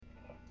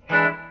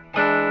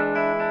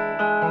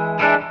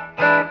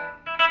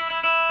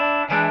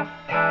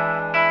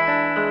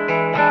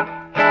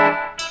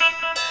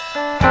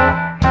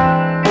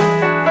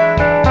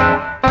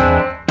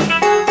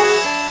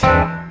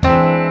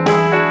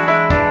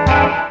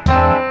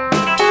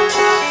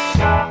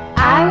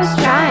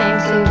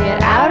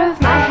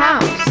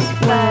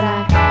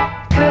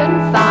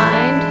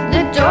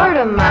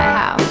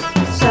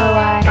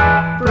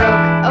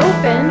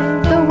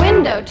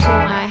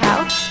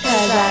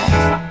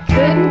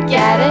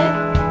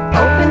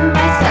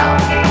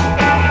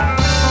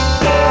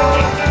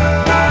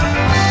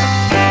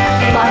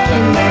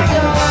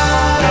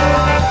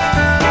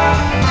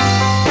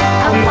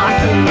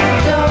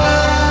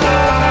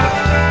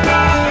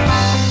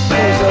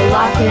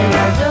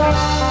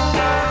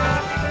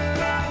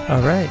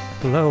Alright,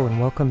 hello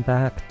and welcome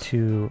back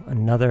to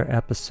another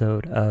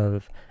episode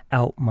of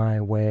Out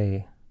My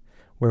Way,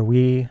 where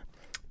we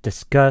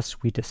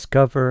discuss, we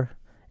discover,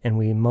 and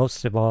we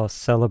most of all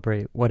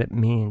celebrate what it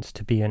means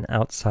to be an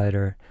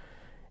outsider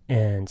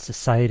in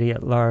society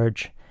at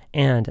large,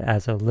 and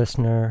as a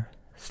listener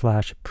 /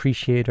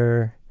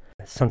 appreciator,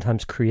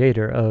 sometimes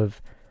creator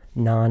of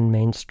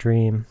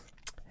non-mainstream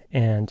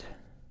and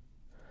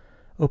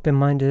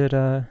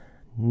open-minded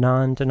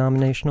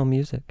non-denominational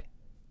music.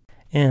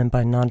 And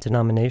by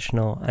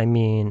non-denominational, I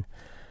mean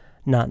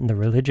not in the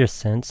religious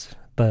sense,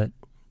 but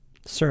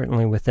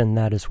certainly within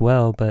that as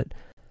well, but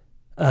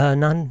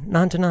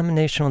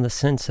non-denominational in the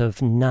sense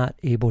of not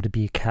able to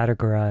be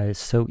categorized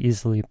so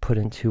easily put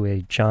into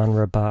a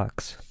genre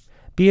box,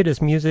 be it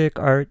as music,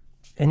 art,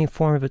 any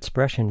form of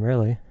expression,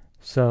 really.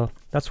 So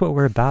that's what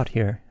we're about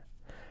here,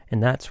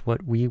 and that's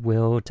what we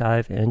will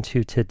dive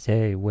into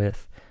today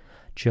with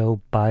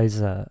Joe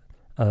Baiza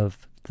of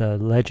the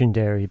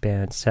legendary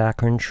band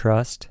Saccharine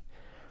Trust.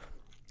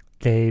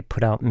 They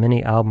put out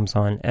many albums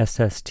on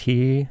SST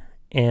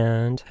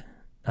and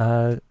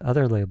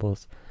other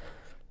labels.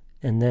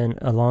 And then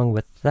along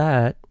with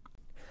that,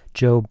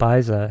 Joe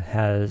Baiza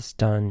has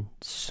done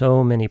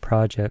so many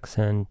projects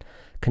and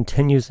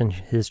continues in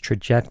his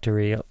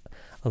trajectory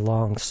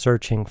along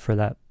searching for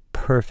that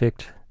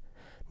perfect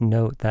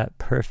note, that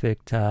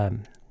perfect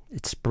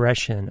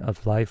expression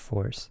of life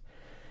force.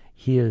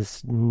 He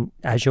is,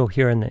 as you'll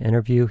hear in the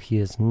interview, he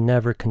is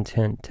never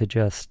content to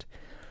just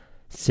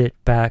sit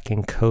back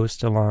and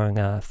coast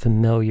along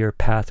familiar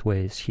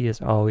pathways. He is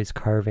always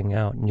carving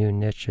out new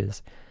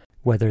niches,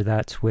 whether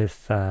that's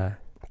with the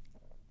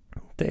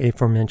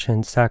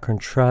aforementioned Saccharine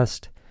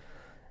Trust,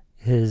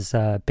 his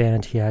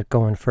band he had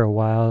going for a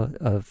while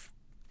of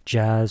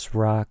jazz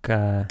rock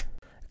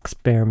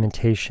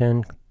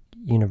experimentation,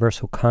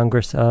 Universal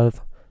Congress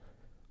of,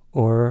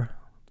 or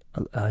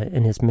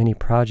in his many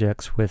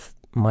projects with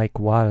Mike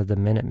Watt of the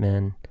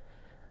Minutemen.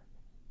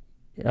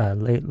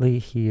 Lately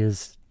he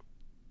is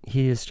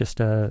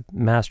just a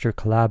master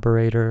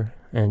collaborator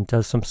and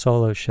does some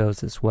solo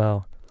shows as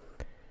well.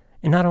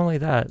 And not only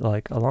that,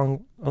 like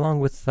along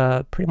with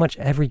pretty much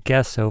every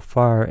guest so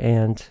far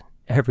and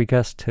every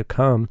guest to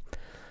come,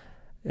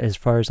 as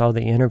far as all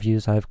the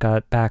interviews I've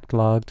got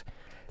backlogged,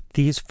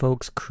 these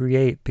folks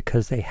create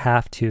because they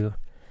have to,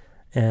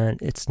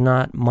 and it's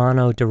not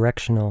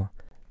mono-directional.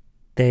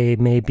 They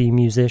may be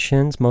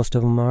musicians, most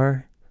of them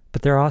are,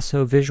 but they're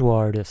also visual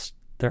artists.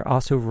 They're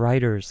also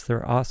writers.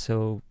 They're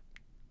also,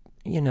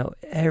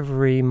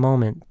 every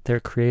moment they're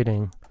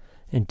creating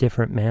in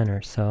different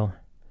manners. So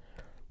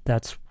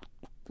that's,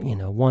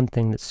 one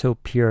thing that's so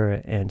pure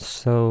and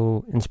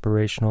so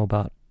inspirational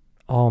about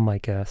all my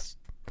guests.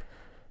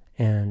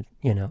 And,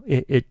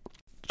 it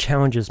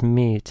challenges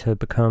me to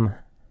become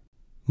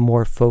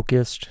more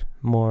focused,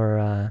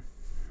 more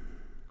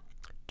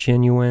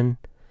genuine,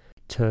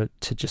 to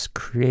just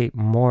create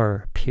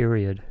more,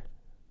 period,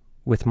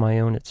 with my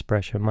own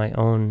expression, my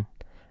own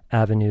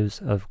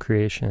avenues of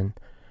creation,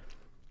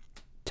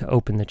 to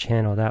open the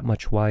channel that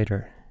much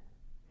wider.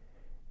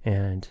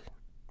 And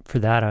for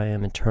that I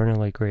am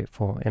eternally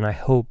grateful, and I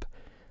hope,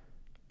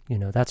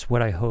 that's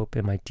what I hope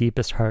in my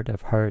deepest heart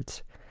of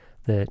hearts,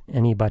 that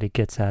anybody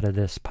gets out of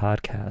this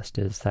podcast,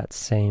 is that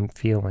same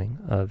feeling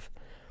of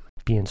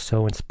being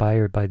so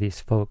inspired by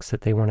these folks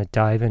that they want to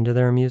dive into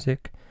their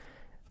music,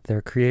 their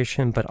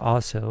creation, but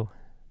also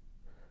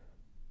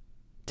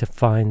to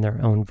find their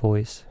own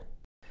voice.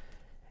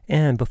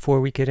 And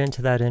before we get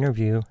into that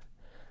interview,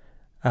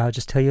 I'll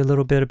just tell you a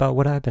little bit about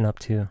what I've been up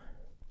to.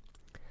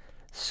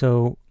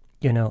 So,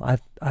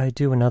 I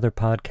do another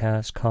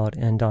podcast called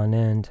End on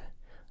End,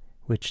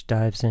 which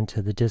dives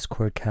into the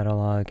Discord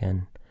catalog,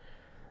 and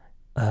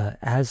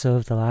as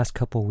of the last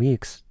couple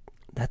weeks,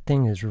 that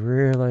thing has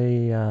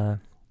really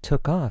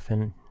took off,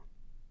 and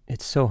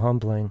it's so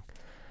humbling.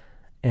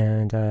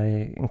 And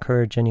I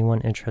encourage anyone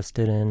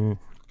interested in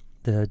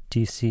the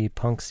DC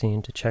punk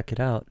scene to check it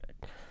out.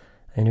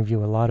 I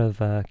interview a lot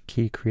of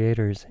key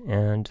creators,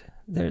 and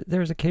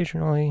there's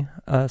occasionally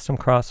some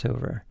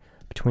crossover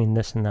between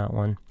this and that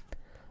one.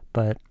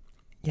 But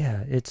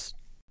yeah, this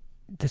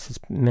has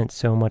meant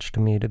so much to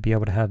me to be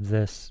able to have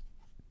this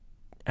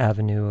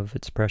avenue of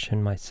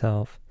expression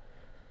myself.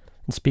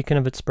 And speaking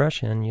of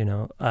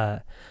expression,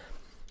 a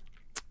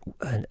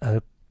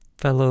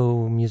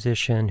fellow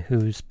musician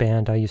whose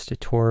band I used to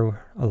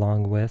tour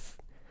along with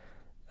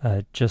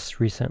just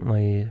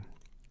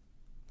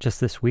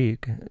this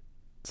week,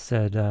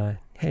 said,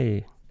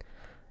 hey,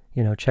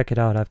 check it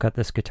out. I've got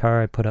this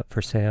guitar I put up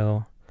for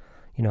sale.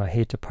 I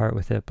hate to part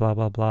with it, blah,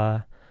 blah,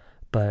 blah.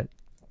 But,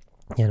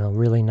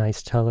 really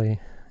nice telly.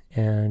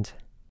 And,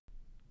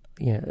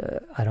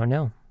 I don't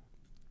know.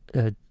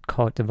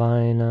 Call it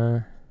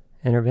divine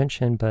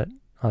intervention, but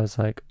I was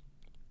like,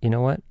 you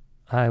know what?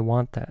 I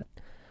want that.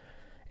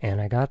 And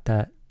I got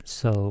that.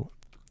 So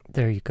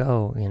there you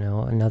go,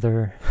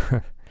 another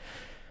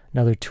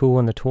another tool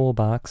in the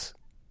toolbox,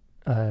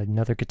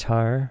 another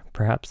guitar,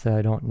 perhaps that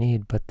I don't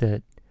need, but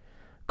that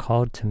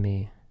called to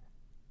me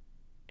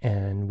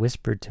and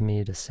whispered to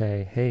me to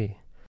say, hey,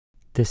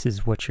 this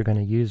is what you're going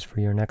to use for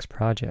your next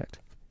project.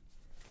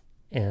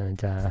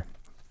 And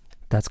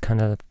that's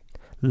kind of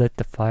lit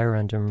the fire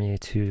under me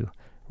to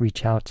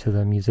reach out to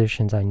the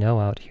musicians I know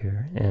out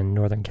here in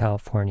Northern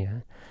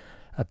California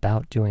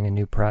about doing a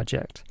new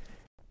project.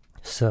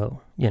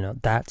 So,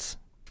 that's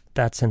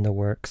in the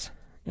works.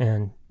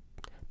 And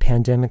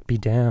pandemic be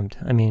damned.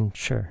 I mean,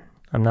 sure,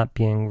 I'm not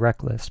being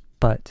reckless,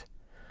 but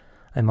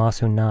I'm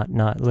also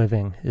not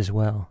living as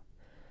well.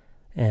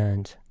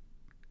 And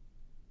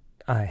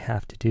I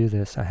have to do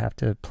this. I have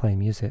to play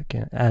music,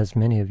 as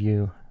many of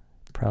you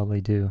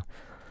probably do.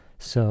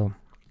 So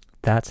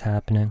that's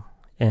happening,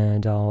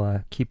 and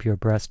I'll keep you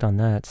abreast on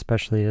that,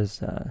 especially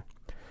as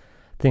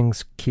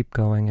things keep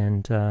going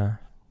and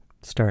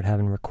start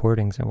having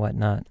recordings and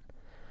whatnot.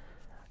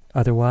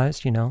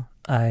 Otherwise,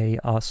 I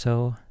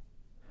also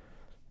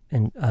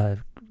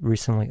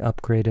recently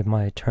upgraded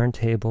my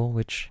turntable,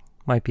 which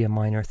might be a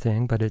minor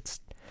thing, but it's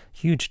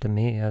huge to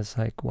me. I was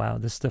like, wow,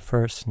 this is the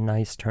first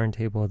nice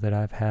turntable that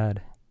I've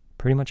had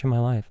pretty much in my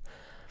life.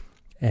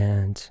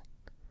 And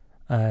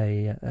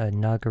I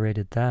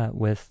inaugurated that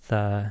with,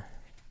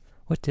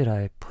 what did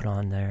I put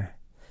on there?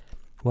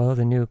 Well,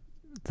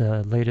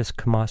 the latest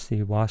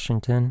Kamasi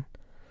Washington,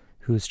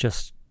 who's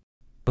just,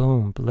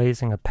 boom,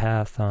 blazing a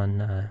path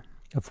on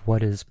of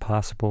what is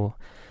possible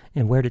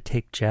and where to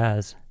take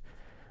jazz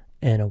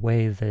in a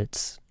way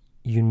that's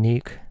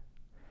unique,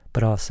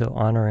 but also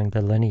honoring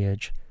the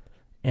lineage.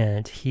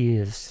 And he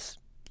is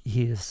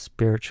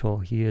spiritual,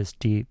 he is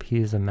deep, he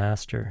is a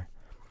master.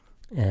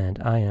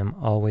 And I am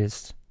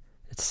always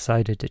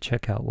excited to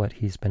check out what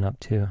he's been up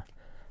to.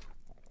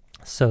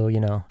 So,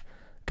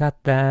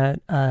 got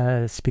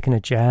that. Speaking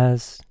of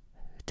jazz,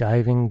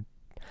 diving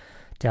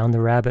down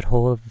the rabbit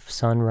hole of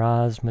Sun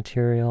Ra's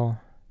material.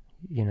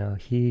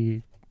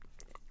 He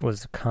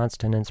was a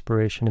constant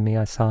inspiration to me.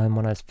 I saw him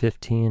when I was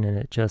 15, and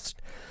it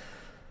just,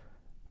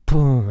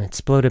 boom,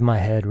 exploded my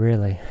head,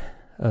 really,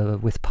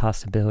 with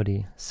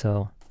possibility.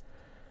 So,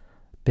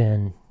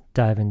 been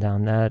diving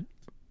down that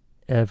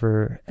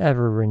ever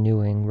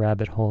renewing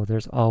rabbit hole.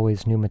 There's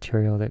always new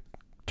material that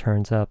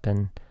turns up,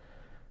 and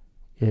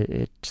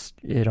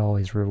it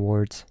always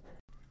rewards.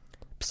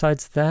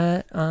 Besides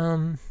that,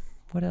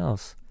 what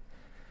else?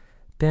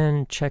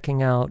 Been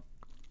checking out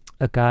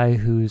a guy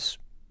whose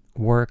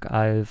work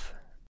I've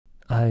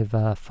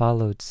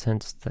followed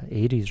since the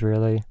 80s,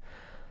 really,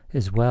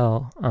 as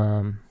well.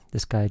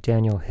 This guy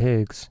Daniel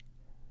Higgs,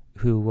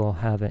 who we'll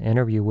have an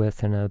interview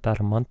with in about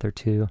a month or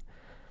two,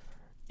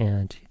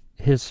 and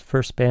his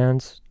first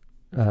bands,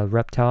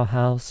 Reptile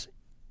House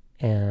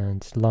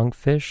and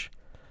Lungfish,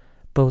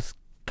 both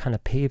kind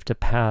of paved a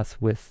path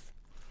with,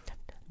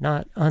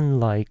 not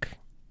unlike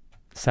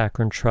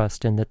Saccharine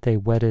Trust, in that they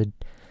wedded,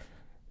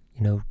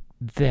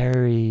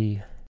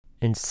 very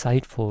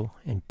insightful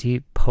and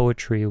deep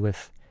poetry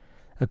with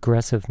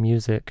aggressive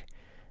music.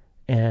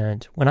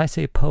 And when I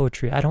say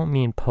poetry, I don't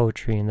mean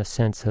poetry in the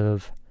sense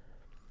of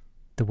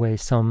the way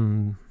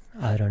some,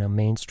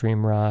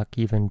 mainstream rock,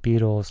 even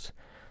Beatles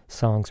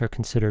songs are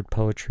considered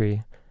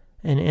poetry.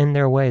 And in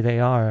their way they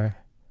are.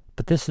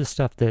 But this is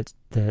stuff that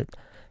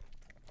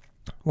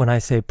when I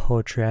say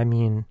poetry, I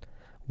mean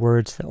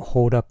words that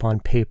hold up on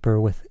paper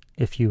with,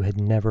 if you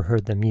had never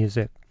heard the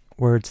music,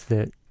 words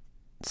that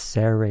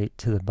serrate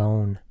to the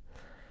bone.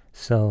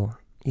 So,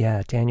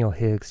 yeah, Daniel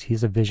Higgs,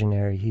 he's a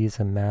visionary. He's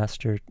a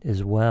master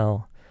as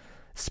well,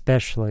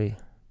 especially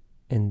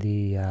in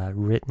the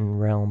written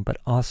realm, but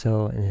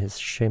also in his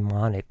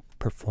shamanic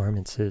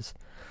performances.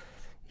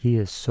 He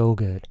is so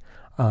good.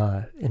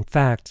 In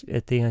fact,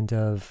 at the end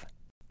of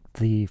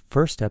the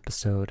first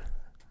episode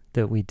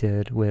that we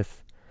did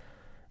with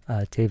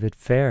David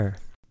Fair,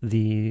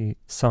 the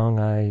song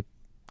I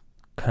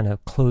kind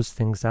of closed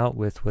things out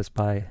with was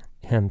by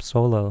him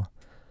solo.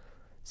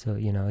 So,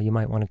 you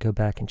might want to go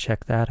back and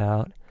check that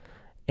out.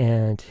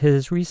 And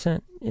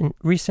in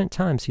recent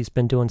times, he's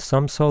been doing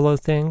some solo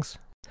things,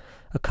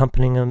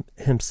 accompanying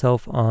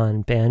himself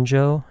on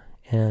banjo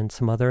and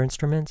some other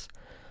instruments.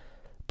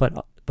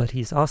 But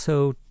he's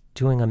also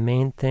doing a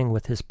main thing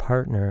with his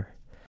partner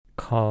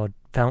called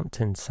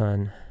Fountain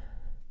Sun.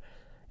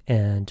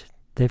 And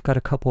they've got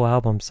a couple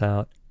albums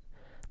out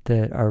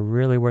that are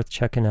really worth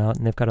checking out.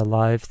 And they've got a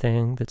live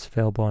thing that's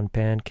available on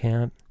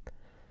Bandcamp.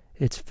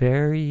 It's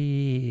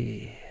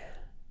very,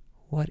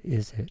 what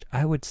is it?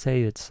 I would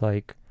say it's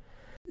like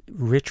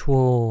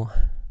ritual,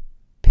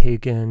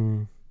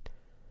 pagan,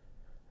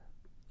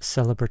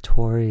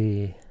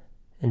 celebratory,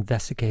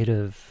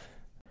 investigative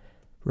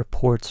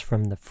reports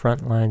from the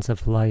front lines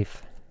of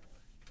life.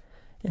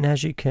 And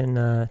as you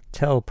can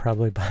tell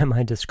probably by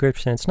my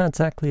description, it's not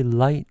exactly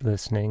light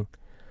listening,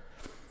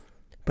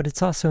 but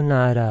it's also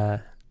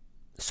not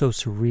so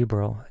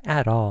cerebral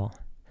at all.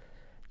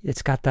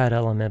 It's got that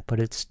element, but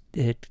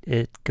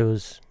it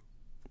goes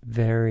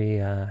very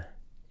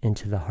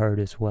into the heart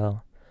as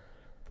well.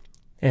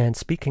 And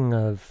speaking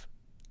of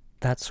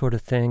that sort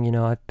of thing,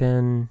 I've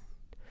been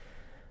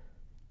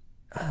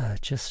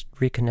just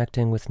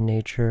reconnecting with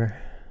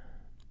nature.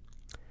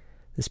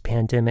 This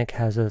pandemic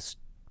has us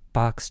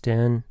boxed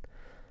in,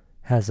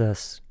 has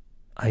us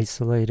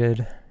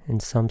isolated in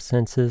some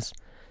senses,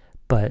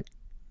 but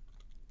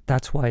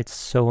that's why it's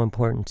so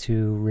important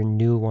to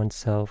renew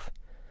oneself.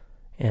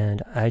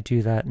 And I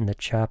do that in the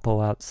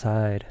chapel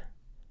outside,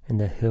 in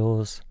the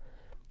hills,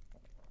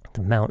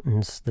 the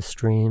mountains, the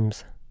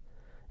streams,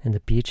 and the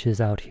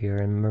beaches out here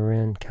in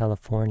Marin,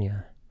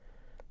 California.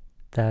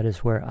 That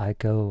is where I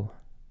go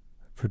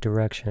for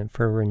direction,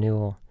 for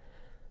renewal.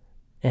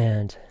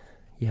 And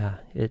yeah,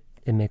 it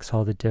makes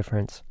all the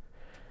difference.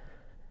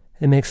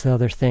 It makes the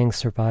other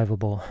things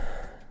survivable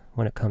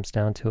when it comes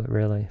down to it,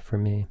 really, for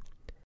me.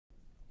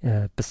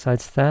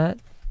 Besides that,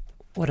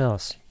 what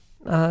else?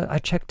 I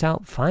checked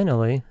out,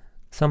 finally,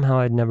 somehow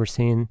I'd never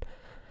seen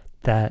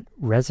that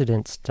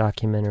Residence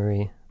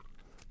documentary,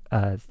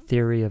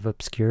 Theory of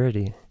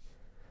Obscurity.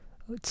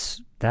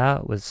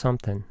 That was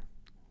something.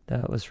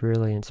 That was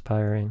really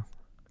inspiring.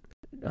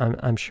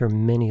 I'm sure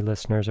many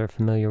listeners are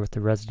familiar with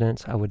the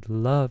Residence. I would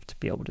love to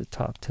be able to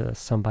talk to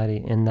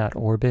somebody in that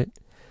orbit.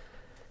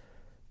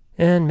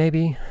 And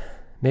maybe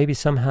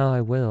somehow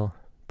I will.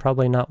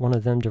 Probably not one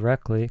of them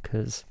directly,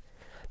 because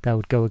that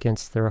would go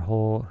against their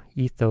whole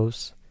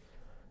ethos.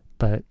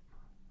 But,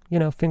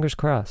 fingers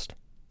crossed.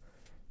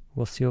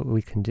 We'll see what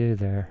we can do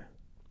there.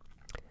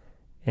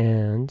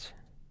 And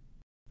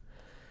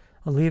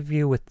I'll leave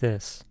you with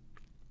this.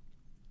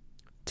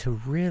 To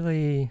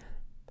really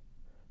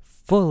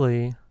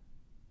fully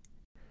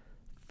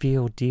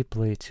feel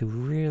deeply, to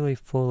really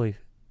fully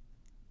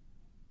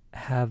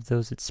have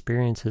those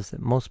experiences that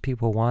most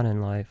people want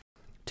in life,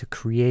 to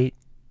create,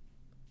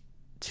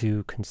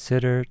 to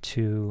consider,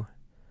 to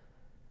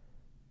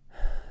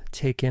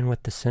take in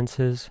with the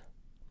senses,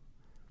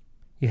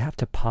 you have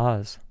to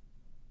pause.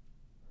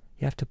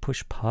 You have to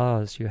push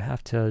pause. You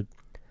have to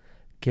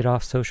get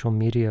off social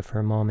media for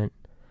a moment.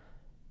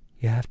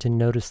 You have to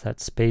notice that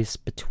space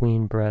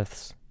between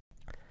breaths,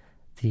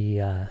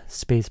 the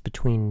space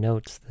between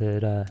notes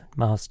that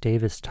Miles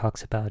Davis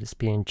talks about as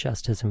being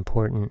just as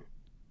important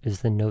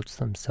as the notes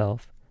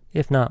themselves,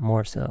 if not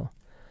more so.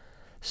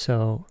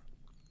 So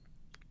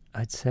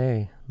I'd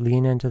say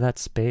lean into that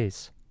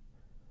space.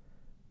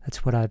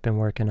 That's what I've been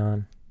working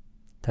on.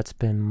 That's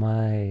been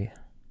my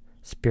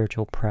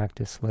spiritual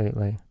practice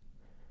lately.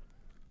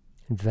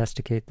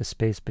 Investigate the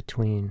space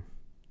between.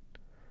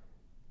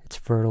 It's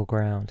fertile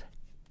ground.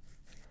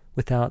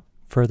 Without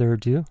further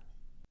ado,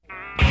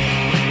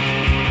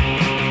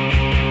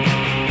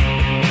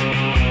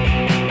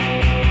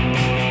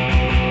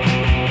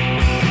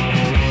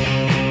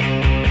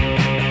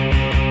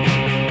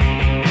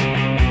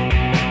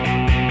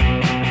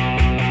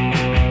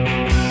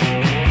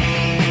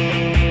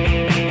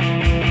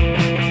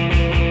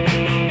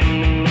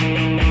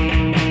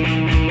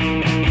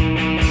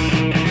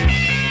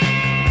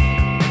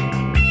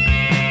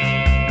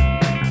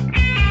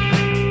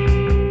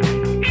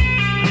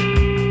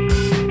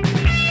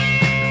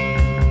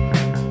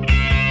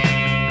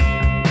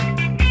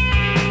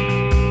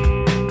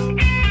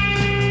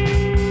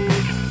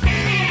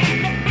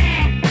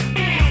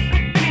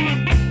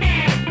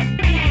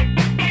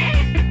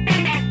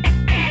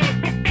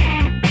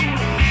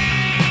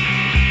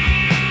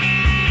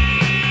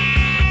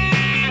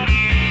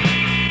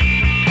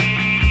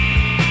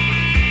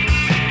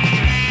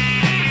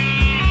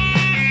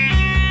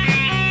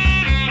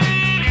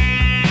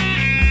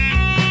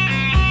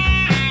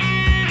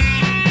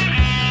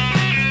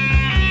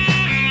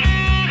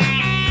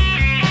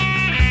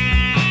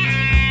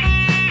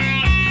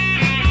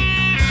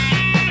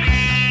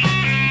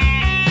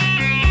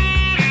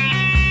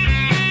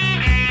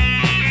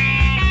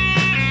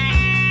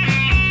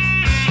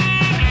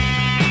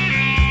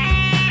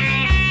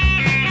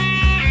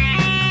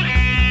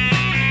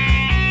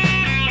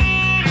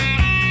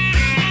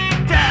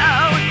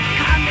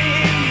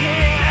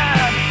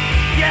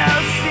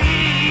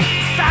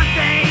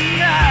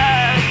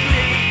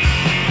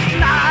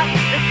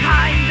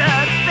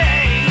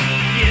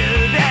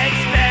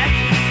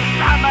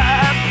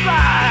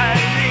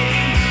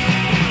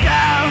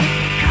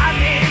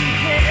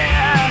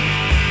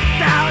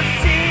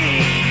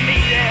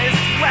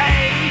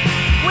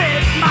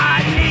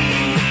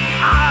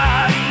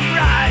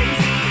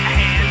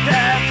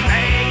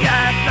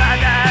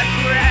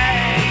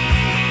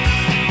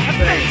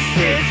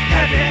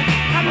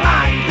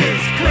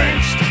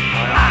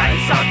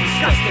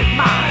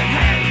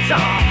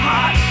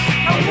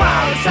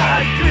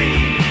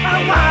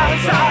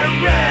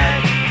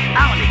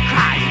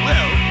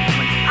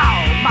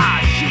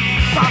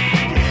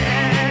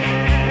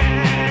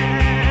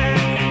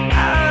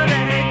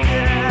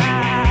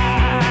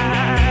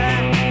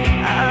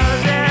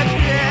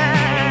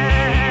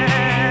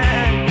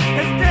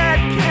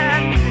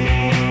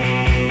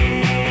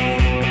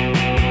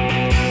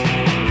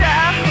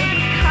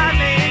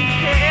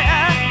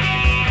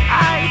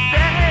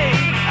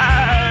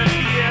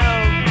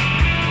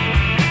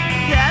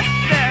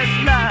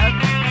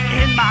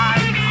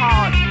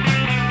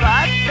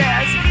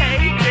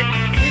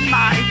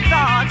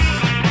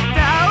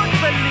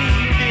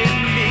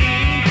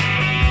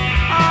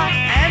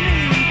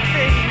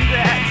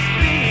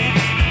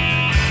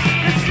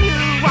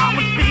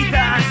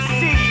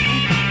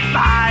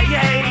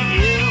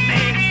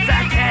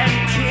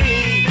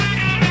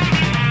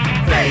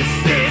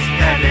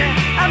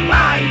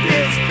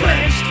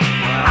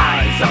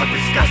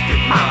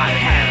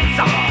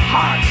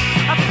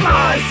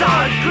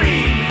 are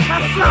green,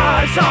 my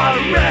flowers are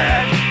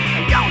red. I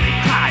only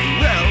cry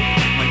wolf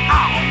when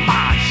all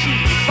my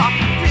sheep are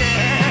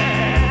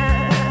dead.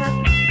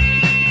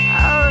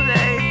 Oh,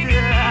 they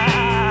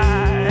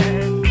died.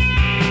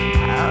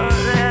 Oh,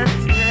 they're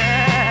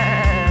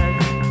dead.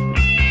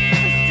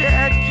 As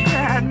dead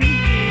can be.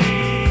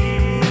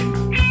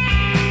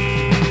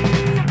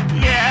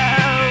 Yeah,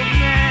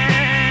 man,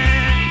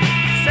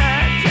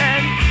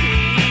 certainty.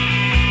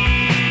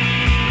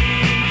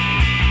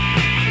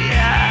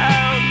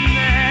 Yeah,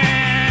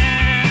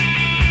 man,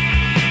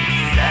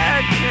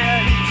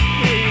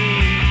 certainty.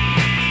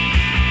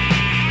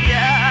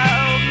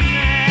 Yeah,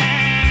 man,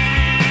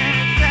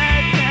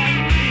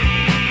 certainty.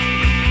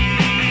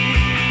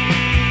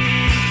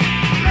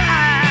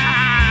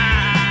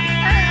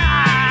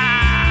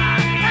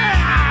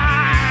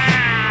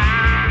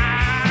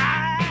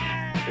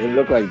 It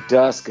looked like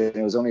dusk, and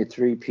it was only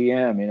 3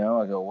 p.m. I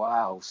go,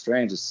 wow,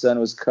 strange. The sun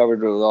was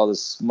covered with all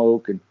this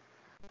smoke, and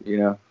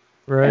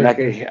Right. and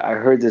I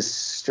heard this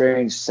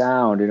strange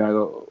sound, and I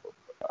go,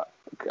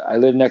 I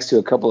live next to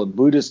a couple of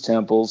Buddhist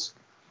temples,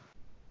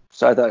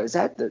 so I thought, is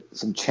that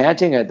some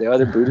chanting at the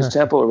other Buddhist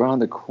temple around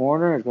the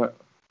corner? I went,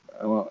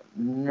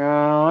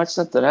 no, that's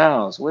something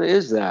else. What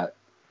is that?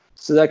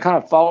 So I kind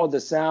of followed the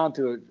sound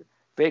to a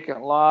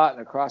vacant lot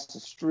and across the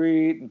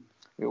street. And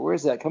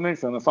where's that coming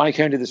from? I finally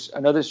came to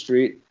another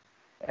street,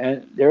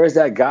 and there was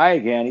that guy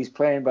again. He's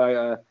playing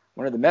by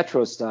one of the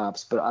metro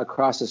stops, but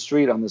across the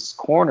street on this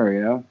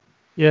corner,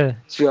 Yeah.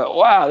 So,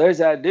 wow, there's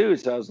that dude.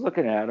 So I was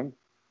looking at him,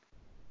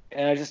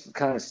 and I just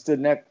kind of stood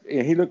next.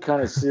 He looked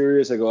kind of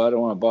serious. I go, I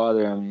don't want to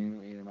bother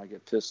him. He might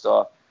get pissed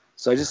off.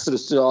 So I just sort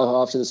of stood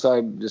off to the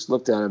side, and just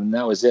looked at him, and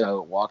that was it. I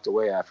walked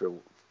away after a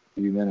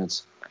few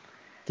minutes.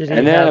 Does And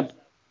he then have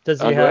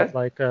go ahead.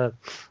 like a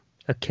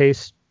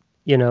case,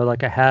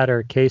 like a hat or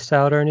a case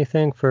out or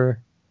anything for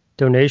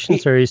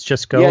donations, or he's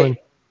just going?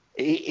 Yeah,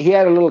 he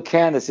had a little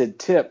can that said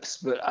tips,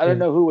 but I don't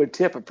know who would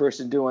tip a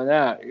person doing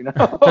that.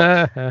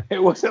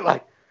 It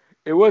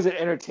wasn't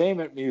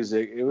entertainment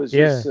music. It was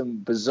just some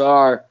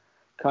bizarre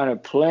kind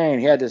of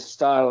playing. He had this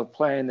style of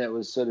playing that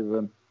was sort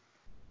of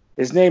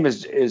his name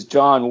is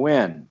John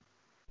Wynn.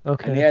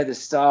 Okay. And he had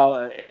this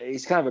style.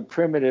 He's kind of a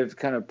primitive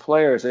kind of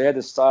player, so he had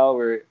this style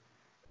where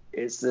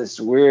it's this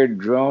weird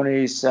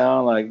drony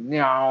sound, like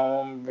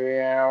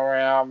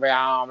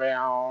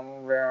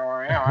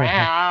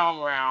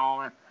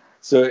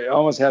so it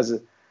almost has a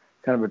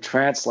kind of a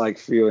trance-like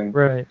feeling.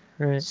 Right.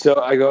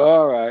 So I go,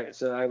 all right.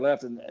 So I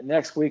left, and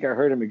next week I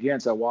heard him again.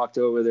 So I walked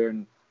over there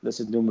and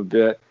listened to him a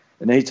bit,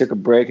 and then he took a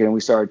break, and we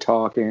started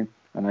talking,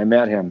 and I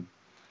met him,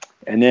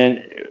 and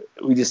then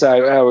we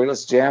decided,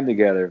 let's jam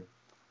together.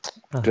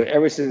 So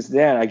ever since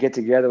then, I get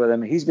together with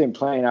him. He's been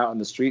playing out on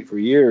the street for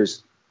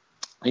years.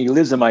 He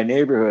lives in my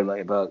neighborhood, like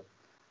about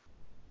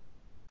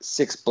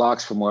 6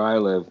 blocks from where I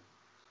live.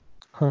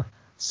 Huh.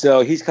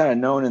 So he's kind of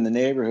known in the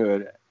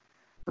neighborhood.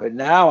 But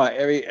now,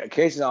 every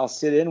occasion, I'll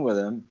sit in with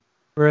him.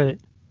 Right.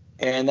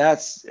 And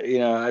that's,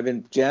 I've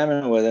been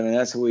jamming with him, and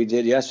that's what we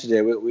did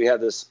yesterday. We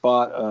had this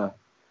spot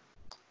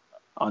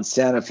on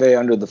Santa Fe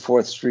under the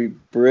 4th Street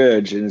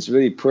Bridge, and it's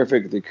really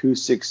perfect. The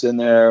acoustics in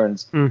there, and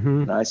it's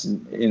nice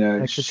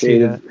and,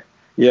 shaded.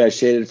 Yeah,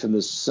 shaded from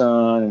the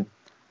sun.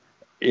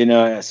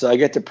 And, so I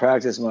get to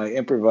practice my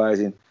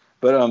improvising.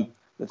 But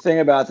the thing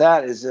about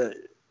that is that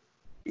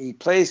he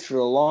plays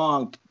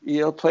for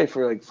he'll play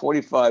for like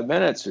 45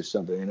 minutes or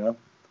something,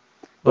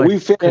 But we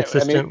fit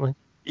consistently.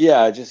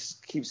 It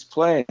just keeps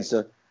playing.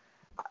 So,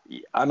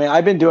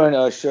 I've been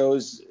doing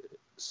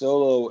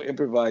solo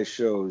improvised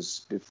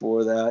shows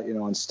before that,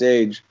 on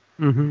stage.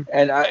 Mm-hmm.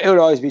 And it would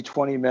always be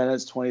 20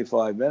 minutes,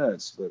 25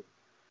 minutes. But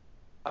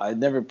I'd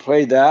never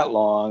played that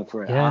long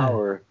for an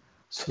hour.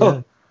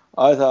 So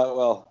I thought,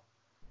 well,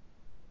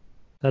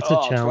 that's a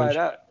challenge. I'll try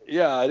that.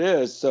 Yeah, it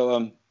is.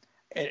 So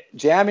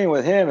jamming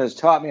with him has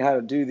taught me how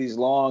to do these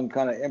long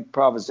kind of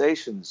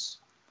improvisations.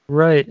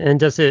 Right.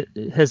 And has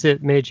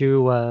it made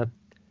you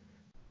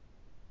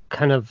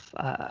kind of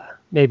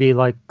maybe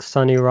like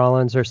Sonny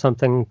Rollins or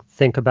something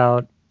think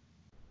about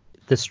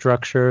the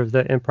structure of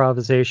the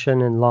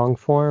improvisation in long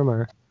form?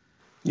 Or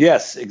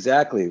Yes,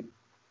 exactly.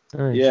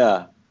 Nice.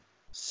 Yeah.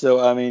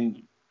 So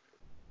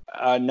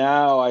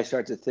now I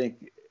start to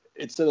think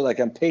it's sort of like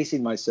I'm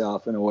pacing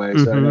myself in a way.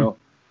 So I know,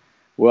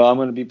 well, I'm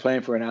going to be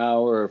playing for an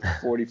hour or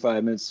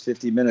 45 minutes,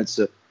 50 minutes.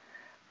 So,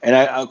 and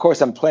of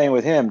course I'm playing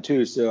with him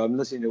too. So I'm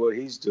listening to what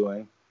he's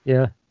doing.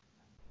 Yeah.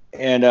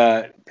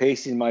 And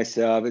pacing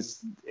myself.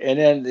 And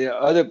then the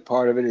other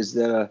part of it is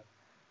that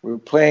we're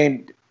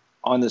playing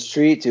on the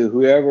street to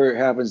whoever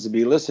happens to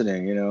be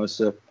listening,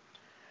 so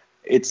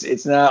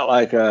it's not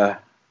like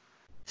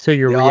so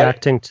you're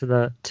reacting to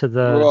the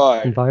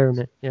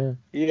environment.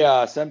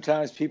 Yeah,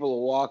 sometimes people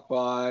will walk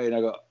by, and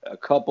a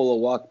couple will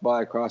walk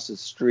by across the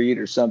street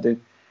or something,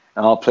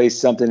 and I'll play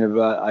something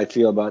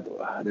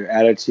about their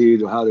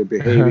attitude or how they're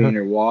behaving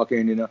or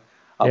walking.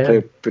 I'll play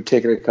a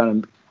particular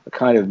kind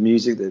of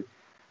music that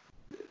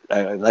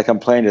like I'm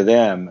playing to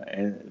them,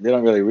 and they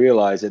don't really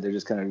realize it. They're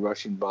just kind of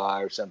rushing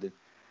by or something.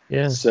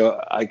 Yeah.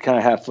 So I kind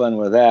of have fun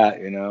with that,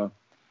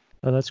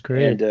 Oh, that's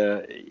great.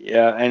 And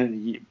yeah,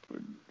 and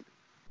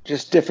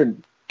just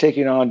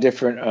taking on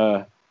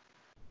different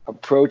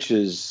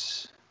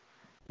approaches.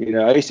 You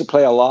know, I used to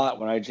play a lot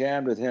when I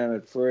jammed with him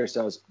at first.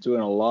 I was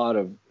doing a lot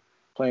of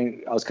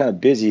playing. I was kind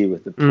of busy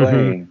with the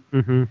playing,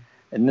 Mm-hmm.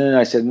 and then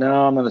I said,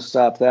 "No, I'm going to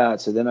stop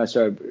that." So then I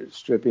started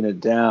stripping it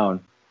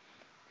down.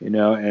 You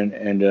know, and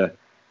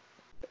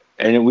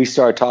then we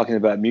started talking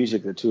about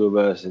music, the two of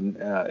us, and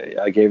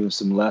I gave him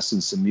some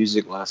lessons, some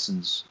music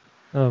lessons,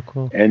 Oh,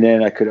 cool. and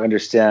then I could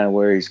understand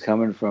where he's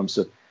coming from.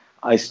 So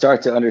I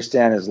start to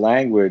understand his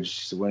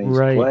language when he's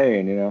Right.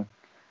 playing. You know,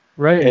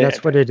 Right, and and,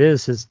 that's what it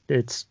is.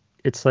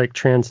 It's like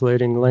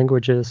translating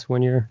languages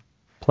when you're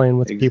playing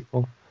with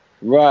people.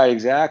 right,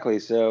 exactly.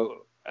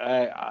 So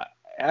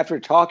after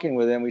talking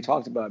with him, we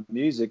talked about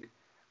music.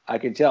 I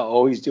could tell,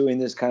 oh, he's doing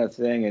this kind of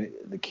thing in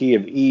the key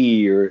of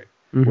E or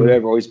Mm-hmm.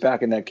 whatever, or he's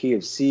back in that key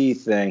of C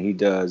thing he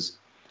does.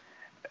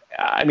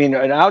 I mean,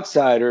 an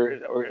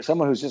outsider or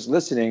someone who's just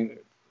listening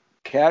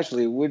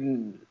casually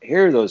wouldn't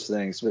hear those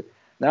things. But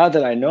now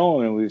that I know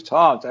him and we've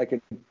talked, I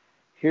can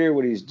hear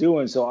what he's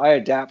doing. So I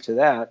adapt to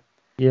that.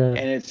 Yeah. And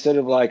it's sort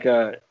of like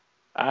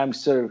I'm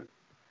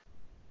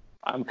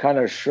kind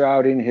of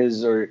shrouding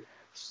his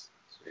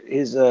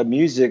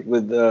music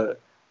with a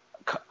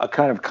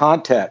kind of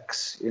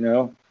context, you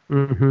know.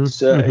 Mm-hmm.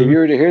 So if Mm-hmm. you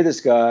were to hear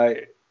this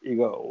guy, you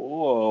go,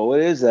 "Whoa, what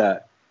is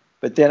that?"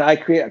 But then I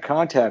create a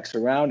context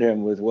around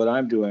him with what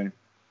I'm doing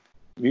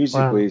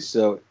musically. Wow.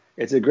 So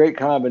it's a great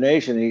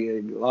combination.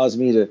 It allows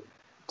me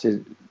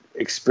to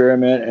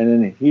experiment, and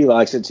then he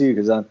likes it too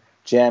because I'm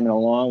jamming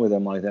along with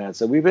him like that.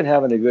 So we've been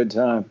having a good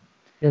time.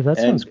 Yeah, that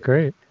sounds And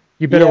great.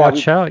 You better yeah,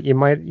 watch out. You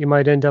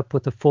might end up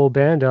with a full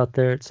band out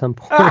there at some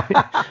point.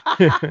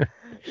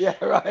 yeah,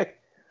 right.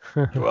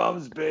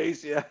 Drums,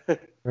 bass, yeah,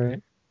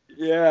 Right.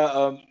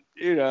 yeah.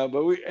 You know,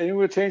 but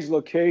we'll change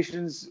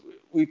locations.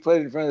 We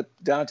played in front of the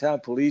downtown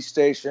police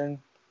station.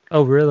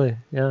 Oh, really?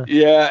 Yeah.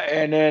 Yeah,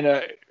 and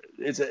then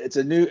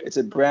it's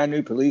a brand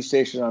new police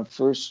station on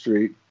First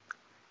Street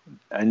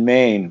in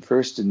Maine,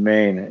 First and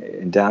Maine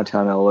in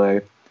downtown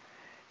LA.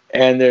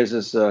 And there's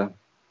this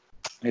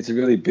it's a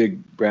really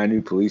big brand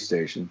new police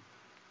station.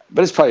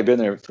 But it's probably been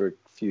there for a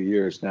few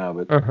years now,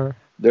 but Uh-huh.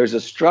 there's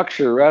a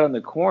structure right on the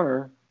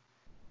corner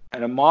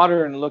and a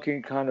modern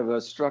looking kind of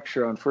a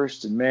structure on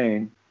First and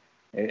Main.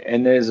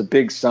 And there's a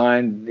big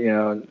sign, you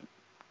know,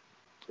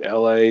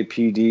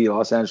 LAPD,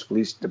 Los Angeles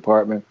Police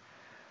Department.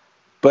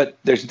 But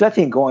there's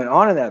nothing going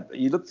on in that.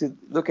 You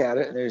look at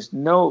it, and there's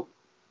no.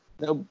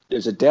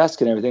 There's a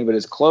desk and everything, but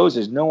it's closed.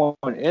 There's no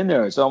one in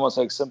there. It's almost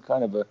like some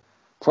kind of a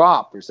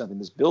prop or something.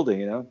 This building,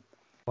 you know.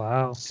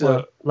 Wow. So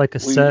Well, like a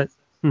we- set.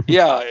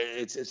 Yeah,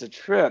 it's a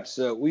trip.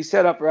 So we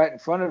set up right in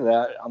front of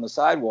that on the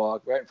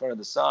sidewalk, right in front of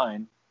the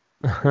sign.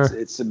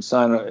 It's some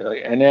sign,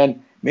 and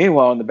then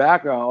meanwhile in the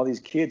background, all these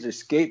kids are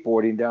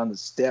skateboarding down the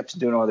steps,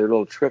 doing all their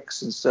little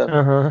tricks and stuff.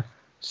 Uh-huh.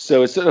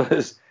 So it's sort of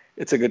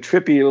it's like a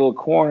trippy little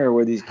corner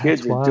where these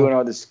kids That's are wild. doing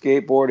all the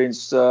skateboarding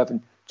stuff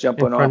and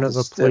jumping In front off of the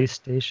a steps. police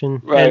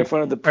station. Right in And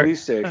front of the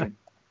police station.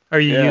 are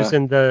you Yeah.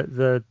 using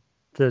the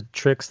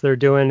tricks they're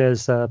doing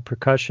as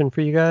percussion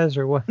for you guys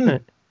or what?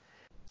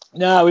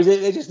 No,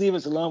 they just leave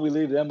us alone. We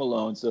leave them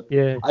alone. So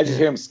Yeah. I just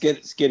hear them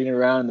skidding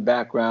around in the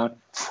background.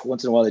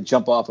 Once in a while, they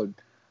jump off a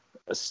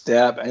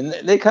step, and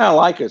they kind of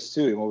like us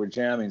too when we're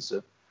jamming.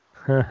 So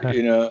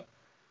you know,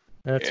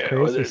 That's yeah,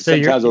 crazy. or So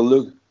you're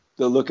sometimes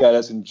they'll look at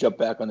us and jump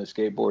back on the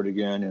skateboard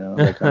again. You know,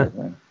 that kind of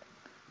thing.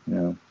 You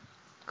know.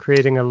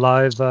 creating a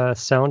live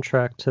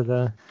soundtrack to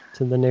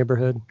the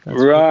neighborhood. That's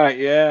Right,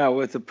 yeah.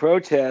 With the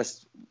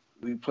protest,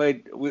 we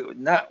played.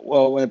 When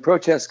the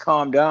protests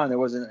calmed down, there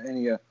wasn't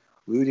any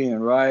looting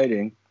and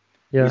rioting.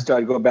 Yeah. We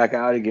started going back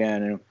out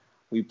again, and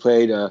we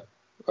played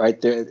right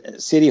there.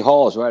 City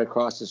Hall is right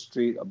across the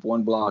street,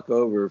 one block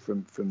over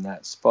from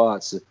that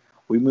spot. So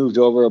we moved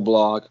over a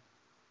block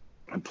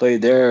and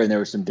played there, and there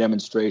were some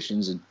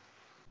demonstrations, and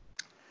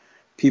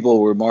people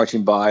were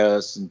marching by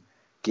us and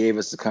gave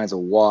us the kinds of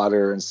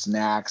water and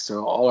snacks.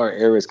 So all our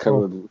areas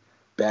covered with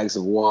bags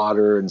of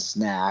water and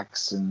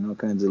snacks and all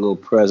kinds of little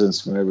presents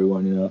from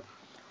everyone, you know.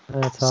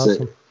 That's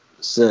awesome.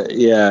 So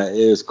yeah,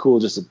 it was cool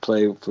just to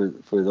play for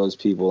those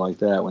people like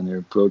that when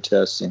they're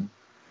protesting.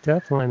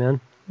 Definitely, man.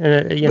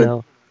 And you But-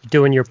 know,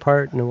 doing your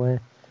part in a way.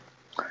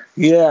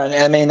 Yeah, and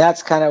I mean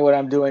that's kind of what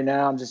I'm doing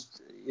now. I'm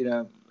just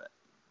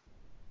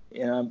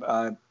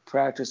I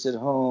practice at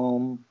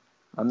home.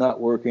 I'm not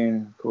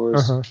working, of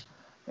course, Uh-huh.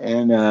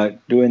 and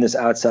doing this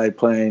outside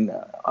playing,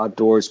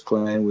 outdoors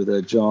playing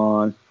with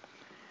John.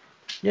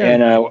 Yeah.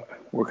 And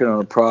working on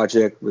a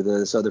project with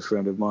this other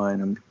friend of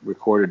mine, a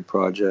recorded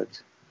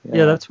project.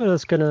 Yeah, that's what I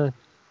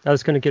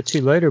was gonna get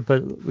to later,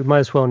 but we might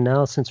as well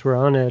now since we're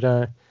on it.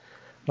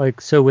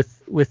 Like, so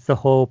with the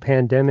whole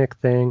pandemic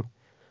thing,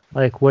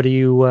 like, what do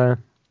you,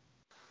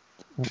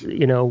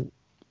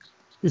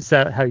 is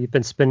that how you've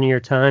been spending your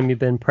time? You've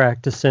been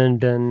practicing,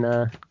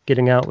 been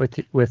getting out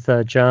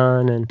with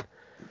John and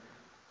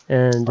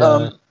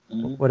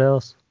mhm. what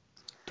else?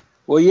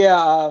 Well,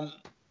 yeah.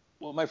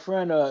 Well, my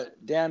friend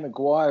Dan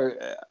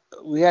McGuire,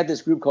 we had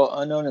this group called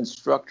Unknown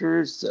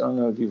Instructors. I don't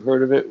know if you've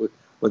heard of it,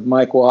 with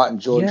Mike Watt and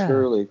George Yeah.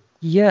 Hurley.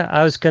 Yeah,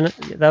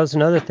 that was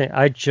another thing.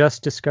 I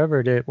just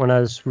discovered it when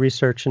I was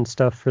researching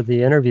stuff for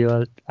the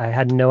interview. I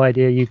had no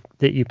idea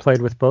that you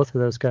played with both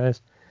of those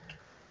guys.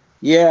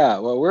 Yeah,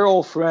 well, we're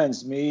old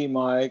friends, me,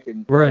 Mike,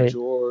 and Right.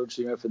 George,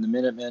 from the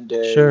Minutemen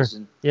days. Sure.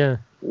 And Yeah.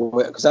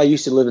 because I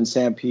used to live in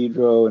San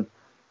Pedro, and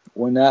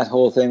when that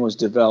whole thing was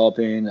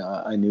developing,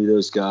 I knew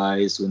those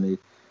guys when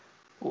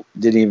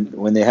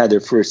they had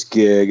their first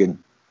gig, and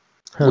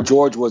well,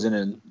 George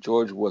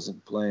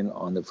wasn't playing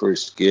on the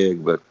first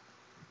gig, but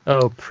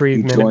Oh,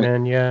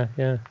 pre-Minutemen, yeah.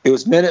 it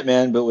was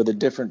Minutemen, but with a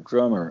different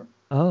drummer.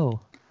 Oh,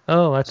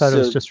 I thought it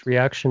was So- just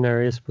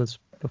Reactionaries was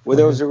before. Well,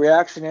 there was the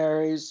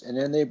Reactionaries, and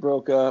then they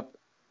broke up,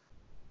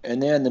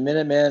 and then the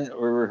Minutemen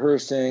were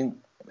rehearsing.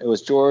 It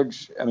was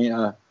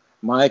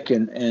Mike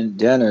and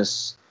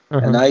Dennis,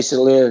 and I used to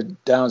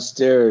live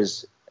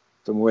downstairs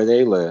from where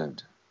they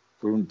lived,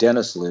 from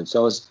Dennis lived.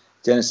 So I was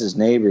Dennis's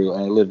neighbor, and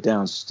I lived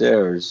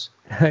downstairs.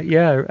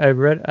 Yeah, I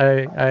read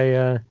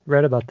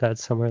about that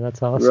somewhere.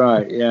 That's awesome.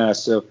 Right, yeah.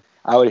 So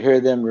I would hear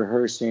them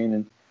rehearsing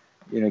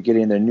and,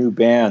 getting their new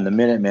band, the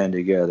Minutemen,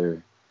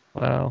 together.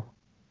 Wow.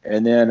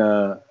 And then,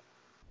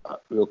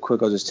 real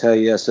quick, I'll just tell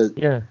you,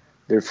 Yeah.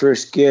 their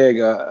first gig,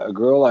 a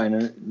girl I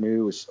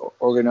knew was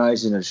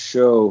organizing a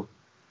show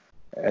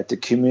at the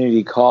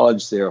community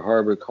college there,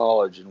 Harbor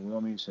College in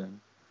Wilmington.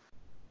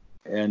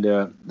 And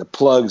the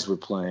Plugs were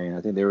playing.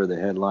 I think they were the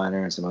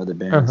headliner and some other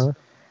bands. Uh-huh.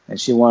 And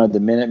she wanted the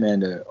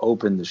Minutemen to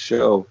open the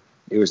show.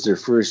 It was their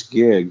first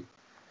gig.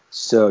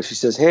 So she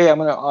says, hey, I'm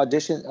going to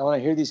audition. I want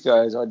to hear these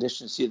guys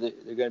audition, see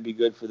that they're going to be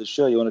good for the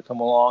show. You want to come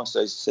along?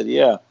 So I said,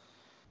 yeah.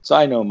 So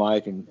I know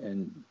Mike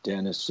and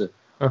Dennis. So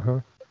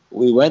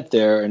we went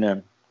there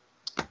and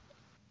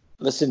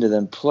listened to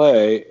them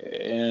play.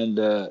 And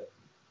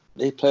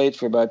they played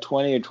for about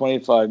 20 or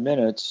 25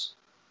 minutes.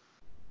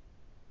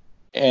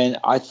 And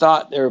I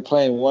thought they were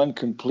playing one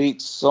complete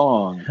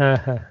song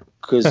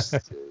because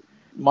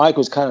Mike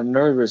was kind of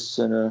nervous,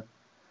 and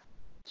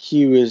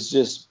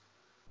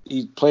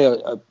he'd play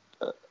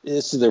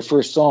this is their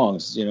first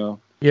songs,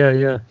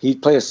 Yeah.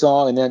 He'd play a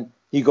song and then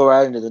he'd go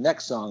right into the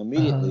next song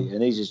immediately,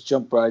 and they just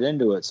jump right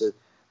into it. So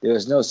there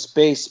was no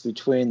space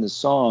between the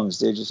songs.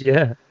 They just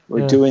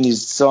were doing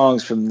these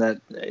songs from the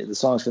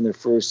songs from their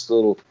first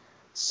little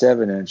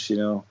 7-inch,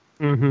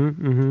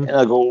 And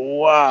I go,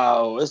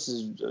 wow, this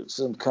is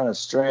some kind of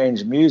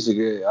strange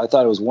music. I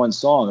thought it was one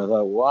song. I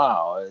thought,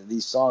 wow,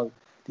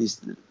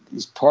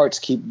 these parts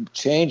keep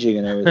changing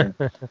and everything.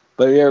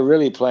 But they're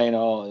really playing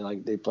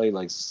they played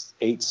like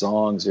 8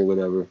 songs or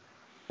whatever.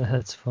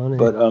 That's funny.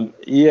 But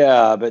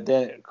but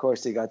then of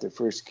course they got their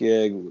first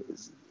gig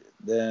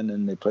then,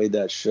 and they played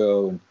that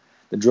show, and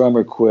the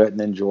drummer quit, and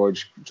then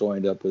George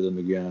joined up with them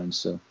again.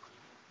 So,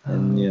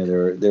 and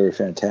they were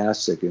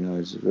fantastic. I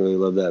just really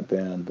love that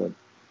band. But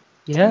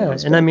yeah,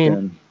 and I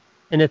mean,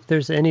 and if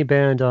there's any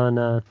band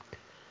on,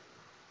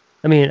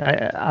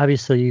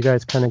 obviously you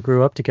guys kind of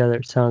grew up together.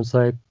 It sounds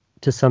like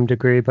to some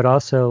degree, but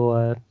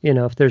also,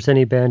 if there's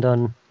any band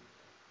on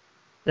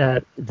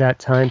that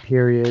time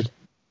period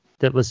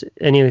that was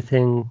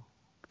anything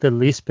the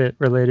least bit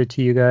related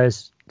to you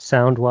guys,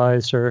 sound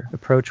wise or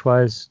approach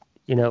wise,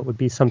 it would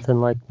be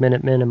something like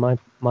Minutemen, in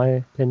my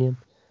opinion.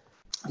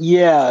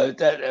 Yeah,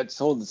 that's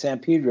the whole San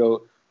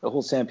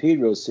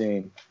Pedro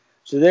scene.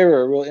 So they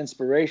were a real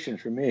inspiration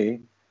for me,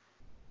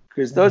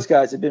 because those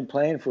guys had been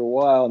playing for a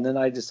while, and then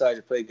I decided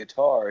to play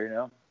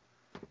guitar,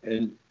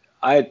 and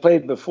I had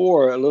played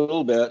before a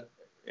little bit,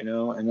 and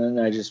then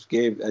I just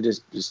gave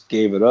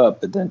it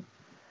up. But then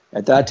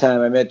at that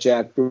time I met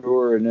Jack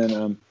Brewer, and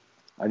then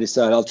I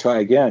decided I'll try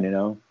again,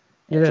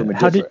 Yeah.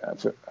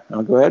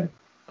 Go ahead.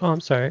 Oh, I'm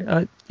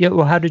sorry.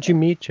 Well, how did you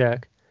meet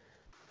Jack?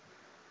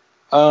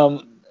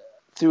 Through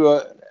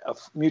a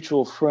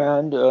mutual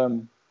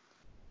friend.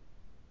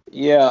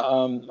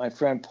 My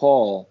friend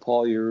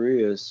Paul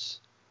Urias,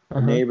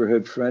 a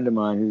neighborhood friend of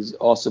mine who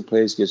also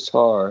plays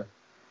guitar.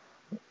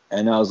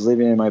 And I was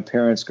living in my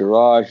parents'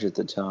 garage at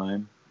the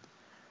time,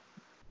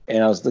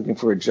 and I was looking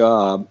for a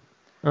job.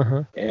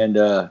 And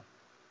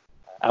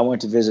I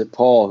went to visit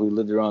Paul, who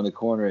lived around the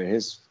corner at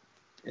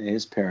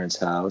his parents'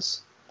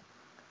 house.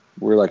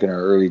 We're like in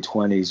our early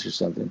 20s or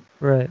something.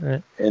 Right.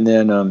 And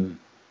then,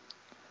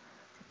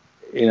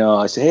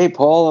 I said, hey,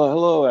 Paul,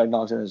 hello. I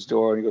knocked on his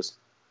door, and he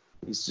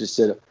just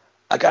said,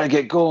 I got to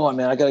get going,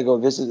 man. I got to go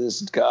visit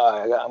this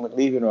guy. I'm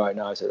leaving right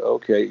now. I said,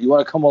 okay. You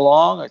want to come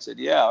along? I said,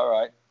 yeah, all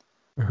right.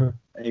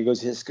 And he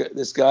goes,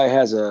 this guy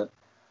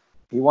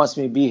he wants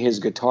me to be his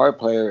guitar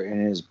player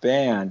in his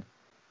band,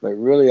 but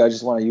really I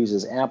just want to use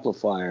his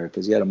amplifier,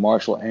 because he had a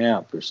Marshall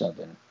amp or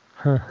something.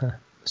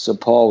 So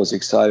Paul was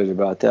excited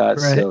about that.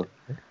 Right. So,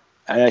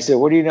 and I said,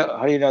 how do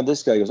you know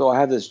this guy? He goes, I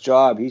have this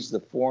job. He's the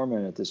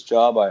foreman at this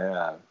job I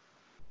have.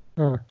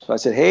 So I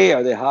said, hey,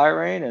 are they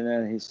hiring? And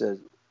then he said,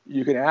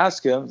 you can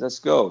ask him. Let's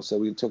go. So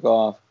we took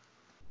off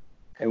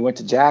and went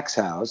to Jack's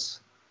house.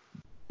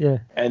 Yeah.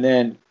 And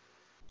then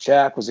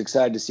Jack was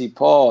excited to see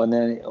Paul. And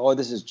then,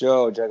 this is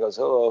Joe. Jack goes,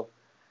 hello.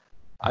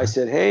 I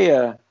said,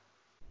 hey,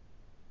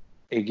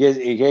 he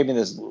gave me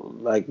this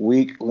like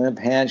weak, limp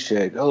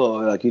handshake. Oh,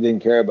 like he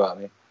didn't care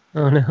about me.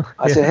 Oh no.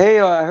 I said, "Hey,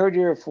 I heard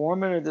you're a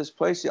foreman at this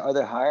place. Are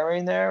they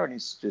hiring there?" And he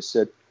just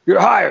said,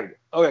 "You're hired."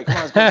 Okay, come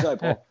on, let's go inside,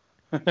 Paul.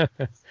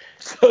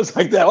 So it's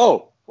like that.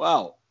 Oh,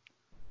 wow.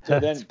 So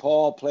then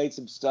Paul played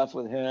some stuff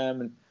with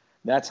him, and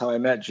that's how I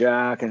met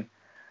Jack. And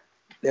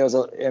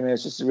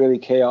it's just a really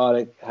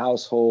chaotic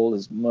household.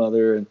 His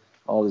mother and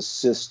all his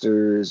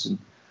sisters, and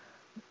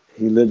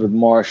he lived with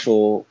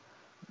Marshall.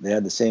 They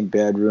had the same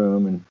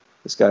bedroom, and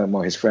this guy,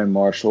 his friend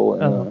Marshall,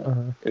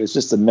 and it was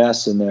just a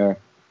mess in there.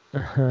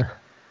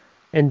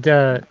 And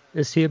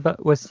is he about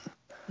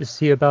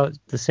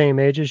the same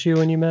age as you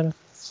when you met him?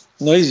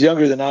 No, he's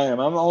younger than I am.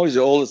 I'm always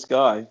the oldest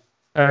guy.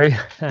 Are you?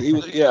 He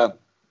was, yeah.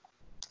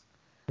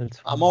 That's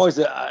funny. I'm always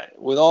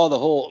with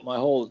all my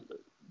whole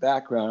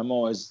background. I'm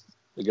always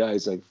the guy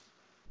who's like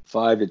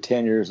 5 to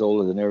 10 years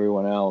older than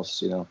everyone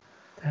else, you know.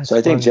 That's so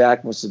I think funny.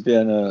 Jack must have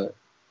been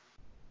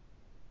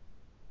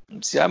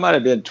I might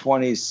have been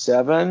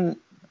 27.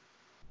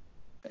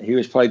 He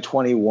was probably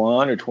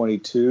 21 or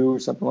 22 or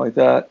something like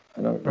that.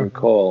 I don't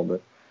recall,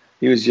 but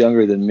he was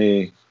younger than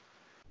me.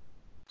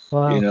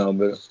 Wow. You know,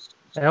 but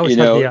I always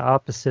had the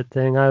opposite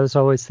thing. I was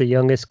always the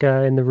youngest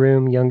guy in the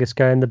room, youngest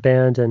guy in the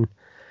band, and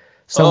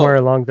somewhere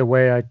along the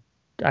way,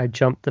 I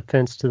jumped the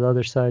fence to the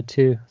other side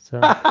too. So.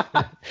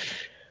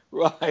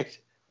 Right.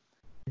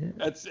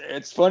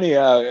 It's funny.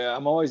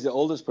 I'm always the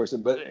oldest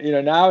person, but you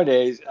know,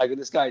 nowadays, like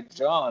this guy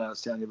John, I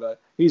was telling you about,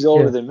 he's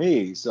older than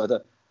me. So I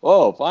thought,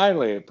 oh,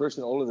 finally, a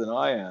person older than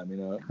I am. You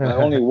know, by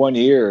only 1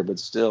 year, but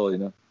still, you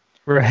know.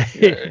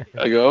 Right.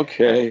 I go,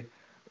 okay,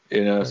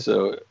 you know.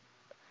 So,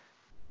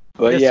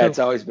 but it's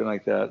always been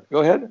like that. Go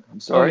ahead. I'm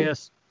sorry. Oh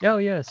yes. Oh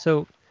yeah.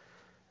 So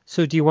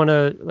do you want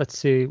to? Let's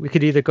see. We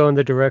could either go in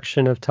the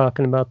direction of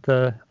talking about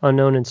the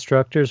Unknown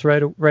Instructors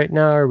right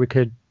now, or we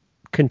could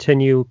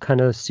continue kind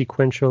of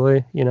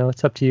sequentially. You know,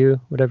 it's up to you.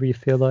 Whatever you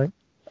feel like.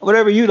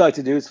 Whatever you'd like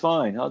to do is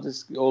fine. I'll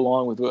just go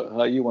along with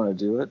how you want to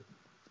do it.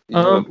 You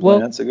know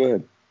plan, so go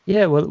ahead.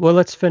 Yeah. Well,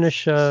 let's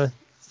finish. Let's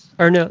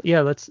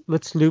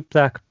loop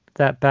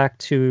that back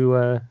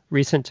to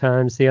recent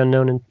times. The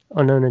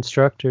Unknown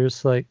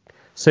Instructors. Like,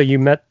 so you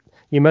met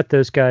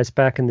those guys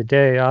back in the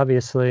day,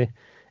 obviously,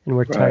 and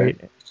we're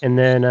tight. And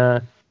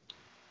then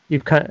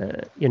you've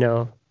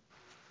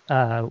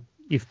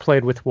you've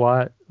played with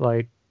Watt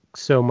like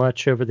so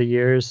much over the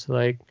years,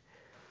 like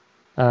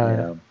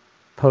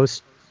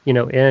post in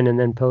and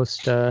then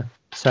post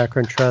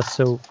Saccharine Trust.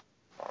 So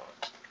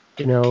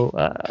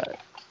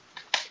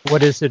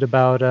what is it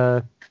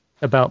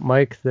about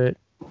Mike that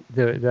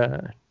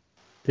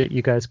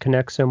you guys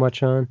connect so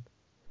much on?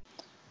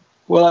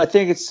 Well, I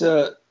think it's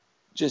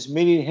just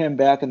meeting him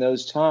back in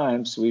those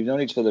times. We've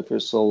known each other for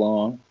so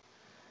long.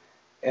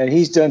 And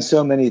he's done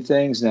so many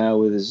things now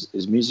with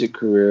his music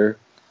career.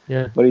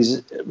 Yeah.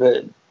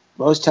 But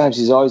most times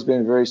he's always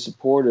been very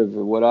supportive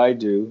of what I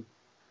do.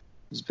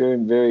 He's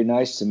been very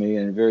nice to me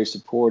and very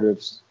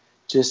supportive.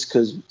 Just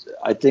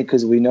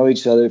because we know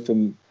each other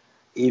from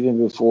even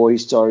before he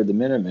started the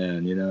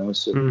Minutemen, you know.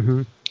 So,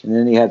 and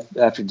then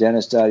after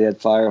Dennis died, he had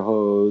Fire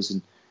Hose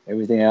and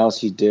everything else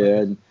he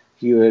did. And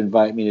he would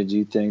invite me to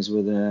do things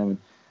with him.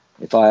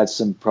 If I had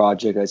some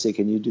project, I'd say,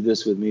 "Can you do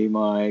this with me,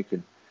 Mike?"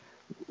 And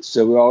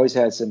so we always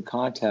had some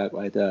contact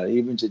like that.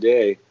 Even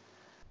today,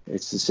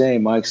 it's the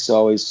same. Mike's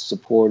always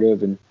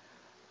supportive, and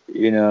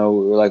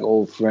we're like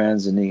old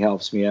friends, and he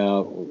helps me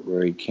out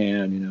where he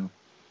can. You know.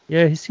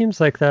 Yeah, he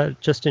seems like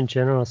that just in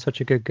general. Such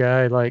a good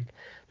guy. Like,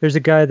 there's a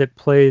guy that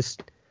plays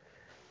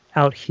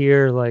out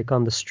here, like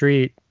on the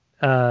street.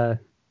 God,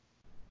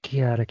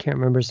 I can't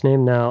remember his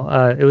name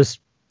now. It was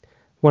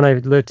when I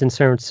lived in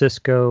San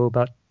Francisco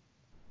about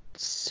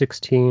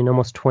 16,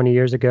 almost 20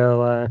 years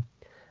ago.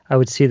 I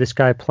would see this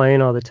guy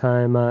playing all the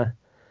time, a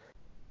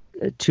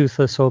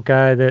toothless old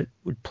guy that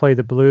would play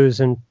the blues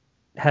and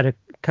had a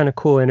kind of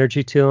cool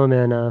energy to him.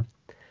 And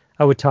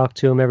I would talk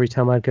to him every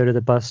time I'd go to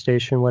the bus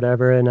station,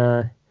 whatever,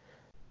 and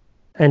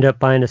end up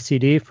buying a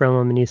CD from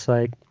him. And he's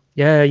like,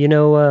 "Yeah,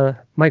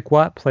 Mike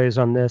Watt plays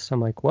on this." I'm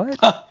like, "What?"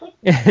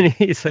 And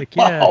he's like,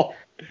 "Yeah." Wow.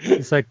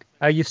 He's like,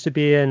 "I used to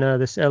be in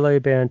this LA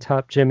band,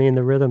 Top Jimmy and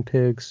the Rhythm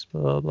Pigs,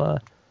 blah, blah,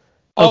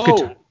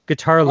 blah."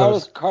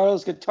 Guitarlos.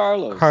 Carlos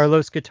Guitarlos.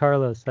 Carlos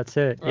Guitarlos. That's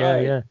it.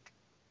 Right. Yeah.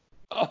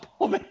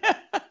 Oh man,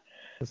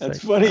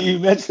 that's funny you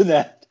mentioned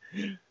that.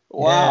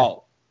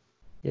 Wow.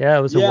 Yeah,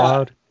 it was a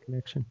wild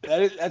connection.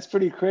 That's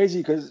pretty crazy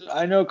because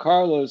I know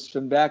Carlos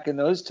from back in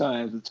those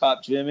times with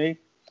Top Jimmy.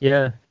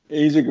 Yeah.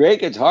 He's a great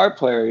guitar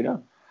player, you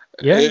know.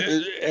 Yeah.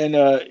 And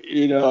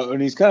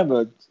and he's kind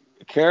of a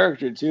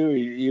character too.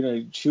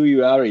 He chew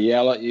you out or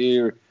yell at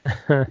you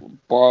or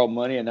borrow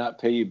money and not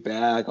pay you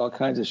back, all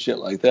kinds of shit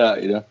like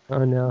that, you know.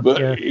 Oh no.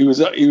 But he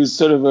was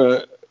sort of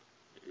a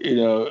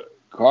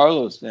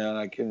Carlos, man.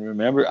 I can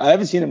remember. I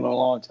haven't seen him in a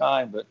long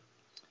time, but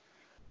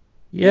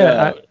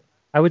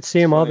I would see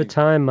him all the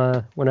time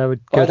when I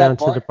would go down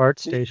to the BART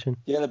station.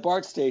 Yeah, the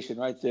BART station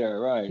right there,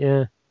 right.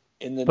 Yeah.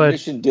 In the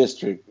Mission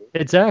District.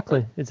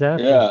 Exactly.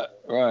 Yeah,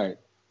 right.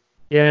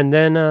 Yeah, and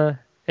then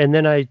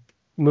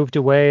moved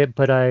away,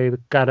 but I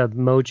got a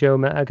Mojo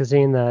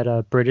magazine,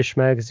 that British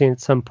magazine,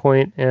 at some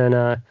point,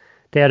 and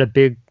they had a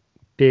big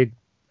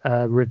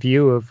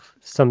review of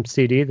some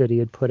CD that he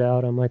had put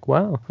out. I'm like,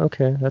 wow,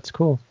 okay, that's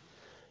cool.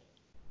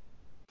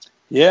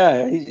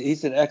 Yeah,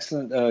 he's an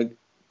excellent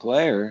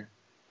player.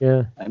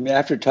 Yeah. I mean,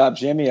 after Top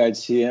Jimmy, I'd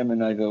see him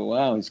and I go,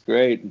 wow, he's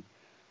great. And,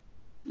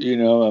 you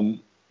know,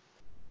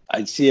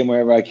 I'd see him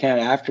wherever I can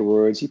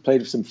afterwards. He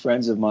played with some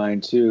friends of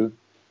mine too.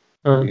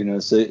 You know,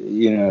 so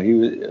you know, he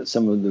was,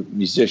 some of the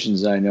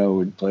musicians I know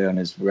would play on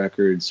his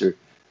records or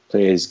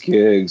play his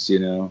gigs. You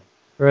know,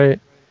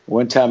 Right.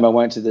 one time I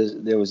went to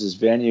there was this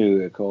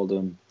venue called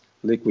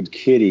Liquid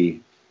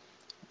Kitty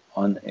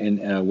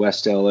in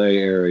West LA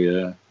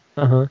area,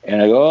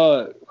 and I go,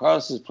 oh,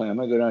 Carlos is playing. I'm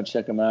gonna go down and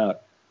check him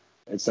out.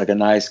 It's like a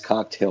nice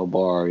cocktail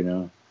bar, you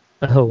know,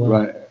 Oh,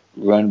 wow.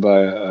 run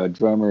by a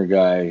drummer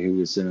guy who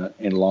was in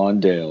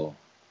Lawndale.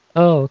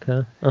 Oh,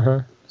 okay.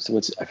 So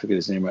I forget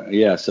his name.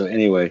 Yeah. So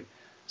anyway,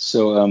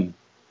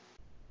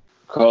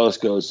 Carlos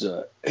goes,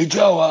 hey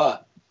Joe,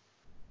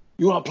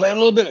 you want to play a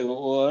little bit? I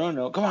go, well, I don't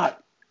know. Come on.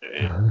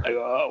 I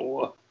go, oh,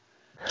 well,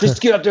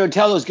 just get up there and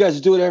tell those guys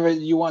to do whatever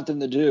you want them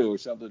to do or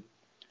something.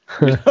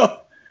 You know?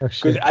 Oh,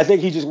 Because shit. I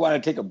think he just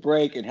wanted to take a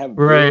break and have a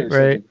beer or something,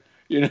 Right.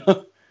 you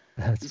know.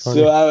 That's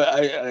funny.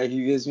 So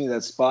he gives me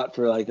that spot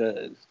for like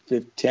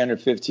 10 or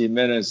 15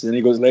 minutes, and then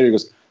he goes later. He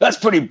goes, "That's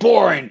pretty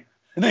boring."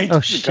 And then he Oh,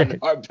 took the shit.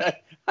 guitar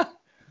back.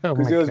 Oh,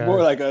 Because my it was God.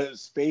 more like a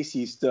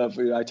spacey stuff.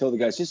 I told the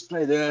guys, just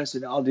play this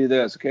and I'll do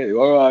this. Okay,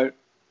 all right.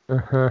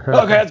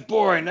 Okay, that's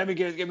boring. Let me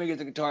get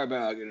the guitar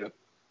back. You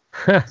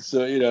know.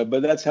 So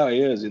but that's how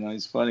he is. You know,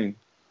 he's funny.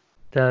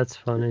 That's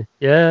funny.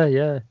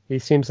 Yeah. He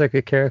seems like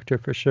a character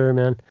for sure,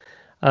 man.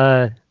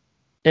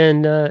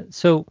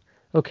 So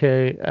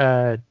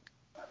okay.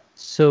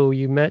 So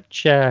you met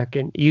Jack,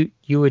 and you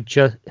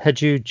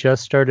had you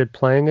just started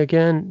playing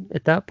again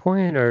at that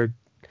point, or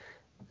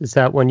is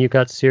that when you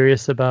got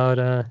serious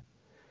about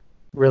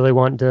really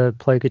wanting to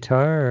play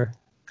guitar, or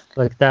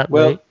like that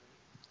late?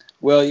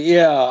 Well,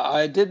 yeah.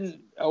 I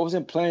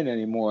wasn't playing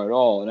anymore at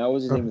all, and I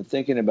wasn't even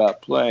thinking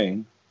about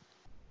playing.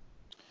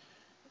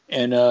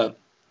 And I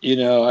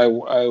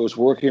was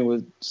working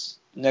with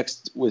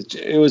it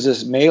was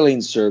this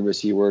mailing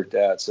service he worked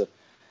at, so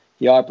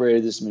he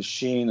operated this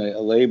machine,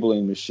 a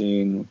labeling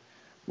machine,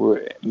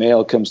 where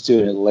mail comes to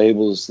and it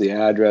labels the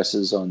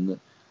addresses on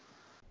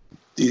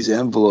these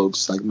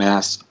envelopes, like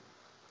mass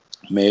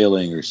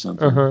mailing or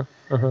something.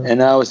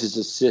 And I was his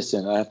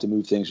assistant. I have to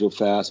move things real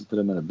fast and put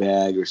them in a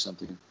bag or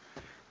something.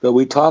 But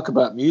we talk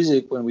about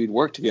music when we'd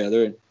work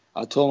together, and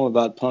I told him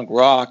about punk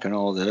rock and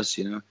all this,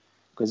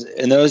 because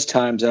in those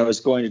times I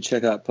was going to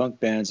check out punk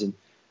bands in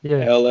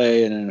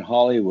L.A. and in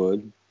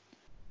Hollywood.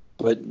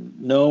 But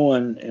no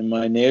one in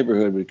my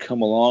neighborhood would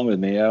come along with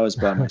me. I was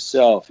by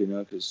myself,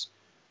 because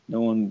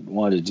no one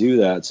wanted to do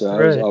that. So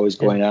I was always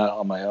going out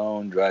on my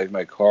own, driving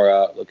my car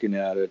out, looking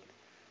at it,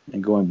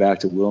 and going back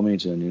to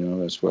Wilmington.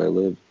 That's where I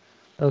lived.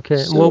 Okay.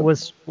 So,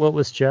 and what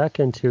was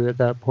Jack into at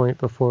that point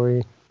before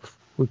he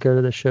would go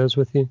to the shows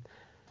with you?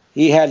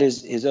 He had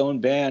his own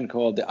band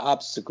called The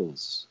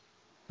Obstacles.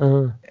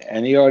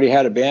 And he already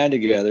had a band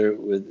together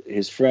with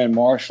his friend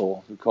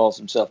Marshall, who calls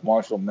himself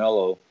Marshall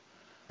Mello.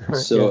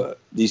 So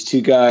these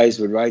two guys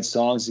would write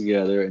songs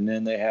together, and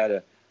then they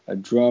had a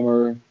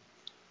drummer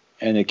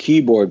and a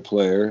keyboard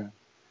player,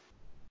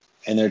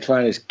 and they're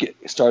trying to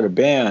start a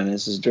band.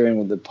 This is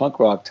during the punk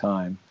rock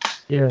time.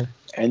 Yeah.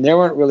 And they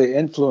weren't really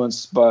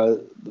influenced by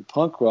the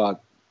punk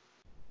rock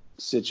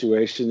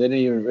situation.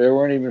 They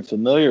weren't even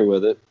familiar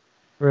with it.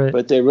 Right.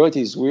 But they wrote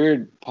these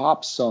weird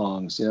pop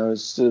songs. They were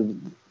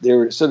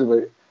sort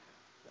of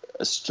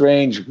a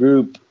strange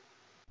group.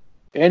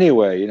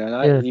 Anyway,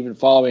 not even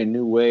following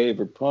new wave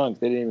or punk.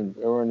 They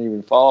weren't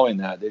even following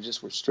that. They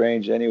just were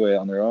strange anyway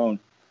on their own.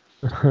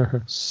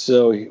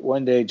 So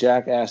one day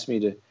Jack asked me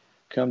to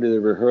come to the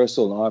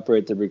rehearsal and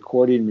operate the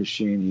recording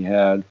machine he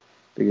had,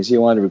 because he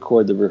wanted to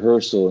record the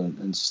rehearsal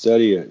and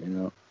study it,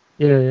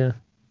 Yeah.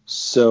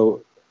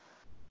 So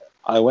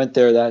I went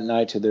there that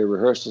night to their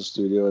rehearsal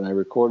studio and I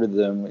recorded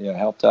them,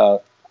 helped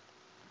out.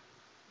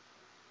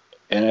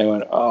 And I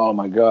went, oh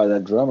my God,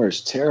 that drummer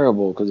is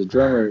terrible, because the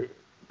drummer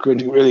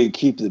couldn't really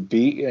keep the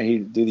beat.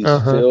 He'd do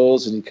these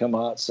fills and he'd come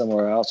out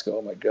somewhere else. Go,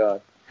 oh my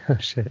God. Oh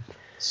shit.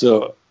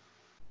 So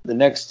the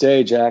next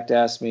day, Jack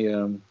asked me.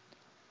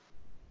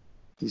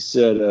 He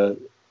said,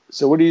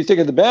 "So what do you think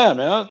of the band,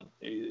 man?"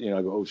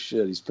 I go, "Oh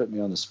shit, he's put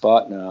me on the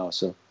spot now."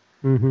 So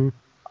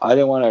I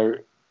didn't want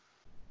to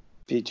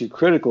be too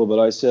critical, but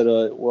I said,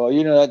 "Well,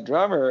 that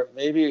drummer,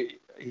 maybe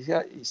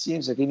he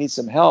seems like he needs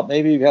some help.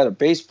 Maybe he had a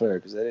bass player,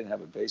 because they didn't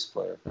have a bass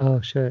player."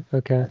 Oh shit.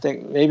 Okay. I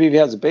think maybe if he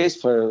has a bass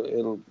player,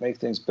 it'll make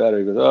things better.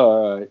 He goes, "Oh,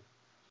 all right."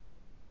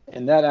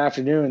 And that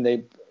afternoon,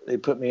 they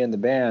put me in the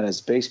band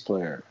as bass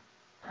player.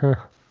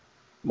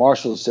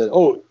 Marshall said,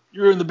 "Oh,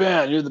 you're in the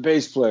band. You're the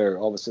bass player."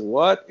 All of a sudden,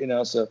 what?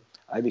 So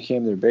I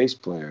became their bass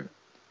player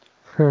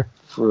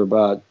for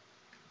about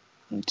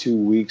 2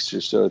 weeks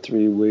or so,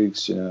 3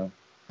 weeks.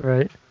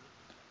 Right.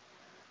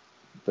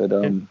 But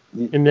and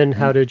then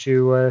how did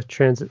you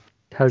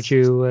how'd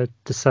you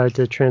decide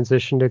to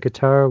transition to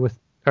guitar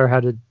or how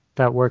did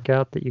that work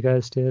out that you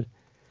guys did?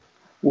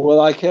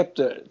 Well, I kept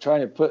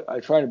trying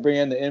to bring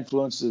in the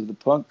influences of the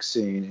punk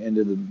scene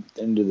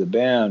into the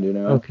band, you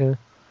know. Okay.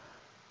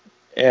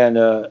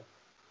 And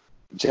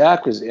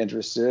Jack was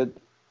interested.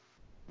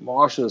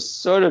 Marshall was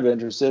sort of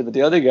interested, but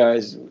the other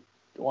guys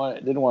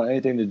didn't want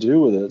anything to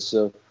do with it.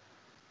 So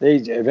they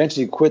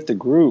eventually quit the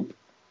group.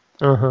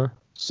 Uh-huh.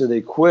 So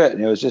they quit,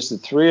 and it was just the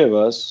three of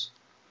us.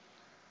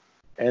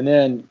 And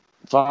then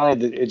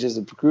finally,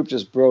 the group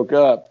just broke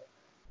up,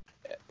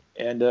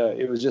 and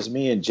it was just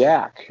me and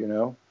Jack, you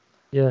know.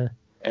 Yeah.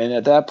 And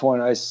at that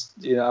point,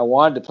 I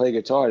wanted to play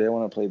guitar. I didn't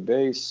want to play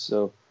bass,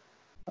 so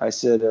I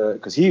said,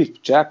 because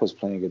Jack was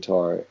playing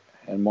guitar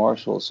and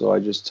Marshall, so I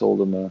just told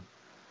him.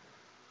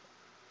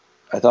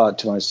 I thought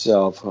to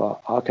myself,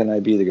 how can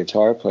I be the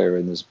guitar player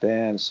in this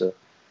band? So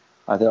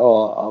I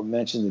thought, I'll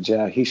mention to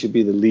Jack, he should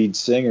be the lead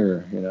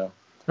singer, you know.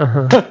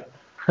 Uh-huh.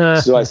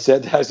 So I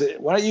said,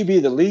 why don't you be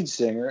the lead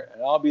singer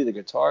and I'll be the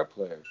guitar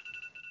player?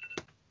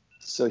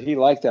 So he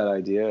liked that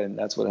idea, and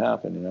that's what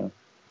happened, you know.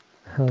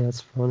 Oh,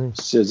 that's funny.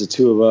 So it's the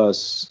two of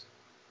us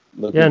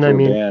looking and for I a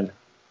mean, band.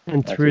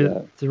 And after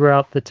that.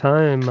 throughout the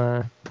time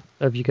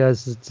of you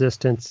guys'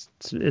 existence,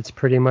 it's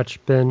pretty much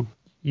been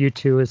you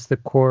two as the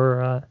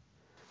core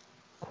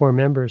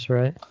members,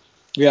 right?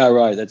 Yeah,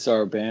 right. That's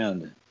our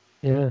band.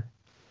 Yeah.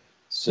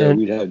 So And-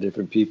 we'd have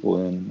different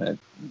people in at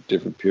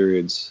different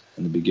periods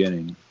in the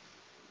beginning.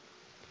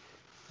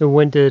 So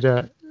when did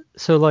I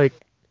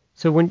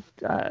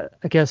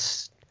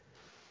guess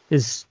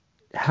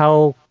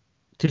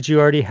did you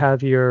already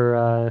have your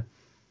let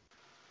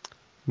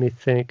me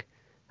think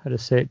how to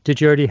say it.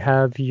 Did you already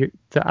have the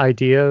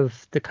idea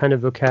of the kind of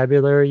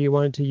vocabulary you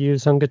wanted to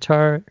use on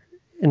guitar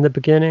in the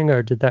beginning,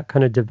 or did that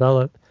kind of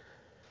develop?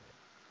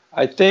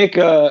 I think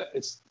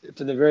it's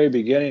from the very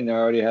beginning. I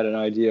already had an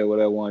idea what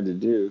I wanted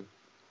to do,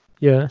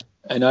 Yeah.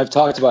 and I've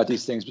talked about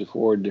these things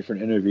before in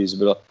different interviews,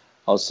 but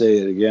I'll say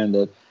it again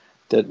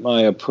that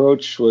my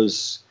approach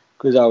was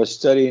because I was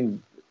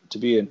studying to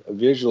be a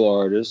visual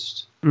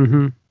artist,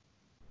 Mm-hmm.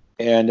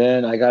 and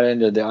then I got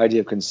into the idea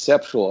of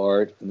conceptual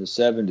art in the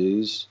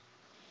 70s,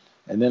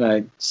 and then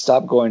I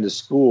stopped going to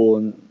school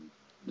and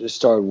just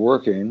started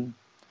working.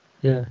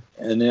 Yeah.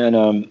 And then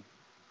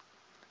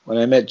when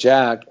I met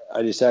Jack,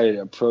 I decided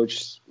to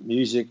approach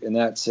music in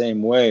that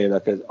same way,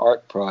 like an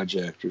art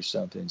project or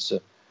something. So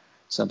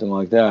something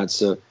like that.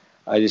 So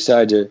I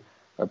decided to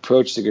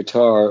approach the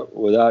guitar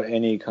without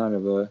any kind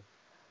of a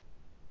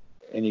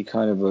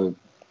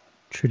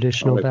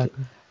Traditional Right.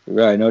 background.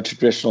 right, no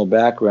traditional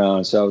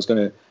background. So I was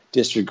going to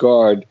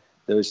disregard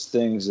those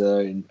things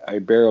that I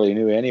barely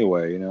knew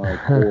anyway, you know,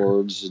 like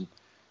chords and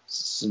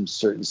some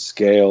certain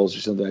scales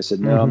or something. I said,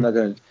 no, I'm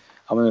going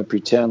to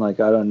pretend like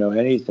I don't know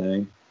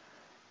anything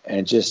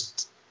and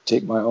just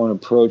take my own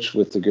approach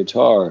with the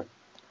guitar.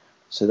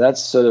 So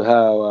that's sort of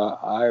how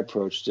I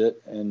approached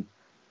it. And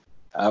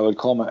I was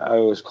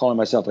calling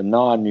myself a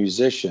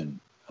non-musician.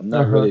 I'm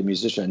not really a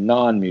musician, a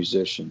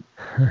non-musician,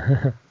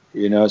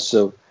 you know,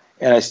 so,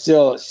 and I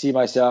still see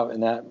myself in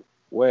that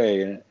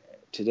way. And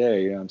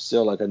today, you know, I'm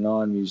still like a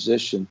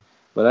non-musician,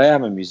 but I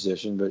am a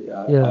musician, but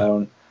I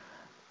don't,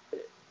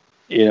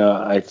 you know,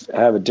 I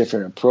have a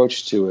different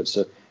approach to it.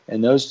 So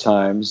in those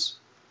times,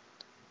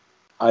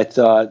 I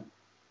thought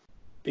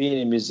being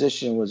a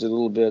musician was a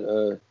little bit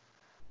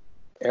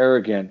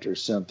arrogant or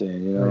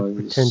something, you know. Right,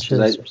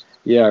 pretentious.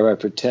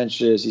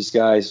 Pretentious. These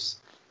guys,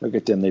 look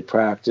at them, they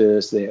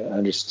practice, they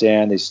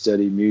understand, they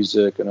study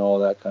music and all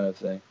that kind of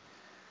thing.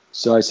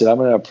 So I said, I'm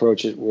going to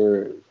approach it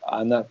where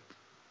I'm not,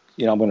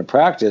 you know, I'm going to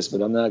practice,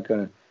 but I'm not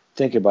going to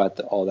think about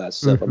all that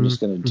stuff. I'm just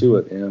going to do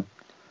it, you know.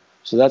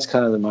 So that's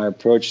kind of my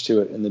approach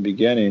to it in the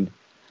beginning.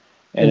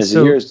 And as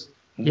the years...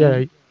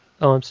 Yeah.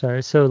 Oh, I'm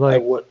sorry. So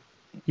like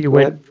you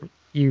were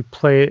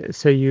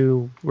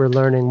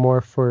learning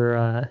more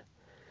for,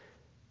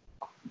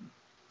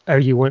 or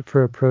you went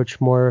for approach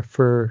more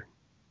for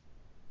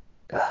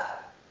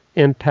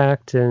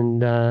impact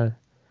and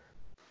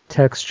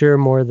texture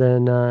more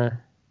than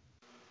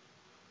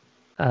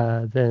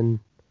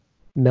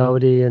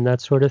melody and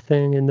that sort of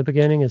thing in the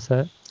beginning. Is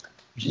that?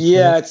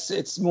 Yeah,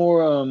 it's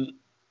more,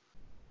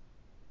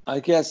 I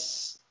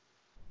guess,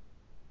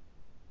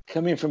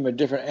 coming from a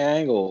different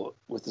angle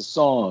with the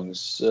songs.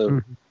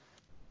 So,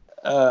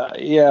 with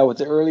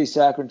the early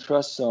Saccharine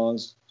Trust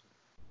songs,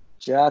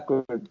 Jack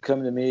would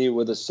come to me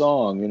with a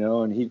song, you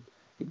know, and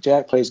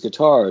Jack plays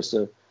guitar,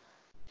 so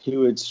he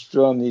would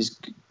strum these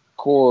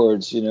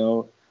chords, you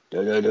know,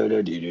 whatever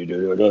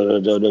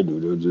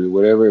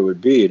it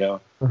would be, you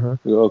know.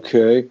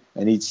 Okay,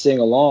 and he'd sing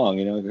along,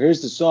 you know.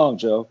 Here's the song,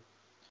 Joe.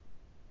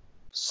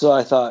 So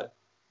I thought,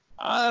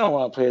 I don't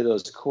want to play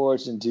those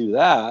chords and do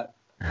that.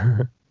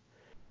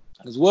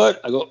 Because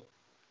what? I go,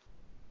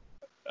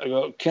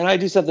 can I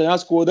do something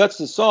else? Well, that's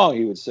the song,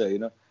 he would say, you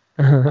know.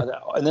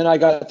 And then I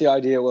got the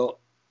idea, well,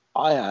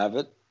 I have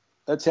it.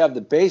 Let's have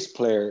the bass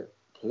player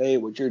play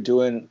what you're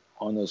doing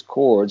on those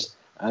chords,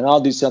 and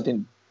I'll do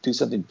something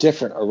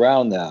different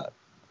around that.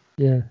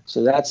 Yeah.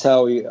 So that's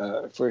how we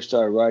first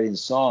started writing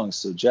songs.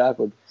 So Jack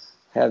would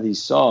have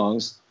these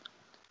songs,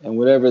 and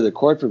whatever the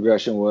chord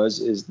progression was,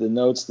 is the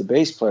notes the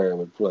bass player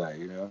would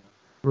play. The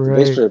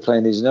bass Right. player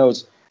playing these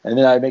notes, and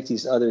then I'd make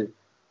these other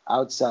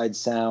outside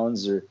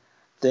sounds or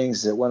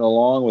things that went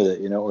along with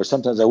it. Or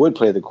sometimes I would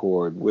play the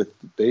chord with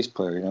the bass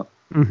player.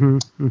 Mm-hmm.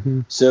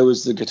 Mm-hmm. So it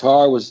was the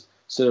guitar was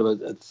sort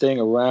of a thing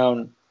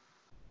around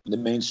the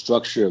main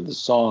structure of the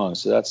song.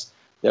 So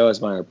that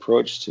was my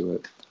approach to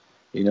it.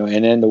 And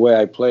then the way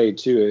I played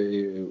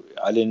too,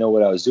 I didn't know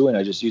what I was doing.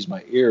 I just used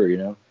my ear, I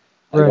go,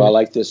 I Right.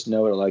 like this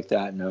note, I like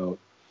that note,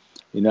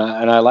 and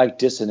I like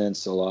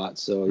dissonance a lot.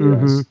 So,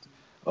 Mm-hmm.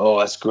 oh,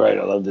 that's great.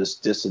 I love this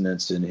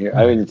dissonance in here.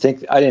 I didn't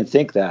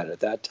think that at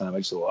that time. I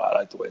just thought, I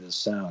like the way this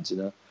sounds,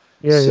 Yeah.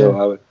 Yeah.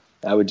 So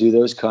I would do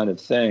those kind of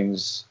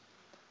things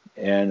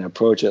and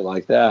approach it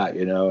like that,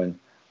 and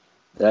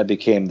that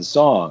became the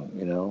song,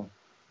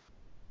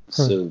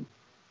 Huh. So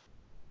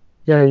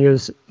Yeah. It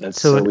was,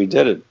 that's so how we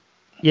did it.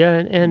 yeah,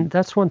 and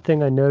that's one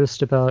thing I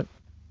noticed about,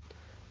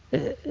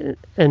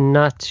 and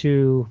not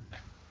to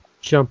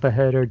jump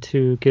ahead or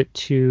to get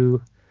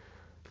too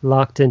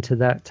locked into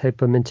that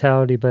type of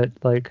mentality, but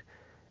like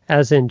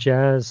as in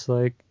jazz,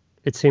 like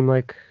it seemed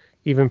like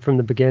even from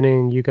the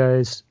beginning, you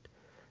guys,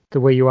 the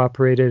way you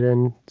operated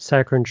in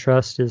Saccharine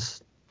Trust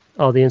is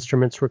all the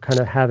instruments were kind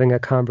of having a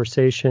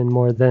conversation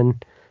more than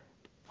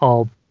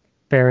all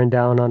bearing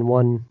down on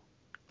one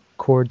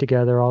chord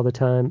together all the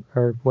time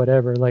or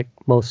whatever, like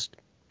most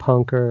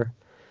punk or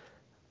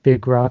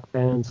big rock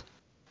bands.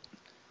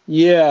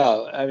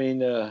 Yeah, I mean,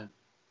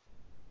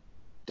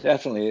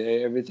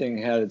 definitely everything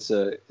had its.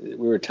 We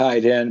were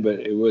tied in, but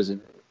it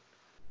wasn't.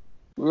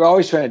 We were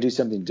always trying to do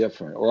something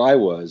different, or I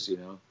was.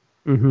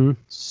 Mm-hmm.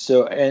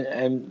 So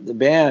and the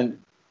band,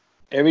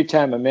 every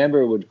time a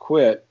member would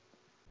quit,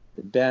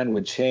 the band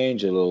would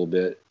change a little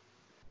bit,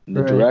 and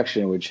the Right.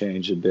 direction would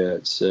change a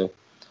bit. So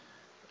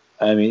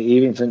I mean,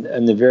 even from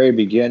in the very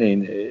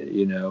beginning,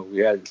 we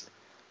had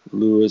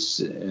Lewis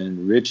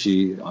and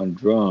Richie on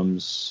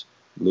drums,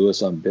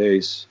 Lewis on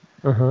bass,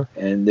 Uh-huh.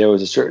 and there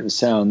was a certain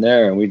sound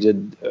there, and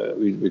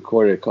we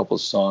recorded a couple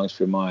songs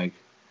for Mike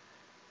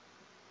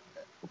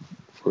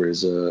for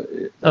his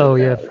Oh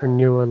yeah, for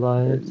New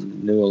Alliance.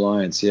 New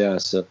Alliance. Yeah,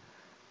 so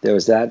there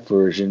was that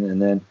version,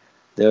 and then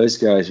those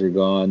guys were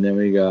gone. Then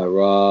we got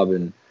Rob,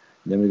 and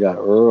then we got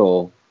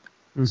Earl.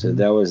 So Mm-hmm.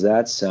 that was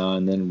that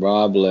sound. Then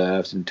Rob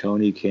left, and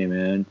Tony came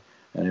in,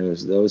 and it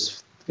was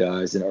those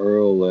guys. And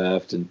Earl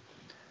left, and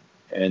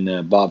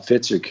Bob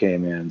Fitzer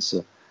came in.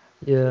 So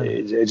Yeah.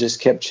 it just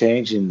kept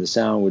changing. The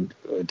sound would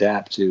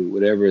adapt to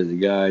whatever the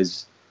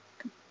guys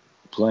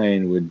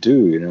playing would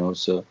do.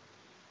 So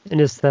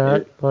And is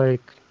that it,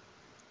 like,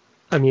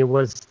 I mean,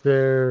 was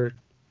there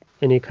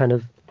any kind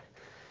of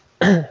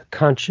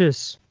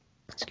conscious,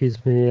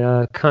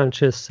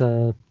 conscious,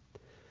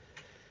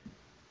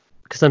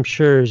 because I'm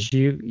sure as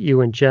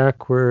you and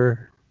Jack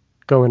were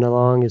going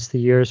along, as the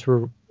years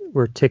were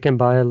ticking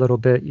by a little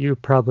bit, you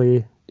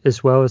probably,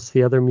 as well as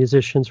the other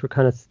musicians, were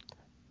kind of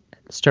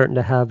starting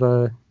to have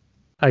a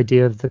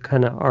idea of the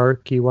kind of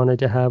arc you wanted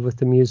to have with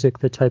the music,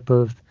 the type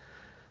of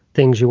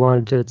things you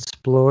wanted to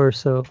explore.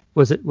 So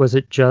was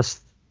it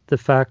just the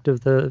fact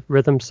of the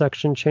rhythm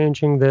section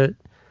changing that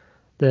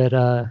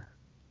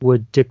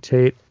would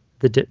dictate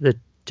the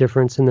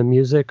difference in the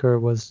music, or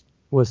was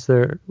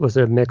there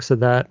a mix of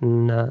that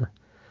and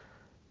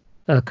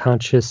a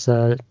conscious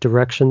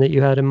direction that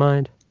you had in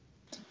mind?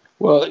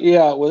 well,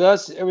 yeah, with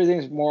us,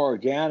 everything's more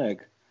organic.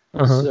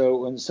 Uh-huh. So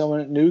when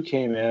someone new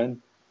came in,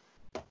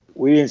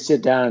 we didn't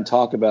sit down and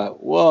talk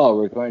about, well,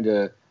 we're going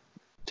to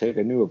take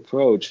a new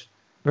approach.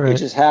 It Right.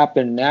 just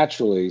happened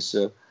naturally.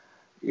 So,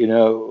 it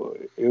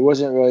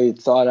wasn't really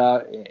thought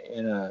out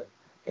in a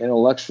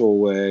intellectual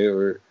way,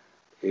 or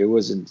it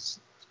wasn't,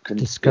 it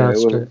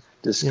Discussed wasn't or yeah.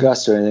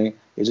 discussed or anything.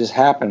 It just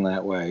happened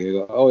that way. You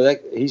go, oh,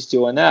 he's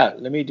doing that.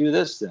 Let me do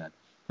this then.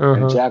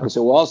 And Jack Uh-huh. would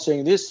say, well, I'll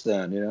sing this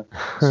then.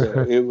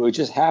 So it would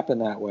just happen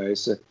that way.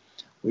 So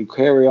we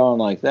carry on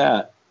like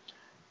that.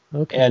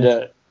 And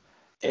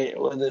Okay.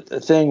 well, the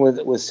thing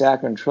with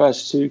Saccharine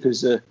Trust too,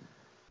 because the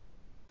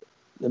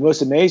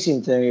most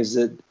amazing thing is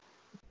that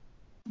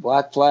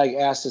Black Flag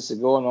asked us to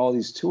go on all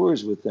these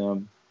tours with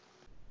them.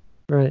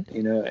 Right.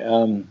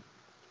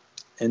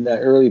 In that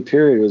early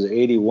period, it was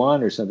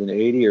 81 or something,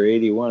 80 or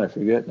 81, I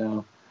forget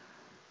now.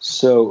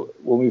 So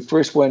when we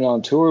first went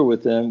on tour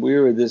with them, we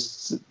were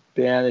this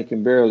band that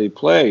can barely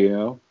play.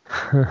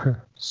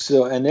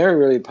 So, and they're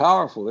really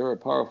powerful. They're a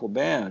powerful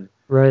band.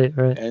 Right.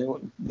 Right.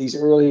 And these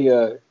early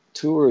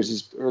tours,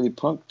 these early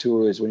punk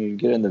tours, when you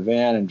get in the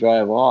van and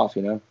drive off,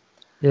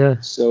 Yeah.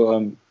 So,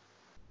 and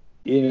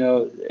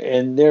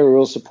they were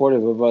real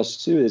supportive of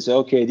us too. They said,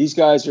 okay, these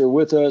guys are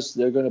with us.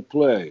 They're going to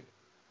play.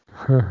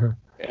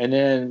 And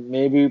then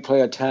maybe we play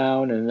a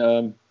town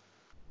and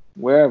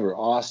wherever,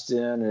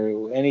 Austin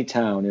or any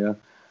town,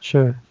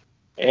 Sure.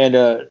 And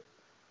the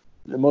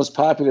most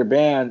popular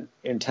band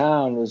in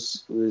town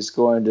was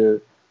going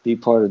to be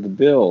part of the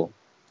bill.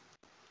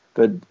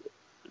 But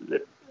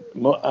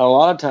a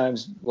lot of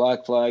times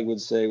Black Flag would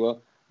say,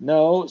 well,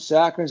 no,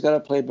 Saccharin's got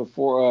to play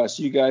before us.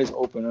 You guys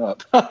open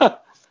up.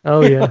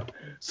 Oh, You yeah. know?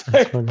 So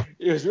That's funny.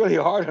 it was really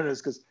hard on us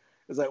because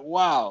it's like,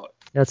 wow.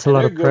 That's a And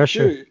lot they of go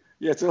pressure. too.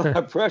 Yeah, it's a lot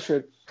of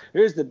pressure.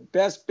 Here's the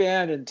best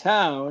band in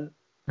town.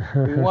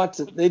 We want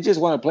to. They just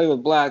want to play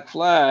with Black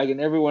Flag,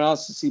 and everyone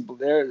else to see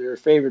their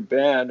favorite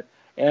band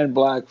and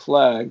Black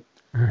Flag.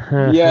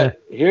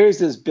 Yet here's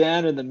this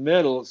band in the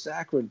middle,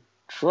 Sacred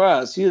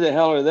Trust. Who the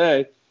hell are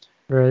they?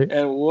 Right.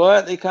 And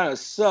what? They kind of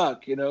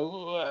suck, you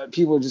know.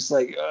 People are just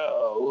like,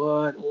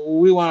 oh, what?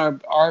 We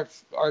want our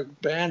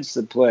bands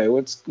to play.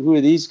 Who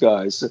are these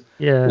guys? So,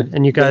 Yeah.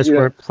 And you guys you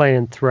know, weren't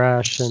playing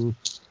thrash and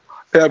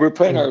yeah, we're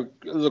playing our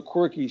the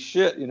quirky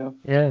shit, you know.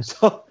 yeah.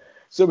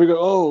 So we go,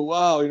 oh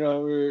wow, you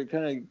know, we're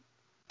kind of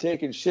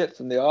taking shit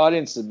from the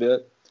audience a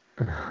bit.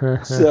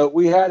 So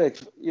we had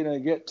to, you know,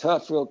 get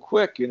tough real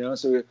quick, you know.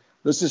 So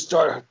let's just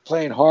start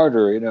playing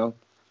harder, you know.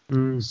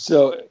 Mm.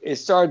 So it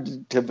started to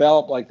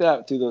develop like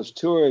that through those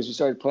tours. We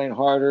started playing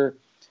harder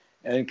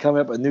and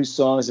coming up with new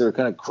songs that were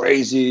kind of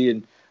crazy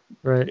and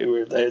Right.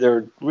 they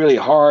were really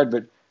hard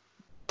but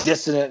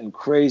dissonant and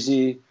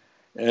crazy.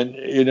 And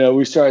you know,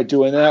 we started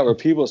doing that where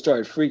people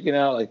started freaking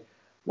out, like,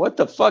 "What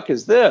the fuck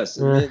is this?"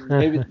 And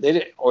maybe they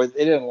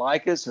didn't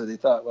like us, or they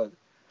thought, "Well,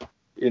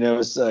 you know,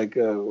 it's like,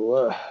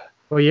 Well,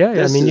 yeah.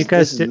 I mean, you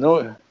guys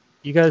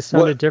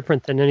sounded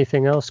different than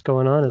anything else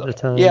going on at the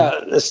time. Yeah,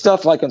 the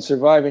stuff like on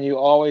Surviving You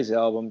Always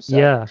album,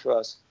 Yeah.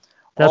 Trust.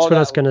 That's what I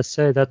was gonna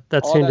say.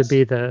 That seemed to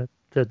be the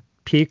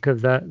peak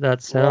of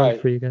that sound right,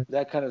 for you guys.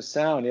 that kind of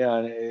sound, yeah.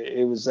 And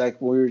it was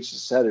like we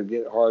just had to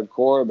get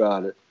hardcore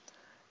about it.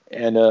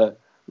 And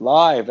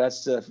live, that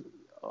stuff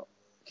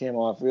came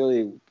off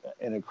really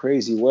in a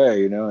crazy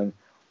way, you know. And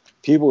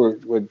people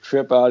would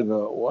trip out and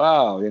go,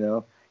 "Wow," you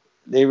know.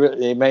 They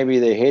maybe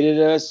they hated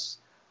us,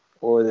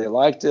 or they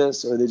liked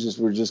us, or they just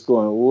were just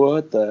going,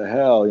 "What the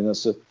hell," you know.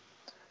 So,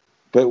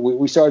 but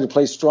we started to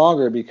play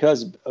stronger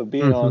because of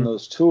being on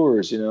those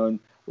tours, you know, and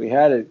we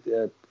had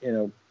to, you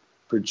know,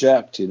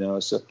 project, you know.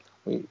 So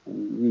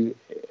we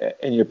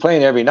and you're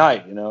playing every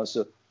night, you know.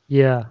 So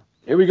yeah,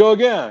 here we go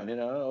again, you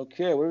know.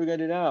 Okay, what are we gonna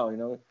do now, you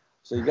know?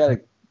 So you got to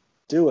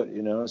do it,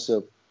 you know.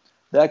 So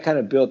that kind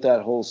of built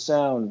that whole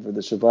sound for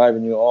the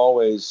Surviving You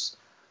Always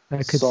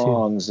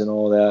songs and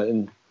all that,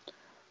 and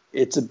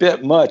it's a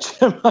bit much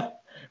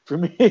for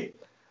me.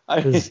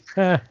 I mean,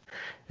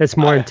 it's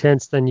more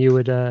intense than you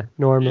would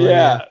normally.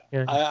 Yeah,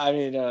 yeah. I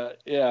mean,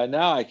 yeah.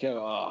 Now I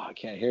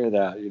can't hear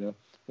that, you know.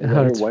 And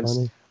Oh, it's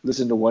funny.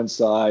 listen to one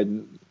side,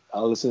 and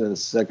I'll listen to the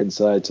second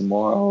side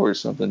tomorrow or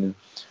something.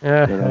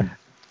 But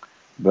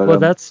But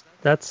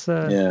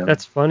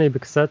that's funny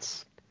because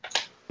that's,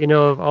 you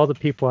know, of all the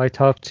people I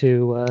talk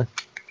to,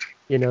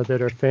 you know,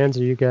 that are fans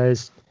of you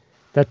guys,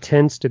 that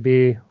tends to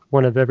be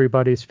one of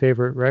everybody's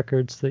favorite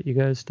records that you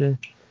guys did.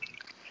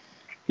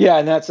 Yeah,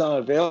 and that's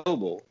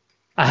unavailable.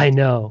 I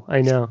know.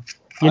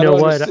 You know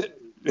what?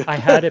 I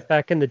had it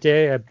back in the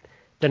day.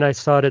 Then I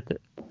saw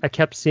it. I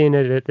kept seeing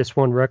it at this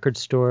one record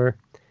store,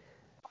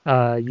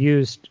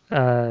 used,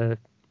 you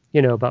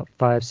know, about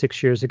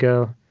 5-6 years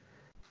ago.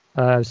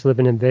 I was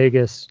living in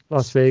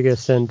Las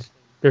Vegas, and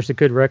there's a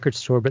good record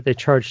store, but they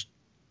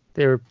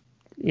were,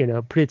 you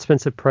know, pretty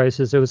expensive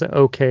prices. It was an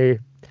okay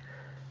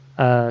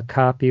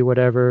copy,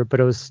 whatever, but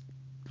it was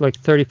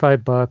like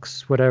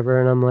 $35, whatever.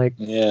 And I'm like,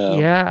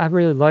 yeah, I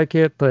really like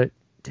it, but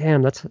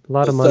damn, that's a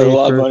lot of money. A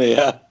lot of money,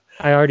 yeah.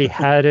 I already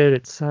had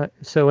it.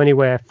 So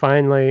anyway, I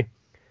finally,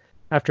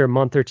 after a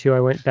month or two, I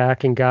went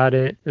back and got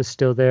it. It was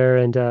still there,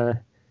 and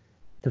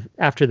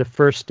after the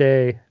first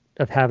day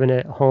of having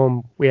it at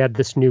home, we had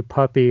this new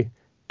puppy,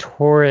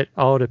 tore it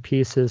all to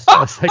pieces.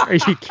 I was like, are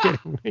you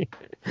kidding me?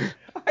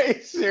 Are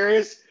you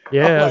serious?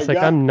 Yeah, I was like,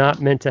 I'm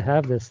not meant to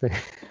have this thing.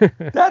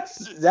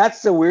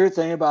 That's the weird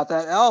thing about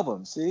that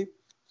album. See,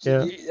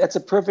 yeah, that's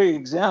a perfect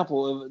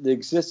example of the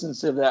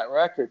existence of that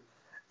record.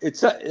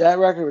 That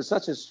record was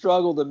such a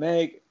struggle to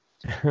make,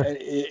 and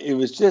it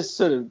was just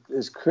sort of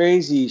this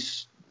crazy,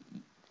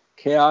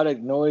 chaotic,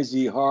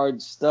 noisy,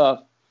 hard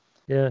stuff.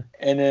 Yeah.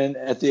 And then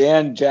at the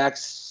end,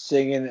 Jack's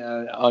singing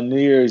on New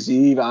Year's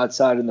Eve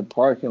outside in the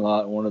parking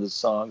lot, one of the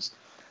songs.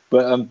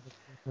 But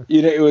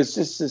you know, it was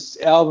just this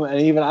album,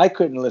 and even I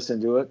couldn't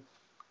listen to it.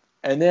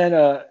 And then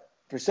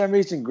for some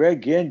reason,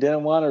 Greg Ginn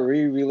didn't want to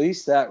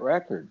re-release that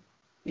record.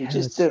 He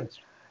just,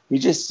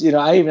 you know,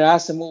 I even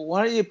asked him, well,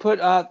 why don't you put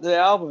out the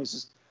album? He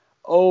says,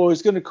 oh,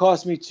 it's going to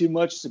cost me too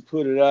much to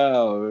put it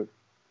out.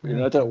 You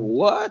know, I thought,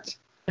 what?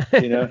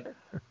 You know,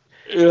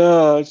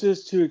 yeah, it's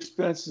just too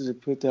expensive to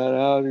put that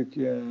out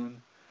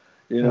again.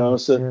 You know,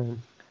 so,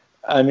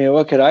 I mean,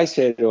 what could I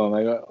say to him?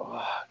 I go,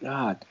 oh,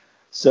 God.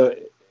 So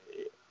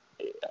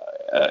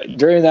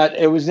during that,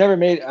 it was never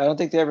made. I don't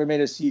think they ever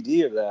made a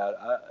CD of that.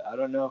 I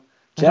don't know.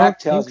 Jack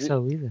tells me.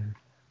 So either.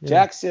 Yeah.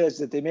 Jack says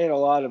that they made a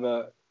lot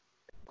of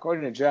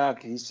according to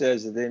Jack, he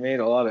says that they made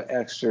a lot of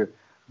extra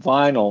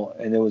vinyl,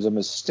 and it was a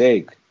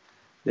mistake.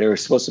 They were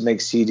supposed to make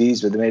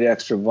CDs, but they made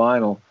extra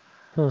vinyl.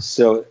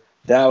 So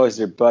that was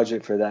their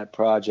budget for that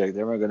project.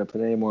 They weren't going to put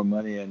any more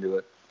money into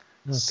it.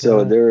 Okay.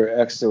 So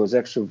there was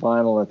extra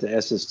vinyl at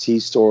the SST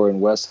store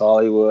in West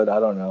Hollywood. I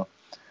don't know.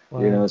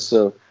 Wow.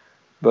 So,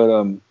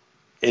 but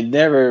it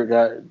never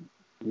got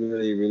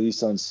really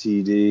released on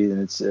CD,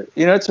 and it's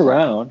it's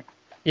around.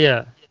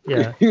 Yeah.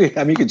 Yeah.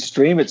 I mean, you can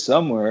stream it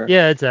somewhere.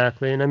 Yeah,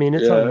 exactly. And I mean,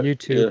 it's on Yeah,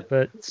 YouTube, yeah,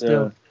 but yeah.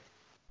 still.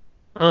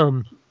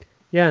 Um,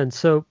 yeah, and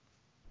so,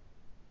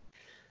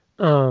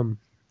 um,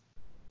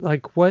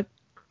 like what,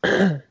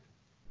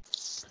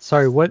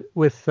 sorry, what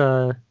with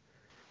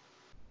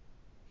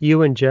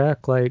you and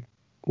Jack, like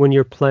when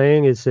you're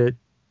playing, is it,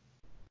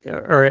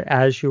 or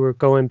as you were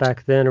going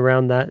back then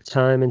around that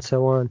time and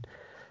so on,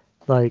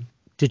 like,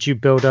 did you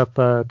build up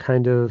a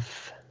kind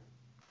of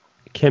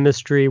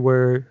chemistry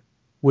where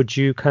would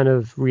you kind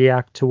of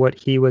react to what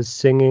he was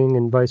singing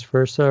and vice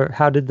versa? Or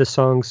how would the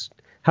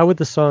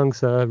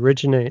songs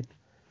originate?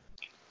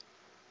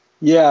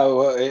 Yeah,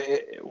 well,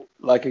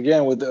 like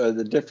again with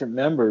the different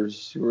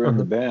members who were in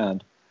the Uh-huh.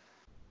 band,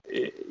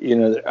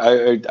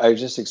 I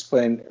just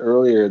explained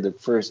earlier in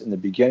the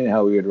beginning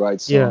how we would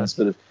write Yeah, songs,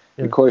 but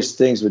yeah. of course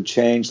things would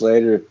change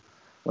later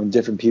when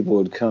different people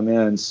would come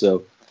in.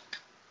 So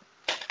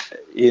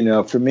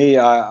for me,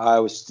 I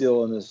was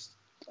still in this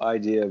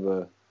idea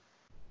of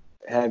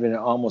having an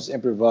almost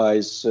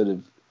improvised sort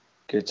of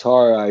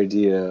guitar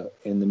idea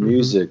in the Hmm.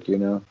 music.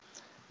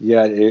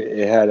 Yeah,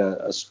 it had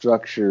a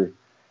structure.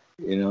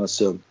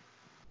 So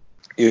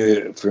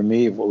for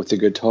me, with the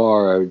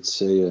guitar, I would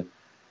say,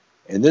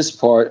 in this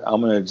part,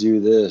 I'm going to do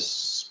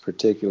this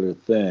particular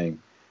thing,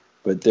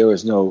 but there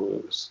was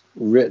no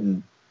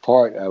written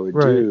part I would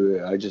Right.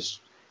 do. I just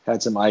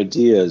had some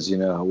ideas,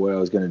 what I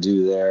was going to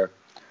do there.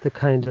 The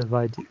kind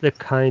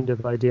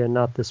of idea,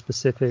 not the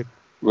specific.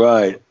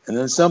 Right. And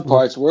then some Yeah.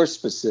 parts were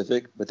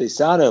specific, but they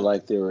sounded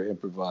like they were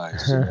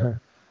improvised.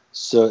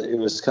 So it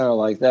was kind of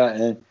like that.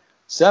 And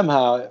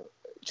somehow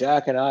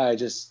Jack and I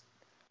just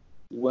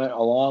went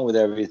along with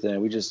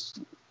everything. We just,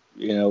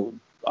 he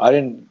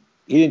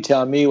didn't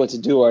tell me what to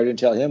do, or I didn't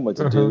tell him what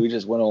to do. Uh-huh. We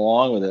just went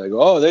along with it. I go,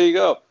 oh, there you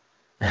go.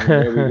 And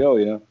there we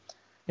go.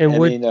 And I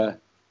mean,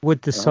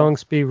 would the uh-huh.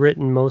 songs be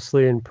written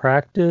mostly in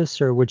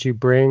practice, or would you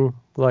bring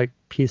like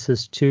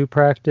pieces to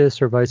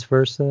practice, or vice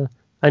versa?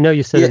 I know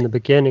you said Yeah, in the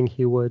beginning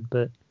he would,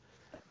 but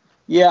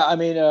yeah. I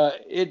mean,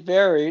 it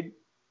varied.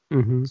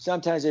 hmm.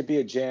 Sometimes it'd be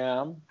a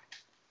jam,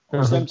 or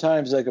Uh-huh.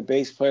 sometimes like a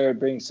bass player would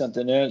bring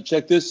something in.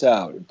 Check this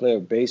out, and play a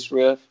bass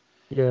riff,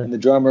 Yeah. and the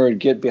drummer would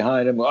get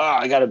behind him. Oh,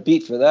 I got a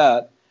beat for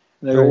that.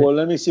 And they go, Right. well,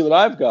 let me see what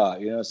I've got.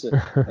 So,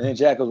 and then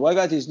Jack goes, well, I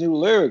got these new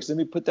lyrics. Let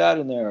me put that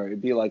in there.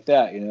 It'd be like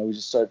that. We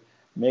just start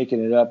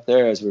making it up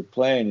there as we're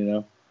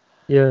playing.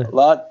 Yeah. A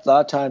lot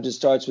of times it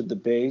starts with the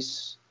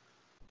bass.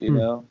 You Hmm.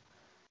 know,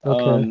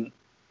 Okay. um,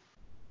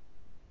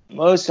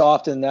 most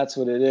often that's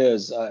what it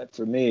is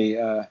for me.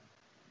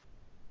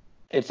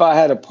 If I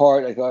had a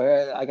part, I go,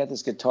 hey, I got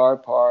this guitar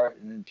part,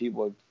 and then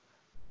people would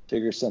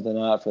figure something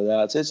out for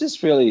that. So it's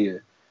just really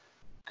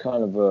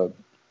kind of a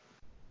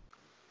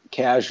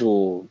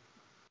casual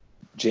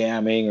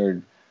jamming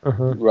or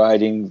Uh-huh.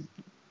 writing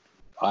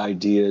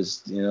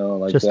ideas,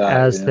 like Just that.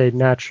 as they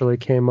naturally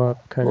came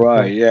up, kind of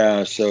Right. thing.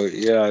 Yeah. So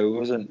yeah, it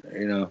wasn't.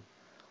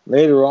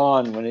 Later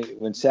on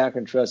when Sack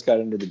and Trust got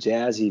into the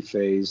jazzy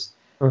phase,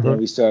 then Uh-huh.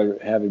 we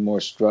started having more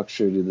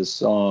structure to the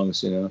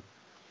songs. Yeah,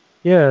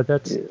 Yeah.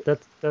 that's.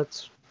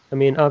 I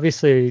mean,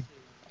 obviously,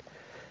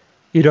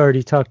 you'd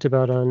already talked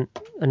about on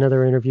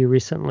another interview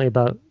recently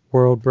about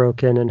World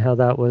Broken and how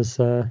that was.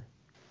 With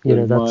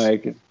That's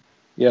Mike.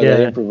 Yeah, that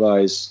yeah,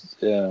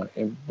 improvised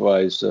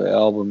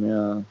album.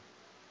 Yeah.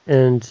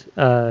 and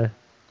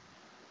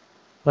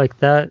like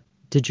that.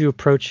 Did you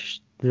approach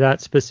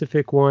that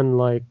specific one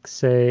like,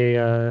 say,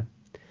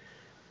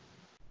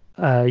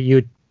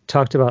 you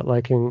talked about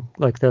liking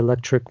like the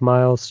Electric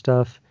Miles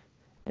stuff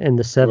in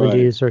the Right.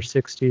 70s or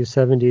 60s,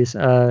 70s?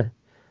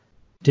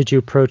 Did you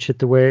approach it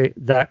the way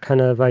that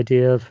kind of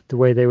idea of the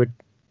way they would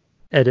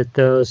edit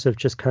those, of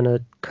just kind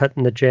of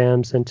cutting the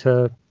jams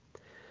into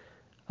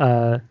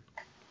uh,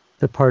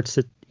 the parts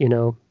that,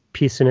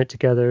 piecing it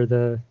together,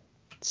 the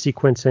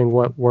sequencing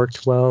what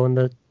worked well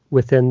in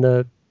within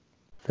the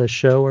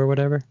show or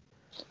whatever?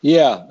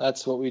 Yeah,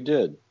 that's what we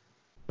did.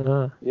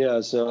 Uh,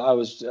 Yeah, so I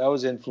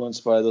was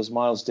influenced by those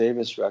Miles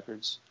Davis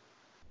records,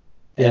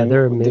 yeah, and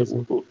they're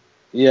amazing.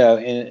 yeah,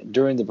 and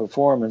during the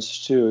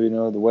performance too,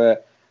 the way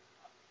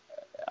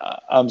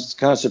I'm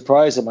kind of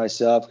surprised at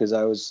myself because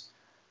I was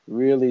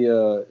really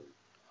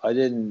I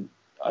didn't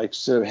I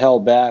sort of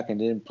held back and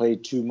didn't play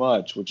too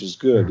much, which is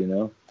good.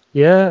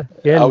 Yeah,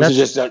 yeah, I and was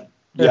that's just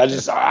yeah,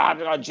 I'm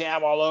gonna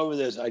jam all over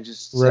this. I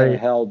just sort of right.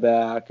 held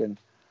back and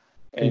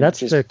And and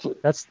just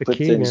that's the put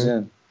key, things man.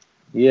 in.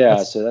 Yeah,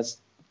 That's so that's.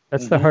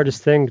 that's the Hmm.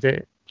 hardest thing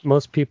that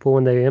most people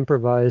when they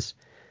improvise,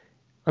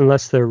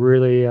 unless they're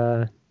really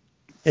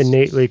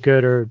innately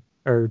good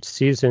or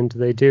seasoned,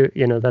 they do,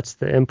 that's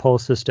the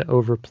impulse is to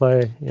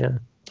overplay. Yeah,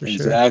 for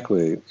sure.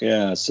 Exactly.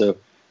 Yeah. So,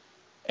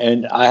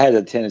 and I had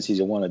a tendency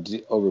to want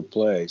to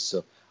overplay.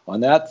 So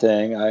on that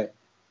thing, I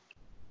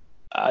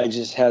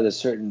just had a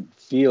certain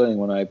feeling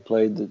when I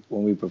played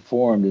when we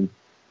performed, and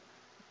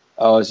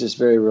I was just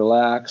very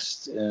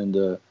relaxed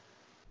and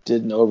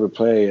didn't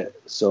overplay it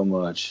so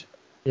much.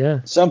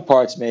 Yeah. Some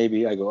parts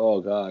maybe I go,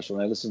 oh gosh.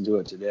 When I listen to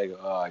it today, I go,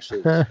 oh, I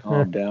should have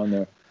calmed down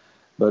there.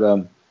 But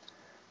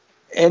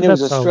and it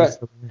was a That's always stress.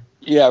 the way.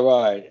 Yeah,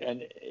 right.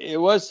 And it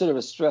was sort of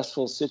a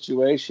stressful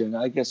situation.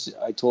 I guess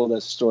I told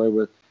that story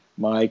with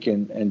Mike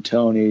and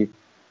Tony.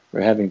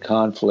 We're having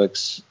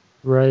conflicts,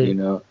 Right.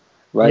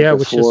 right Yeah,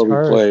 which is before we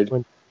hard played.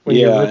 when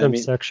your Yeah, I rhythm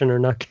mean, section are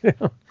not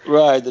getting out.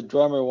 right. The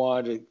drummer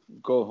wanted to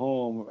go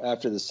home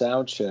after the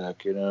sound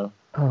check, Oh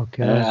and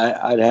God.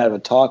 I'd have a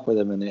talk with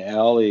him in the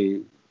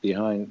alley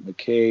behind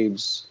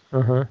McCabe's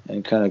Uh-huh.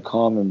 and kind of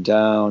calm him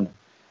down.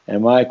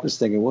 And Mike was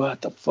thinking,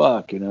 what the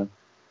fuck,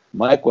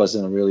 Mike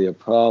wasn't really a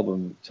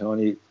problem.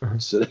 Tony, Uh-huh.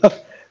 so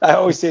I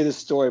always say this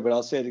story, but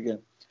I'll say it again.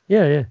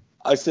 Yeah, yeah.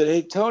 I said,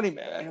 hey, Tony,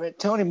 man,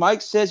 Tony,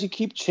 Mike says you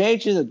keep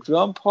changing the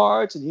drum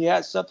parts and he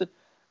has something.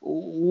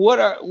 What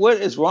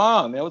is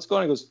wrong, man? What's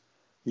going on?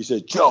 He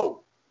said,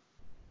 Joe,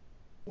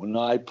 when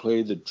I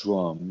play the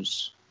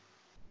drums,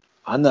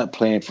 I'm not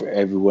playing for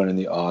everyone in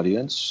the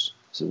audience.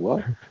 I said,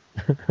 what?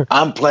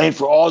 I'm playing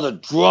for all the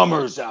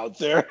drummers out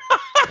there.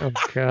 Oh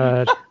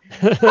God.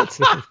 That's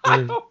so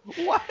funny.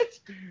 What?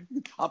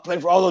 I'm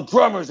playing for all the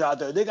drummers out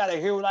there. They got to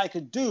hear what I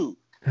can do.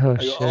 Oh I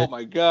go, shit. oh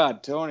my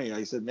God, Tony.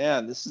 I said,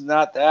 man, this is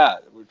not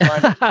that. We're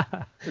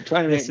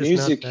trying to make This is not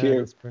music that,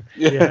 here. it's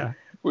yeah.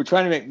 We're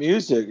trying to make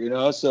music,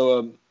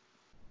 so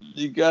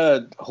you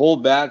gotta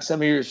hold back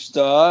some of your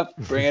stuff,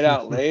 bring it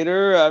out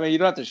later. I mean, you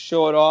don't have to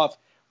show it off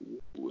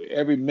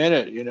every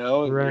minute,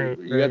 Right,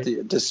 You have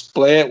to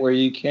display it where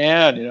you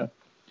can, And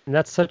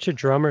that's such a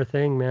drummer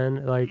thing,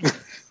 man. Like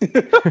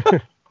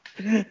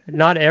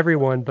not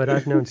everyone, but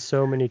I've known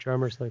so many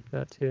drummers like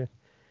that too.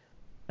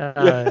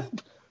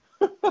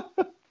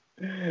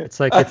 It's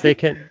like if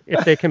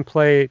they can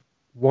play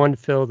one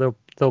fill,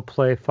 they'll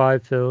play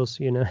 5 fills,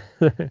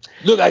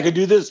 Look, I could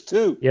do this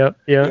too. Yep.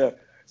 Yeah.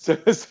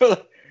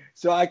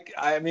 So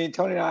I mean,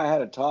 Tony and I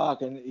had a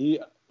talk, and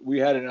we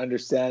had an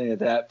understanding at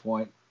that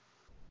point.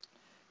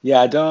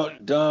 Yeah,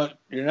 don't.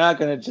 You're not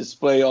going to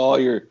display all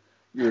your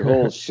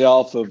whole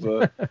shelf of,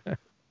 the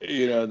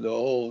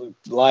whole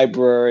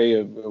library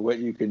of what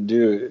you can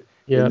do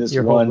in this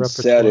your whole one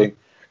repertoire. setting.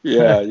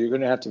 Yeah, you're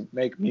going to have to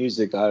make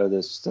music out of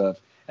this stuff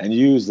and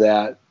use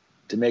that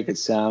to make it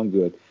sound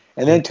good.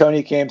 And then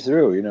Tony came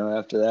through,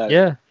 after that.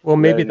 Yeah. Well,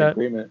 We had maybe an that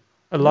agreement.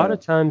 a lot of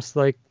times,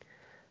 like,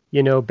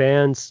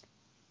 bands,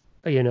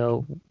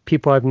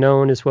 people I've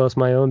known as well as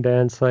my own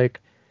bands, like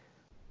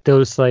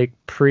those like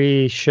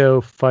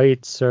pre-show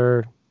fights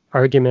or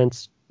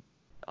arguments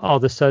all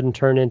of a sudden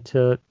turn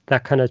into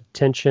that kind of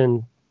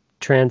tension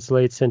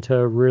translates into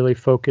a really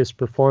focused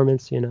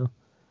performance,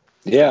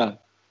 Yeah.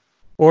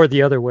 or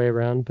the other way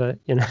around, but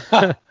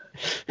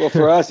Well,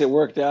 for us, it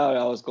worked out.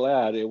 I was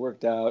glad it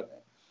worked out.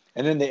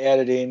 And then the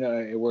editing,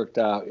 it worked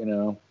out,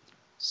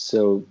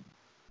 So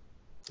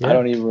Yeah. I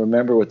don't even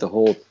remember what the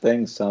whole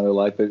thing sounded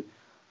like, but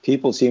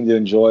people seemed to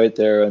enjoy it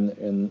there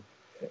in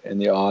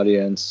the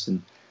audience,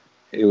 and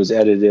it was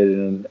edited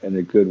in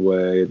a good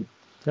way.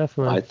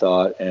 Definitely. I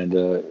thought, and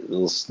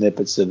little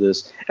snippets of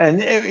this,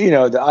 and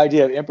the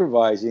idea of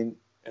improvising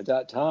at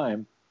that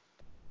time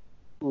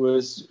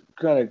was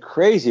kind of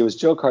crazy. It was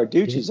Joe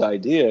Carducci's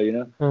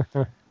idea,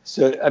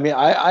 So I mean,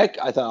 I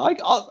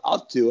thought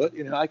I'll do it.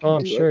 I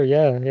can do sure, it.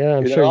 yeah.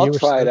 I'm sure I'll you were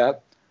try it stoked.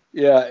 out.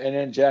 Yeah, and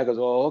then Jack goes,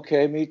 "Oh,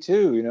 okay, me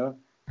too."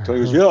 Tony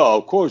goes, "Yeah,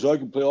 of course, I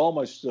can play all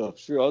my stuff.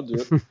 Sure, I'll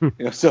do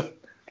it." So,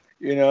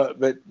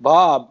 but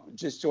Bob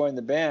just joined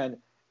the band,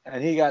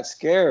 and he got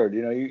scared.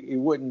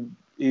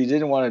 He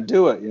didn't want to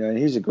do it. And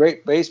he's a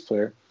great bass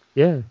player.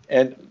 Yeah.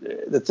 And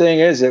the thing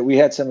is that we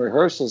had some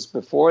rehearsals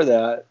before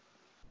that,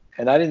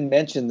 and I didn't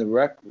mention the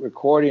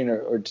recording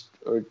or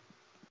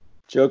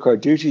Joe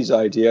Carducci's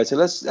idea. I said,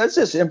 let's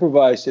just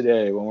improvise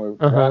today when we're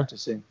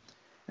practicing.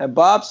 And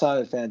Bob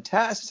sounded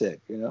fantastic,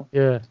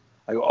 Yeah.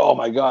 I go, oh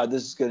my God,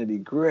 this is going to be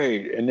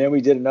great. And then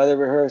we did another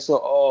rehearsal.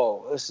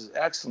 Oh, this is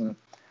excellent.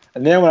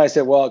 And then when I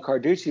said, well,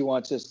 Carducci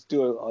wants us to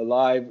do a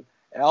live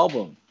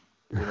album,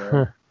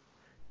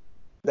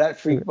 that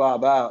freaked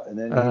Bob out. And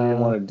then he didn't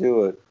want to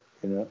do it,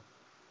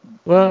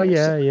 Well,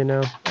 yeah,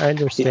 I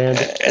understand.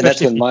 Yeah, and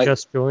that's Especially when if you Mike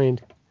just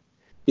joined.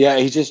 Yeah,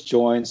 he just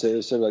joined. So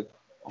it's sort of like,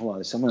 hold on,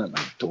 there's someone at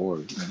my door.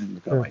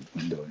 Look out my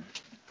window.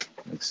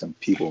 Like some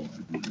people.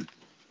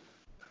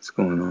 What's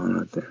going on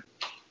out there?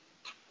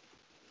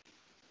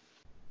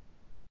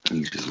 Let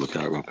me just look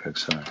out real quick.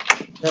 Sorry.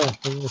 Yeah.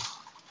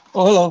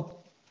 Oh, hello.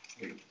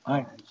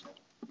 Hi.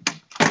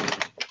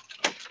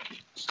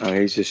 Oh,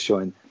 he's just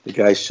showing. The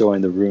guy's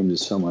showing the room to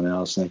someone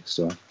else next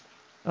door.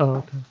 Oh,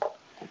 okay.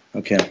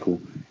 Okay,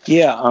 cool.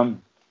 Yeah.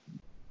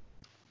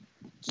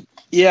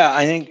 Yeah,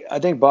 I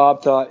think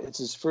Bob thought it's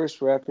his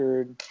first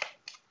record.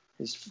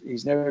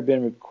 He's never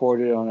been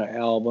recorded on an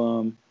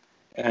album,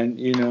 and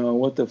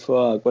what the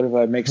fuck? What if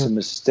I make some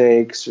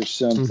mistakes or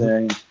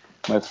something?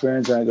 My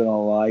friends aren't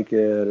gonna like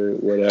it or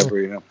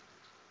whatever,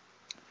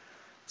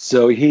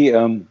 So he,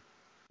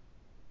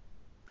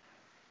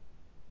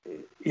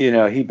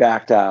 he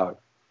backed out,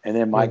 and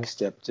then Mike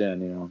stepped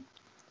in.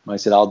 Mike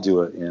said, "I'll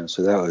do it,"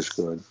 So that was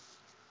good.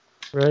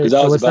 Right. Because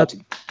I was about to.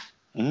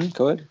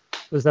 Go ahead.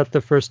 Was that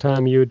the first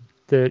time you'd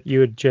that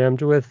you had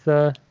jammed with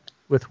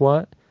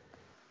Watt?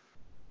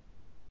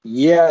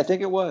 Yeah, I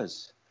think it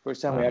was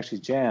first time we Wow. actually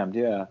jammed.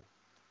 Yeah,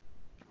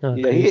 Oh,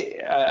 yeah. cool. He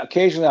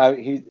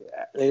occasionally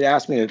they'd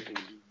ask me to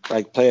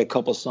like play a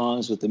couple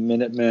songs with the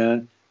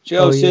Minutemen.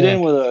 Joe, Oh, sit yeah.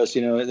 in with us.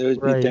 You know, there would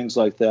be Right. things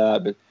like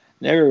that, but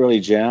never really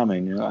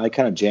jamming. You know, I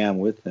kind of jam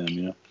with them.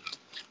 You know,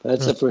 but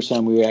that's the first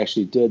time we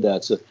actually did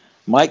that. So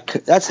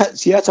Mike,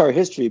 that's our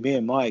history. Me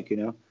and Mike. You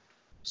know,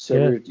 so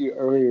Yeah. you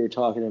earlier were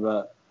talking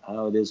about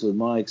how it is with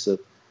Mike. So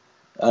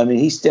I mean,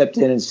 he stepped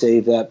in and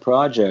saved that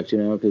project. You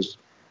know, because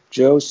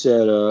Joe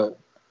said,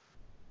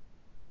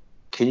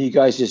 "Can you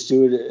guys just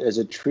do it as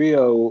a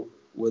trio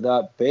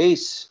without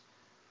bass?"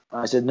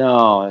 I said,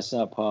 "No, that's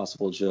not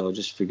possible, Joe.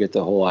 Just forget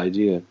the whole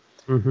idea."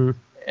 Mm-hmm.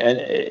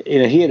 And you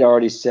know, he had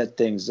already set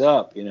things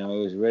up. You know, he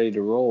was ready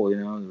to roll. You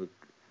know,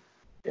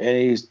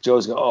 and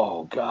Joe's going,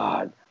 "Oh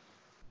God!"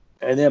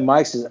 And then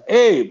Mike says,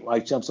 "Hey!"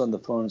 Mike jumps on the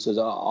phone and says,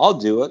 "I'll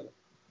do it."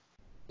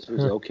 So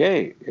he's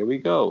okay. Here we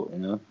go. You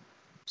know,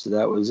 so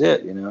that was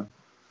it. You know,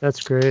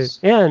 That's great.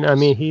 And I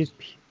mean,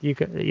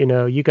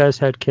 you guys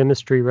had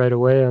chemistry right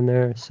away on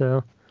there.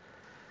 So,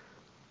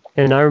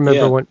 and I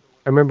remember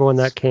when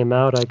that came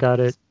out, I got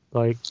it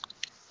like,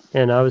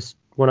 and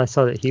when I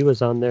saw that he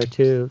was on there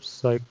too,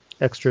 it's like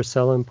extra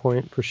selling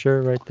point for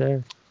sure right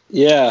there.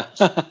 Yeah,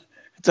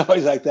 it's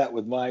always like that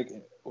with Mike.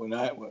 With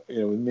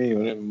me,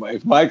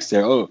 if Mike's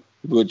there,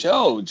 people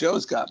go,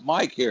 Joe's got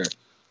Mike here.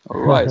 All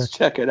right, let's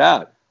check it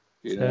out.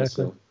 You know,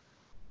 Exactly. so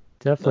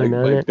Definitely, like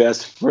man. my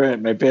best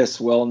friend, my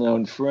best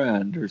well-known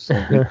friend, or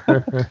something.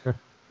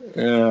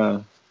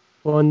 Yeah,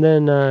 Well, and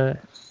then and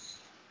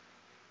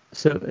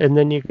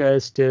then you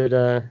guys did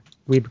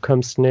We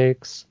Become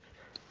Snakes,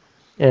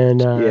 and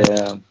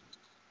yeah.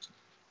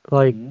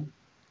 like Mhm.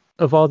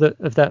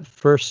 of that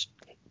first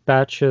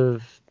batch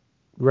of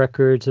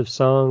records of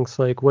songs,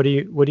 like what are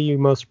you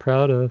most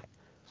proud of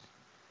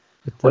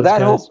with Well, those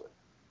guys?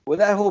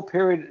 that whole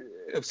period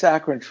of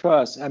Saccharine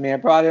Trust. I mean, I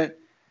brought in.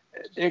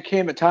 There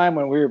came a time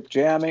when we were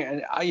jamming,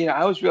 and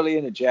I was really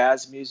into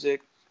jazz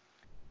music,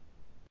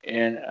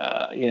 and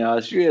I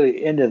was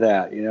really into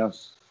that. You know,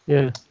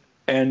 Yeah.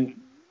 and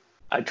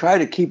I try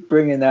to keep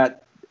bringing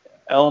that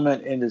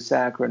element into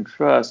Saccharine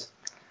Trust.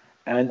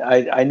 And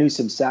I knew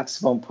some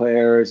saxophone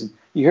players. And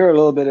you hear a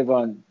little bit of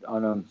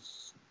on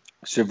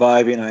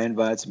Surviving. I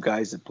invited some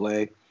guys to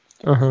play,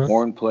 Uh-huh.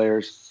 horn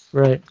players.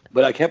 Right.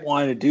 But I kept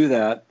wanting to do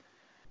that.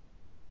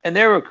 And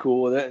they were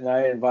cool with it. And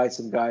I invited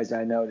some guys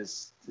I know to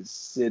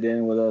sit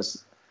in with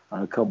us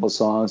on a couple of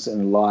songs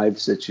in a live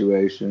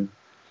situation.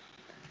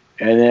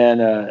 And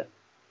then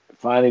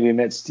finally we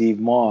met Steve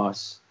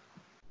Moss.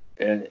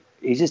 And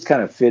he just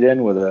kind of fit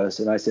in with us.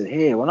 And I said,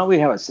 "Hey, why don't we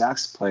have a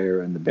sax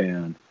player in the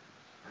band?"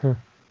 Huh.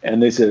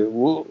 And they said,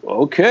 "Well,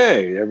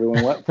 okay."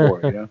 Everyone went for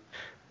it, you know.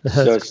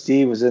 So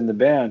Steve was in the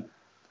band.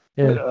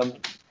 Yeah.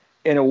 But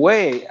in a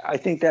way, I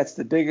think that's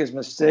the biggest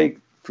mistake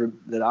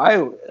that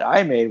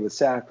I made with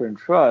Saccharine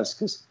Trust,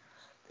 because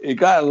it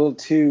got a little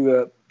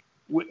too,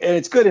 and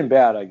it's good and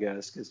bad, I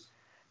guess, because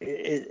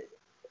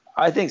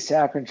I think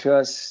Saccharine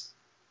Trust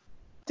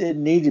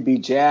didn't need to be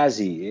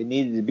jazzy. It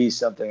needed to be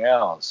something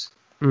else.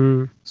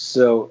 Mm.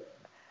 So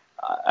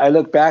I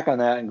look back on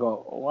that and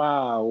go,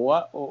 "Wow,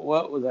 what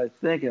was I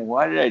thinking?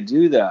 Why did I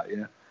do that?" You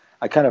know,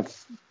 I kind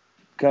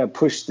of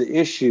pushed the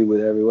issue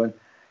with everyone,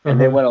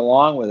 and they went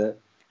along with it.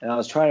 And I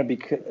was trying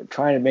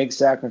to make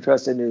Saccharine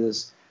Trust into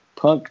this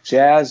punk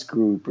jazz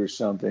group or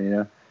something, you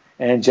know.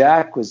 And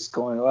Jack was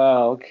going,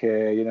 "Well,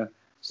 okay," you know.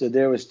 So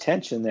there was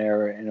tension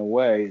there in a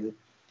way,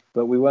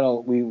 but we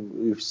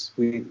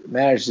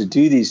managed to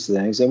do these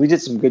things, and we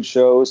did some good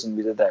shows, and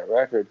we did that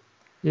record,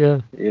 Yeah.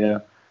 you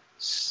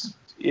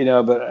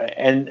know. But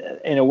and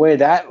in a way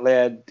that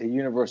led to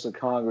Universal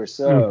Congress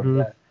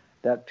of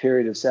that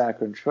period of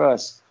Saccharine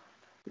Trust.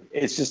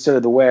 It's just sort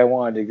of the way I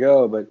wanted to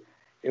go, but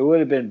it would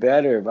have been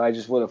better if I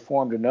just would have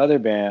formed another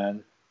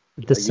band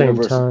At the same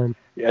time.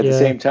 at the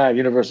same time,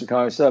 Universal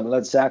Congress of, and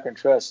let Saccharine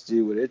Trust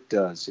do what it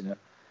does, you know.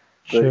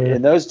 But Sure.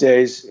 in those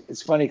days,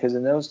 it's funny because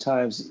in those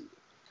times,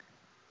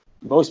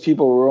 most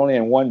people were only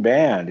in one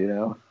band, you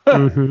know.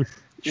 Mm-hmm.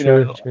 You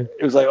Sure, know, sure.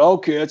 it was like,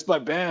 okay, that's my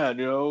band,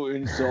 you know,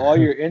 and so all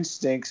your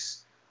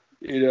instincts,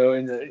 you know,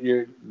 and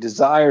your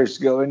desires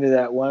go into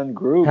that one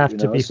group, Have you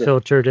to know. be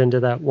filtered into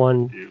that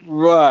one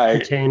Right.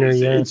 container,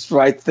 It's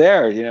right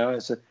there, you know.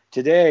 So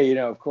today, you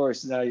know, of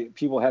course, now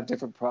people have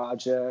different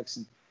projects,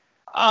 and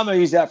I'm gonna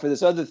use that for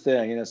this other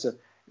thing, you know. So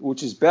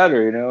which is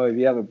better, you know, if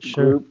you have a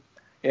group,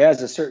 it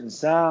has a certain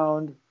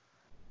sound,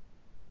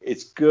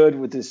 it's good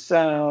with this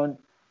sound.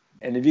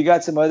 And if you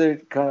got some other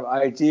kind of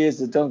ideas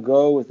that don't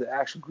go with the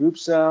actual group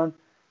sound,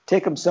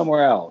 take them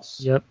somewhere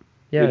else. Yep.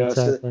 Yeah, you know,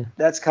 exactly. So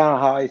that's kind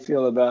of how I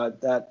feel about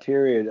that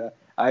period.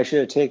 I should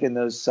have taken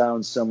those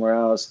sounds somewhere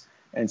else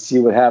and see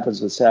what happens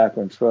with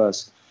Saccharine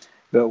Trust.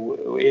 But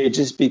it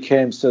just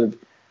became sort of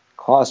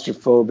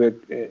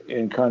claustrophobic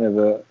in kind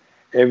of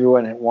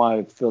everyone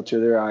wanted to filter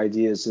their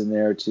ideas in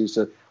there too.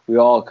 So we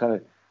all kind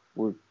of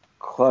were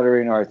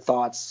cluttering our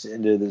thoughts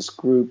into this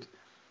group.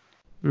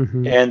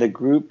 Mm-hmm. And the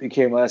group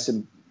became less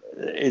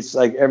it's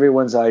like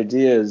everyone's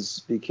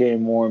ideas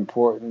became more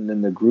important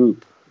than the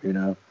group, you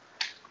know.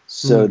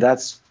 So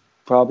that's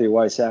probably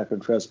why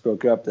Saccharine Trust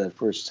broke up that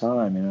first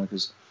time, you know,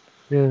 because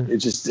it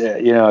just,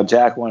 you know,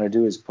 Jack wanted to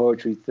do his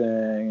poetry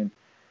thing, and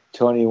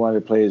Tony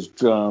wanted to play his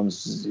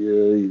drums,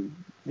 you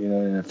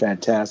know, in a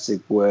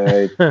fantastic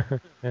way.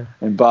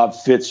 And Bob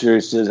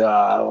Fitzer says,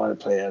 I want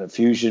to play in a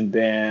fusion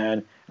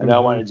band, and I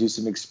want to do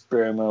some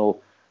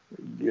experimental,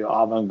 you know,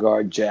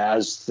 avant-garde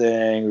jazz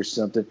thing or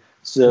something.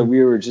 So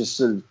we were just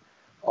sort of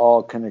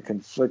all kind of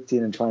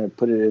conflicting and trying to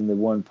put it in the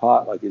one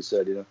pot, like you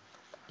said, you know.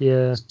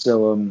 Yeah.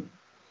 So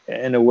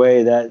in a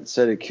way that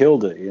sort of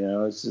killed it, you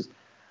know. It's just,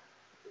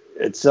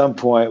 at some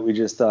point we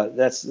just thought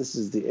this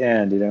is the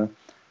end, you know,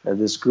 of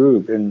this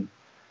group. And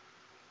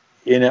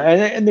you know,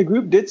 and the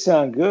group did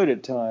sound good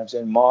at times,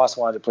 and Moss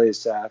wanted to play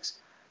sax,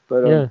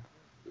 but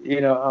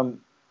you know,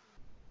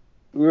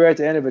 we were at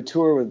the end of a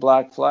tour with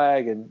Black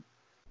Flag, and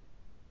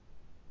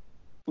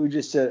we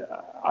just said,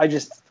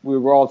 we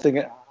were all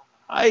thinking,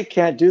 I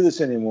can't do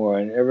this anymore,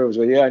 and everyone was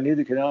like, yeah,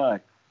 neither can I.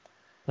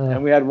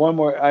 And we had one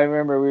more. I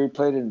remember we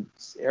played in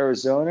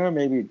Arizona,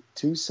 maybe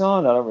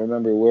Tucson, I don't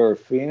remember where,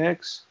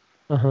 Phoenix,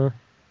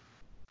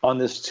 on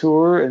this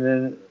tour, and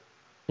then.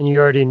 And you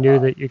already knew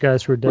that you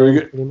guys were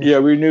done. Yeah,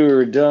 we knew we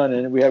were done,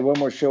 and we had one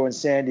more show in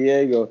San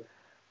Diego,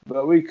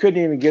 but we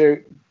couldn't even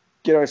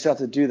get ourselves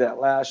to do that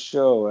last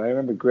show. I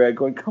remember Greg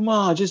going, "Come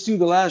on, just do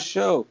the last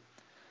show."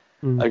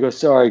 I go,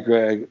 "Sorry,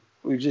 Greg,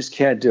 we just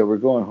can't do it. We're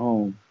going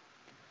home."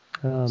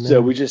 Oh,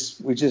 so we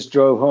just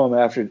drove home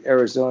after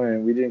Arizona,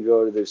 and we didn't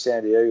go to the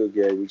San Diego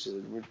gig.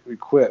 We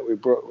quit. We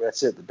broke.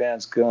 That's it. The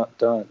band's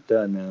done,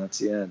 man. That's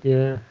the end.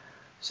 Yeah.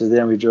 So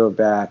then we drove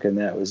back, and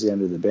that was the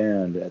end of the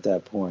band at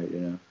that point, you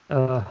know.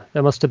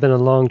 That must have been a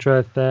long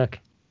drive back.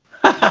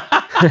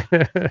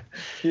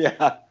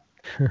 Yeah.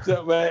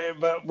 So,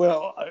 but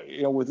well,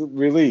 you know, with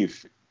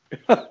relief.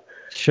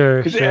 Sure.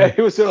 It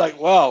was sort of like,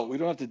 wow, we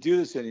don't have to do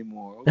this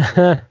anymore.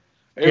 Okay.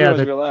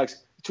 Everyone's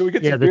relaxed. Should we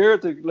get some beer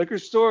at the liquor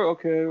store?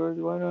 Okay,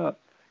 why not?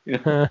 You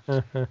know?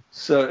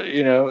 So,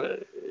 you know,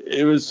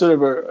 it was sort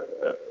of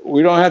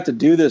we don't have to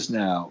do this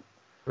now.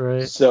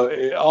 Right. So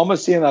it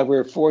almost seemed like we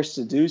were forced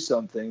to do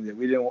something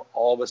that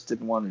all of us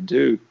didn't want to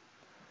do.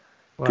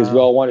 Because we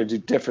all wanted to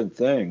do different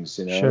things,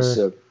 you know. Sure.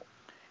 So,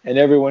 and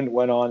everyone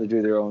went on to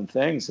do their own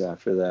things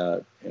after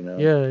that, you know.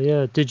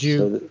 Yeah. Did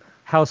you?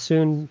 How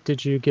soon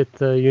did you get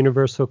the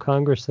Universal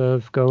Congress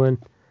of going?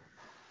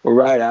 Well,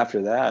 right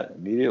after that,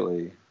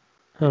 immediately.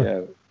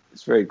 Yeah,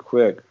 it's very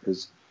quick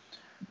because,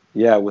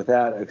 with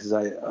that, because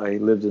I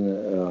lived in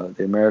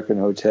the American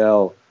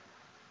Hotel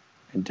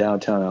in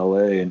downtown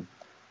LA, and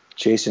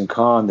Jason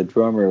Kahn, the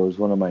drummer, was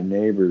one of my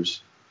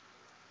neighbors.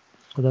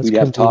 Well, that's We'd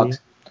have talks.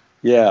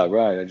 Yeah,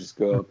 right. I just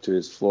go up to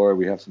his floor.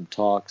 We have some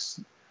talks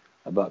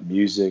about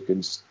music,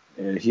 and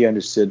he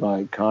understood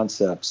my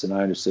concepts, and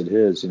I understood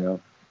his, you know.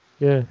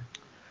 Yeah.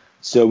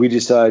 So we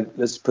decided,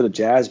 let's put a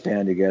jazz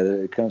band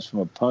together. It comes from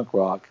a punk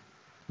rock,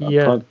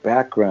 punk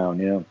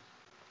background, you know.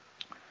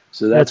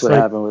 So that's what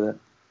happened with it.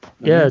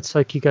 Yeah, it's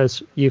like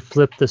you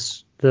flipped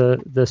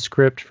the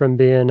script from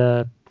being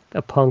a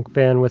punk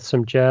band with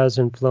some jazz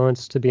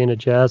influence to being a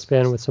jazz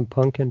band with some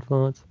punk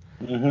influence.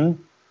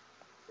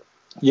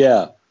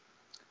 Yeah.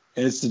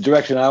 And it's the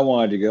direction I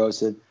wanted to go. I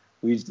said,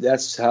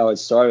 that's how it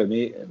started,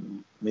 me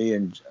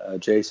and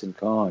Jason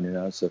Kahn, you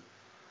know. So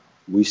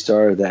we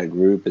started that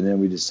group, and then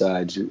we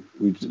decided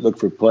we looked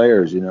for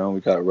players, you know.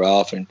 We got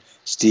Ralph and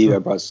Steve. I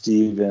brought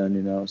Steve in,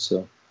 you know.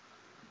 So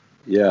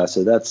yeah,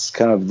 so that's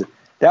kind of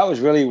that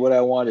was really what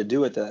I wanted to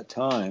do at that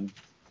time,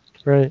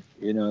 right?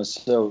 You know.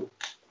 So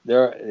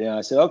I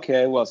said,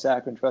 okay, well,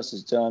 Saccharine Trust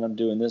is done. I'm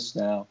doing this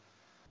now.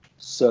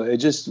 So it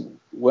just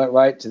went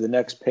right to the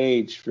next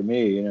page for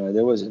me. You know,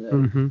 there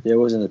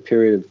wasn't a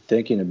period of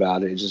thinking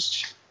about it.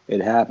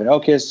 It happened.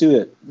 Okay, let's do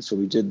it. So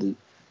we did the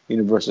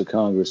Universal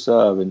Congress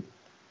of,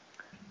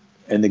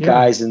 and the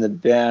guys in the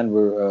band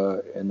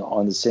were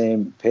on the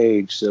same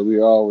page. So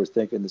we all were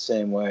thinking the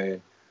same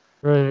way.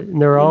 Right,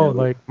 and they're all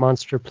like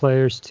monster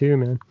players too,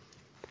 man.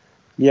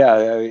 Yeah,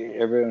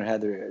 everyone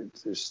had their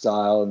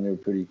style, and they were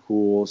pretty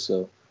cool.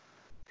 So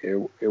it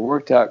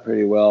worked out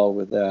pretty well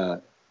with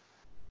that.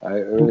 I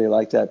really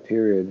like that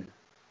period.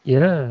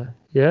 Yeah,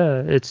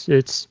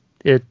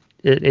 it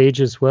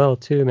ages well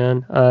too,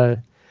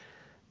 man.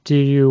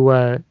 Did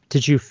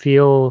you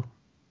feel?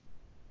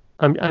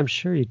 I'm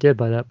sure you did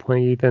by that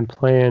point. You've been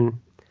playing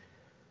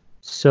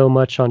so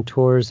much on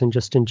tours and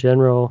just in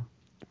general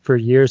for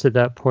years at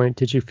that point.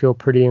 Did you feel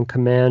pretty in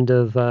command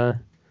of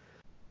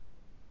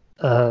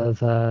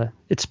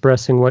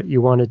expressing what you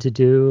wanted to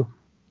do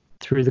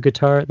through the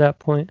guitar at that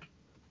point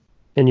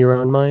in your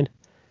own mind?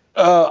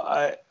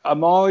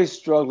 I'm always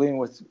struggling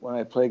with when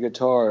I play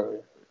guitar.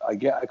 I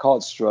call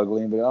it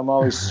struggling, but I'm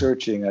always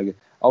searching.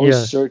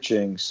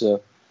 Searching.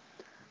 So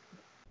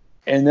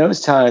in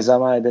those times, I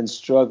might have been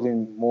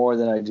struggling more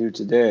than I do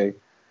today,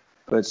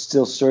 but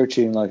still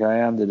searching like I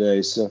am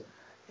today. So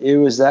it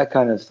was that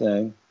kind of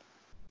thing.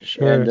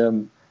 Sure.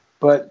 And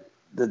but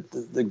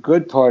the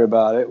good part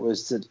about it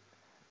was that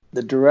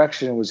the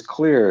direction was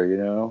clear. You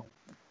know,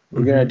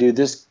 we're going to do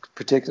this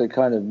particular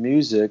kind of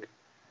music.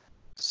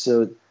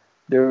 So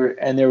there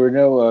were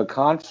no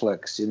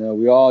conflicts.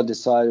 We all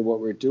decided what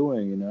we're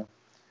doing.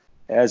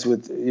 As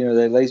with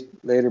the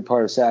later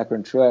part of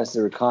Saccharine Trust,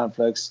 there were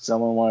conflicts.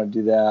 Someone wanted to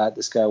do that.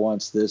 This guy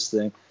wants this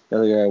thing. The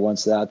other guy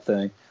wants that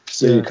thing.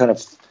 So you kind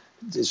of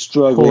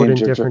struggling pulled in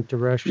different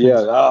directions.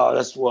 Yeah.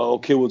 Oh,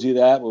 okay. We'll do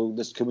that.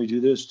 Can we do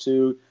this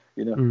too?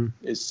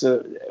 It's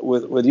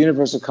with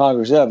Universal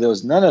Congress of, there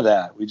was none of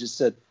that. We just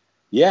said,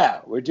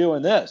 yeah, we're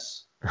doing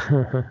this.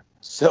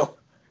 So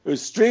it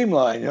was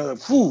streamlined.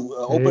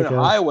 Open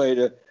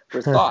highway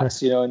for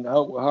thoughts. And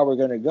how we're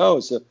going to go.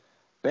 So,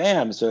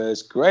 bam. So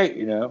it's great.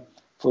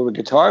 For a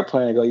guitar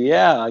player, I go,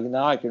 yeah.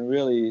 Now I can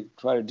really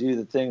try to do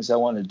the things I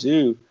want to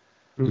do.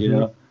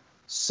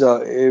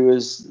 So it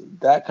was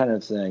that kind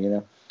of thing.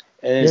 And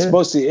it's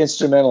mostly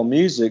instrumental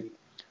music.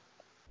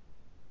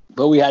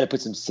 But we had to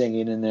put some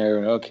singing in there,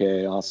 and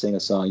okay, I'll sing a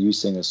song, you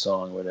sing a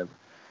song, whatever.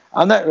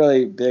 I'm not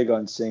really big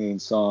on singing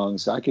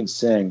songs. I can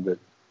sing, but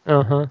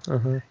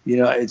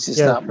it's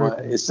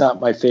just not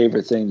my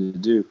favorite thing to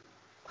do.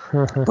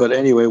 But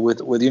anyway,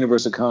 with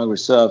Universal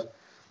Congress of,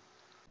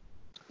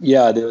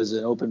 there was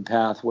an open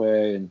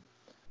pathway, and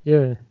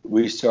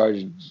we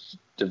started to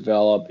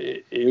develop.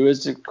 It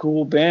was a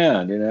cool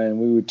band, and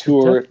we would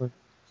tour,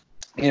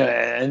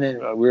 and then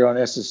we were on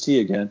SST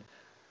again.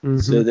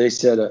 So they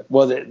said,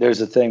 there's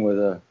a thing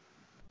with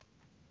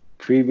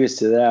previous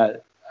to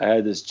that, I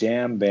had this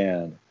jam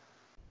band,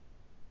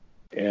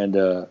 and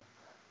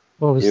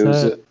what was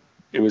that?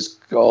 It was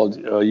called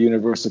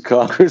Universal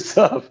Congress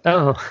of.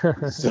 Oh.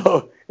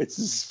 So it's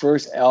his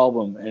first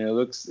album, and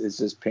it's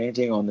this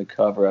painting on the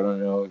cover. I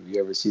don't know if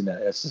you ever seen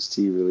that SST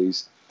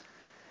release.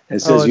 And it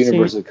says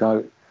Universal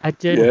Congress. I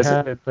didn't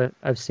have it, but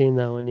I've seen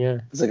that one. Yeah.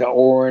 It's like an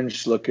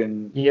orange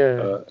looking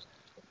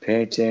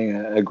painting.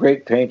 A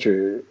great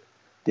painter.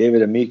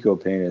 David Amico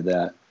painted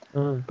that,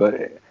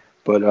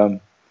 but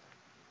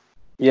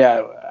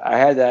I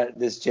had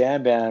this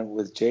jam band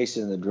with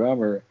Jason, the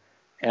drummer,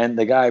 and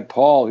the guy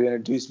Paul, who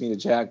introduced me to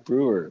Jack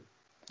Brewer.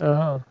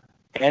 Oh,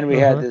 and we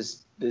had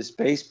this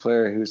bass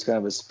player who's kind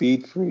of a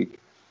speed freak.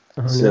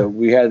 So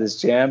we had this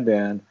jam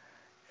band,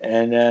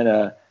 and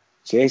then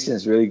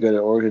Jason's really good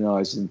at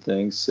organizing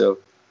things, so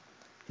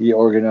he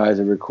organized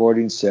a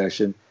recording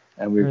session,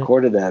 and we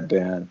recorded that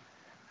band.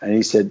 And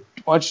he said,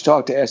 "Why don't you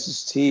talk to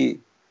SST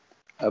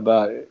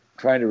about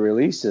trying to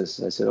release this?"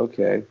 I said,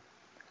 okay.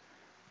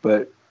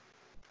 But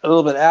a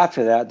little bit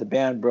after that, the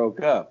band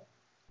broke up.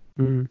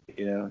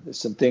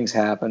 Some things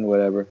happened,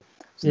 whatever.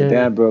 So the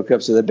band broke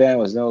up. So the band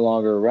was no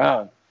longer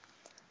around.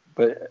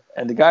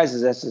 And the guys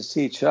at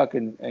SST, Chuck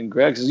and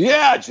Greg, says,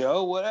 "Yeah,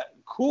 Joe,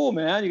 cool,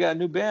 man. You got a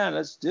new band.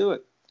 Let's do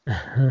it."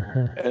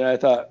 And I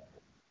thought,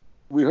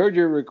 we heard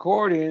your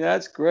recording.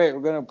 That's great.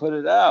 We're going to put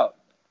it out.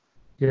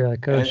 Yeah,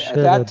 gosh,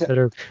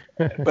 better.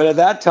 But at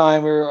that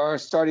time, we were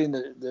starting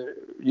the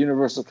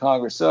Universal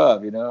Congress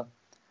of, So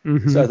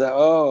I thought,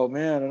 oh,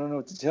 man, I don't know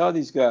what to tell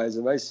these guys.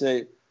 If I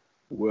say,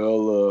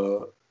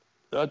 well,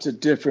 that's a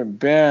different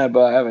band,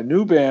 but I have a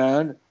new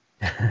band,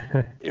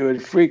 it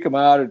would freak them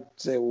out and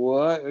say,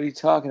 what are you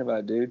talking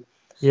about, dude?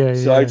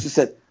 So I just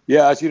said,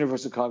 yeah, it's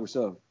Universal Congress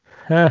of.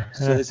 So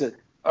they said,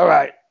 all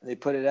right. They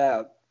put it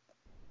out.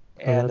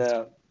 And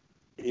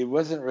it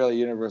wasn't really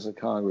Universal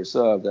Congress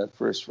of, that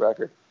first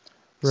record.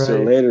 Right.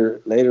 So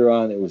later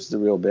on, it was the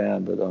real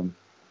band, but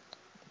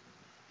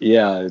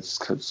it's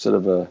sort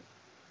of a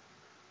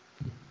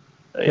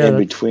in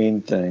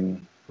between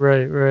thing.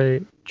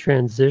 Right.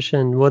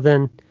 Transition. Well,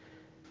 then,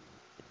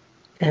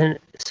 and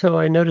so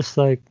I noticed,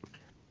 like,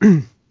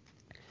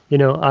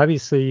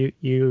 obviously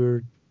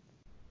you're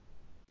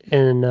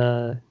in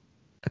a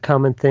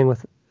common thing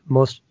with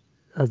most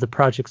of the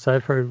projects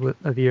I've heard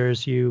of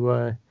yours.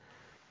 You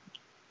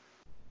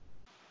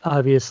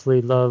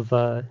obviously love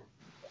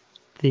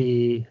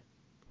the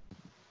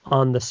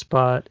on the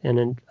spot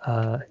and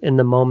in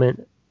the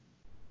moment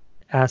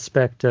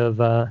aspect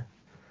of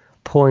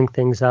pulling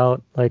things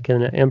out, like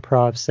in an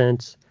improv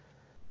sense,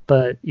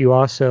 but you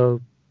also,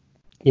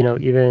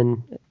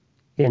 even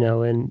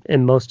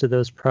in most of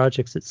those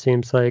projects, it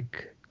seems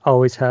like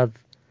always have,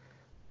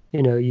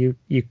 you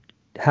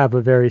have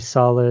a very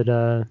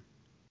solid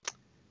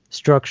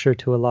structure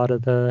to a lot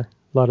of the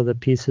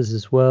pieces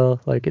as well.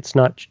 Like, it's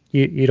not,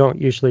 you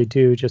don't usually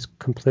do just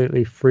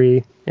completely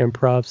free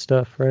improv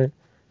stuff, right?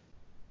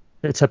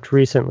 Except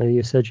recently,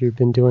 you said you've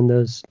been doing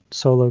those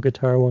solo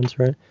guitar ones,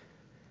 right?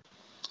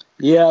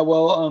 Yeah,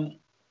 well,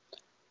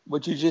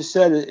 what you just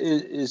said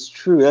is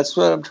true. That's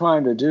what I'm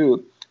trying to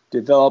do,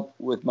 develop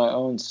with my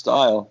own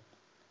style,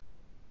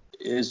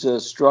 is a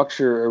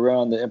structure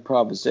around the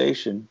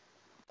improvisation.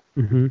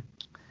 Mm-hmm.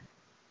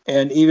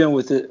 And even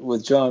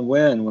with John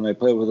Wynn, when I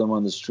play with him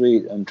on the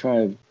street, I'm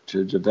trying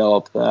to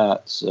develop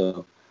that.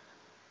 So,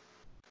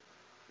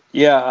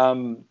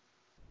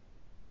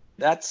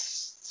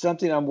 that's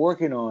something I'm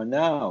working on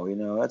now.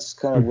 That's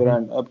kind of what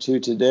I'm up to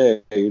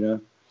today.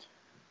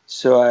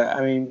 So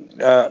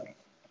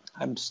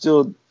I'm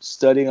still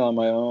studying on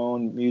my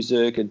own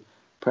music and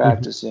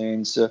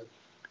practicing. So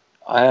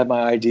I have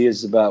my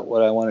ideas about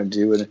what I want to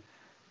do,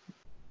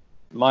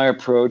 my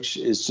approach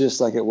is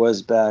just like it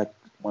was back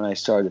when I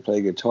started to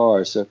play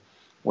guitar. So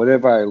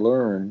whatever I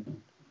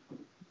learn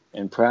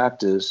and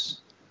practice,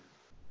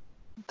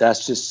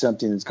 that's just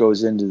something that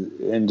goes into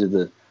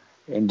the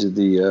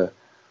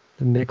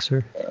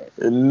mixer.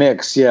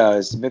 Mix. Yeah,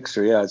 it's the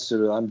mixer. Yeah, it's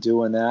sort of, I'm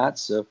doing that.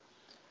 So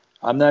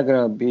I'm not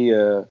going to be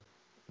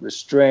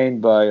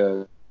restrained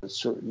by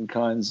certain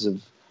kinds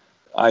of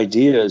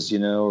ideas,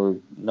 or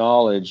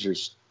knowledge or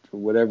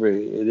whatever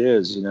it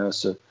is,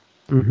 So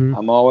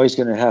I'm always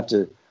going to have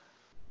to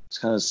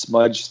kind of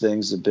smudge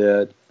things a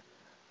bit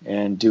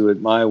and do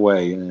it my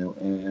way,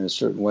 in a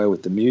certain way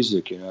with the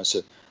music,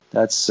 So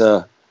that's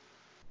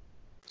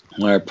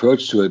my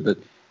approach to it. But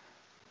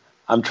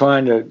I'm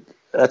trying to.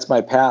 That's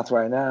my path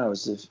right now,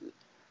 is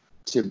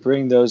to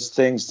bring those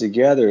things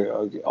together.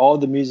 All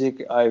the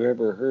music I've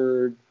ever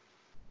heard,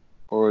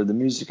 or the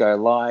music I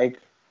like,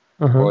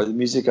 or the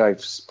music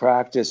I've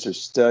practiced or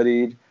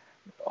studied,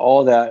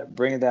 all that,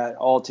 bring that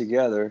all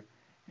together,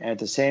 and at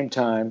the same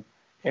time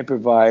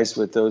improvise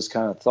with those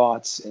kind of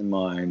thoughts in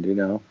mind,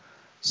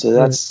 So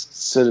that's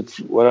sort of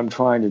what I'm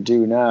trying to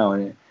do now,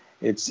 and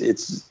it's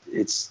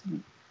it's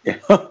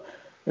a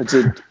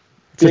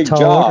big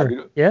job.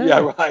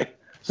 Yeah, right.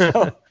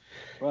 So,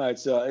 right,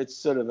 so it's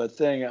sort of a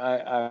thing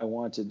I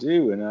want to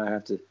do, and I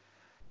have to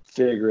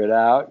figure it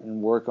out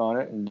and work on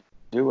it and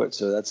do it.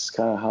 So that's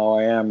kind of how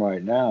I am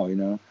right now,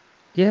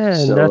 Yeah,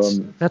 so,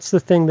 and that's the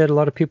thing that a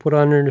lot of people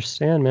don't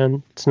understand,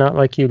 man. It's not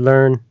like you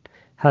learn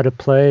how to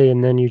play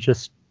and then you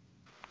just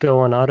go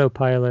on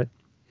autopilot.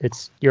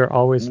 You're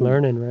always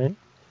learning, right?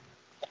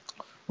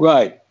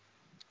 Right.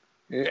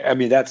 I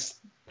mean, that's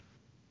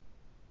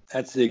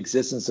the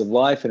existence of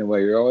life in a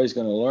way. You're always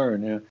going to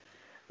learn.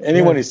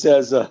 Anyone who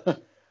says,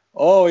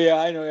 "Oh yeah,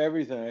 I know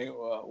everything,"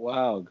 well,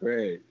 wow,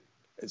 great.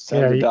 It's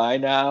time to die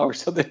now or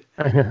something.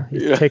 I know.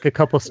 You take a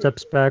couple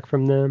steps back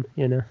from them,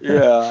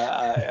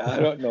 Yeah, I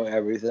don't know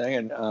everything,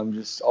 and I'm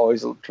just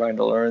always trying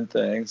to learn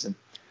things and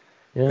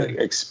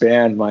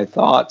expand my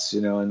thoughts,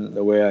 and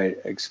the way I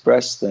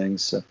express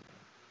things. So.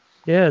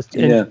 Yes.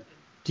 And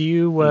do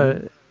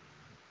you?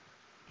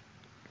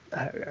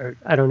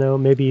 I don't know.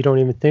 Maybe you don't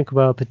even think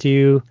about it, but do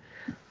you,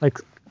 like,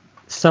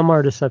 some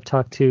artists I've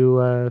talked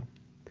to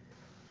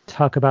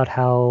talk about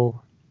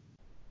how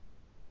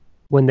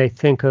when they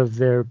think of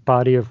their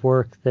body of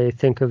work, they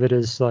think of it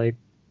as like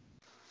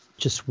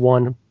just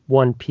one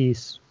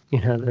piece.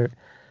 They're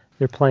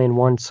playing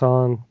one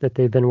song that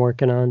they've been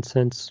working on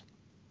since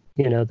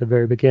the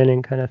very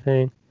beginning, kind of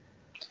thing.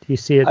 Do you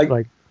see it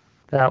like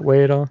that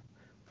way at all?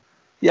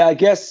 Yeah, I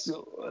guess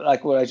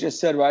like what I just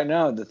said right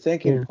now, the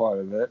thinking part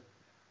of it.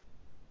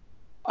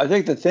 I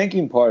think the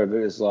thinking part of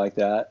it is like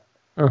that.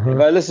 If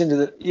I listen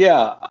to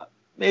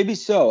maybe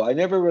so. I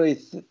never really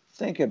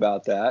think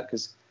about that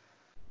because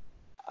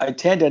I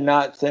tend to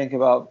not think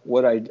about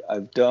what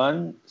I've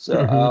done. So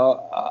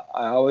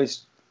I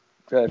always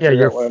try to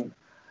figure out what I'm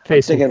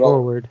thinking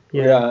forward.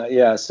 about.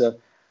 Yeah. So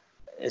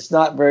it's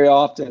not very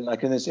often,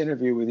 like in this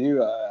interview with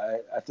you, I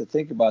have to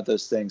think about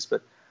those things.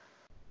 But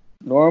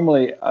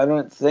normally I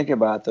don't think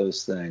about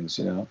those things,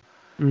 and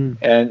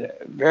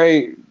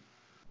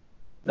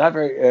not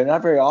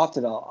very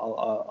often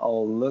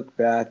I'll look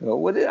back and go,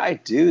 what did I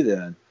do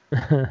then?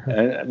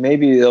 And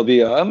maybe there'll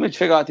be I'm going to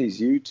check out these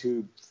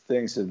YouTube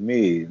things of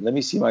me. Let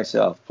me see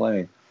myself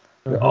playing.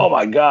 Oh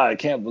my God, I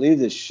can't believe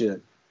this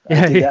shit.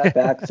 I did that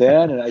back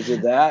then, and I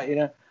did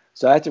that,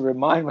 So I have to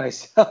remind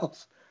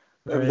myself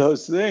of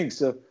those things.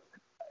 So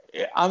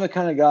I'm the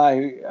kind of guy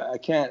who I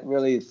can't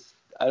really.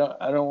 I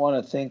don't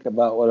want to think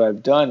about what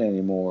I've done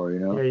anymore,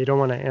 Yeah, you don't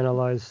want to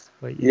analyze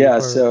what you. Yeah.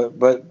 So,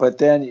 but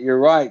then you're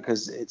right,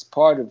 because it's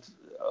part of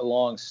a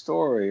long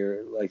story,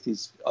 or like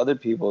these other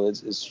people.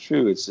 It's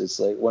true. It's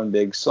like one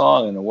big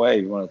song in a way.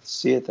 You want to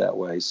see it that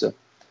way. So,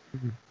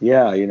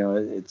 yeah,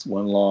 it's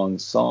one long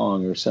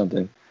song or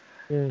something.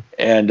 Yeah.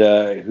 And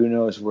who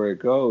knows where it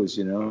goes,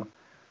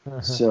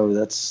 So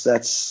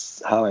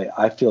that's how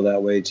I feel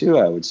that way too.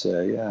 I would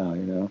say, yeah,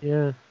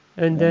 Yeah,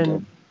 and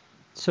then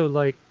so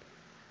like.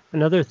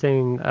 Another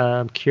thing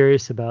I'm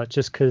curious about,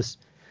 just because,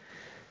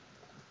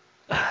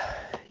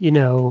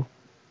 being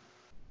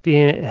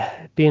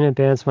in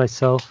bands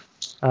myself,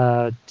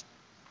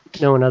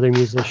 knowing other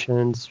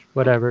musicians,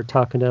 whatever,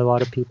 talking to a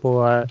lot of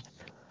people,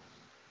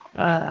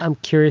 I'm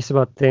curious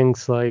about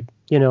things like,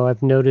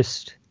 I've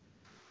noticed,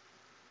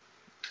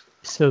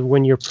 so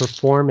when you're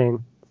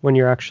performing, when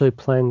you're actually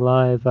playing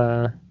live,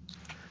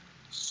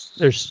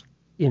 there's,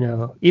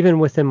 even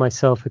within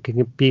myself, it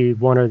can be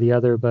one or the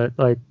other, but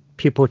like,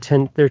 people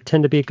tend to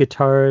be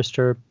guitarists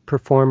or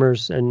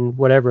performers in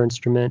whatever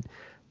instrument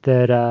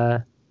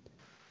that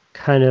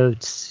kind of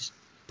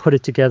put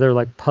it together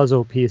like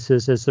puzzle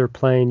pieces as they're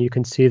playing. You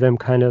can see them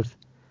kind of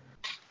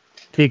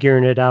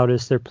figuring it out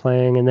as they're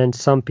playing, and then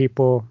some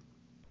people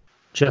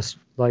just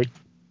like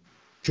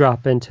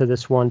drop into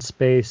this one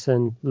space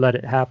and let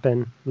it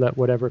happen, let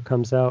whatever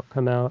comes out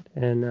come out.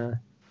 And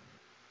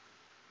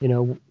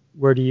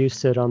where do you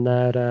sit on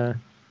that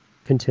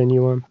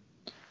continuum?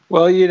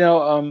 Well,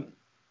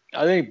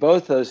 I think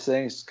both those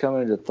things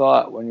come into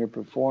thought when you're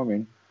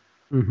performing.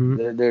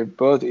 Mm-hmm. They're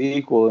both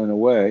equal in a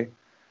way.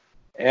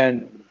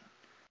 And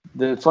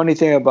the funny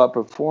thing about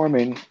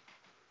performing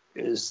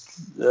is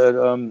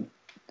that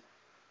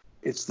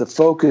it's the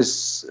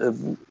focus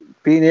of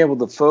being able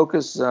to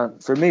focus on,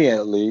 for me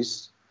at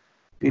least,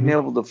 being Mhm.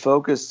 able to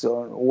focus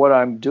on what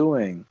I'm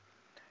doing,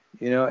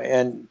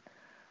 and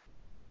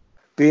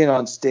being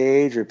on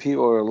stage or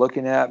people are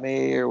looking at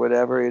me or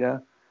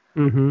whatever,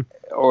 Mm-hmm.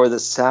 or the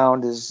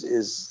sound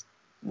is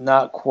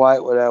not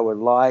quite what I would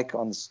like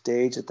on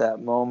stage at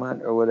that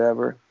moment or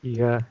whatever.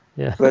 Yeah.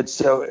 Yeah. But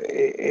so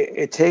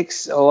it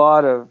takes a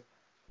lot of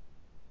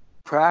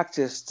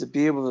practice to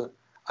be able to.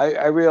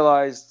 I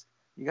realized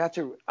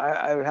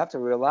I would have to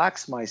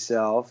relax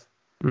myself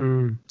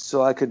Mm.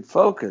 so I could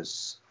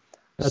focus.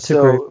 That's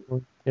a great So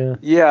point. Yeah.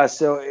 yeah,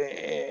 so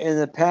in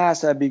the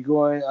past I'd be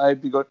going,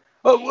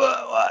 oh,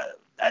 what?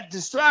 That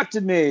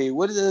distracted me.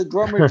 What did the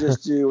drummer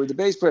just do, or the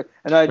bass player?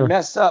 And I'd Uh,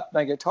 mess up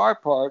my guitar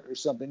part or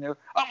something. Oh,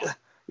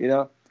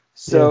 yeah.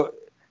 So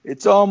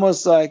it's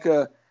almost like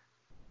I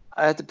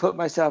had to put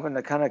myself in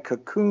a kind of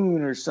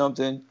cocoon or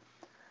something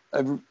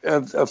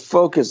of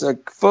focus, a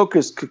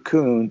focused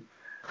cocoon,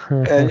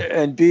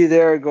 and be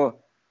there and go.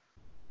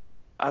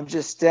 I'm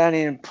just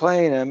standing and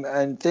playing them,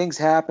 and things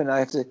happen. I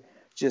have to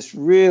just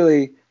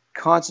really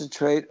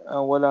concentrate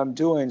on what I'm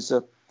doing.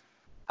 So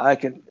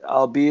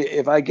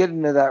if I get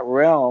into that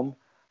realm,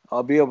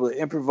 I'll be able to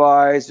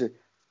improvise or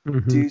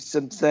Mm-hmm. do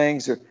some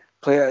things or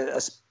play a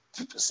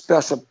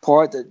special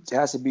part that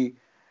has to be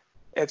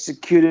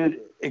executed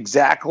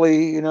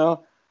exactly,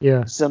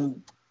 Yeah.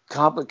 some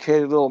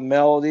complicated little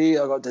melody.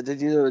 I'll go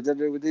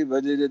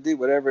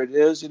whatever it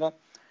is,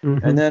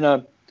 Mm-hmm. and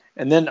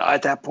then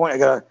at that point I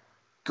gotta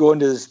go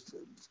into this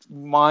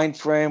mind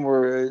frame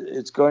where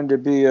it's going to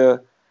be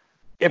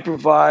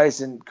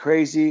improvised and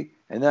crazy,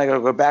 and then I got to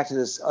go back to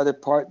this other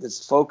part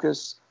that's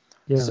focused.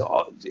 Yeah.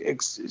 So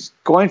it's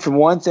going from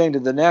one thing to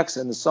the next,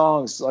 and the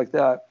songs like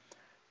that,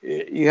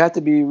 you have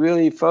to be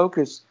really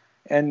focused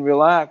and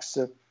relaxed.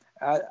 So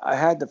I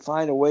had to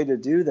find a way to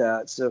do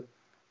that. So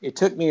it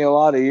took me a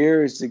lot of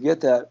years to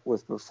get that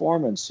with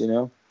performance,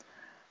 and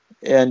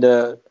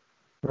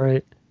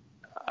Right.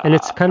 And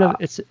it's kind of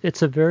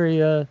it's a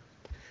very I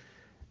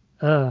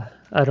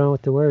don't know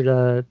what the word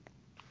I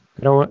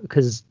don't want,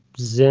 because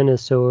Zen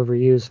is so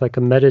overused, like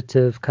a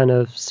meditative kind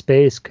of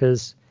space,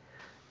 because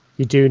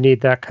you do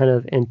need that kind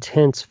of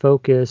intense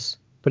focus,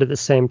 but at the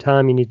same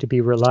time you need to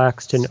be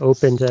relaxed and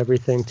open to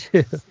everything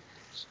too.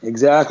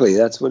 exactly,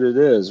 that's what it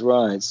is,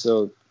 right?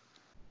 So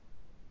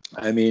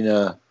I mean,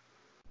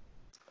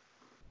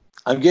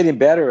 I'm getting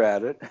better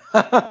at it.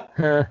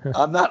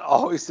 I'm not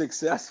always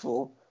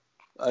successful.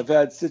 I've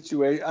had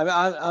situations.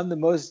 I'm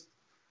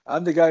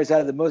the guy who's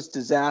had the most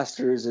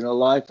disasters in a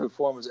live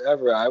performance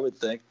ever. I would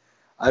think.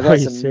 I've Are had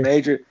you some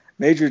serious?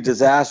 major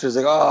disasters.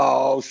 Like,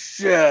 oh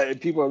shit,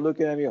 and people are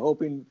looking at me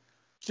hoping,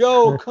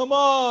 Joe, come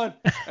on,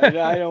 and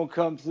I don't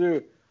come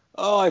through.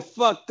 Oh, I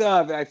fucked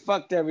up. I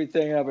fucked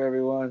everything up,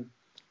 everyone.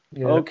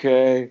 Yeah.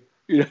 Okay,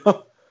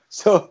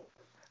 So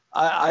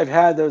I've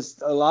had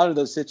a lot of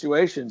those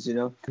situations, but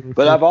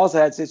Mhm. I've also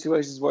had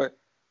situations where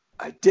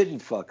I didn't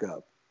fuck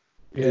up.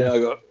 Yeah. I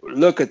go,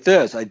 look at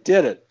this, I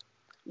did it.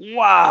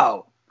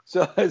 Wow.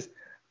 So,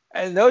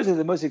 and those are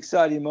the most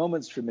exciting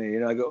moments for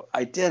me. I go,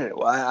 I did it.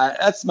 Well,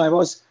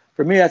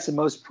 for me, that's the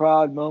most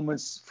proud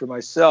moments for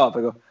myself.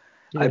 I go,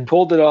 I Yeah.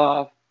 pulled it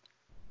off.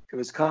 It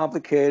was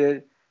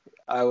complicated.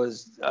 I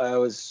was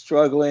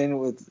struggling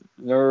with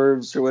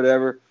nerves or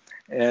whatever,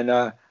 and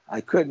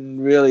I couldn't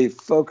really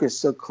focus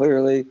so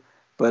clearly,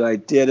 but I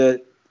did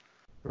it.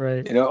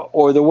 Right.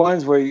 Or the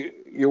ones where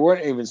you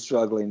weren't even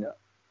struggling. Yeah,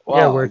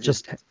 Wow, where I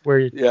just just where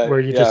yeah, you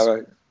yeah, just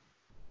right.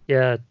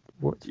 yeah,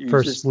 You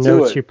first just do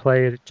notes you it.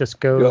 play, it just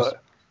Go, goes.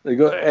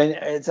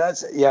 and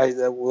that's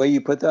the way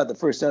you put that. The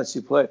first notes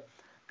you play.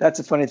 That's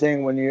a funny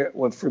thing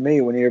for me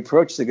when you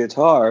approach the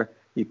guitar,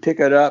 you pick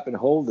it up and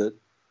hold it.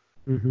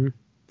 Mm-hmm.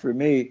 For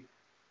me,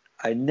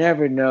 I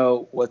never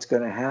know what's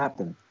going to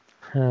happen.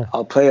 Huh.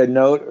 I'll play a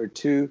note or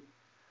two,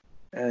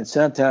 and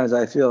sometimes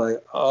I feel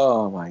like,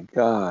 oh my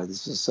God,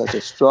 this is such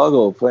a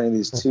struggle playing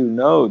these two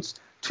notes.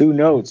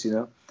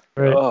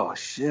 Right. Oh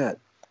shit,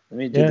 let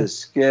me do Yeah. this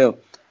scale.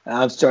 And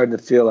I'm starting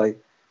to feel like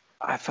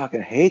I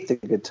fucking hate the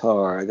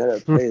guitar. I gotta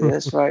play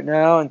this right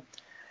now,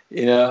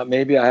 and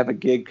maybe I have a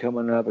gig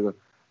coming up. I go,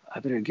 I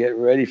better get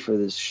ready for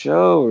this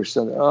show or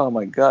something. Oh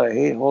my God, I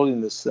hate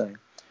holding this thing.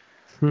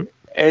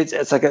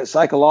 It's like a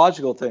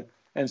psychological thing.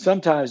 And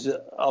sometimes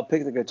I'll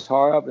pick the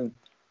guitar up and,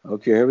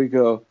 okay, here we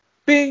go.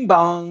 Bing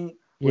bong,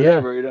 Yeah.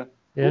 whatever.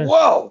 Yeah.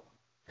 Whoa,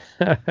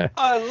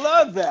 I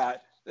love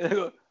that.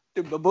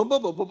 Boom, boom,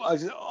 boom, boom, boom. I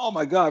said, oh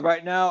my God,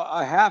 right now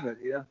I have it.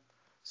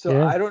 So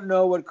Yeah. I don't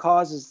know what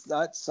causes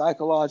that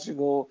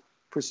psychological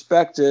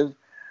perspective,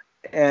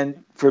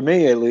 and for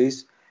me at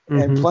least,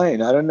 and Mm-hmm.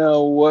 playing. I don't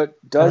know what I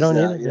does don't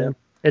that. either, man.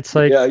 It's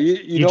like Yeah, you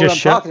you know what just I'm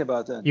show talking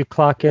about then. you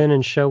clock Yeah. in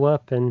and show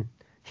up and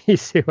you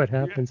see what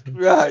happens.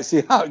 Right,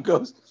 see how it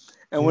goes.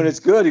 And when Yeah. it's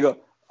good, you go,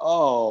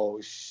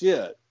 oh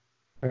shit,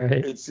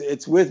 Right.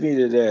 it's with me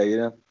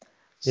today.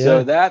 So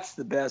Yeah. that's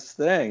the best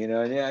thing, you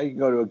know. And yeah, you can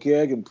go to a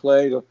gig and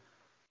play. Go,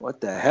 what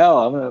the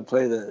hell? I'm gonna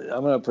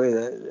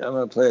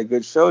play a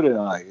good show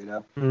tonight, you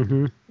know.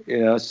 Mm-hmm. You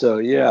know. So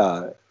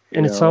yeah, you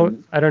And it's know. all,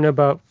 And, I don't know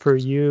about for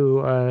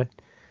you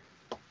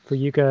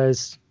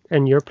guys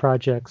and your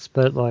projects,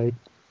 but like,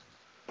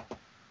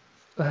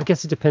 I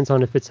guess it depends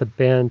on if it's a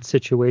band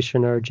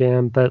situation or a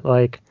jam, but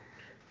like,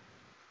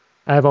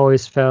 I've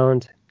always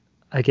found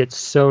I get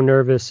so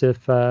nervous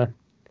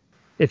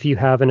if you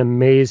have an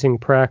amazing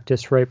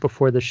practice right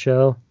before the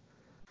show.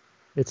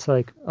 It's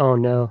like, oh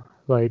no,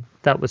 like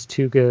that was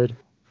too good.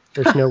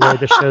 There's no way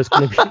the show's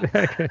gonna be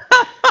that good.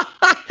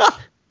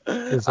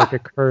 It's like a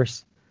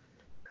curse.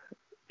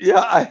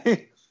 yeah,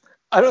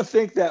 I don't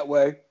think that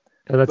way,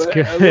 Oh, that's but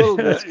good. a little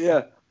bit,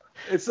 yeah.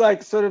 It's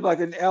like sort of like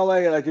in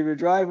LA, like if you're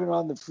driving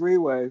on the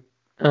freeway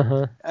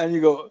Uh-huh. and you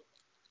go,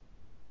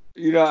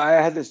 you know, I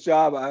had this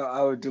job,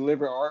 I would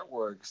deliver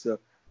artwork. So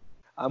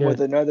I'm Yeah.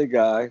 with another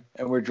guy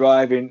and we're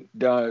driving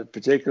down a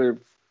particular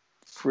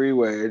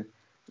freeway. And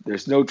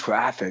there's no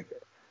traffic.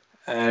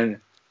 And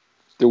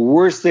the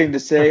worst thing to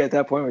say at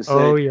that point was say,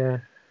 Oh yeah.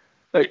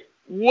 like,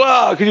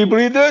 wow, can you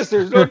believe this?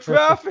 There's no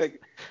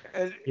traffic.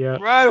 And Yeah.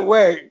 right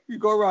away, you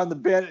go around the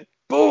bend,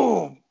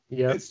 boom,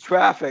 Yep. it's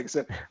traffic.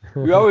 So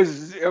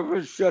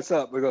everyone shuts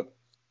up. We go,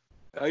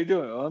 how you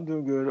doing? Oh, I'm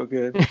doing good.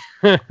 Okay.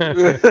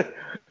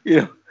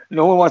 You know,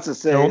 no one wants to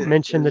say. Don't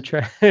mention the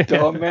traffic.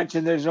 Don't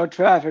mention there's no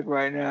traffic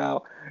right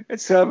now.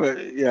 It's kind of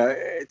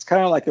it's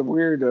kind of like a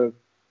weird,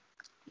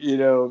 you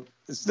know,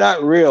 it's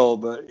not real,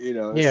 but you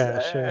know,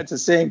 Sure. it's the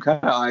same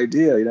kind of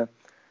idea, you know.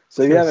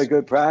 So you have a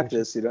good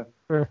practice, you know.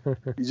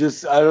 You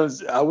just,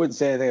 I wouldn't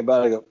say anything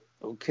about it. I go,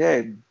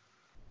 okay,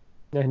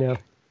 I know.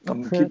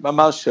 I'm gonna keep my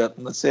mouth shut.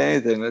 I'm not say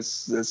anything.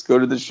 Let's go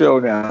to the show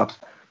now,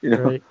 you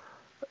know. Right.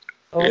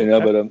 Oh, You know,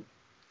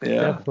 but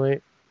yeah.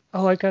 definitely.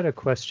 Oh, I got a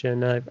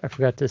question. I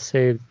forgot to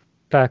say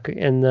back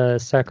in the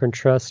Saccharin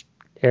Trust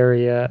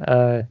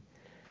area,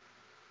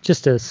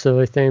 just a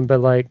silly thing, but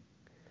like,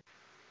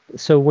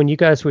 so when you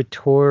guys would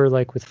tour,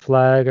 like with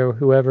Flag or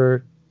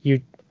whoever,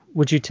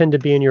 would you tend to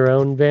be in your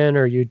own van,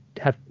 or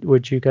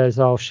would you guys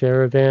all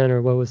share a van,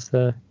 or what was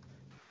the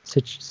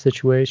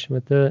situation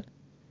with that?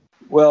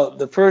 Well,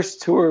 the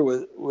first tour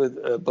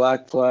with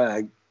Black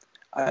Flag,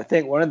 I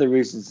think one of the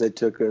reasons they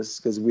took us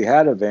because we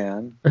had a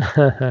van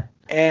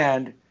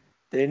and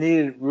they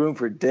needed room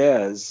for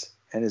Dez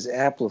and his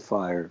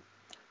amplifier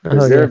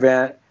because their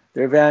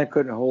van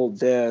couldn't hold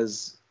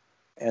Dez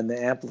and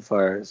the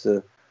amplifier.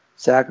 So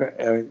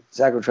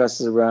Saccharin Trust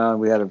is around.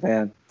 We had a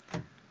van.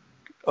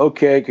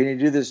 Okay, can you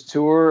do this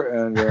tour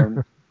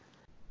and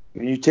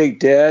can you take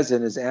Dez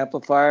and his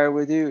amplifier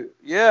with you?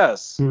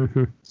 Yes.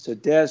 Mm-hmm. So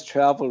Dez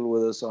traveled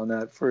with us on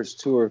that first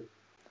tour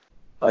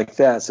like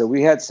that. So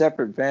we had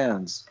separate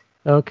vans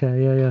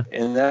Okay, yeah.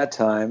 in that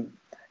time.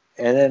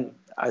 And then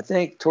I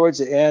think towards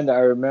the end, I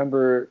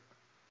remember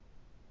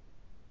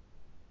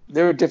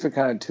there were different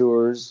kind of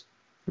tours.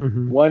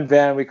 Mm-hmm. One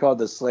van we called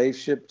the Slave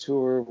Ship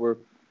Tour, where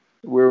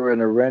we were in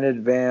a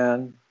rented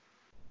van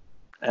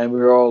and we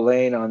were all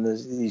laying on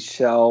these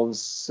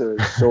shelves,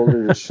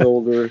 shoulder to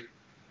shoulder.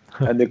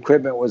 And the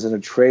equipment was in a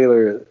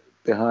trailer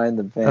behind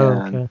the van.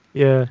 Oh, okay.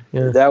 Yeah.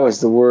 That was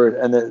the word.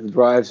 And the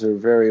drives were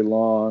very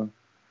long.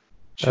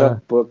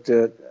 Chuck booked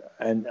it,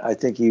 and I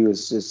think he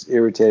was just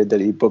irritated that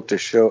he booked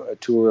a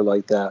tour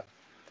like that.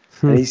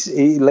 And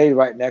he laid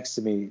right next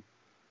to me,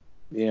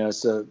 you know.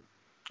 So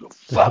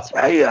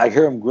I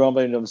hear him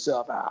grumbling to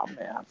himself. Oh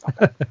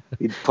man!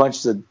 He'd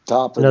punch the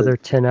top of Another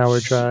 10-hour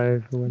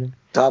drive. Or whatever.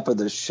 top of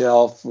the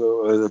shelf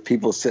with the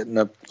people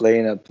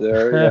laying up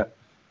there. Yeah.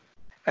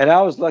 And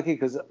I was lucky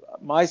because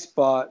my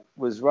spot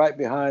was right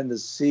behind the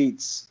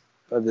seats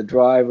of the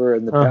driver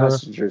and the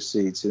passenger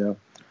seats, you know.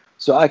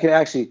 So I could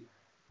actually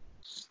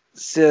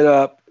sit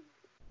up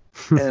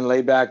and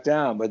lay back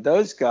down. But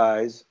those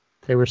guys,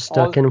 they were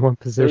stuck in one they were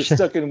position.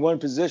 stuck in one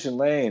position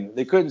laying.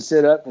 They couldn't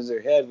sit up because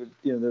their head would,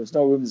 you know, there was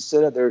no room to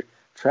sit up. They were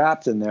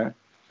trapped in there.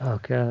 Oh,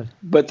 God.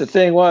 But the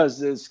thing was,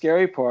 the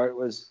scary part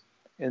was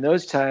in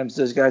those times,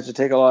 those guys would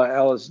take a lot of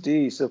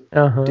LSD. So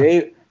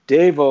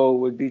Davo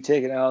would be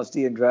taking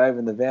LSD and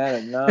driving the van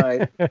at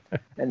night.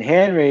 And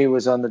Henry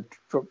was on the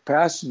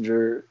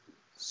passenger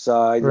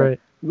side. Right.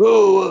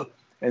 Whoa!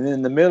 And then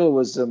in the middle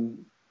was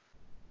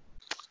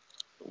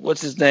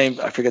what's his name?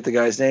 I forget the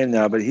guy's name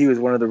now, but he was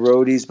one of the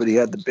roadies, but he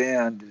had the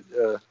band.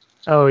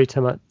 Oh, you're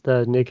talking about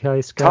the Nick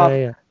Heist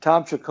guy?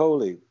 Tom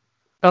Tricoli.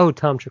 Oh,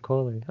 Tom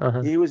Tricoli.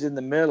 Uh-huh. He was in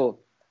the middle.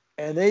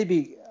 And they'd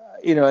be,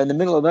 you know, in the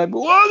middle of the night,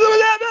 whoa,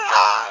 look at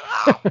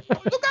that!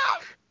 Look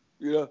out!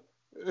 You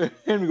know,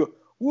 and we go,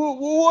 what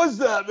was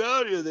that,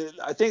 man?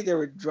 I think they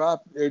were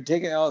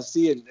taking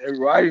LSD and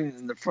riding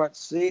in the front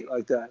seat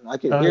like that. And I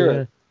could hear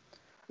it.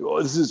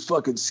 Oh, this is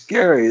fucking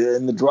scary.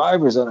 And the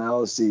driver's on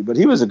LSD, but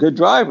he was a good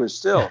driver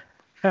still.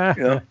 You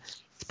know?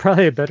 It's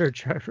probably a better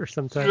driver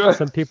sometimes.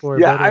 Some people are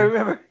better. Yeah, I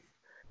remember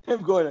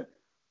him going,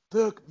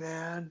 look,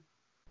 man,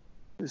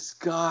 the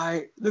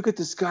sky, look at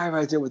the sky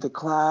right there with the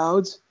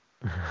clouds.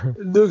 It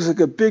looks like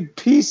a big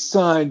peace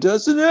sign,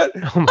 doesn't it?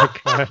 Oh, my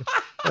God.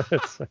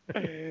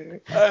 They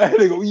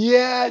go,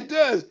 yeah, it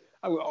does.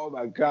 I go, oh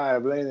my God,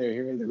 I'm laying there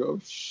hearing. They go, oh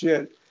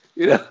shit,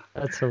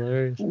 That's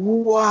hilarious.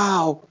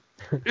 wow.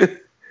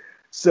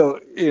 So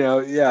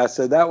yeah.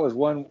 So that was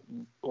one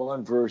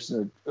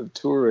version of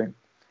touring.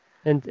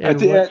 And At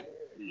the what? end,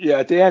 yeah,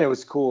 at the end it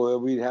was cool.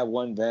 We'd have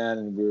one band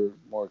and we were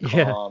more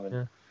Yeah, calm,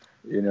 and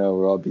yeah.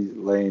 we'll all be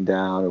laying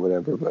down or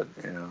whatever. But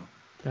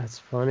That's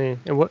funny.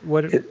 And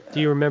what it, do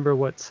you remember?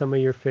 What some of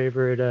your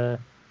favorite?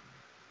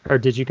 Or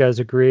did you guys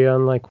agree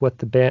on like what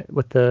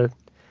the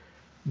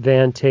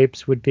van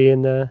tapes would be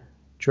in the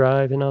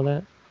drive and all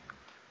that?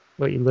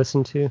 What you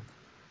listened to?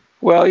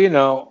 well,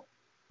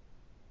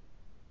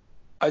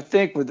 I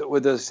think with the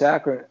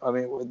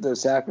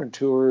Saccharin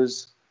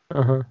tours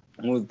Uh-huh.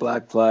 and with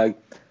Black Flag,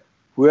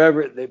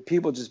 whoever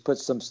people just put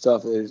some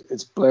stuff.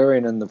 It's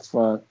blaring in the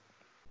front.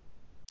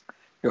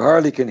 You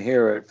hardly can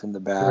hear it from the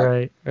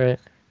back. Right.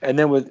 And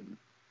then with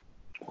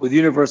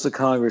Universal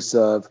Congress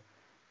of,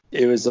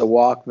 it was a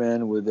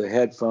Walkman with the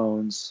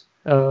headphones,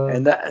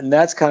 and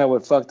that's kind of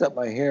what fucked up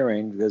my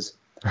hearing, because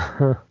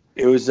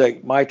it was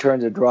like my turn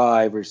to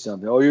drive or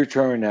something. Oh, your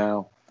turn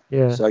now.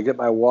 Yeah. So I get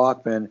my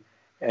Walkman,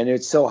 and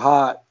it's so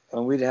hot,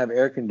 and we didn't have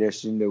air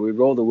conditioning that we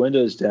roll the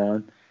windows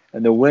down,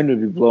 and the wind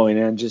would be blowing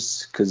in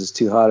just because it's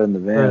too hot in the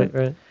van.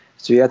 Right.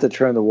 So you have to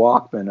turn the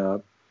Walkman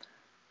up.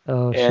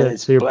 Oh And shit!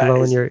 So you're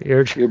blowing your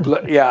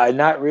eardrum. Yeah, I'm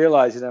not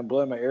realizing I'm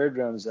blowing my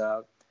eardrums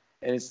out.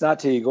 And it's not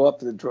till you go up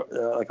to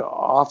the like an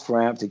off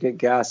ramp to get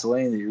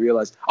gasoline that you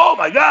realize, oh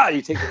my God!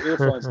 You take the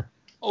earphones.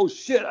 Oh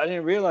shit! I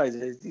didn't realize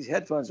these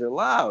headphones are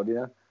loud.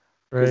 Because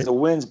Right. the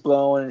wind's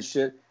blowing and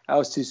shit. I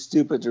was too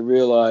stupid to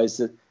realize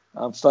that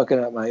I'm fucking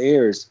up my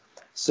ears.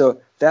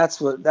 So that's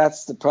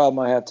the problem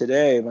I have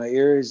today. My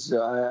ears,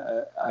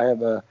 I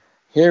have a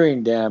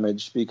hearing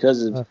damage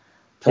because of Do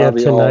you have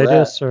probably all that.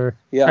 tinnitus or?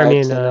 Yeah, I I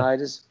mean, have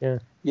tinnitus.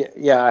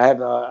 Yeah. I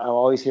have. I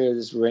always hear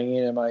this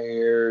ringing in my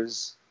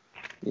ears.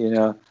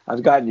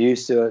 I've gotten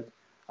used to it.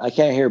 I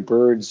can't hear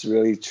birds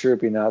really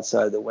chirping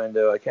outside the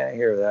window. I can't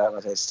hear that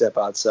unless I step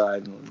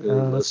outside and really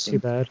listen. That's too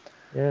bad.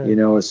 Yeah.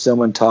 If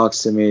someone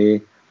talks to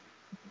me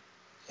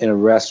in a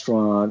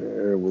restaurant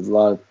or with a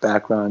lot of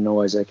background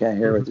noise, I can't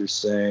hear what they're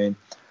saying.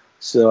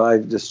 So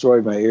I've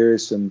destroyed my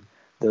ears from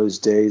those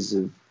days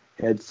of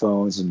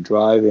headphones and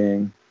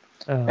driving.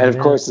 And of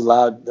course, the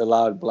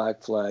loud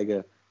Black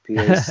Flag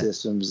PA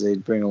systems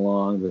they'd bring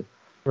along, but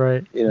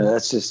right.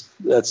 that's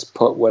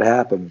what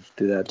happened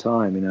to that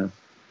time,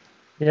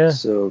 Yeah.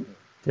 So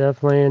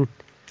definitely. And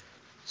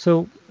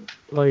so,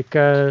 like,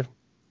 I've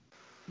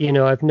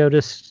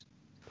noticed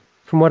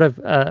from what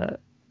I've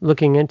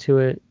looking into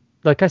it,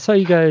 like I saw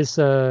you guys.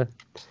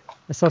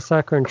 I saw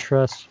Saccharin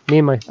Trust.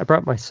 I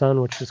brought my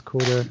son, which was cool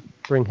to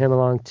bring him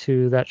along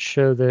to that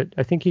show that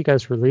I think you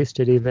guys released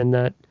it, even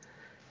that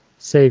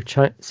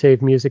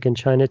Save Music in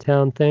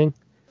Chinatown thing.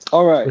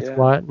 All right. With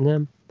Watt and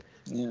them.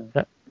 Yeah.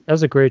 That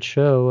was a great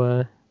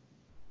show.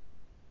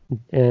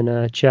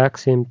 And Jack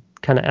seemed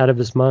kind of out of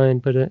his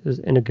mind, but it was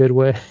in a good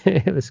way.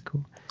 It was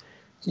cool.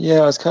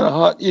 Yeah, it was kind of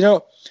hot.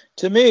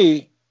 To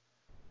me,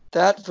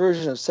 that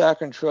version of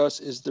Saccharin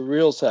Trust is the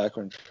real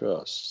Saccharin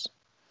Trust.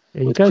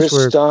 Yeah, you guys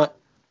were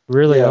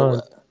really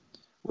on.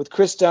 With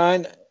Chris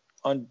Stein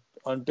on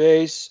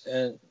bass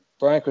and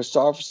Brian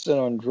Christopherson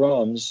on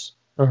drums.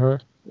 Uh-huh.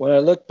 When I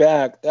look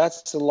back,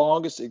 that's the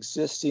longest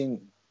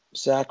existing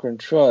Saccharin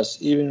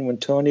Trust. Even when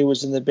Tony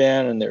was in the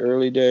band in the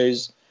early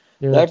days,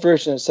 that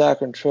version of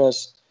Saccharin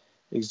Trust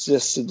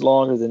existed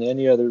longer than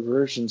any other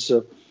version.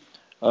 So,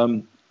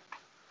 and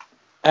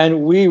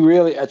we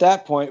really, at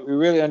that point, we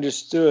really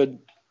understood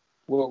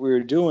what we were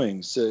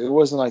doing. So it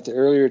wasn't like the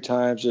earlier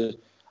times that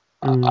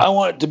I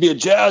wanted to be a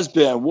jazz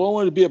band. Well, I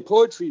wanted to be a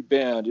poetry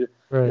band.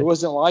 Right. It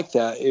wasn't like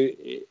that.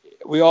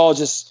 We all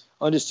just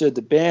understood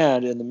the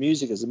band and the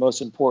music is the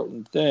most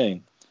important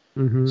thing.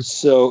 Mm-hmm.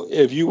 So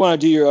if you want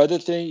to do your other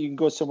thing, you can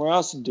go somewhere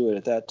else and do it.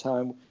 At that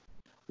time,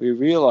 we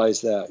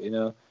realized that,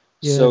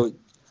 Yeah. So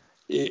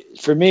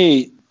for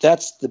me,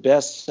 that's the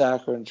best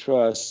Saccharin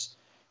Trust.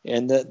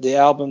 And the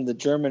album, the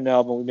German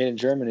album we made in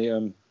Germany,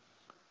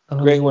 The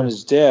Great One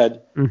is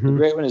Dead. Mm-hmm. The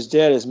Great One is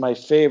Dead is my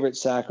favorite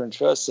Saccharin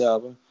Trust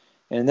album.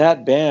 And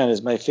that band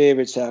is my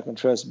favorite Saccharin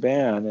Trust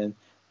band. And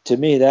to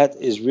me, that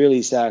is really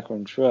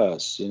Saccharin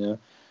Trust,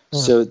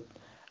 So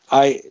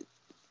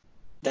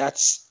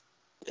that's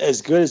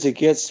as good as it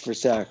gets for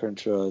Saccharin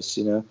Trust,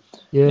 Yeah.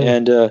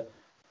 And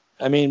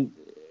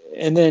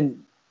and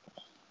then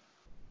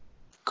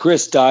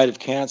Chris died of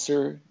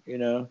cancer,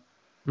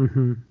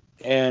 Mm-hmm.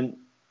 and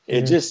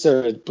it just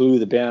sort of blew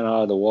the band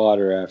out of the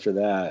water after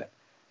that,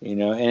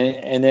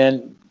 and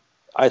then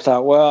I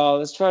thought, well,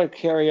 let's try to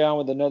carry on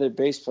with another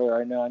bass player.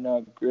 I know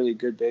a really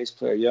good bass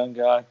player, young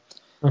guy,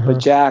 but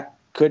Jack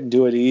couldn't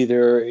do it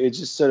either. It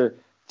just sort of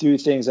threw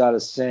things out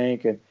of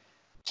sync. And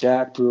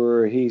Jack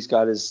Brewer, he's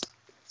got his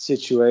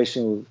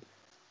situation.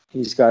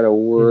 He's got to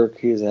work.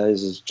 He has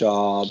his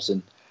jobs,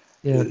 and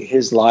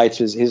his life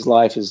is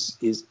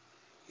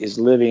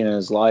living, and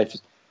his life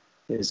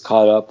is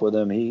caught up with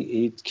him.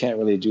 He can't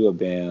really do a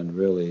band,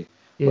 really.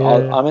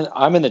 Yeah.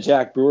 I'm in the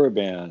Jack Brewer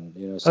band,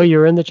 you know. So Oh,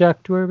 you're in the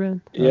Jack Brewer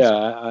band? yeah,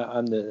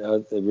 I'm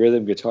the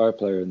rhythm guitar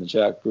player in the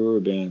Jack Brewer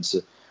band.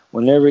 So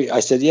whenever I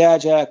said, yeah,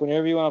 Jack,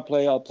 whenever you want to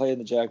play, I'll play in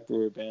the Jack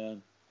Brewer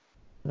band.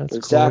 That's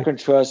But cool. Saccharine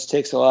Trust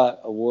takes a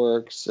lot of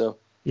work, so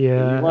if you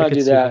Yeah, I want to could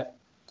do see that,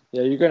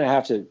 yeah, you're going to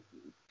have to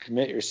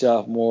commit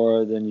yourself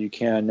more than you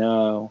can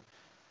now.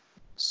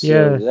 So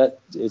Yeah. that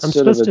it's I'm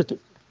sort of supposed a,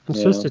 I'm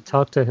you supposed know, to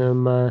talk to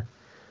him.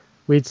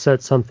 We'd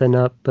set something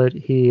up, but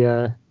he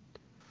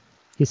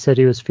said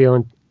he was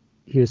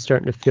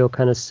starting to feel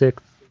kind of sick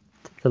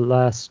the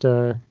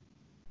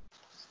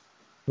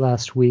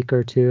last week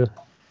or two.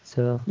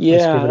 So let's give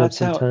yeah, him that's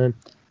some how. time.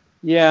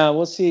 Yeah,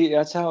 we'll see.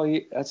 That's how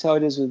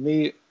it is with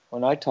me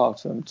when I talk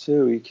to him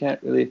too. He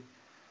can't really.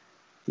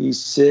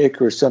 He's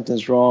sick or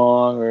something's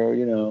wrong or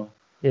you know.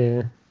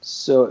 Yeah.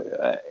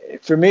 So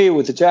for me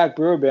with the Jack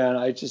Brewer band,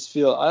 I just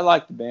feel I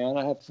like the band.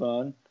 I have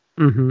fun,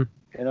 Mm-hmm.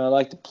 and I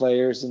like the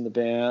players in the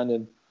band,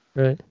 and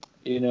Right.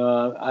 you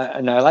know, I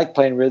like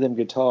playing rhythm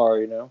guitar.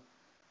 You know,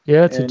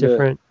 Yeah, it's a and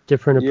different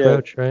yeah,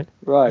 approach, right?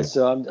 right.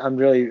 So I'm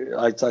really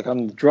it's like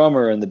I'm the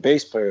drummer and the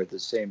bass player at the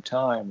same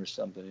time or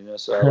something. You know,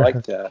 so I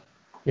like that.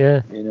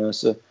 Yeah. You know,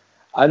 so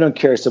I don't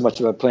care so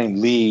much about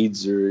playing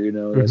leads or you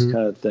know this Mm-hmm.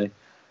 kind of thing.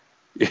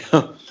 You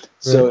know, Right.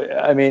 so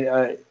I mean,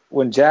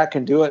 when Jack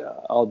can do it,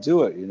 I'll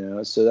do it. You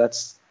know, so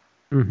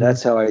Mm-hmm.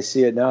 that's how I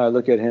see it now. I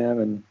look at him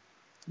and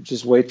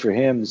just wait for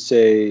him to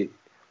say,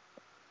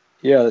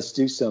 "Yeah, let's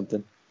do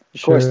something."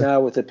 Of course, Sure. now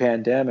with the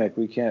pandemic,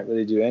 we can't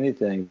really do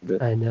anything.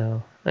 But I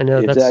know.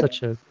 if That's that,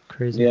 such a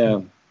crazy thing.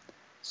 yeah,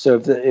 so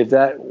if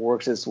that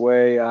works its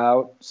way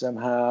out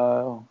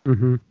somehow,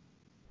 Mm-hmm.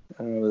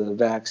 I don't know, with a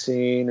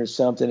vaccine or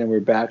something, and we're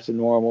back to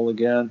normal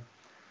again,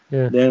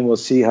 Yeah. then we'll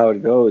see how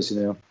it goes.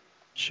 You know.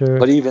 Sure.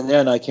 But even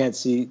then, I can't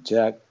see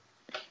Jack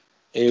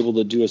able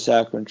to do a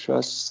Saccharine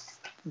Trust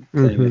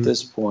thing Mm-hmm. at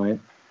this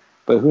point.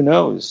 But who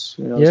knows?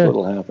 Who knows Yeah.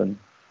 what'll happen?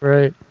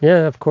 Right.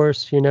 Yeah. Of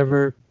course. You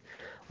never,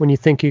 when you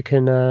think you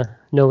can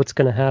know what's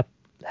going to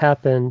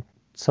happen,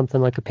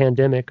 something like a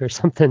pandemic or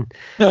something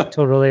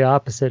totally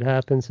opposite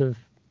happens of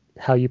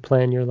how you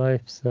plan your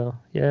life. So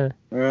yeah.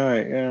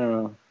 Right.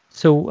 Yeah.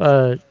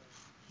 So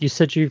you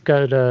said you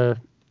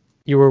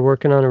were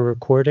working on a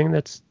recording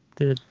that's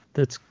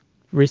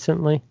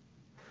recently.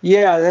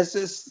 Yeah. That's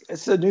just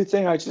it's a new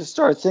thing I just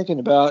started thinking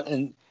about.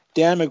 And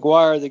Dan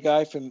McGuire, the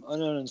guy from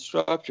Unknown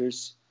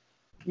Instructors,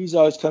 he's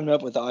always coming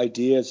up with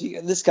ideas.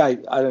 This guy,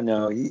 I don't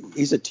know.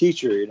 He's a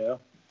teacher. You know.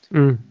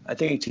 Mm. I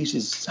think he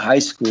teaches high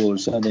school or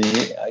something.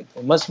 He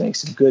must make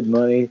some good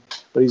money,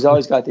 but he's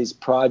always got these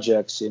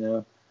projects, you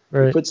know. He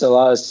Right. puts a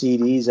lot of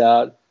CDs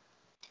out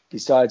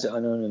besides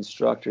Unknown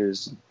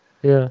Instructors.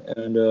 Yeah.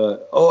 And,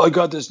 I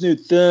got this new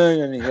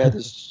thing. And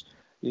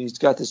he's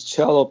got this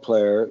cello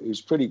player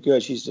who's pretty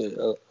good.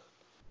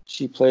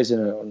 She plays in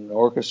an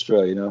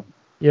orchestra, you know,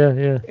 Yeah.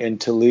 Yeah. in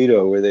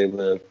Toledo where they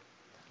live.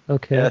 And I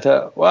Okay.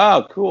 thought,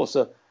 wow, cool.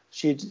 So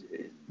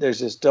there's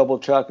this double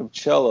track of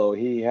cello.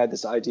 He had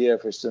this idea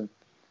for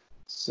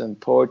some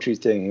poetry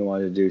thing he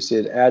wanted to do. So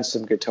he'd add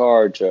some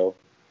guitar, Joe.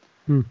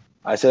 Hmm.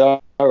 I said,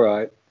 all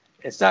right.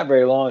 It's not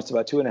very long. It's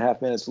about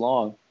 2.5 minutes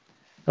long.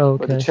 Oh,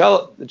 But okay.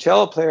 the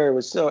cello player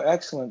was so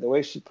excellent, the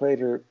way she played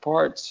her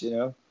parts, you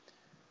know.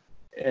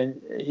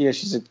 And, you know,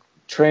 she's a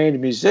trained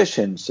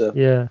musician. So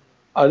Yeah.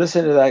 I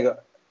listened to that. I go,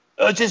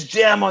 oh, just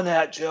jam on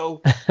that,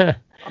 Joe.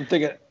 I'm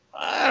thinking,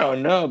 I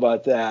don't know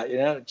about that, you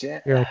know.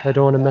 You're like, I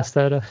don't want to mess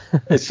that up.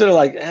 It's sort of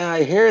like,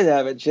 I hear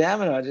that, but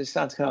jamming on it just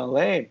sounds kind of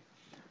lame.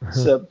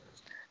 So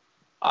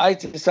I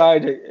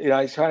decided, you know,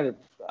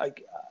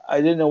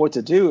 I didn't know what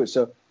to do.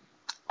 So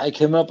I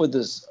came up with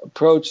this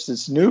approach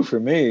that's new for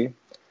me,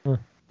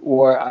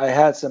 where I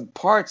had some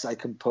parts I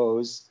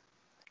composed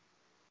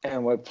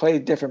and would play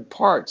different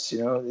parts,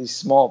 you know, these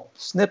small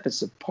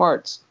snippets of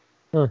parts.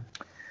 Huh.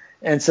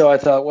 And so I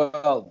thought,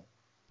 well,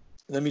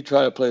 let me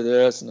try to play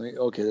this. And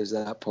okay, there's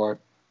that part.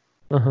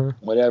 Uh-huh.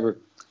 Whatever.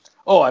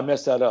 Oh, I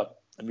messed that up.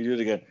 Let me do it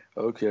again.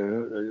 Okay.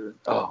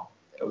 Oh,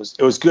 it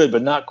was good,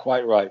 but not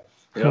quite right.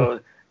 You know,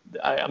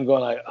 I'm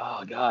going like,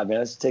 oh God,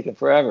 man, it's taking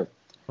forever.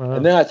 Wow.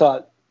 And then I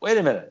thought, wait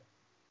a minute.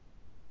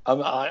 I'm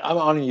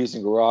only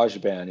using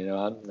GarageBand. You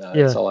know,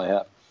 that's all I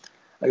have.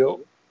 I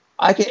go,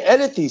 I can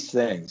edit these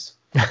things.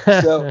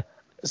 So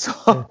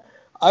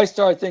I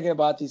started thinking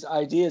about these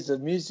ideas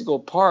of musical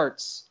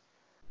parts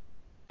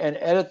and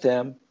edit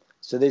them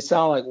so they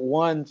sound like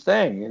one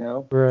thing, you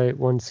know. Right,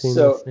 one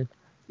seamless thing.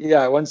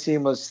 Yeah, one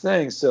seamless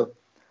thing. So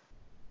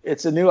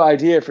it's a new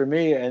idea for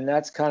me, and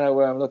that's kind of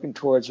what I'm looking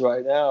towards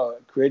right now,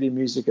 creating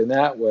music in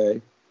that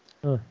way,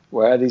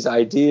 where I have these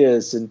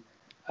ideas and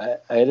I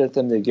edit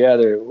them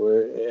together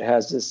where it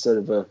has this sort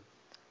of a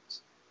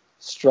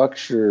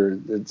structure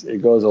that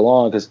it goes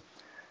along. Because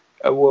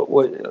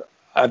what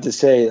I have to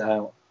say,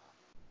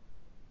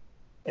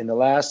 in the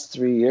last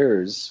 3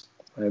 years,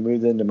 when I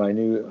moved into my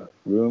new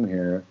room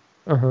here,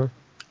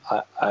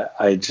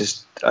 I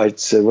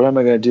said, what am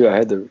I going to do? I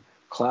had the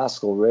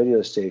classical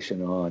radio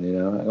station on, you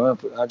know.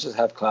 I just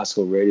have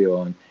classical radio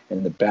on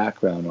in the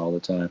background all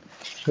the time.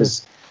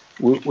 Because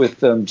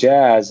with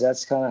jazz,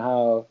 that's kind of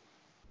how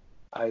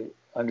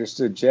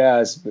understood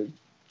jazz, but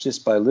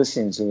just by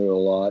listening to it a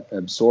lot,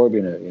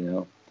 absorbing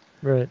it,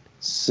 Right.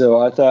 So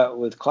I thought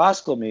with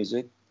classical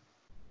music,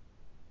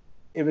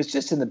 if it's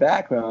just in the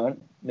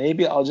background,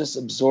 maybe I'll just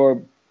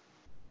absorb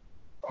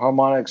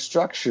harmonic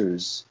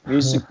structures,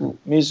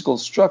 musical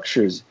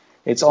structures.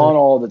 It's on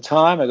all the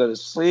time. I go to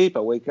sleep, I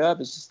wake up,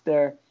 it's just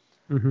there.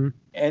 Mm-hmm.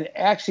 And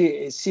actually,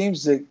 it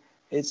seems that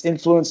it's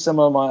influenced some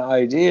of my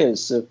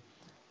ideas. So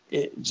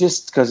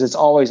just because it's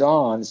always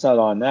on, it's not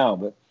on now,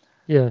 but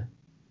Yeah.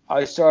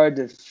 I started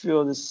to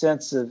feel this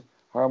sense of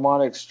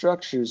harmonic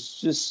structures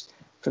just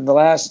from the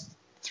last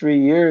 3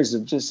 years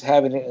of just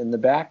having it in the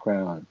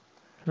background.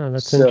 Oh,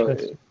 that's So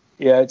interesting.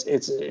 yeah,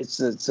 it's a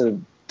sort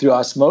of through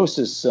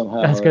osmosis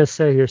somehow. I was gonna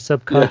say you're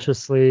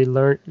subconsciously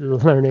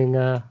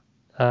learning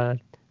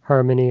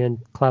harmony and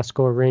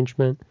classical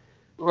arrangement.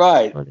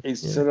 Right. on it,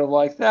 It's yeah. sort of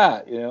like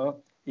that,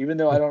 even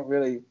though I don't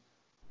really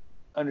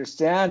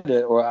understand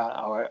it, or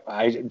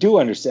I do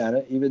understand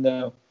it, even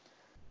though,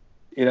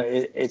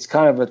 it's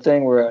kind of a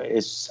thing where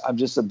I'm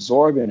just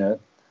absorbing it.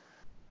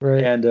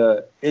 Right. And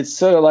it's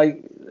sort of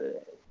like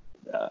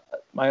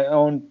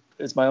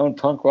it's my own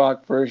punk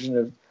rock version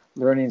of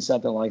learning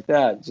something like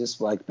that,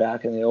 just like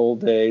back in the old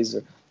days,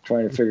 or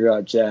trying to figure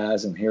out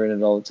jazz and hearing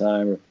it all the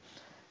time, or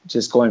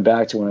just going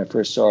back to when I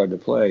first started to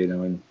play,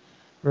 and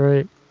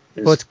Right.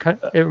 Well,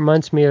 it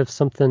reminds me of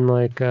something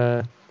like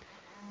I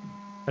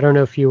don't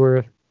know if you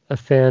were a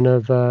fan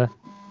of. I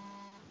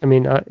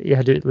mean, you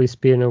had to at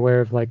least be aware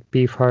of like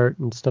Beefheart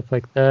and stuff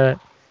like that.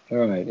 all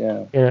right,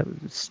 yeah.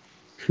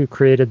 Who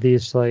created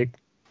these like,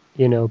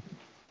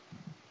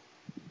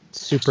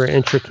 super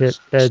intricate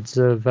beds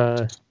of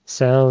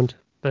sound,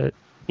 but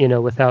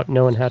without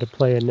knowing how to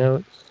play a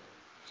note.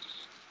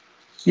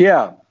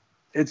 Yeah,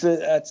 it's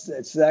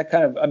that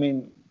kind of. I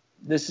mean,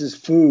 this is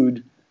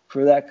food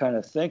for that kind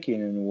of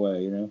thinking in a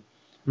way,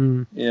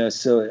 Mm. Yeah.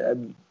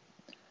 So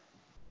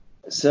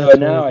Absolutely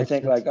now I makes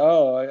think sense. like,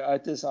 oh, I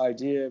had this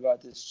idea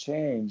about this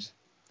change.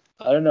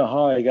 I don't know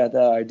how I got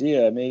that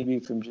idea. Maybe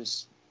from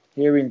just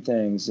hearing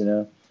things,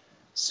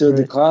 So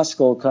the Right.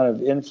 classical kind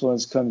of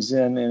influence comes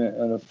in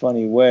a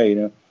funny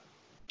way,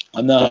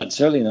 I'm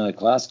certainly not a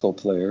classical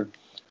player,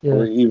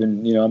 or Yeah.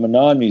 even I'm a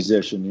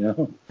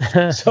non-musician,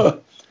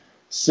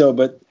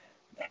 but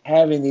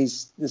having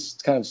this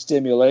kind of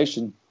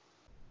stimulation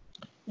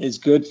is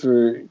good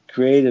for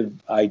creative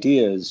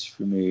ideas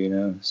for me,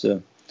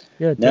 So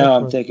Yeah, now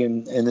I'm definitely.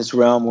 thinking in this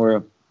realm where,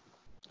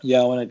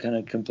 I want to kind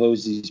of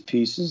compose these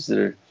pieces that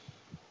are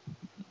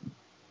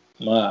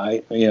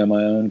my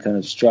own kind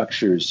of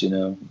structures,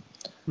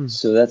 Hmm.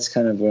 So that's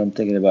kind of what I'm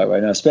thinking about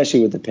right now,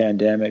 especially with the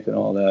pandemic and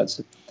all that.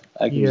 So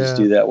I can just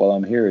Yeah. do that while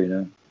I'm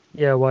here,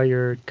 Yeah, while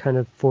you're kind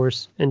of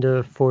forced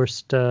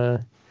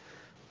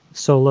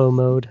solo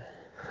mode.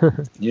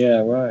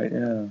 Yeah, right.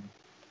 Yeah.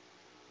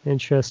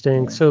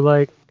 Interesting. Yeah. So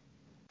like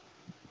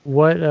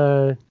what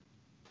and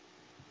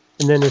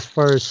then as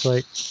far as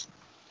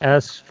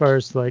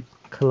like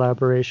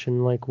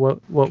collaboration, like what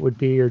would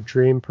be your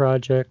dream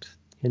project,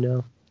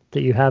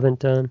 that you haven't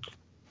done?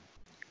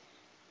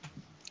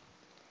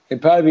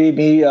 It'd probably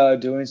be me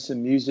doing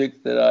some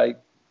music that I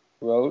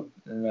wrote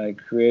and I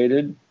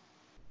created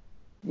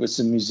with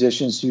some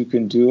musicians who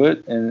can do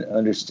it and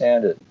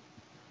understand it.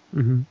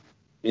 Mm-hmm.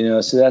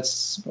 So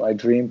that's my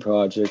dream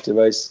project.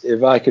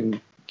 If I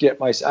can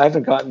I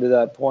haven't gotten to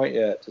that point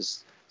yet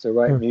to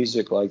write Huh.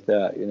 music like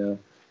that. To say,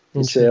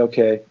 Interesting.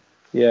 okay,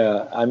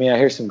 yeah. I mean, I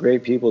hear some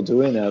great people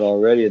doing that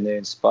already, and they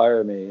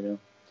inspire me.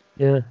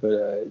 Yeah.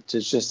 But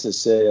just to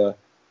say,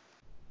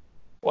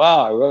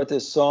 wow, I wrote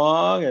this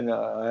song, and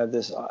I have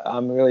this.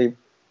 I'm really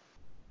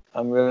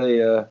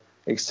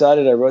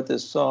excited. I wrote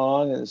this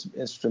song, and it's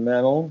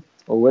instrumental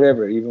or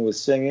whatever, even with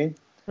singing.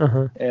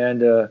 Uh-huh.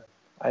 And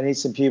I need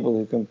some people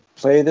who can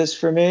play this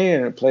for me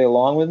and play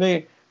along with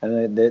me,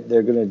 and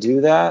they're going to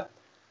do that.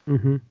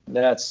 Mm-hmm.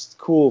 That's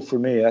cool for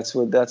me.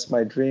 That's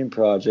my dream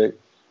project.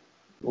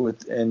 I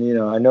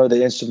know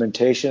the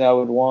instrumentation I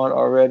would want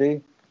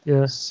already.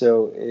 Yeah.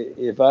 So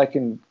if I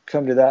can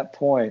come to that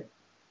point,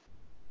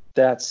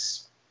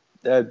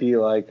 that'd be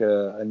like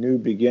a new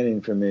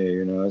beginning for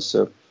me.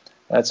 So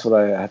that's what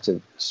I have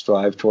to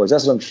strive towards.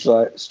 That's what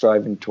I'm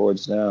striving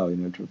towards now.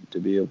 To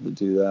be able to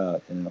do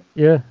that.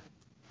 Yeah.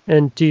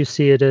 And do you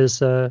see it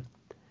as a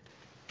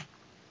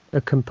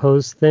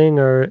composed thing,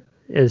 or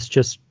as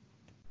just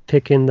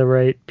picking the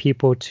right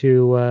people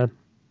to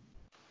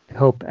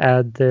help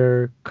add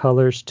their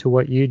colors to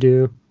what you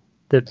do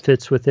that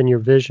fits within your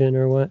vision,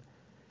 or what?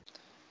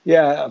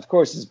 Yeah, of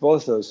course, it's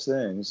both those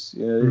things.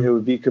 It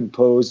would be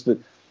composed, but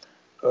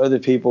other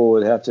people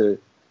would have to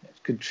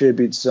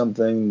contribute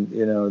something,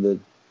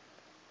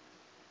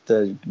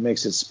 that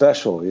makes it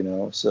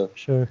special, So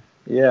Sure.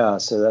 yeah,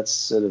 so that's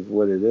sort of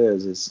what it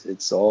is.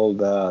 It's all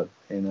about,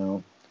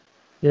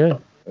 Yeah.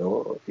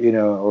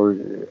 or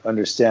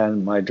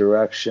understand my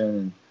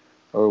direction,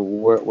 or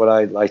what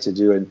I like to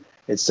do, and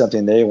it's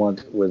something they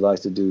would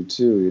like to do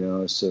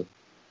too, So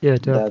Yeah,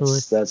 definitely.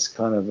 that's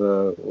kind of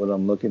what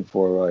I'm looking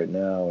for right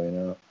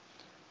now,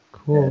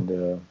 Cool.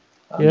 And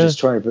I'm Yeah. just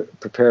trying to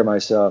prepare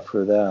myself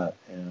for that.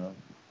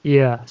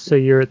 Yeah, so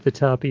you're at the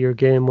top of your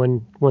game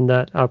when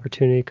that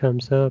opportunity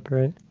comes up,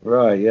 right?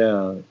 Right,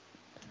 yeah.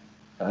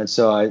 And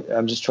so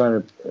I'm just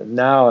trying to,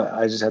 now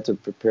I just have to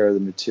prepare the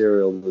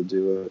material to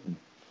do it, and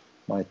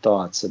my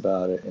thoughts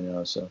about it,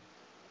 so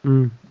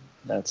Mm,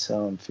 that's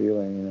how I'm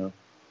feeling,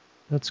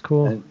 that's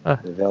cool. and Eh,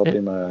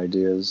 developing my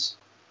ideas.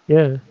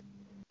 yeah,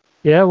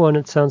 yeah. Well, and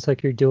it sounds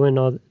like you're doing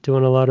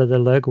a lot of the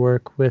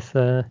legwork with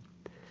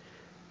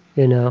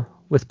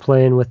with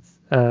playing with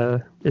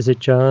is it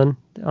John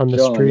on the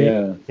John, street?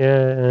 yeah,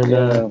 Yeah, and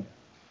yeah,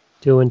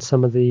 doing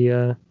some of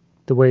the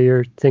way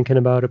you're thinking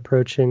about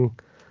approaching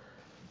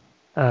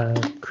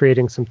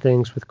creating some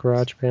things with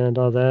GarageBand,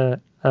 all that.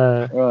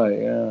 right,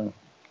 yeah.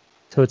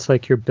 So it's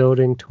like you're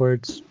building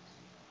towards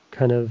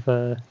kind of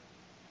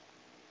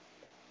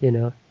you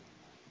know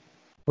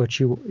what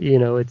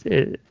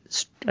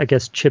it's I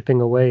guess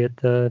chipping away at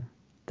the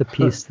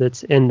piece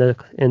that's in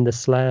the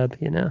slab.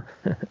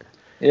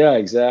 Yeah,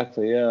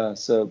 exactly, yeah.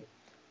 So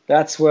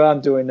that's what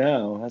I'm doing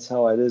now. That's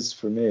how it is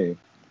for me,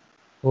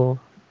 Well,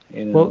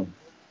 you what know.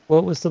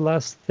 what was the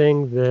last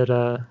thing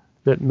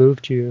that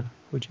moved you?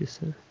 Would you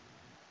say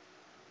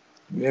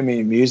I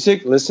mean,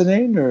 music,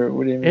 listening, or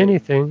what do you mean?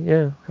 anything?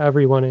 Yeah, however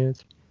you want to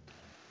answer.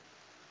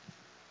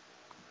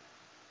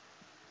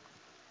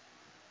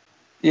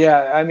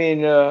 Yeah, I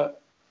mean,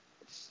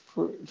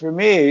 for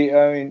me,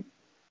 I mean,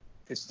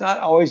 it's not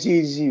always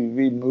easy to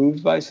be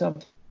moved by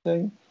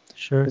something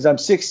Sure. because I'm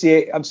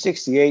 68. I'm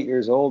 68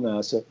 years old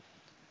now. So,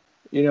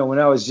 when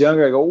I was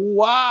younger, I go,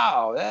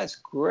 "Wow, that's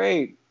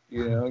great,"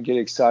 get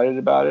excited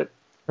about it.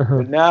 Uh-huh.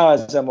 But now,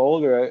 as I'm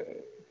older,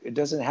 it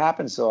doesn't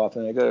happen so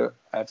often.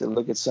 I have to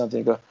look at something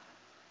and go,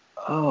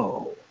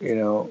 "Oh,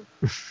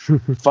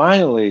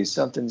 finally,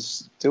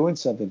 something's doing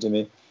something to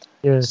me."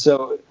 Yeah.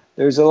 So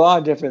there's a lot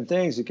of different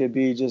things. It could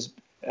be just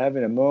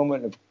having a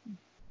moment of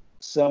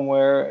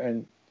somewhere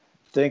and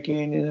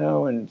thinking,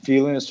 and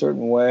feeling a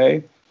certain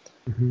way,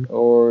 Hmm.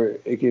 or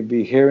it could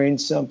be hearing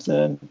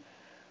something,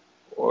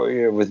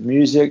 or with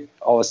music,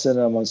 all of a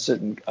sudden I'm on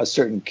a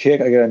certain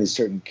kick. I get on these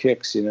certain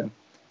kicks,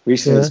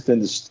 Recently Yeah. it's been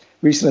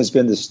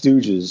the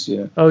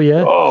Stooges, Oh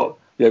yeah. Oh,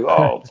 yeah,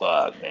 oh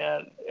fuck,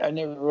 man! I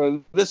never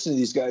really listened to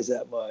these guys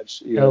that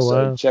much, Oh So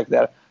I wow. check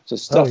that. So Oh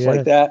stuff yeah.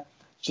 like that,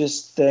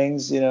 just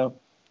things,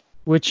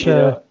 Which you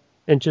know,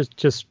 and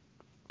just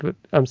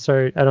I'm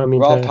sorry, I don't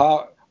mean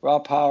to. Raw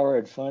Power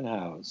and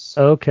Funhouse.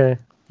 Okay.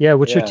 Yeah,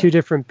 which are Yeah, two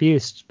different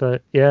beasts,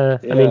 but yeah,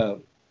 I mean, yeah,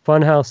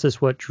 Funhouse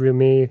is what drew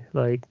me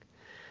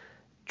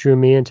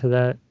into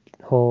that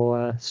whole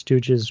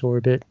Stooges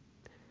orbit,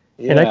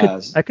 and I could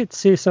yeah, I could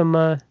see some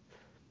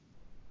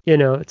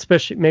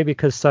especially maybe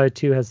because side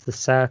two has the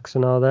sax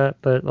and all that,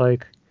 but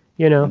like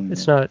it's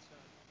mm, not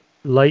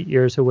light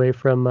years away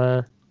from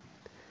it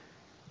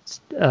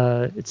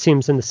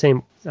seems in the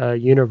same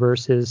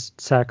universe as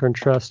Saccharine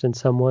Trust in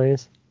some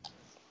ways.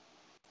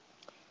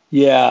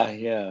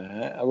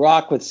 yeah. A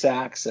rock with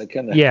sax. I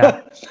kind of,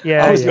 Yeah, I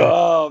yeah, always go, yeah.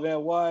 oh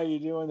man, why are you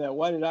doing that?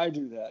 Why did I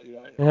do that?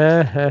 I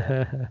always think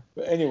that.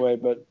 But anyway,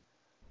 but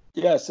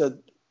yeah, so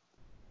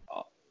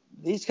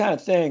these kind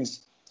of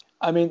things.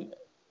 I mean,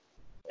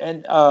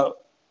 and I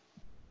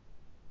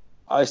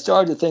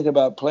started to think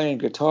about playing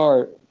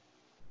guitar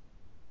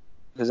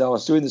because I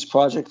was doing this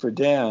project for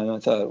Dan. And I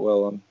thought,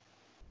 well,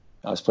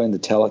 I was playing the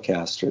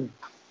Telecaster,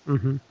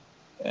 Hmm.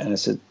 and I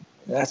said,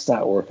 that's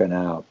not working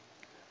out.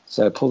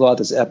 So I pulled out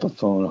this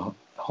Epiphone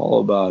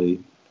hollow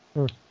body,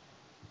 Hmm.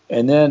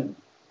 and then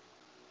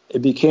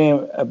it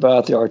became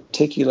about the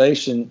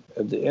articulation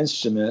of the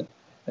instrument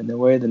and the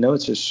way the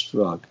notes are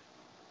struck.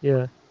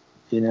 Yeah.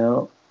 You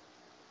know,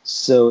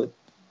 so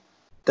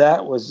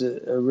that was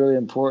a really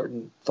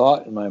important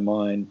thought in my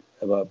mind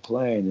about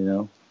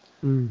playing.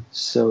 Mm.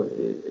 So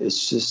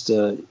it's just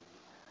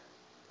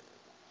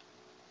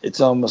it's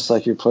almost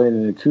like you're playing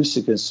an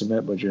acoustic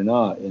instrument, but you're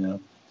not.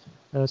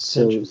 That's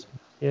So interesting.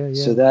 Yeah,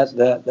 so yeah.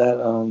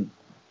 that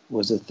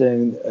was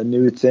a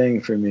new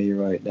thing for me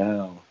right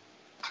now.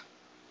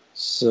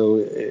 So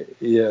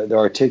yeah, the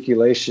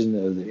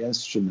articulation of the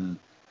instrument,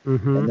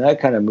 Hmm. and that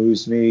kind of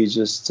moves me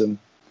just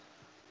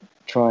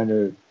trying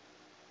to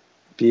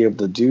be able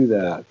to do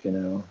that.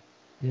 Yeah,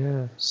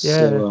 yeah,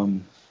 So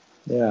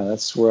yeah,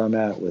 that's where I'm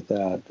at with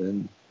that.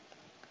 And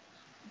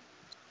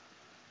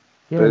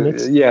yeah. And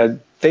but yeah,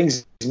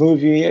 things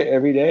move me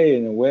every day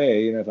in a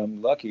way. If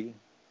I'm lucky.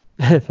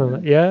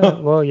 yeah.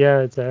 Well, yeah,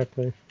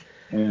 exactly.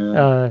 Yeah.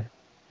 Uh,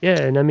 yeah,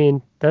 and I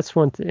mean that's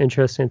one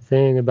interesting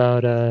thing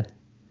about uh,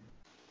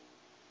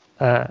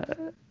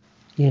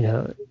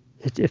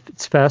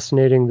 it's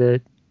fascinating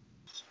that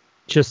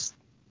just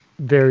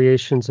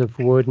variations of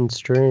wood and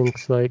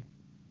strings, like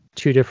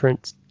two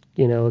different,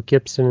 a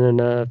Gibson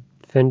and a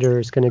Fender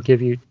is going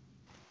to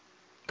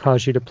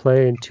cause you to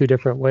play in two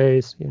different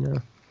ways.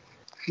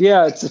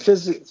 Yeah, it's the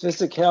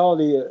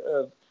physicality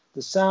of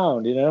the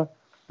sound. I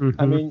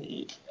Hmm.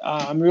 mean,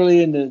 I'm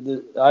really into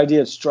the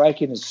idea of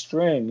striking a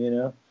string,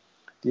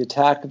 the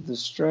attack of the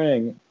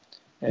string,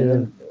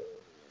 and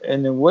Yeah.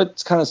 then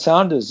what kind of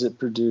sound does it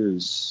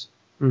produce?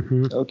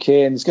 Hmm.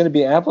 Okay, and it's going to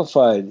be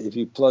amplified if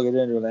you plug it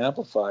into an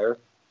amplifier,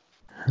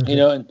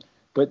 and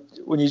But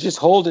when you just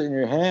hold it in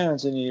your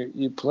hands and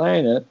you're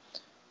playing it,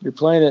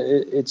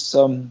 it's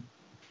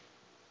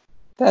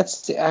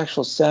that's the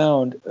actual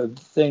sound of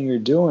the thing you're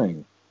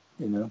doing,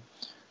 you know.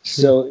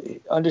 So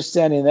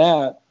understanding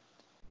that,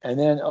 and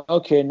then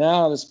okay,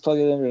 now let's plug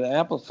it into an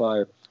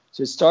amplifier.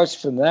 So it starts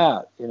from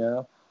that, you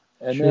know,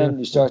 and then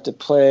you start to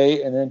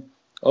play, and then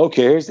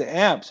okay, here's the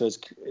amp. So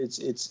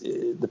it's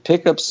the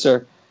pickups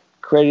are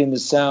creating the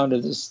sound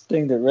of this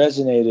thing that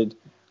resonated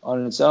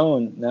on its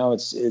own. Now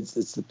it's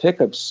the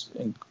pickups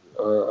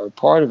are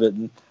part of it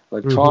and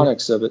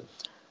electronics of it.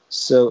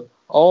 So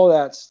all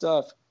that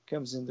stuff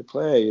comes into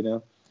play, you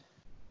know.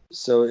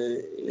 So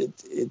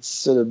it's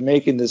sort of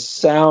making the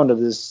sound of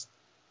this.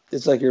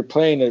 It's like you're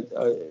playing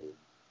a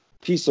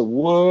piece of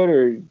wood,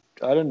 or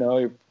I don't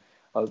know,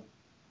 a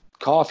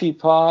coffee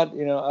pot.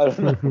 You know, I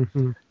don't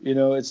know. You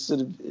know, it's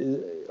sort of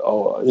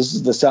this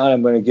is the sound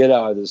I'm going to get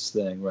out of this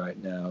thing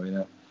right now. You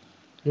know.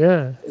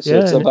 Yeah. So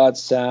it's about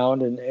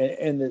sound and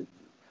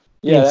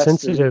being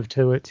sensitive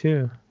to it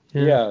too.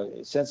 Yeah,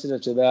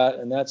 sensitive to that,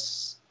 and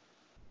that's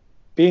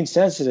being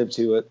sensitive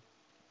to it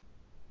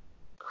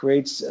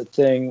creates a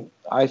thing,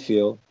 I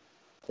feel,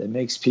 that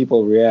makes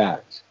people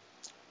react.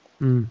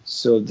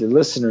 So the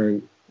listener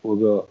will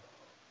go,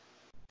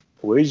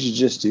 what did you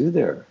just do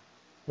there?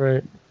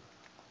 Right.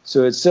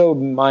 So it's so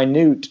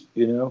minute,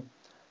 you know,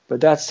 but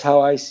that's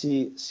how I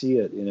see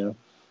it, you know.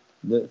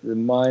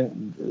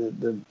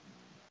 The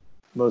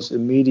most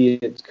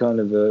immediate kind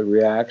of a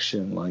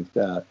reaction like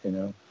that, you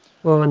know.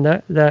 Well, and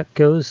that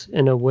goes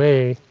in a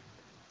way,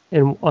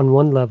 and on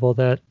one level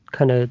that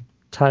kind of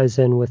ties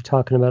in with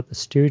talking about the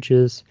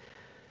Stooges,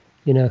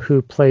 you know, who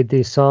played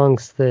these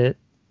songs that,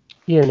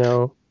 you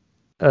know,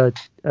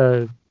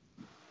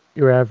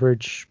 your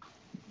average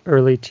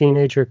early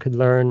teenager could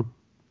learn,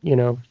 you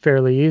know,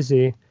 fairly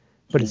easy,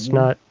 but it's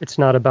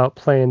not about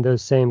playing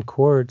those same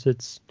chords.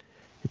 It's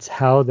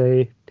how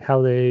they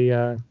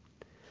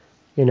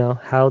you know,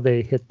 how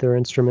they hit their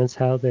instruments,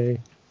 how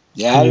they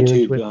the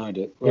attitude behind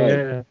it,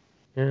 right?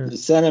 Yeah. The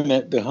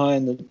sentiment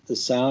behind the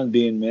sound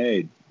being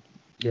made.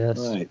 Yes.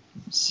 Right.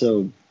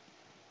 So,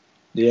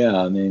 yeah,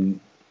 I mean,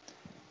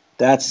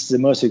 that's the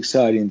most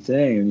exciting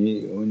thing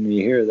when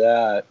you hear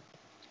that,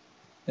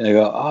 and I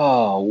go,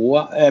 oh,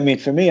 what? I mean,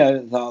 for me, I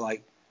thought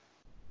like,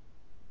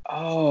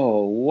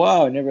 oh,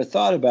 wow, I never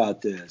thought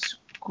about this.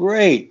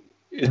 Great,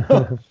 you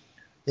know.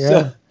 Yeah.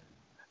 So,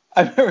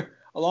 I remember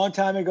a long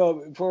time ago,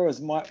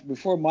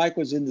 before Mike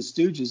was in the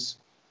Stooges.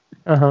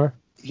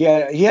 He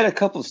had a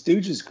couple of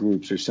Stooges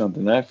groups or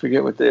something. I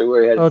forget what they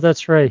were. Oh,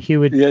 that's right. He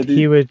would. I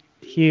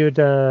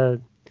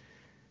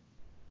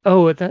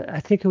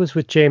think it was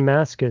with Jay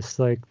Mascis.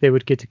 Like they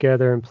would get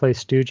together and play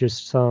Stooges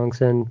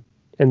songs, and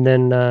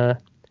then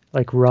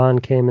like Ron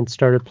came and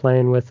started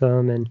playing with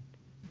them and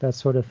that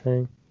sort of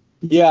thing.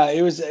 Yeah,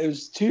 it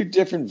was two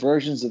different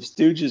versions of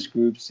Stooges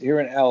groups here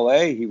in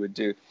L.A. He would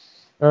do.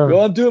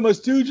 Go, I'm doing my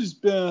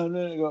Stooges band.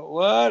 And I go,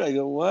 what? I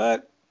go,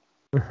 what?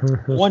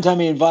 One time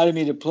he invited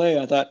me to play.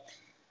 I thought,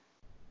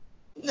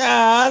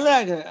 nah,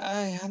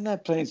 I'm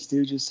not playing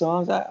Stooges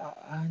songs.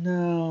 I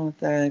know,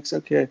 thanks.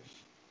 Okay.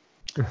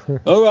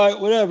 All right,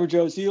 whatever,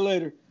 Joe. See you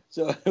later.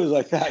 So it was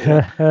like that. You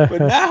know? But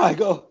now I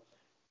go,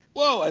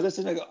 whoa, I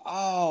listen, I go,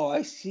 oh,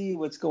 I see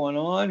what's going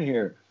on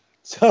here.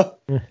 So,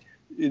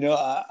 you know,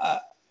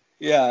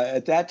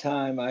 at that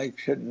time I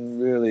couldn't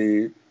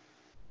really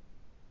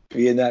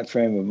be in that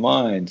frame of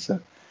mind. So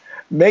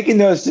making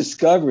those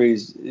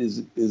discoveries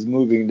is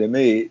moving to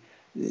me.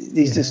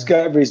 These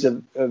discoveries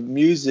of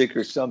music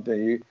or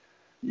something,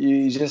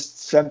 you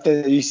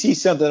see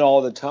something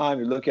all the time.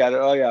 You look at it,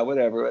 oh yeah,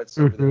 whatever, that's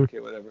okay,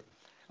 whatever. And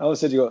all of a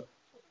sudden you go,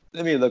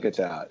 let me look at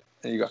that,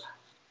 and you go,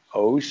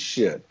 oh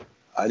shit,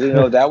 I didn't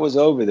know that was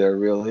over there,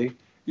 really.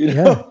 You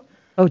know? Yeah.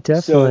 Oh,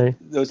 definitely. So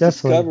those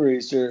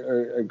discoveries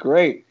are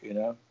great, you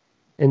know.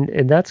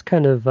 And that's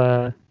kind of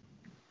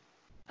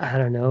I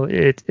don't know.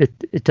 It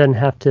doesn't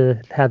have to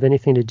have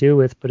anything to do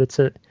with, but it's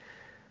a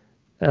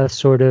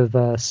sort of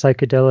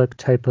psychedelic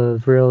type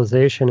of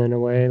realization in a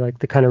way, like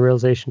the kind of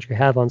realizations you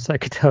have on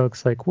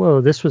psychedelics. Like,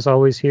 whoa, this was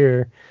always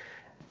here.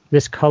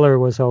 This color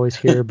was always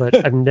here,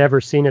 but I've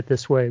never seen it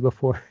this way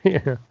before.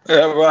 Yeah,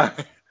 right.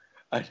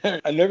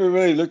 I never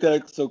really looked at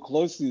it so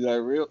closely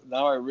that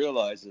now I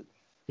realize it.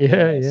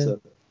 Yeah.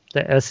 So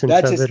the essence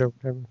of it or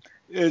whatever.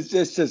 It's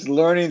just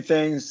learning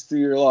things through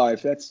your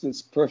life. That's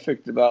what's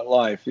perfect about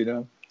life, you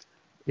know.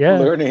 Yeah.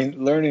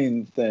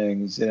 Learning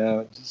things, you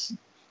know.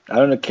 I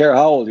don't care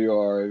how old you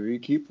are. If you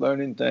keep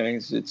learning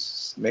things, it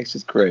makes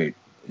it great,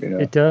 you know.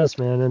 It does,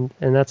 man,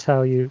 and that's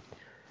how you're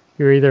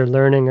either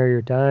learning or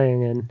you're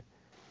dying, and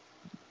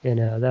you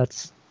know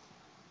that's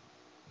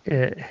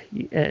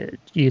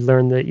you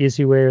learn the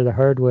easy way or the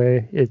hard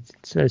way.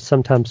 It's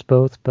sometimes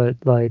both, but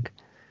like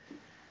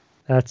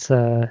that's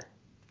you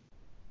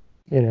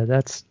know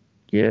that's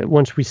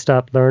once we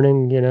stop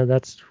learning, you know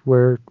that's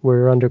where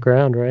we're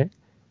underground, right?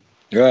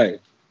 Right.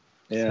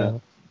 Yeah.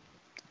 So,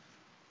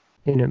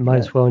 you know, might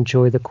as well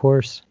enjoy the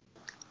course.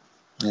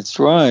 That's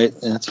right.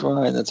 That's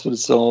right. That's what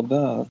it's all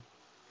about.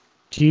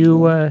 Do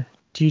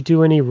you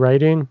do any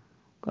writing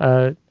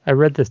I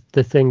read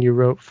the thing you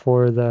wrote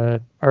for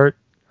the art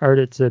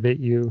exhibit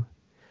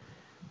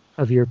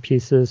of your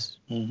pieces.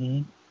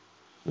 Mm-hmm.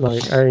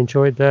 Like, I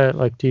enjoyed that.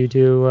 Like, do you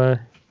do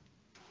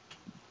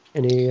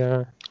any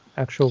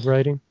actual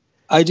writing?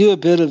 I do a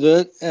bit of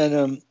it,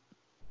 and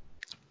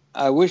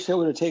I wish I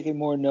would have taken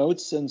more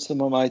notes and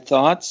some of my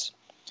thoughts,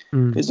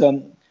 Mm. because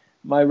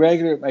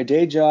my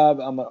day job,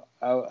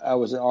 I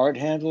was an art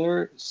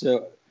handler,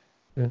 so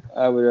Yeah.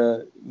 I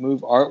would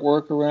move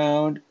artwork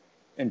around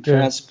and Yeah.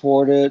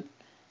 transport it,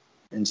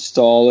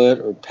 install it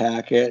or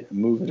pack it,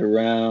 move it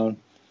around.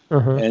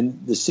 Uh-huh. And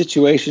the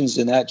situations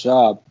in that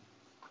job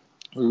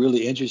were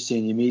really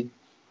interesting.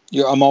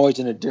 I'm always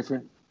in a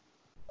different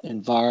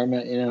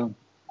environment,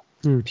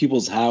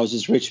 people's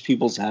houses, rich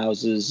people's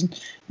houses, and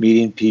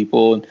meeting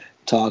people and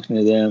talking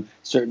to them,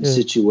 certain Yeah.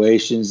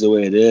 situations the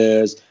way it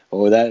is.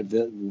 Oh, that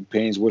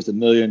painting's worth $1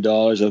 million,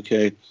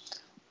 okay,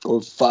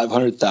 or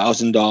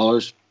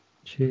 $500,000.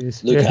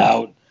 Jeez. Look Yeah.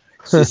 out!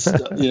 It's just,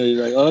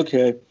 you're like,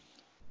 okay,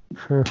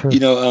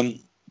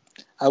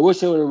 I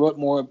wish I would have wrote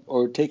more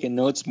or taken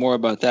notes more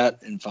about that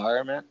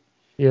environment.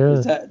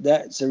 Yeah.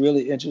 That's a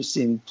really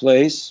interesting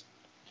place.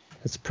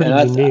 It's pretty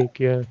And unique.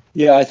 Yeah.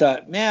 Yeah, I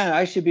thought, man,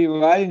 I should be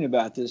writing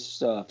about this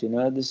stuff.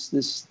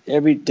 This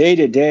every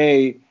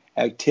day-to-day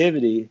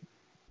activity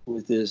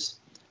with this,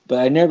 but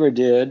I never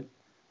did.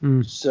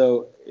 Mm.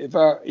 So if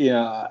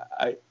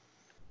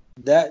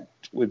that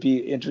would be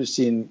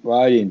interesting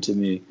writing to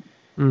me.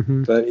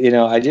 Mm-hmm. But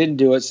I didn't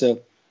do it.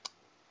 So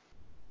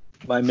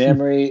my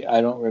memory,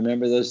 I don't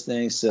remember those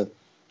things. So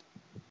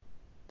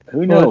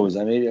who knows?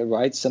 I may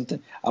write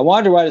something. I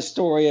wanted to write a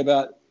story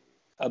about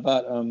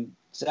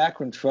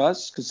Saccharin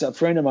Trust, because a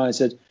friend of mine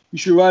said you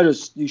should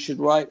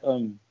write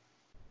a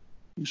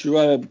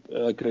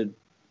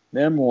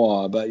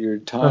memoir about your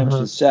times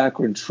with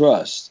Saccharin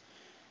Trust.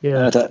 Yeah.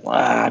 And I thought,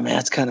 man,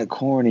 that's kind of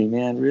corny,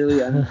 man.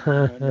 Really, I don't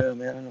know,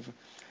 man. I don't know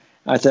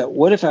I thought,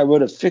 what if I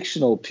wrote a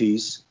fiction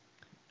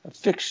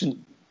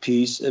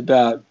piece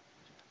about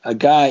a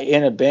guy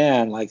in a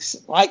band like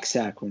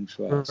Saccharin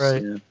Trust?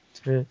 Right.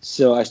 Right.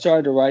 So I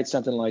started to write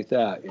something like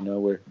that,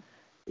 where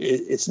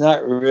it's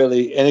not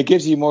really, and it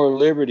gives you more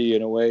liberty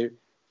in a way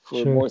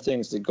for more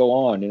things to go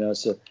on,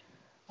 So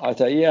I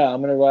thought,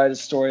 I'm going to write a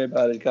story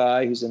about a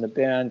guy who's in a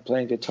band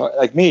playing guitar,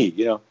 like me,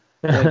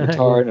 playing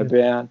guitar in a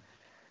band,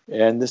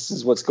 and this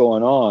is what's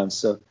going on.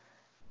 So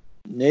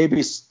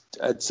maybe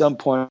at some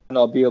point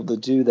I'll be able to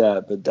do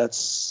that, but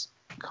that's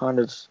kind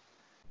of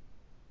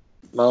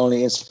my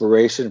only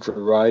inspiration for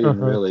writing,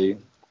 really.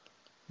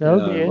 That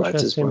would be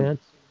interesting, man.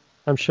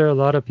 I'm sure a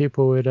lot of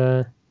people would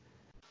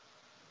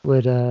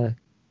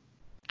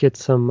get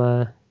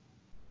some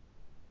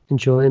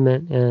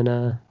enjoyment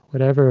and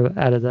whatever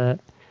out of that.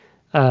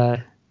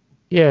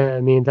 Yeah,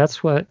 I mean,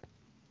 that's what,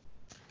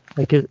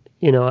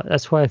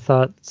 that's why I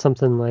thought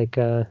something like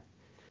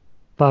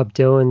Bob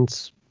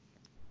Dylan's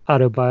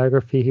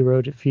autobiography he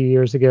wrote a few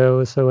years ago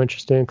was so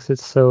interesting, because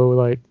it's so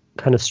like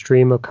kind of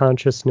stream of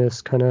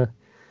consciousness, kind of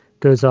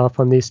goes off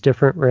on these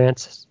different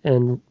rants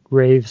and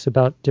raves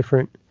about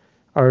different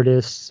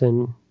artists,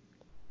 and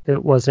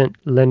it wasn't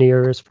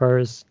linear as far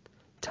as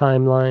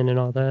timeline and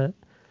all that.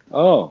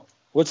 Oh,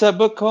 what's that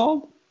book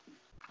called?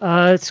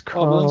 It's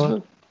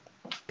called,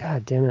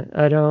 God damn it,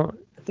 I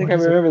think I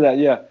remember that.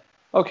 Yeah.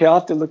 Okay, I'll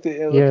have to look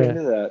into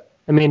that.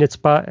 I mean,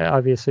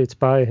 obviously it's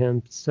by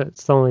him. So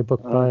it's the only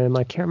book by him.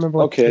 I can't remember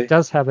what it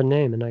does have a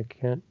name, and I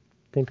can't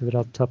think of it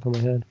off the top of my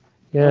head.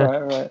 Yeah.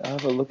 All right. I'll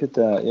have a look at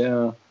that.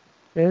 Yeah.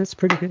 It's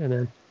pretty good,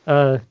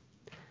 man.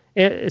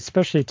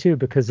 Especially too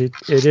because it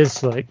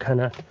is like kind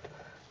of,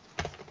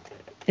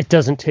 it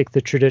doesn't take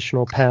the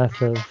traditional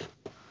path of,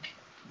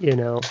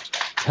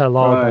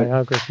 tell-all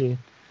biography.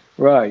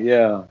 Right.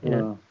 Yeah.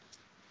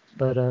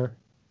 But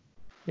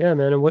yeah,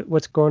 man. And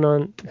what's going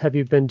on? Have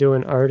you been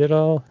doing art at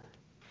all?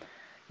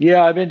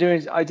 Yeah, I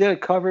did a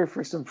cover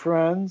for some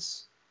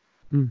friends.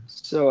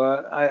 So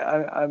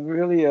I'm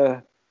really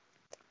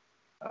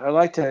I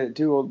like to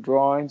do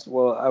drawings.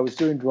 Well, I was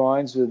doing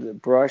drawings with a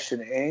brush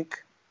and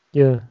ink.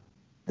 Yeah.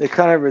 They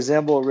kind of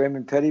resemble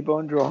Raymond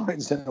Pettibone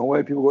drawings in a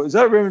way. People go, "Is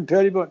that Raymond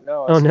Pettibone?"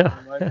 No. No.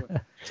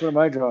 It's one of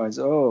my drawings.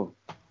 Oh.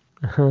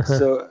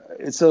 So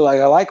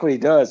like I like what he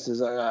does.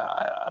 Cause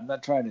I'm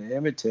not trying to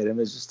imitate him.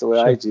 It's just the way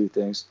I do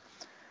things.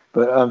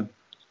 But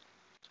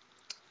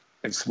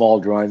it's small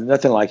drawings,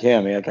 nothing like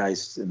him. That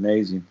guy's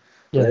amazing.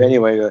 Yeah. But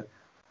anyway,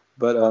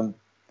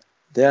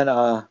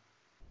 then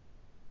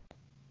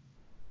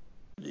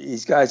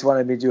these guys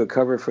wanted me to do a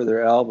cover for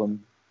their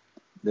album.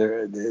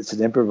 It's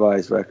an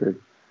improvised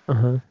record.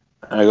 And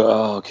I go,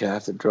 oh, okay, I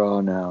have to draw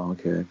now.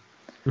 Okay.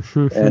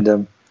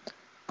 And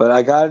but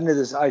I got into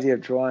this idea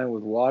of drawing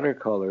with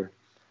watercolor.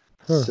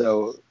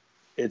 So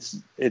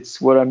it's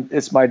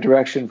my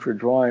direction for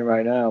drawing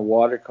right now,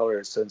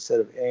 watercolor. So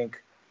instead of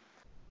ink,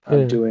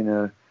 I'm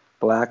doing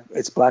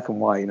it's black and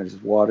white,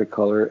 just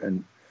watercolor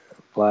and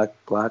black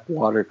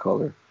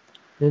watercolor.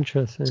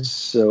 Interesting.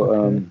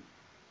 So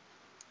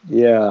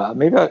yeah,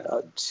 maybe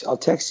I'll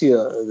text you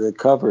the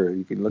cover.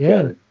 You can look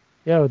at it.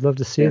 Yeah, I would love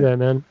to see that,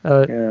 man.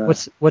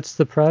 What's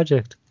the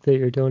project that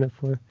you're doing it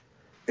for?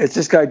 It's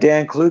this guy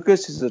Dan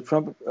Klukas. He's a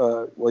trumpet.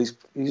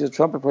 He's a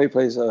trumpet player. He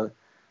plays a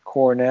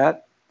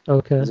cornet.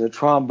 Okay. He's a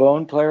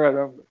trombone player. I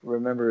don't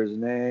remember his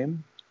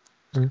name.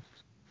 Mm.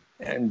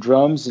 And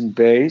drums and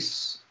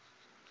bass.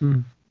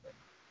 Mm.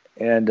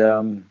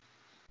 And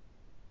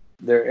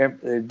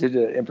they did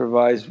an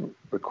improvised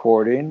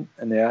recording,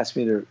 and they asked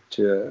me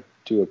to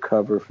do a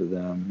cover for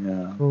them.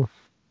 Yeah. Cool.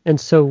 And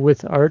so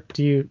with art,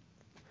 do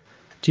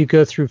you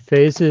go through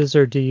phases,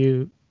 or do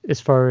you,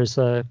 as far as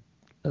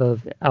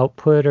of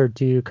output, or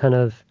do you kind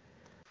of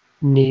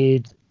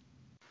need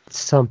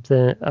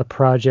a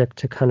project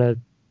to kind of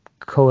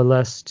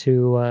coalesce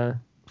to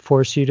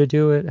force you to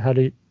do it?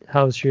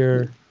 How's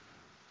your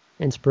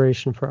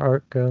inspiration for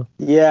art go?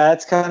 Yeah,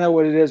 that's kind of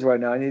what it is right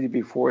now. I need to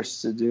be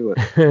forced to do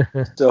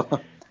it. So,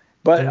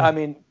 but Yeah. I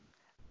mean,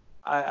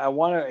 I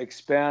want to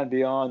expand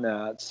beyond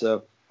that.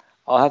 So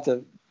I'll have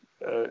to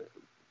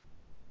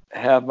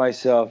have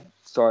myself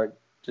start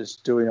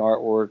just doing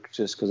artwork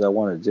just because I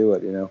want to do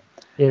it, you know.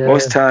 Yeah.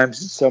 Most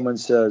times someone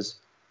says,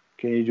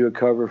 can you do a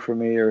cover for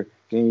me, or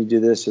can you do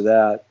this or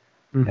that?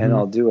 Mhm. And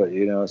I'll do it,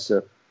 you know.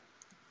 So,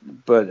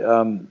 but,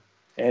 and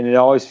it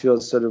always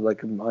feels sort of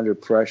like I'm under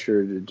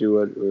pressure to do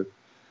it,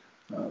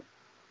 or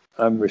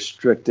I'm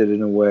restricted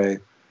in a way.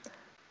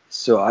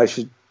 So I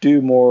should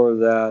do more of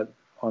that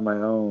on my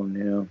own,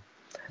 you know.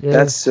 Yeah.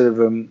 That's sort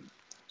of,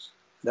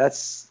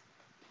 that's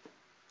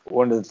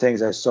one of the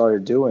things I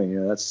started doing, you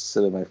know. That's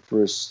sort of my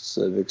first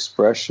sort of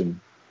expression,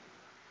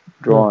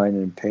 drawing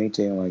and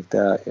painting like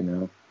that, you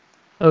know.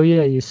 Oh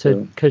yeah, you said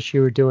So- because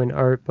you were doing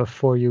art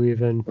before you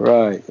even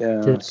Right,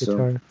 yeah. did So,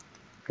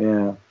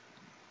 guitar.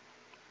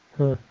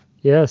 yeah.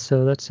 Yeah,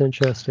 so that's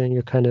interesting.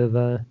 You're kind of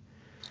the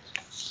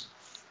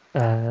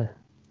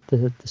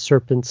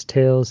serpent's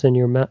tail's in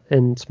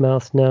in its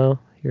mouth now.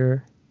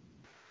 You're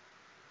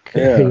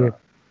Yeah.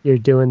 you're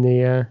doing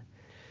the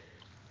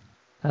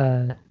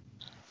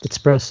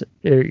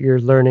you're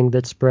learning the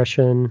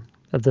expression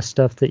of the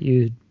stuff that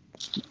you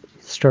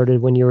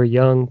started when you were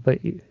young, but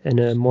in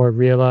a more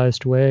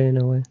realized way, in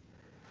a way.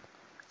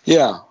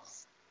 Yeah.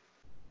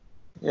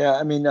 Yeah,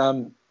 I mean,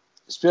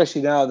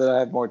 especially now that I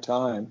have more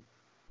time,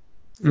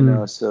 you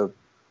know, so.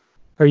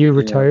 Are you Yeah.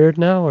 retired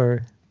now,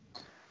 or?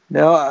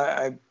 No,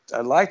 I'd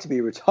like to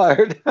be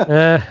retired,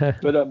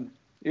 Mhm. but,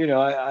 you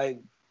know,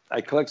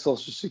 I collect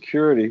Social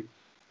Security,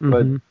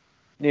 but,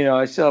 you know,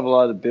 I still have a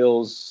lot of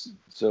bills,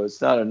 so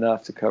it's not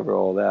enough to cover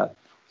all that.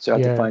 So I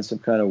have Yeah. to find some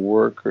kind of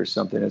work or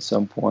something at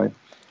some point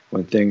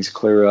when things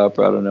clear up.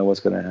 I don't know what's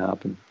going to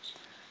happen.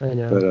 I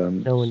know. But,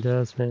 No one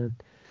does, man.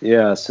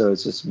 yeah, so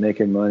it's just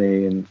making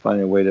money and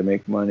finding a way to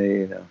make money,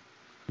 you know.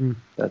 Mm.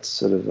 That's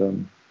sort of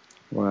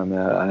where I'm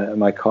at.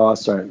 My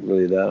costs aren't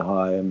really that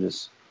high. I'm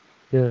just,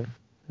 Yeah,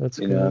 that's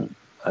you good. know,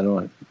 I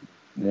don't,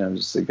 you know, I'm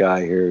just a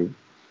guy here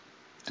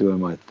doing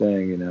my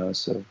thing, you know,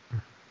 so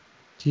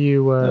Do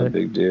you not a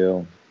big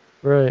deal.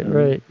 right, Mhm.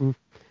 right. And,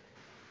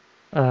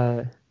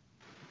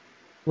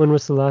 when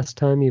was the last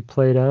time you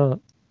played out?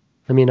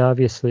 I mean,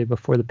 obviously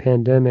before the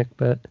pandemic,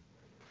 but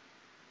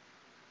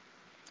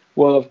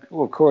Well,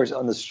 of course,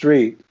 on the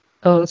street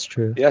oh, that's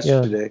true.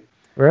 yesterday.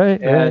 Yeah.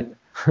 Right, And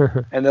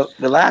right. and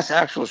the last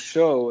actual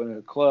show in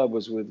a club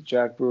was with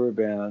Jack Brewer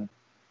Band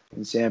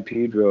in San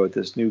Pedro at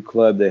this new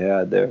club they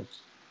had there.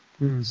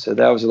 Mm, So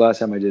that was the last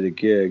time I did a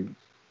gig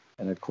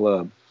in a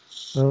club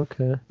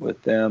okay.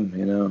 with them,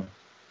 you know.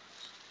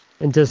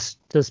 And does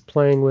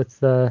playing with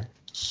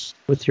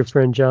your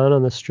friend John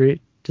on the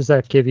street, does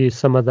that give you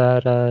some of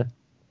that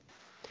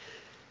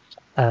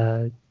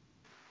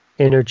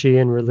energy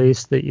and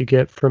release that you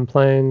get from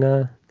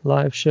playing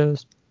live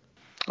shows?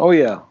 Oh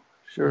yeah,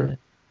 sure. Yeah,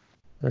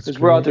 that's Because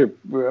we're out great.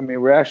 there.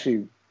 We're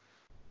actually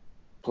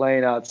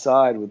playing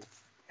outside with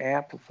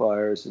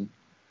amplifiers, and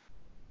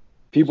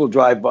people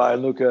drive by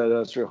and look at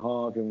us or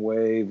honk and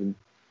wave,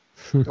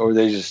 and or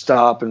they just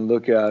stop and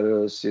look at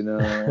us, you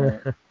know.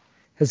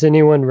 Has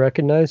anyone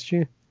recognized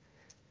you?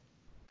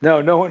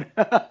 No one.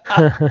 Not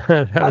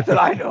That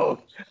that I know.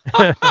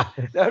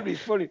 That'd be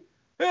funny.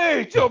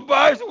 Hey, Joe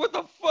Bison, what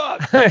the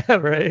fuck?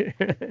 would- right.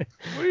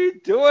 What are you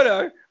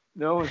doing?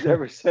 No one's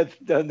ever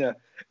done that.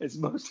 It's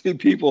mostly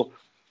people,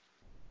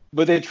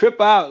 but they trip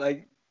out.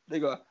 Like they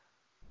go,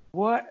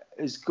 "What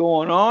is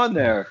going on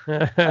there?"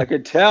 I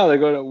could tell. They're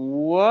going,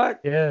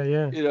 "What?" Yeah,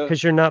 yeah. You know.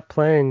 Because you're not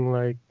playing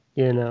like,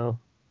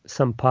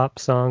 some pop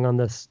song on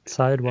the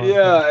sidewalk.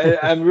 Yeah,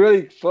 I'm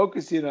really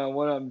focusing on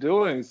what I'm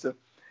doing. So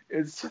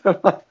it's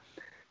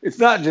it's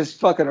not just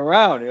fucking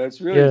around. You know,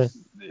 it's really Yeah.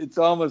 it's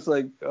almost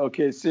like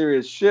okay,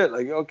 serious shit.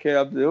 Like okay,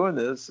 I'm doing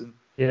this, and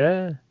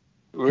Yeah.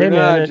 we're Hey,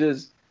 not man,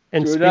 just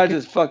And we're not speaking,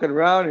 just fucking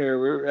around here.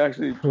 We're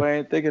actually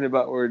thinking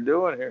about what we're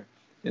doing here.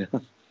 You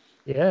know?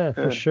 yeah,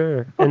 for Yeah.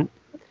 sure. And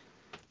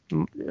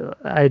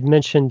I had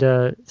mentioned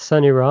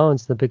Sonny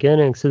Rollins in the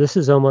beginning, so this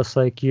is almost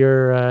like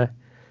your,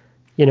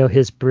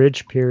 his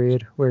bridge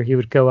period where he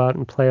would go out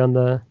and play on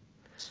the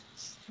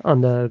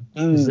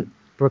is it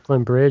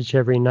Brooklyn Bridge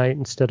every night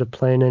instead of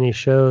playing any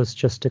shows,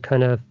 just to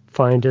kind of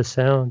find his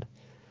sound.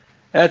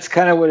 That's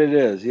kind of what it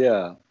is,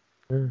 yeah.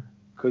 Yeah.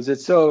 Because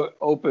it's so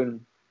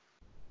open.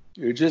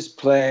 You're just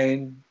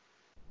playing,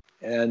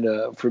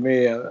 And for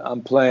me,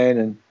 I'm playing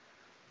and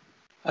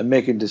I'm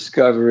making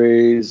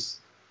discoveries,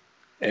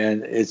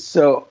 and it's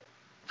so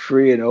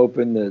free and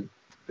open that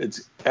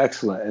it's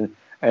excellent.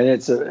 And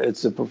it's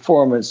a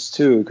performance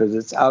too, because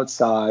it's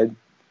outside,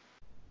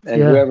 and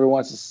Yeah. whoever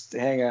wants to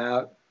hang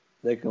out,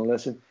 they can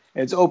listen.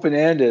 And it's open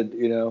ended,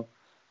 you know.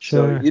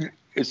 Sure. So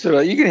it's sort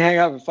of, you can hang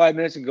out for 5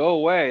 minutes and go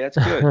away. That's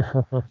good,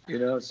 you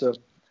know. So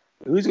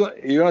you're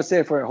going to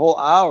stay for a whole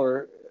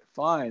hour?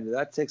 Fine.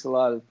 That takes a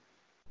lot of,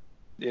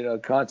 you know,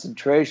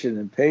 concentration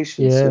and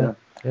patience. Yeah. You know?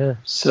 Yeah.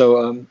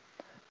 So,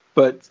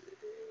 but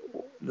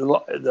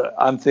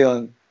I'm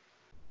feeling,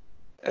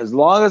 as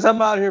long as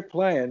I'm out here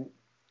playing,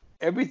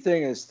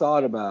 everything is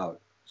thought about.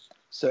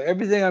 So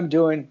everything I'm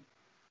doing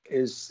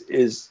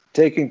is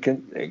taking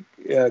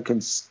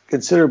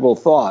considerable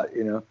thought.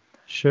 You know,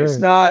 Sure. it's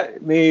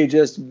not me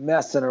just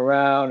messing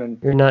around and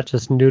You're not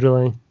just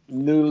noodling.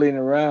 noodling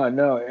around.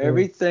 No,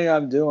 everything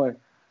I'm doing,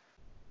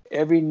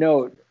 every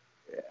note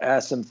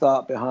has some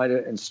thought behind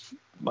it and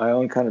my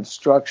own kind of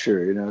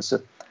structure. You know,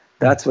 so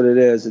that's what it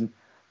is. And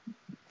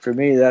for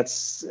me,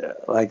 that's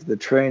like the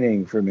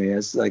training for me.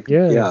 It's like,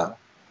 Yeah.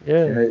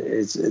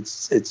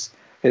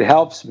 It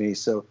helps me.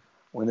 So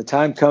when the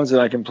time comes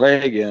and I can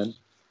play again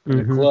in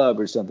a club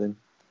or something,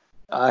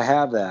 I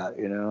have that,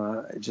 you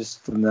know,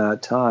 just from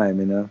that time,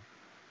 you know.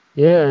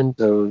 Yeah. And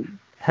so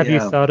have you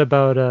thought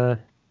about,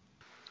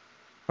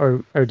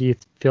 or do you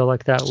feel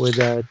like that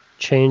would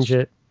change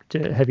it?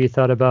 Have you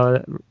thought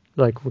about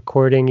like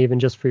recording even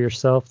just for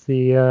yourself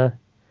the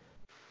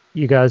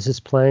you guys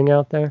just playing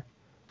out there?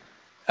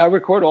 I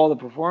record all the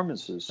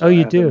performances. So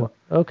you do?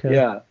 Okay.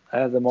 Yeah, I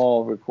have them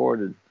all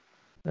recorded.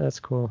 That's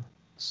cool.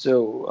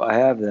 So I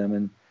have them,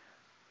 and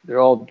they're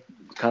all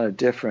kind of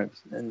different.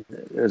 And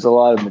there's a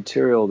lot of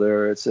material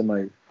there. It's in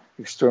my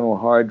external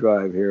hard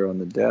drive here on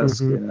the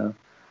desk, you know.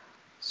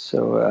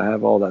 So I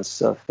have all that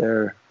stuff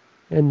there.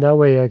 And that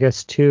way, I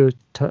guess, too,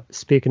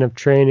 speaking of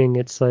training,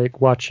 it's like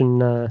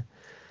watching,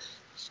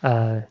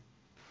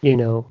 you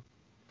know,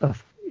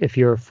 if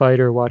you're a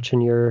fighter, watching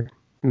your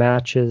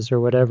matches or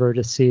whatever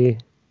to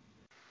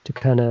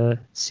kind of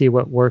see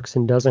what works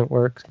and doesn't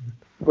work.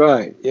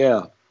 Right.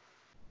 Yeah.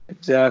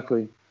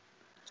 Exactly.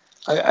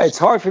 It's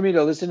hard for me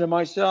to listen to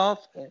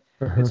myself.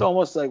 It's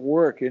almost like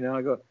work, you know.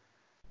 I go,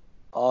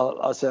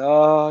 I'll say,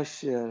 oh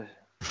shit,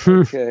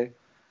 okay.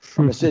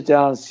 I'm gonna sit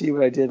down and see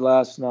what I did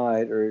last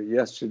night or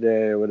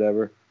yesterday or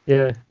whatever.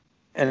 Yeah.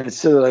 And it's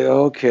sort of like,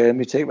 okay, let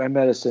me take my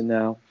medicine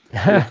now.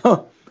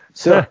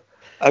 So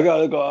I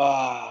gotta go, oh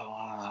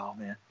wow,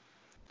 man.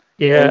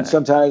 Yeah. And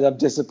sometimes I'm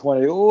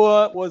disappointed.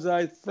 What was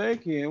I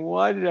thinking?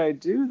 Why did I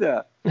do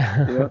that? You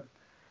know?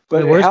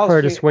 But the worst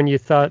part is when you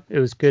thought it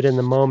was good in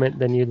the moment,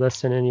 then you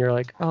listen and you're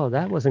like, oh,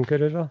 that wasn't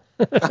good at all.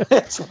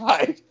 That's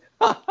right.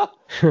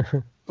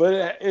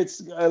 But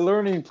it's a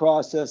learning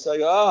process. Like,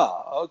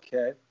 oh,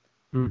 okay.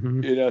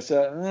 You know,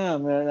 so, oh,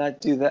 man, I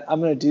do that.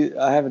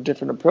 I have a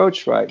different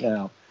approach right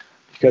now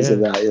because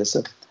of that. Yeah,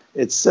 so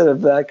it's sort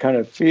of that kind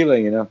of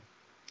feeling, you know.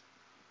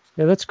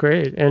 Yeah, that's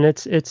great. And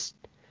it's,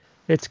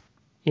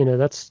 you know,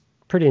 that's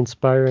pretty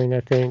inspiring, I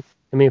think.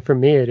 I mean, for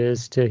me, it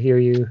is to hear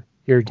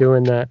you're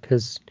doing that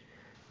because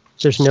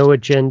there's no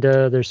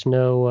agenda, there's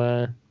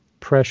no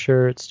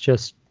pressure. It's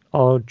just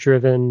all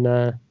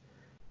driven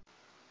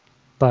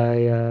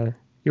by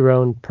your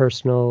own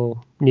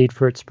personal need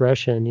for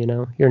expression. You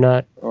know, you're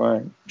not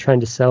trying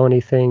to sell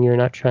anything. You're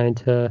not trying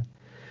to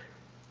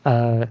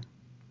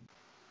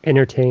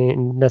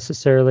entertain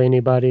necessarily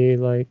anybody.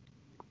 Like,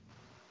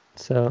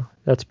 so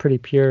that's pretty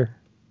pure.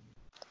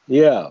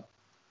 Yeah,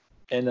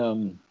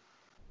 and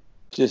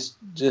just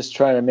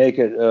trying to make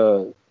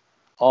it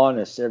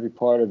honest. Every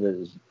part of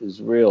it is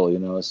real, you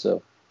know.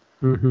 So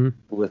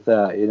with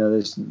that, you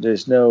know,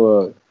 there's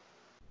no.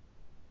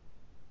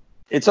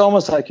 It's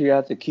almost like you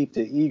have to keep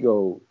the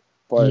ego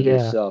part of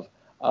yourself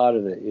out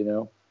of it, you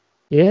know.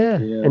 Yeah,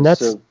 you know, and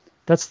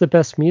that's the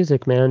best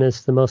music, man.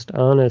 Is the most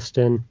honest.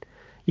 And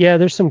yeah,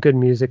 there's some good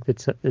music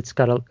it's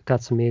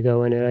got some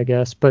ego in it, I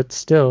guess. But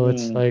still,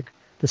 it's like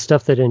the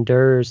stuff that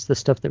endures, the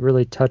stuff that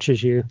really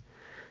touches you,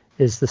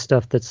 is the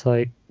stuff that's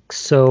like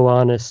so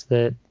honest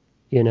that,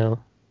 you know,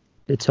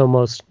 it's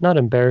almost not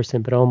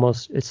embarrassing, but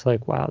almost it's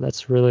like, wow,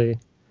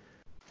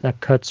 that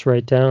cuts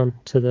right down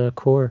to the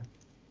core.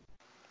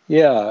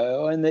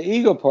 Yeah, and the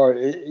ego part,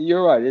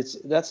 you're right.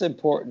 That's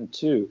important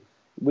too.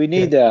 We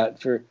need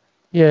that for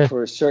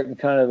a certain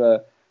kind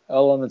of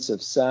elements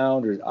of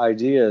sound or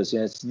ideas,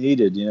 and it's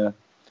needed, you know.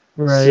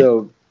 Right.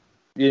 So,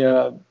 you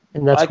know,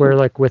 and that's where,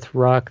 like with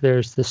rock,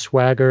 there's the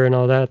swagger and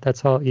all that.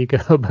 That's all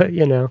ego, but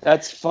you know,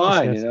 that's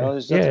fine. You know,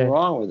 there's nothing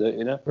wrong with it.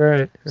 You know.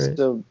 Right.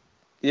 So,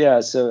 yeah.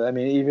 So I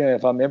mean, even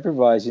if I'm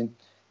improvising,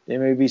 there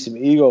may be some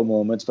ego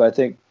moments, but I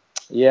think,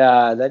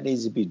 yeah, that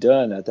needs to be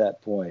done at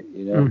that point,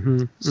 you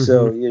know.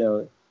 So, you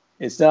know,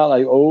 it's not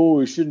like, oh,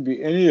 there shouldn't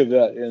be any of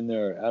that in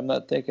there. I'm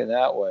not thinking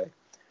that way.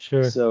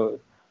 Sure. So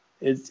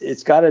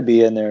it's got to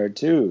be in there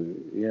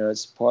too. You know,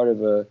 it's part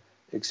of a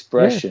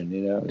expression.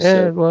 You know. Yeah.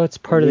 So well, it's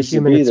part of the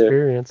human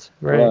experience,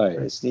 right?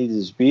 It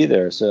needs to be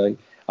there. So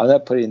I'm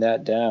not putting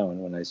that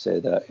down when I say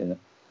that. You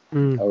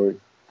know, or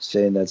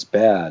saying that's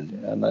bad,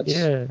 and that's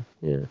Yeah,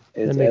 that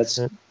makes that's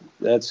sense.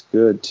 that's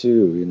good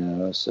too, you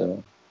know.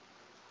 So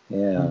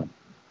yeah,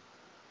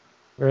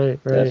 Right.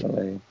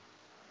 definitely.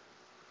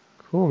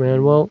 Cool,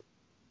 man. Well,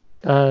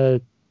 I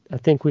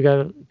think we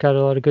got a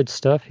lot of good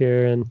stuff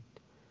here, and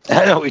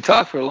I know we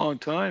talked for a long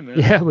time, man.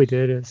 yeah, we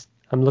did.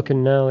 I'm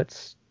looking now;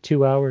 it's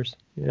 2 hours.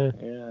 Yeah.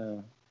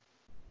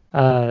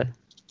 Yeah.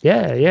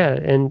 Yeah,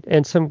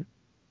 and some,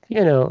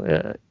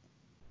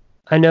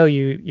 I know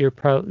you're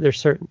probably there's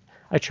certain.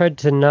 I tried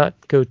to not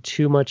go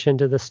too much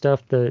into the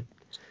stuff that,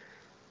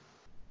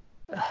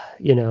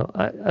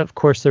 of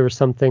course there were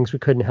some things we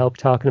couldn't help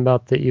talking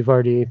about that you've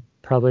already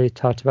probably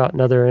talked about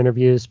in other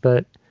interviews,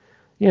 but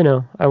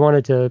I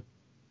wanted to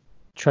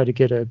try to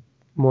get a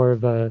more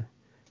of a,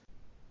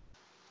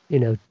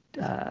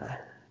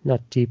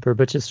 not deeper,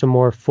 but just a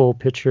more full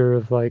picture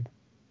of like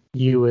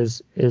you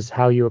is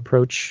how you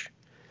approach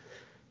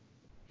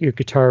your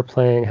guitar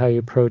playing, how you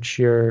approach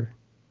your,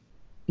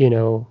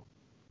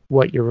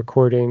 what you're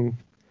recording,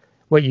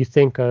 what you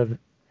think of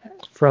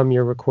from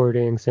your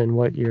recordings, and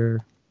what you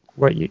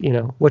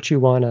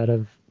want out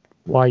of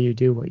why you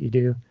do what you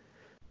do.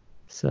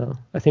 So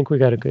I think we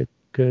got a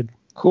good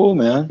Cool,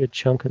 man.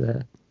 chunk of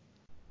that.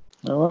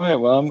 All right.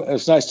 Well,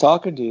 it's nice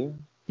talking to you.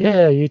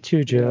 Yeah, you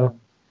too, Joe.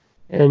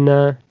 And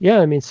I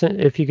mean,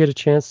 if you get a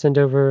chance, send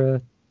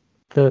over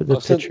the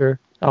I'll send- picture.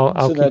 I'll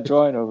Send keep that it.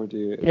 drawing over to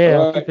you. Yeah,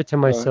 All I'll keep right. it to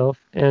myself.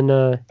 And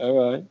All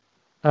right.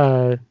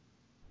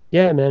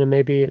 yeah, man, and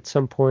maybe at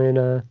some point,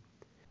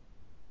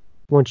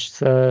 once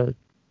the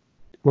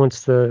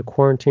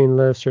quarantine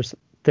lifts or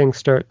things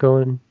start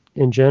going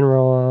in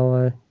general,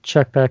 I'll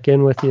check back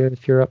in with you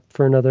if you're up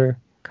for another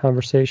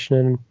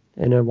conversation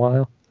in a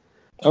while.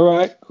 All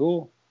right.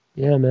 Cool.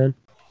 Yeah, man.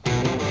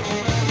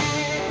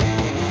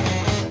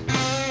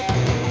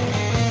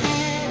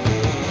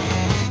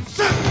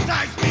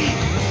 Circumcise me!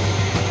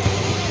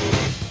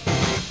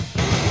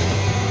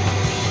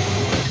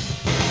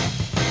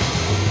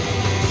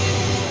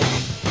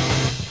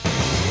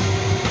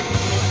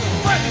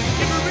 Why does it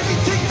never really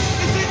take?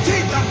 Is it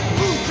take the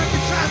who's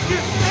drinking trash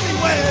here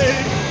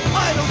anyway?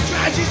 Idle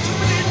strategies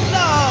stupid in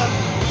love.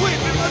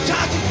 We've been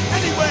toxic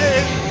anyway.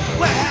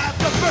 Where have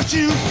the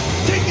virtues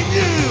taken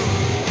you?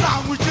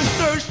 Long with your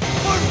search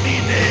for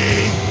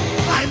meaning.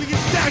 Climbing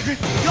and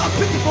staggering your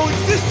pitiful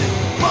existence.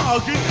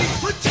 Bargaining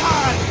for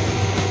time.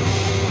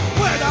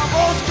 When our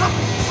walls come,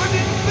 we're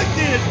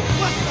inflicted.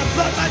 What's the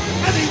bloodline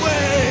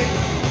anyway?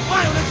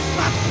 Violence is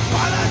not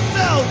by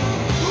ourselves.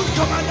 Who's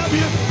coming up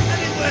here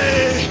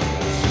anyway?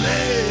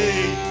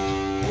 Slave,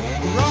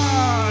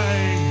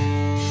 grind,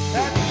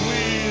 at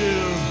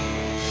will,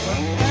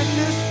 an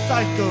endless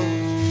cycle.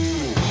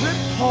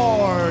 Rip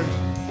hard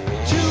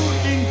to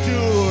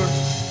endure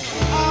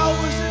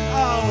hours and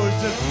hours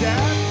of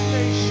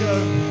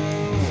damnation,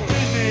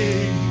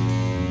 spinning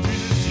to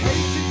this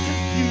hate and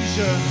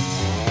confusion.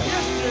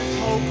 Yes, there's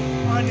hope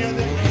on the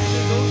other end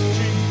of those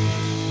streets.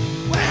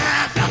 Where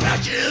have the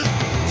virtues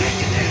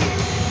taken you?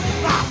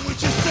 Wrong with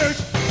your search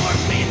for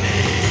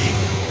meaning.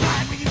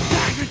 Climbing and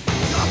staggering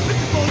your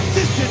pitiful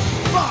existence,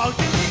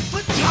 bargaining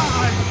for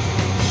time.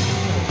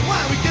 Why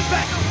we get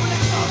back up when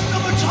it's all so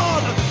much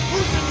harder?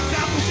 Who's an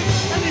example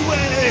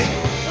anyway?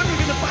 When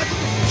we're gonna fight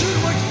to the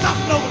work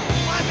stopping over?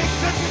 Why make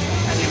senses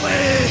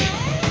anyway?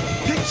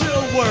 Picture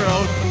a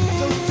world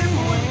so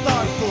simple and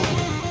thoughtful,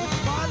 with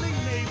smiling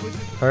neighbors.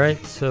 All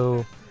right,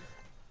 so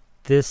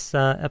this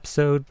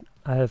episode,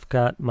 I've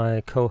got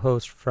my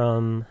co-host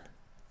from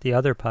the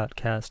other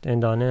podcast,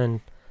 End on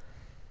End,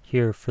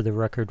 here for the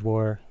Record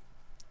War,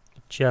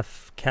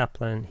 Jeff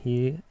Kaplan.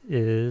 He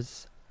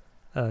is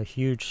a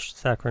huge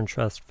Saccharine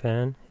Trust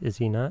fan, is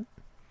he not?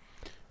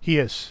 He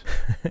is.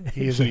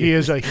 He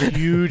is a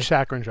huge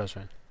Saccharine Trust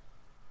fan.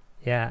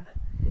 Yeah,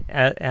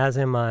 as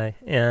am I.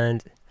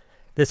 And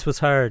this was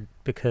hard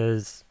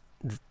because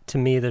to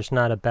me there's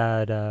not a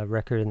bad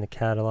record in the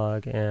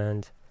catalog,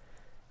 and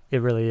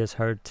it really is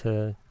hard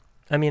to...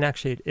 I mean,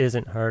 actually it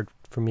isn't hard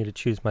for me to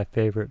choose my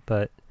favorite,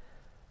 but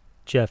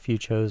Jeff, you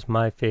chose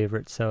my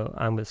favorite, so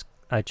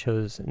I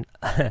chose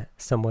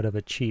somewhat of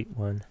a cheat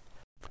one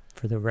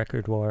for the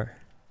Record War.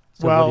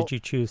 So Well, what did you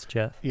choose,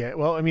 Jeff? Yeah,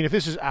 well, I mean, if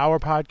this is our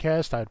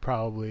podcast, I'd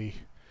probably,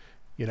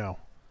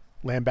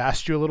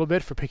 lambast you a little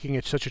bit for picking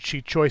it such a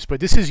cheap choice. But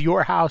this is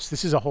your house.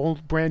 This is a whole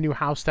brand new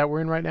house that we're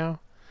in right now.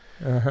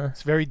 Uh-huh.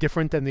 It's very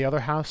different than the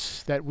other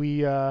house that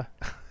we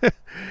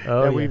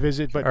we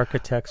visit. But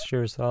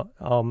architecture's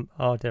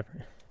all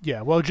different.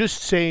 yeah, well,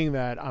 just saying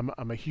that I'm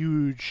a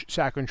huge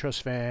Saccharine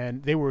Trust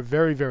fan. They were a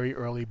very, very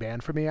early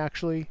band for me,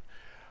 actually.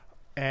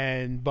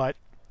 But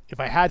if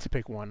I had to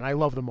pick one, and I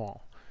love them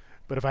all,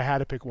 but if I had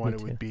to pick one, Me it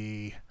too. would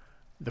be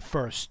the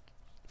first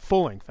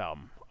full-length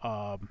album,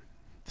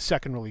 the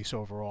second release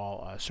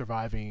overall,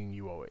 Surviving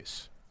You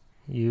Always.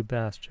 You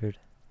bastard.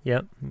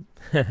 Yep.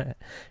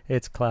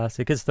 It's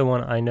classic. It's the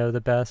one I know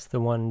the best, the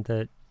one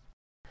that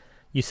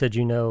you said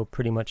you know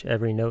pretty much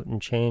every note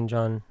and change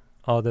on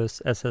all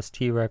those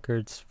SST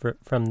records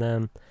from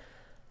them.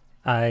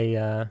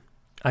 I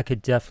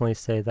could definitely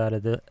say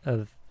that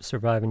of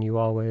Surviving You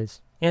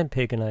Always, and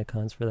Pagan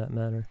Icons for that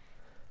matter.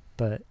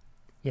 But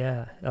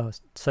yeah,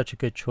 such a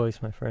good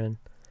choice, my friend.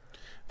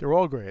 They're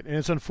all great, and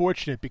it's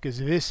unfortunate because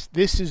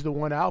this is the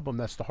one album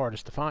that's the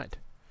hardest to find.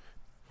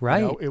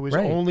 Right. You know, it was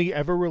only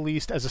ever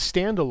released as a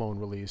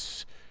standalone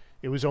release.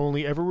 It was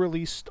only ever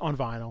released on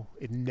vinyl.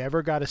 It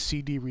never got a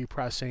CD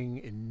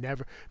repressing.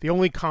 The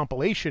only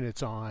compilation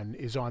it's on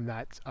is on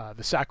that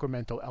the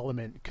Sacramento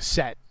Element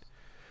cassette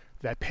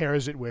that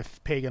pairs it with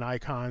Pagan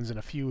Icons and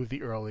a few of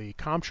the early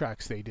comp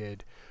tracks they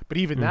did. But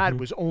even that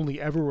was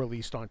only ever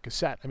released on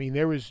cassette. I mean,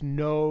 there was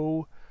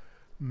no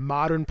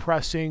modern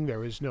pressing. There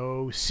was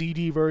no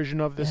CD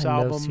version of this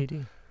album. No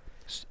CD.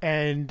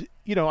 And,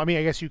 you know, I mean,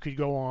 I guess you could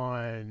go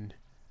on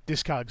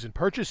Discogs and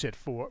purchase it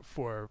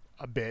for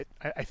a bit.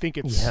 I think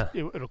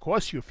it'll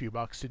cost you a few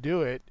bucks to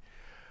do it.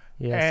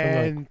 Yeah,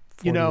 and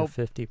so like 40 or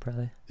 50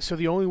 probably. So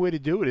the only way to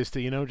do it is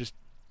to, you know, just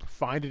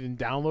find it and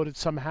download it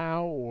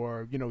somehow,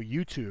 or, you know,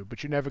 YouTube.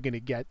 But you're never going to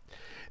get.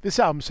 This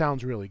album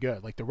sounds really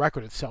good. Like, the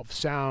record itself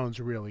sounds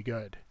really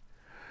good.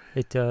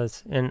 It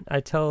does, and I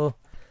tell.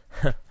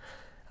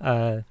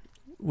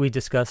 We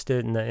discussed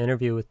it in the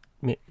interview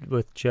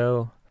with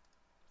Joe.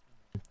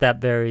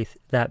 That very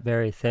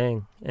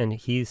thing, and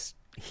he's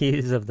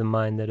of the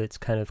mind that it's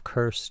kind of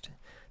cursed,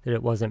 that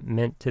it wasn't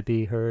meant to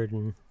be heard,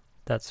 and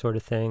that sort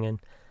of thing. And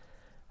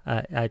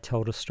I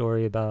told a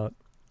story about,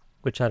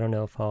 which I don't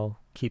know if I'll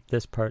keep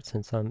this part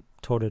since I'm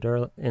told it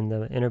early in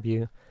the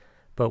interview,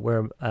 but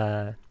where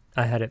I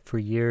had it for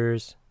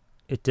years,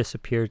 it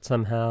disappeared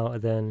somehow,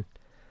 and then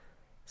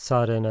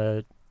saw it in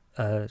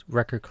a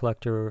record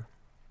collector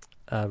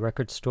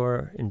record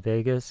store in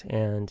Vegas,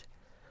 and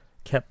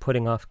kept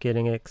putting off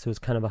getting it because it was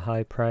kind of a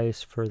high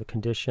price for the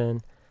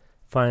condition.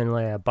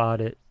 Finally, I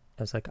bought it.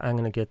 I was like, I'm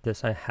gonna get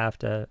this. I have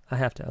to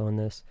own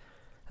this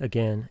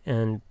again,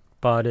 and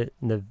bought it.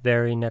 And the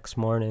very next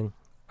morning,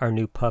 our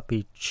new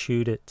puppy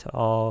chewed it to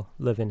all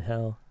live in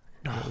hell.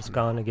 And it was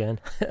gone again.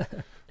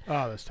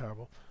 Oh, that's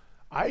terrible.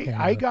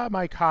 I got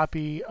my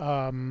copy.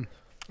 I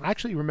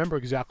actually remember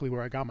exactly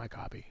where I got my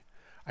copy.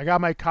 I got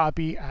my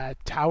copy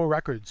at Tower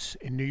Records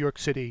in New York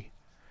City.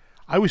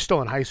 I was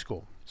still in high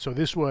school, so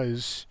this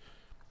was.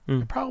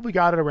 I probably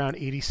got it around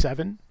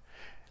 87.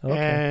 Okay.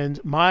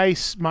 And my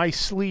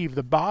sleeve,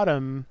 the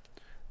bottom,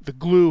 the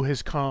glue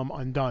has come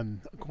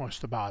undone across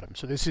the bottom.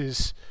 So this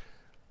is,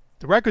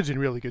 the record's in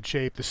really good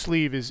shape. The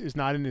sleeve is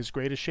not in as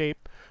great a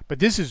shape, but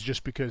this is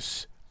just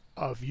because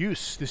of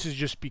use. This is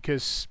just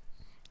because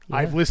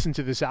I've listened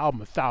to this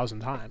album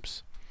 1,000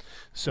 times.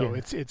 So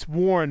it's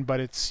worn, but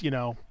it's, you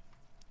know,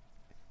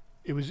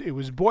 it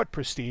was bought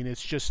pristine.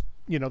 It's just,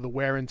 you know, the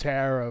wear and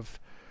tear of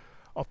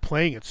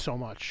playing it so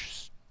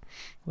much.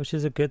 Which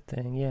is a good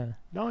thing, yeah.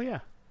 Oh, yeah.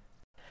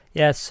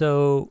 Yeah,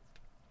 so,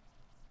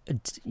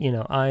 you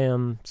know, I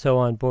am so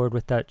on board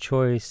with that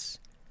choice,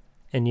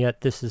 and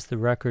yet this is the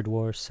record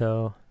war,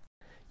 so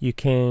you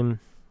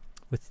came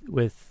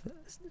with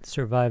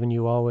Surviving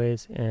You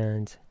Always,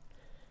 and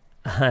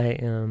I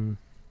am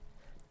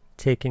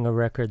taking a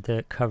record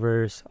that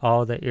covers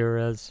all the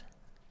eras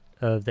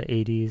of the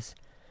 80s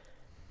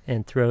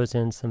and throws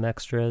in some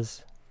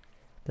extras,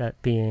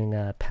 that being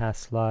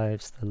Past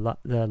Lives,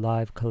 the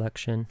live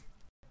collection.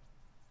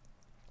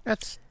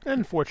 That's an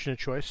unfortunate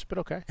choice, but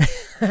okay.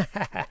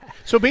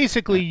 So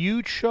basically,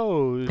 you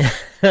chose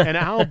an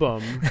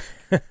album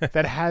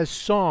that has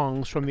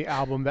songs from the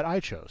album that I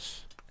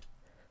chose.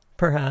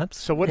 Perhaps.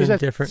 So what does that?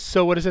 Different.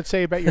 So what does it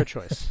say about your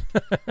choice?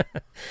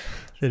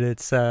 That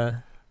it's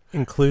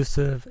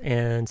inclusive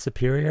and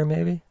superior,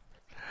 maybe.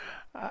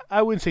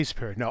 I wouldn't say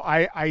superior. No,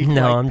 I no,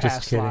 like I'm Past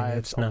just kidding. Lives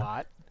It's a not.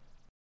 lot.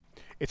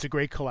 It's a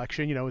great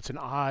collection. You know, it's an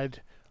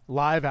odd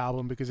live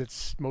album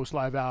because most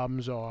live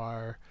albums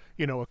are,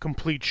 you know, a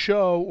complete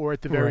show, or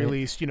at the very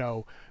least, you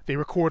know, they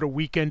record a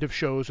weekend of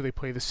shows where they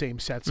play the same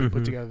sets and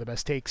put together the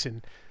best takes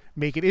and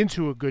make it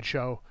into a good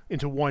show,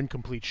 into one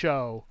complete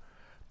show.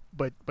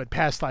 But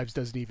Past Lives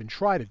doesn't even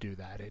try to do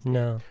that.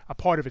 No. A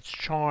part of its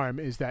charm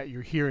is that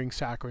you're hearing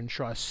Saccharine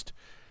Trust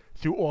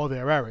through all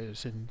their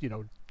eras, and, you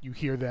know, you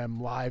hear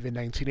them live in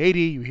 1980,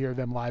 you hear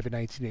them live in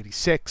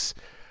 1986.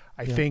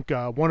 I think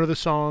one of the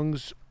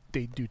songs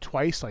they do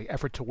twice, like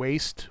Effort to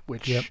Waste,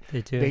 which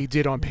they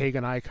did on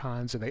Pagan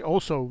Icons, and they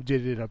also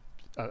did it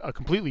a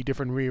completely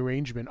different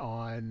rearrangement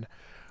on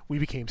We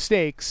Became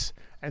Snakes,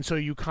 and so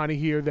you kind of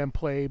hear them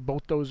play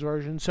both those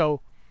versions.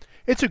 So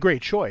it's a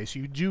great choice.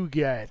 You do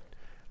get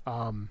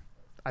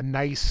a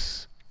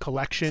nice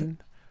collection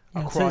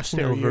across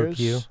their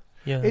years.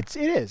 Yeah, it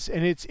is,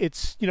 and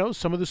it's you know,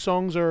 some of the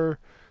songs are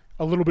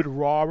a little bit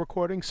raw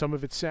recording. Some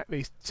of it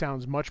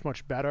sounds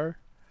much better.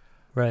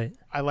 Right.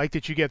 I like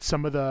that you get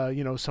some of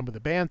the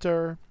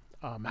banter.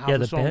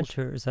 The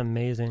banter is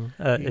amazing.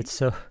 It's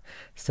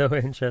so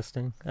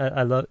interesting.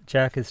 I love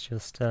Jack is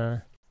just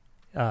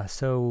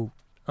so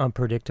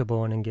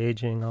unpredictable and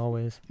engaging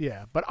always.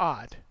 Yeah, but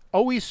odd.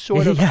 Always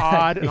sort of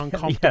odd and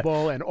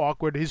uncomfortable and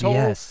awkward. His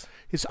whole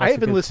I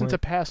haven't listened to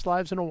Past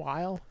Lives in a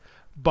while,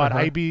 but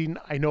I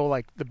know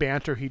like the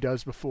banter he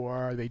does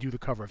before they do the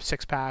cover of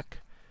Six Pack.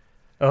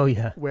 Oh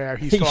yeah. where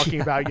he's talking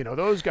Yeah. about,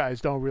 those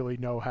guys don't really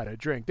know how to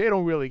drink. They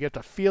don't really get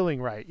the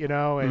feeling right, and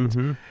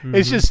Mhm,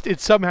 it's mhm. just,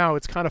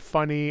 it's kind of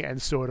funny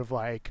and sort of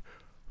like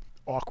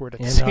awkward at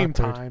the And same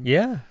awkward. time.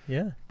 Yeah,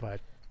 yeah,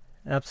 But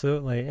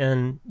absolutely.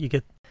 And you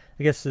get,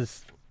 I guess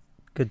this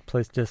good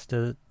place just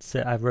to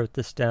say, I wrote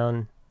this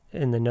down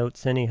in the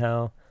notes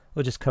anyhow.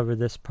 We'll just cover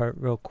this part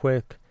real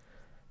quick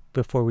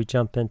before we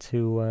jump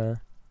into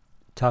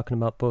talking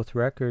about both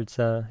records.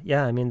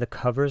 Yeah, I mean, the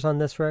covers on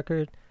this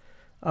record,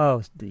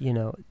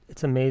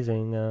 it's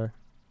amazing.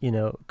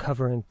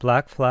 Covering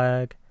Black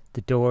Flag,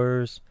 The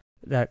Doors,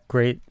 that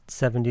great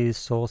 70s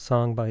soul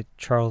song by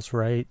Charles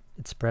Wright,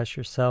 Express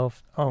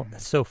Yourself. Oh,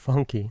 it's so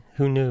funky.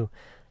 Who knew?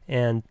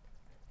 And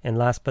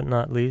last but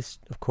not least,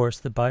 of course,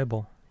 the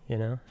Bible,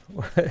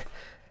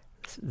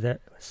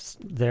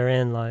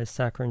 Therein lies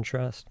Saccharine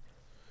Trust.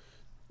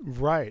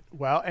 right.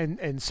 Well,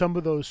 and some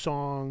of those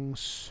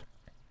songs,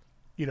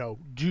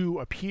 do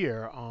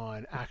appear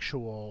on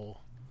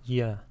actual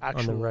Yeah,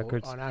 on the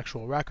records. on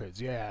actual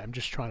records. Yeah, I'm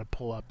just trying to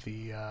pull up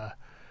the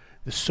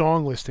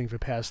song listing for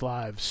Past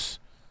Lives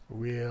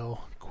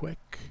real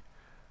quick.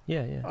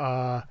 Yeah,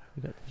 yeah.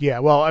 You got- Yeah,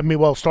 well,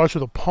 it starts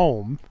with a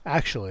poem,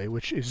 actually,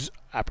 which is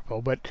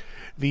apropos, but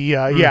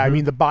yeah, I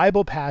mean, the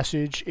Bible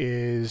passage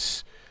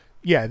is,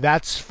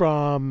 that's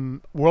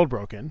from World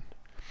Broken,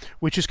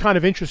 which is kind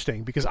of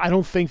interesting because I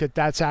don't think that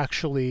that's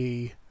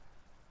actually,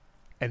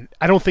 and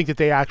I don't think that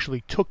they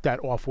actually took that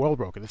off World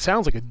Broken. It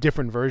sounds like a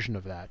different version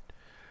of that.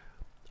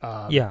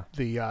 Yeah.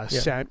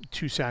 The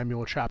 2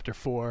 Samuel chapter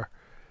 4.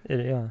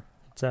 Yeah,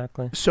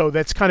 exactly. So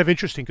that's kind of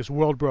interesting because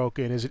World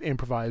Broken is an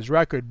improvised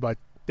record, but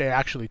they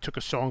actually took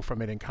a song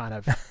from it and kind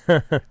of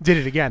did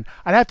it again.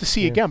 I'd have to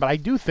see again, but I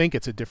do think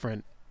it's a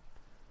different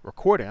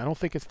recording. I don't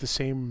think it's the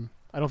same.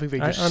 I don't think they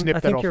just snipped I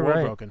that think off you're World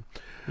right. Broken.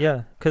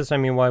 Yeah, because, I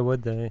mean, why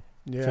would they?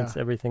 Yeah. Since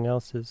everything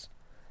else is...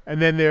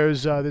 And then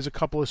there's a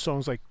couple of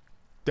songs like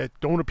that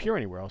don't appear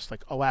anywhere else,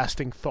 like "A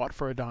Lasting Thought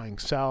for a Dying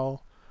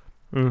Cell."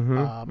 I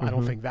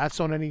don't think that's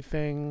on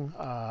anything.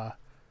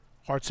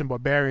 "Hearts and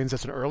Barbarians,"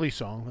 that's an early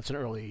song. That's an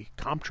early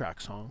comp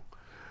track song.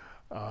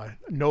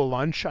 "No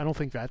Lunch," I don't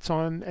think that's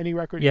on any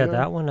record Yeah, either.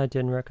 that one I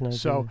didn't recognize.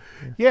 So,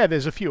 either. yeah,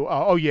 there's a few.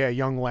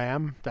 "Young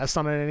Lamb," that's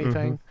not on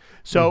anything.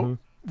 So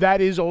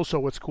that is also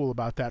what's cool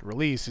about that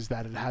release, is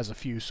that it has a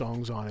few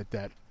songs on it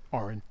that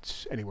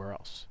aren't anywhere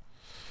else.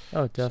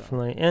 Oh,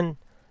 definitely. And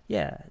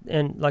yeah,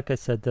 and like I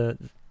said, the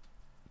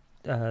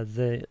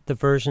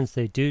versions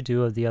they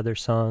do of the other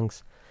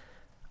songs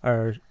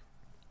are,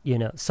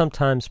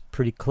 sometimes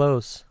pretty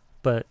close,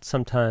 but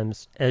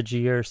sometimes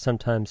edgier,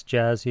 sometimes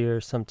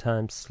jazzier,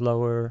 sometimes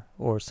slower,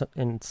 or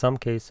in some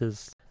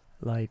cases,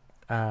 like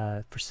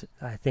I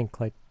think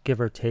like Give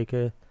or Take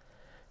It,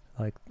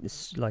 like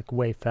it's like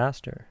way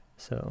faster.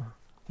 So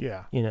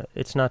Yeah,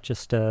 it's not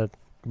just a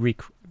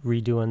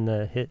redoing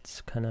the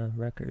hits kind of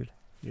record.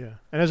 yeah.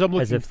 And as I'm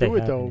As looking if they through it,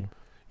 have though,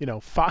 any.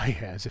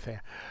 five, as if they,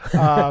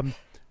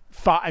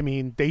 I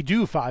mean, they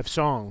do 5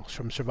 songs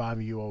from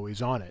 "Surviving You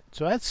Always" on it.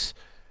 So that's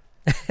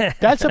a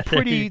There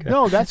pretty you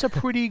go. that's a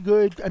pretty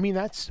good. I mean,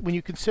 that's when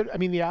you consider. I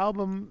mean, the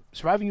album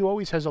 "Surviving You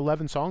Always" has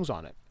 11 songs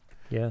on it,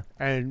 Yeah.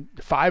 and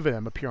 5 of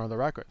them appear on the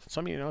record. So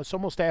I mean, it's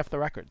almost half the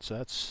record. So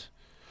that's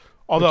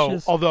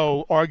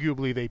although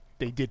arguably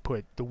they did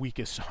put the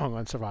weakest song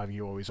on "Surviving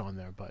You Always" on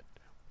there, but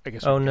I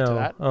guess we'll get to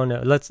that. Oh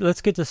no!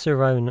 Let's get to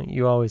Surviving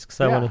You Always,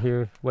 because I want Yeah. to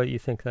hear what you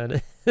think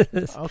that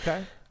is.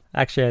 Okay.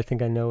 Actually, I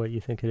think I know what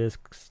you think it is.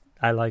 'Cause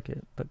I like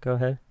it, but go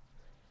ahead.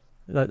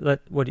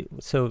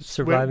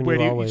 Surviving where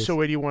You do Always. So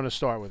where do you want to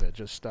start with it?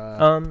 Just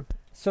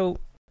So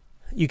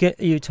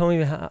you told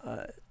me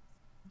how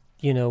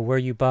where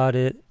you bought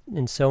it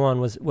and so on.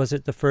 Was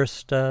it the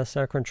first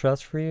Saccharine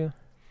Trust for you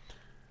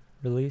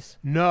release?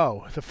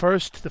 No, the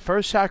first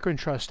Saccharine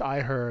Trust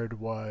I heard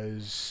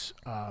was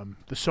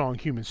the song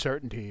 "Human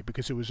Certainty"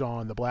 because it was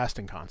on the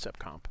Blasting Concept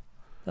comp,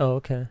 Oh,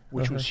 okay.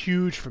 which was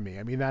huge for me.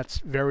 I mean, that's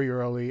very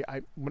early.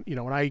 When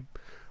I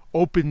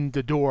opened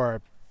the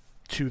door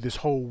to this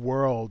whole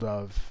world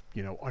of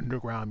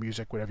underground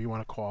music, whatever you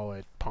want to call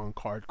it, punk,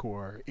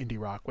 hardcore, indie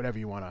rock, whatever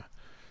you want to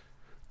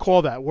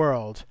call that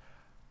world.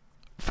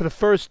 For the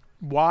first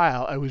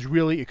while, I was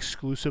really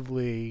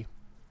exclusively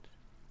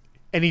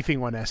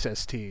anything on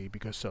SST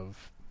because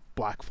of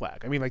Black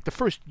Flag. I mean, like the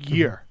first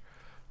year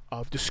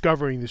of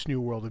discovering this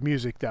new world of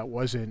music that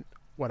wasn't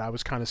what I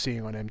was kind of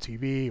seeing on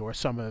MTV or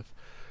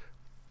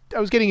I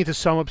was getting into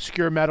some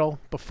obscure metal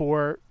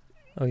before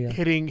Oh yeah.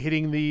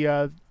 hitting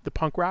the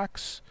punk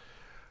rocks,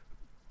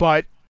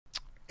 but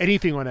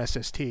anything on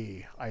SST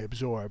I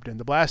absorbed, and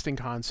the Blasting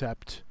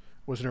Concept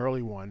was an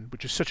early one,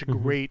 which is such a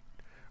great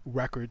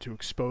record to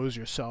expose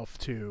yourself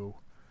to.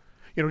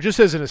 Just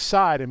as an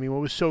aside, I mean,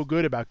 what was so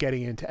good about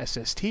getting into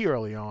SST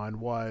early on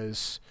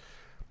was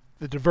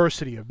the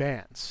diversity of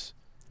bands.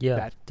 Yeah,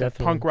 that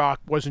definitely. punk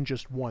rock wasn't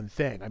just one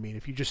thing. I mean,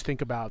 if you just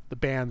think about the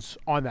bands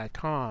on that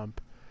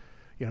comp,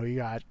 you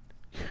got,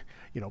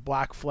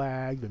 Black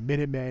Flag, the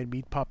Minutemen,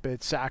 Meat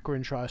Puppets,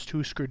 Saccharine Trust,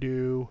 Husker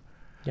Du.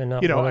 Yeah,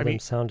 not one one of of them them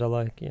sound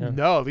alike. Yeah.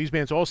 No, these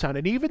bands all sound,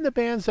 and even the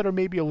bands that are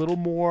maybe a little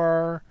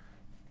more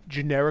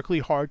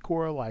generically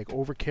hardcore like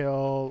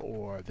Overkill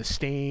or The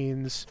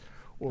Stains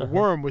or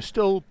Worm was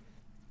still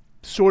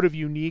sort of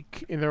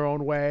unique in their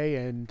own way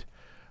and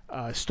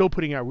still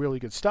putting out really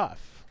good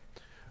stuff.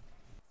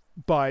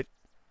 But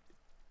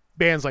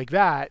bands like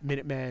that,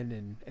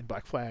 Minutemen and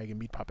Black Flag and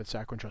Meat Puppet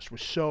Saccharine Trust were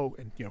so,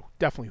 and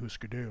definitely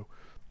Husker Du,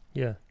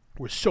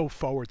 were so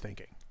forward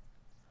thinking.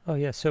 Oh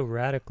yeah, so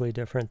radically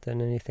different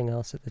than anything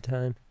else at the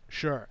time.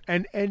 Sure,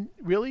 and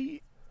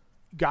really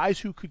guys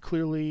who could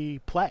clearly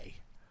play.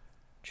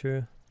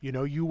 True.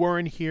 You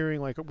weren't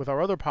hearing, like with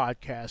our other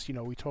podcast,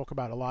 we talk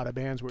about a lot of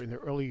bands where in their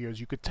early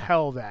years you could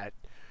tell that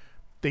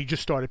they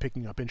just started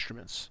picking up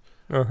instruments.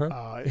 In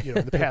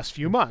the past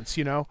few months,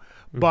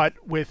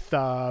 But with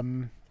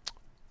even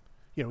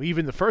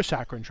the first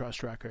Saccharine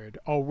Trust record,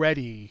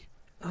 already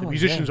the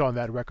musicians on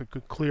that record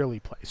could clearly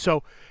play.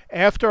 So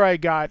after I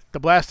got the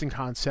Blasting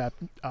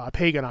Concept,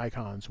 Pagan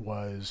Icons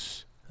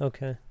was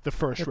the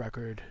first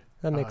record.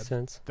 That makes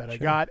sense. That I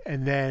got,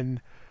 and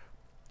then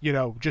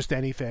just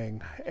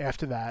anything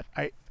after that.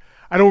 I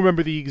don't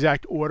remember the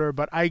exact order,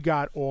 but I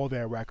got all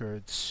their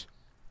records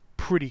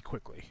pretty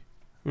quickly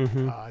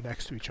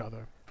next to each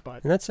other.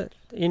 But and that's it.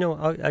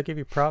 I'll give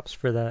you props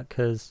for that,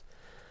 because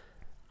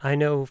I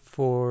know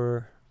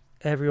for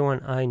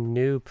everyone I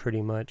knew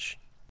pretty much,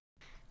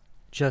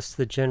 just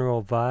the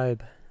general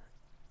vibe,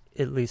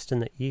 at least in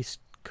the East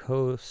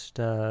Coast,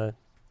 or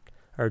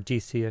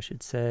DC, I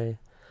should say,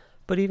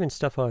 but even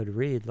stuff I would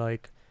read,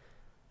 like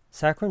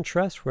Saccharine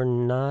Trust were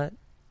never,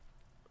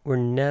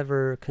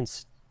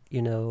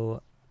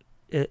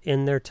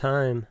 in their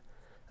time,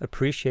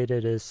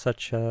 appreciated as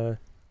such a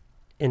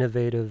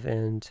innovative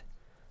and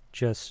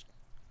just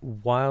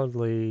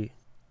wildly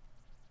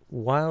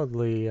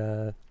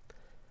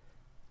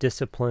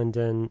disciplined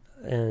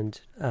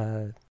and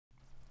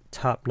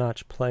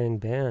top-notch playing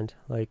band.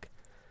 Like,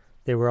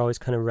 they were always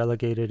kind of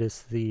relegated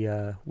as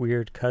the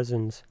weird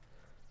cousins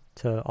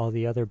to all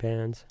the other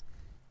bands.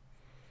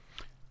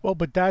 Well,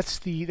 but that's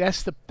the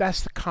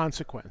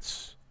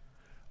consequence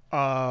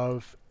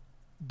of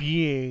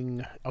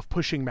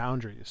pushing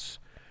boundaries,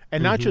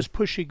 and not just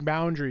pushing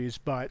boundaries,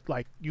 but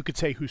like you could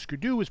say Husker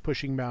Du was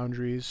pushing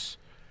boundaries,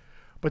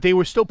 but they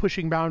were still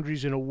pushing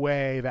boundaries in a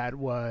way that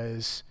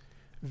was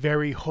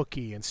very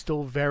hooky and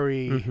still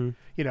very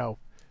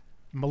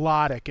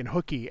melodic and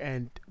hooky.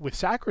 And with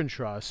Saccharine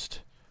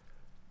Trust,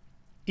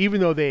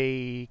 even though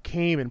they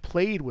came and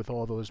played with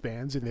all those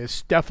bands, and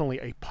there's definitely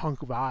a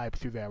punk vibe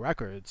through their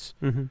records,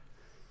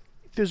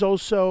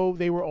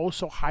 they were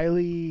also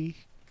highly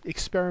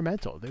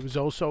experimental. They was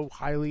also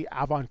highly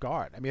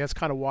avant-garde. I mean, that's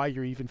kind of why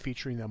you're even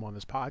featuring them on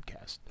this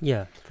podcast.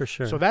 Yeah, for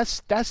sure. So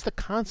that's the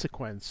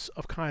consequence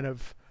of kind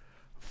of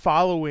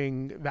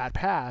following that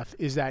path,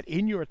 is that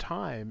in your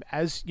time,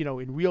 as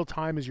in real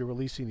time as you're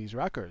releasing these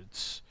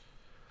records,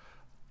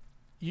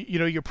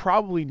 you're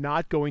probably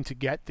not going to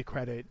get the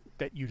credit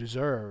that you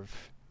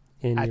deserve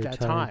at that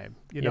time.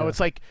 It's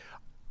like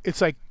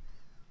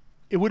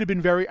it would have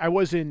been I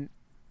wasn't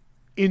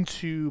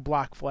into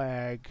Black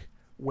Flag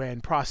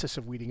when Process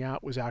of Weeding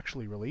Out was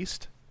actually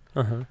released.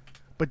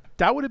 But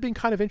that would have been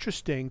kind of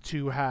interesting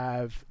to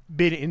have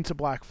been into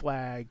Black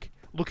Flag,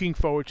 looking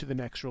forward to the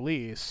next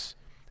release,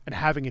 and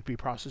having it be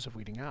Process of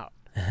Weeding Out.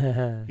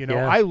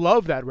 I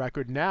love that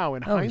record now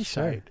in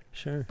hindsight.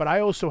 Sure. But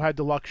I also had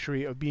the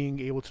luxury of being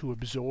able to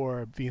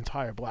absorb the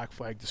entire Black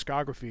Flag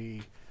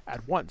discography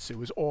at once. It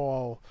was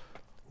all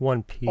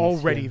one piece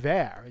already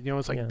there.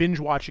 It's like binge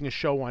watching a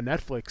show on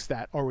Netflix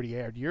that already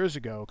aired years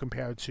ago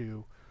compared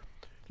to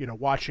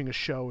watching a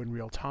show in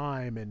real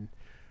time, and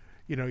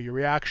your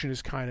reaction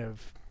is kind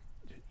of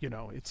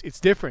it's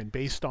different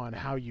based on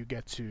how you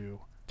get to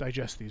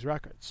digest these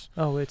records.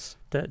 Oh, it's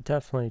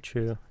definitely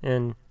true.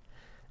 And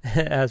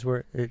as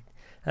we're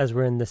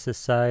in this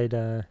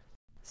aside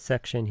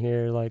section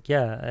here,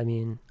 I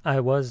mean, I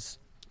was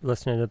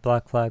listening to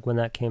Black Flag when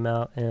that came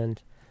out,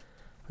 and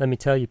let me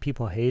tell you,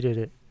 people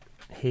hated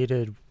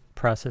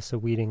Process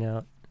of Weeding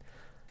Out.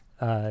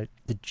 The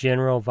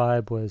general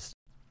vibe was,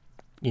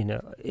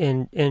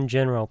 in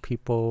general,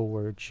 people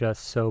were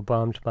just so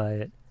bummed by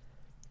it.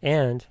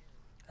 And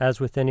as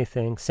with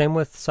anything, same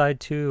with side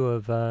 2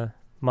 of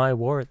My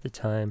War at the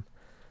time.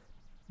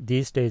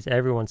 These days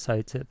everyone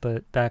cites it,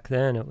 but back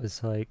then it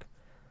was like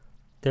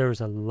there was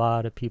a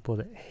lot of people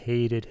that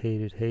hated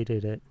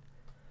it.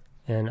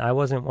 And I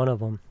wasn't one of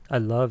them. I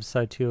loved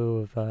side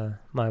 2 of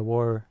My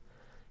War,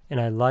 and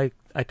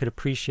I could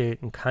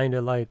appreciate and kind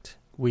of liked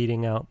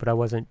Weeding Out, but I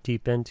wasn't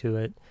deep into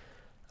it.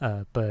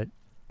 But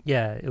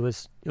yeah, it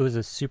was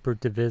a super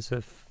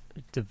divisive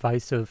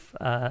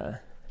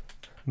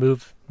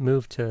move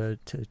to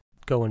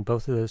go in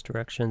both of those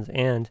directions.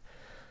 And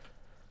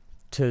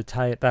to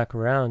tie it back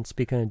around,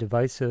 speaking of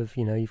divisive,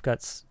 you've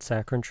got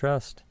Saccharine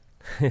Trust,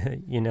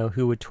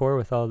 who would tour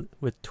with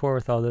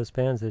all those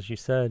bands, as you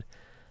said,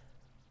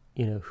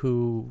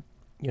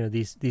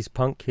 these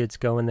punk kids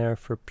go in there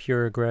for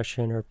pure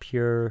aggression or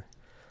pure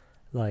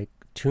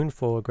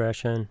tuneful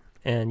aggression,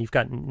 and you've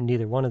got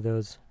neither one of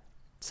those,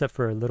 except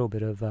for a little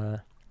bit of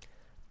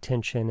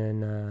tension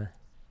and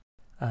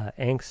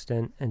angst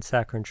and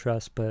Saccharine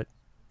Trust, but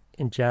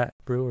in Jack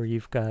Brewer,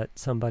 you've got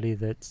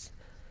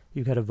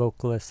a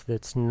vocalist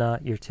that's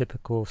not your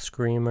typical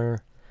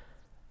screamer,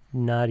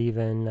 not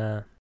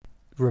even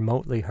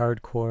remotely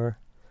hardcore.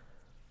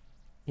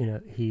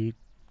 He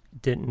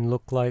didn't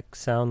look like,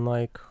 sound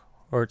like,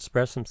 or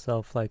express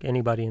himself like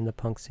anybody in the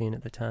punk scene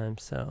at the time.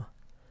 So,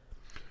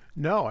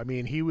 no, I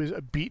mean, he was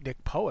a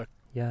beatnik poet,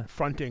 yeah,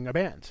 fronting a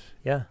band.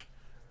 Yeah.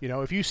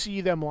 If you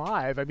see them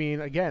live, I mean,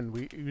 again,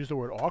 we use the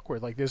word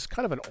awkward. Like, there's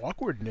kind of an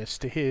awkwardness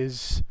to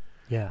his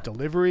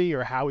delivery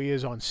or how he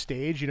is on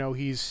stage.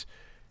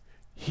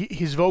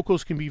 His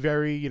vocals can be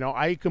very,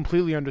 I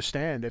completely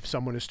understand if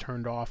someone is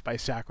turned off by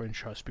Saccharine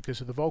Trust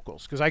because of the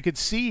vocals. Because I could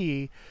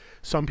see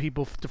some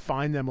people to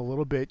find them a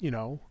little bit,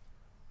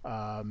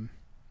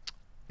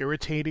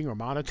 irritating or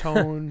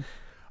monotone.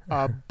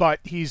 But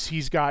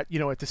he's got,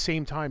 at the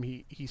same time,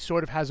 he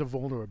sort of has a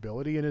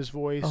vulnerability in his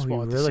voice,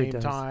 while at the same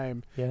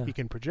time he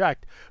can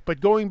project. But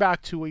going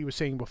back to what you were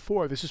saying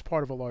before, this is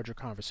part of a larger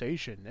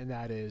conversation, and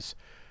that is,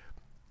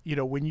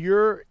 when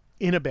you're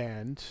in a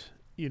band,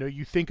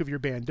 you think of your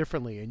band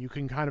differently, and you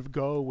can kind of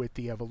go with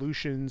the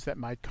evolutions that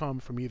might come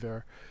from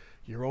either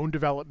your own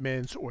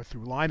developments or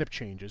through lineup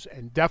changes,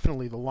 and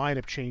definitely the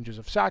lineup changes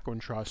of Saccharine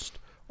Trust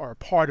are a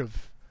part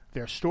of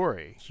their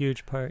story.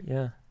 Huge part,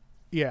 yeah.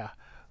 Yeah.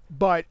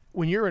 But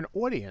when you're an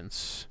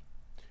audience,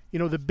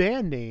 the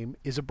band name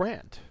is a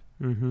brand.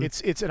 Mm-hmm.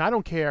 It's and I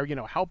don't care,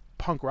 how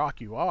punk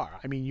rock you are.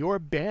 I mean, your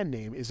band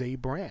name is a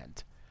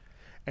brand.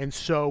 And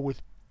so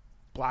with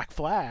Black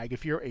Flag,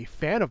 if you're a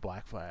fan of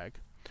Black Flag,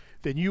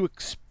 then you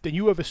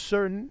have a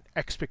certain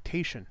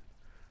expectation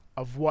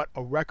of what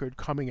a record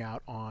coming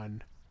out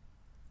on,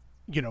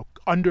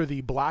 under the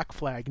Black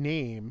Flag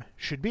name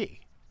should be.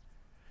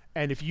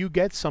 And if you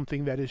get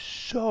something that is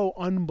so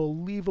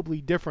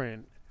unbelievably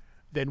different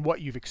than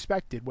what you've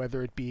expected,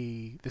 whether it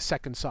be the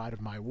second side of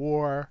My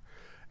War,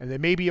 and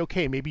then maybe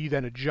you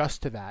then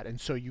adjust to that,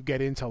 and so you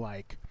get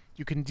into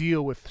you can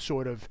deal with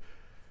sort of,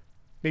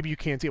 maybe you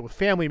can't deal with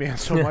Family Man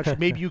so much,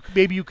 maybe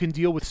you can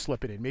deal with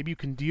Slip It In, maybe you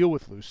can deal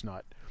with Loose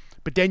Nut,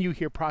 but then you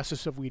hear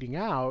Process of Weeding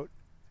Out,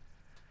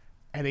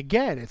 and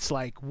again it's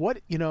like, what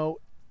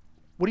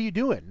are you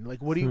doing?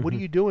 Like, what are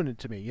you doing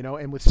to me?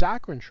 And with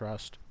Saccharine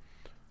Trust,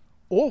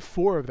 all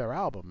 4 of their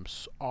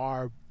albums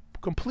are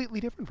completely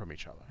different from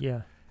each other.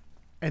 Yeah.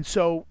 And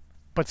so,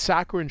 but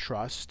Saccharine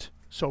Trust,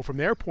 so from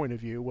their point of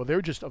view, well,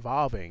 they're just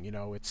evolving.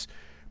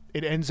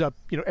 It ends up,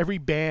 every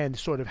band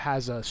sort of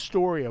has a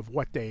story of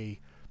what they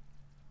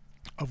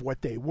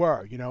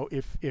were.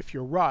 If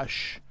you're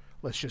Rush,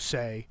 let's just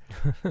say,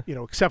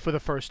 except for the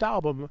first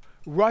album,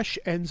 Rush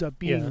ends up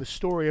being the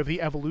story of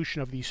the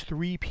evolution of these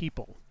 3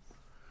 people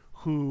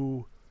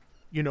who,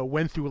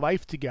 went through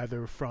life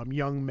together from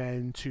young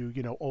men to,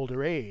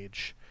 older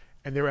age,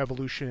 and their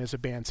evolution as a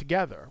band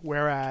together.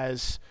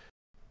 Whereas,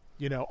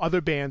 other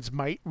bands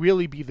might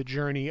really be the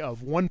journey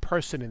of one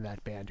person in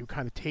that band who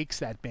kind of takes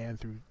that band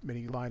through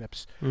many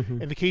lineups.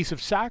 Mm-hmm. In the case of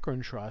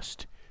Saccharine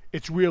Trust,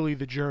 it's really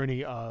the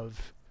journey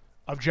of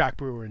Jack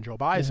Brewer and Joe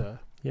Baiza,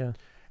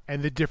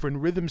 and the different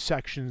rhythm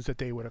sections that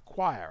they would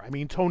acquire. I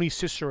mean, Tony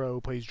Cicero,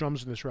 who plays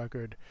drums in this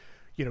record,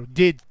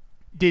 did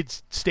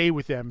stay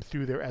with them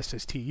through their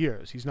SST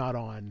years. He's not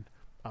on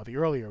the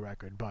earlier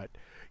record, but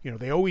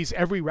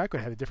every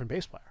record had a different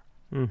bass player.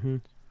 Mm-hmm.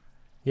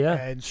 Yeah,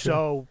 and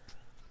so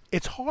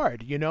it's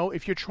hard,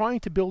 if you're trying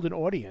to build an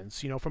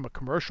audience, from a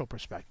commercial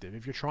perspective,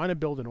 if you're trying to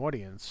build an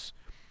audience,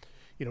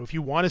 if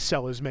you want to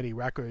sell as many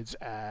records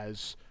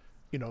as,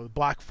 the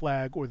Black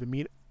Flag or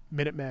the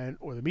Minutemen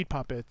or the Meat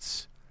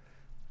Puppets,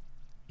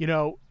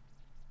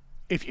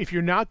 if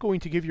you're not going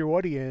to give your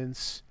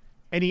audience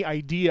any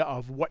idea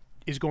of what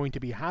is going to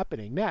be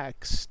happening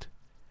next,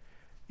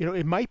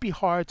 it might be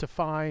hard to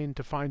find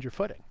your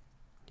footing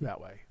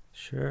that way.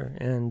 Sure.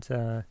 And,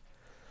 and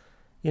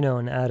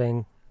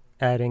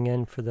adding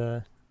in for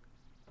the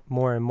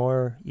more and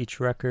more each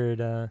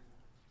record,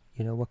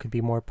 what could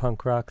be more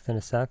punk rock than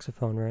a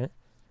saxophone, right?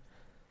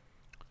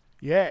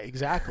 Yeah,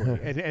 exactly.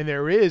 and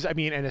there is, I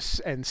mean,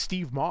 and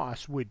Steve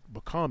Moss would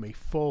become a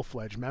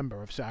full-fledged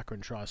member of Saccharine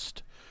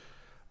Trust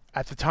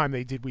at the time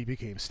they did We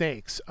Became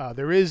Snakes.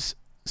 There is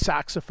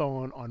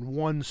saxophone on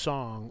one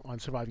song on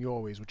Surviving You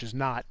Always, which is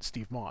not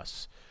Steve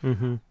Moss.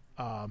 Mm-hmm.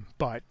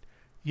 But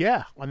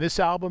yeah, on this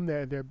album,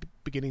 they're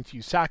beginning to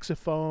use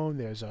saxophone.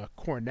 There's a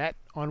cornet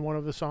on one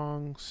of the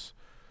songs.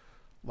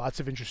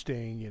 Lots of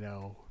interesting,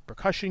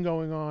 percussion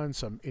going on.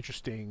 Some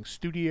interesting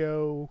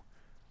studio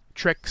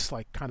tricks,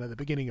 like kind of the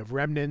beginning of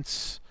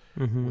Remnants,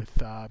 mm-hmm.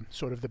 with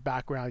sort of the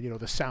background,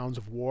 the sounds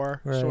of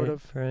war, right, sort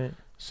of. Right.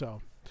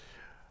 So.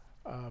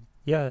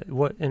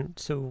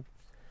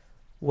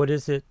 What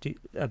is it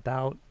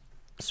about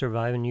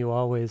Surviving You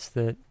Always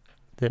that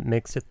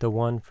makes it the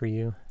one for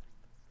you?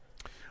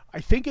 I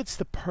think it's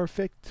the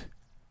perfect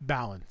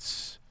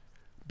balance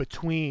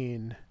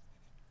between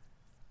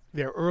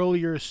their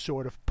earlier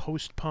sort of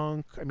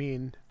post-punk. I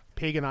mean,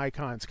 Pagan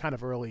Icon's kind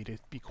of early to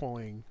be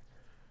calling.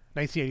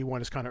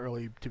 1981 is kind of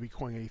early to be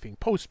calling anything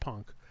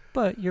post-punk.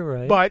 But you're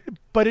right.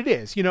 But it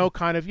is, you know,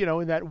 kind of, you know,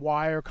 in that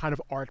wire kind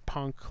of art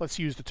punk, let's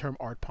use the term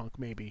art punk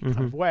maybe, kind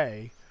of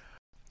way.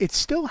 It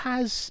still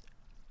has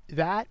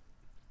that,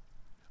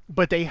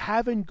 but they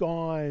haven't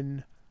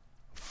gone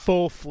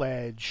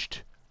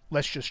full-fledged,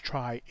 let's just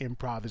try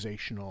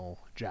improvisational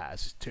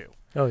jazz too.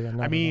 Oh yeah,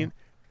 I mean,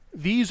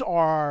 these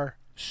are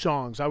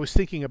songs. I was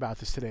thinking about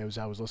this today as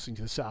I was listening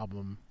to this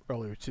album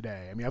earlier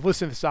today. I mean, I've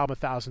listened to this album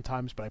 1,000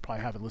 times, but I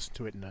probably haven't listened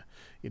to it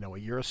in a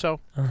year or so.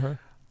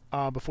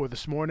 Before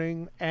this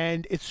morning,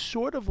 and it's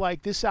sort of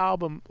like this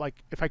album, like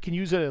if I can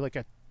use it like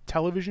a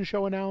television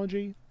show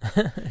analogy.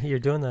 You're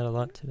doing that a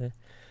lot today.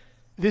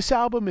 This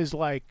album is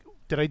like,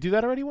 did I do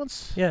that already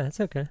once? Yeah, it's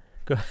okay.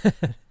 Go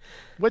ahead.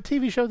 What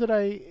TV show did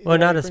I? Well,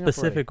 not a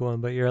specific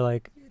one, but you're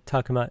like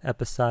talking about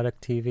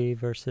episodic TV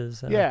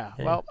versus. Yeah.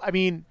 Well, I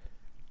mean,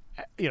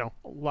 you know,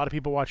 a lot of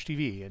people watch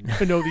TV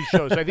and know these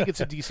shows. So I think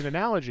it's a decent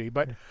analogy,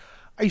 but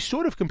I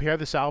sort of compare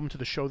this album to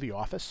the show The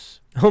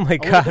Office. Oh my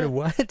God!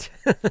 What?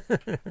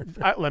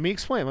 Let me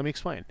explain.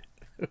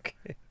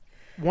 Okay.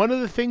 One of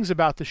the things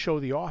about the show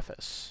The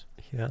Office,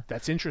 yeah,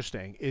 that's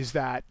interesting, is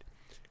that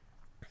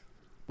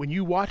when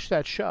you watch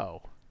that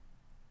show,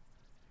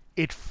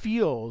 it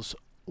feels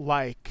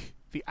like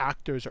the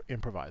actors are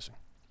improvising.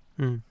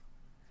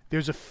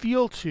 There's a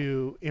feel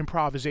to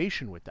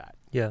improvisation with that.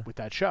 Yeah. With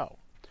that show,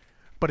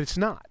 but it's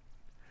not.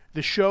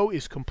 The show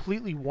is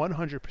completely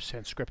 100%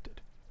 scripted,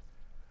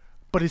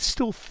 but it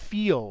still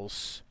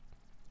feels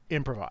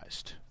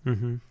improvised.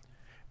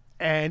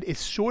 And it's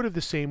sort of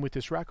the same with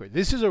this record.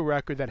 This is a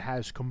record that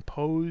has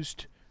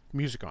composed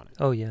music on it.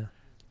 Oh yeah.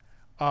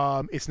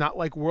 It's not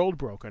like World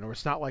Broken, or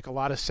it's not like a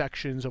lot of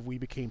sections of We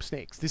Became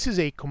Snakes. This is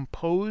a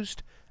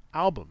composed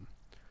album,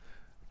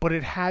 but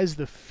it has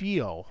the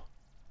feel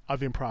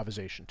of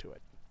improvisation to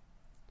it.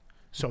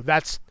 So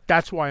that's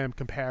why I'm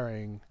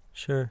comparing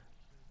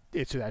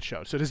it to that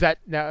show. So does that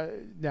now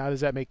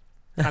does that make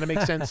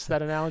sense,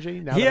 that analogy?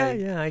 Now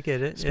I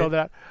get it. Spelled it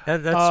out.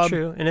 That's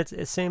true. And it's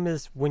the same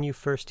as when you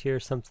first hear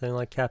something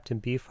like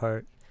Captain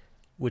Beefheart,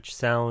 which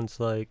sounds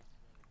like,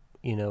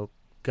 you know,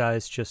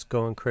 guys just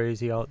going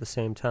crazy all at the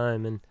same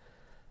time, and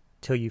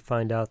till you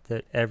find out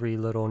that every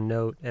little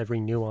note, every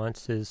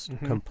nuance is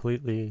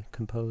completely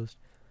composed.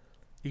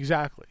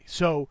 Exactly.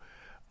 So,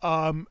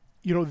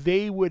 you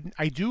know,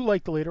 I do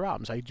like the later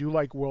albums. I do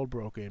like World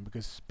Broken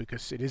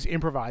because it is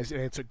improvised,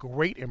 and it's a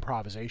great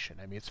improvisation.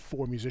 I mean, it's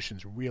four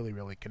musicians really,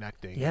 really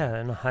connecting. Yeah,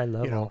 on a high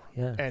level. You know,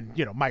 yeah. And,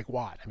 you know, Mike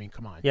Watt. I mean,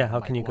 come on. Yeah, how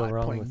Mike can you go Watt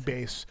wrong playing with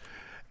bass.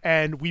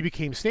 And We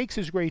Became Snakes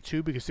is great,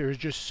 too, because there's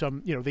just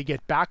some, you know, they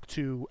get back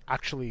to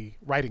actually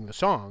writing the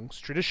songs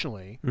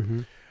traditionally.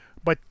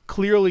 But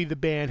clearly the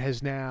band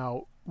has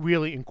now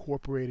really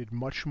incorporated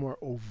much more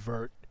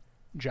overt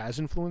jazz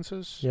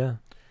influences. Yeah.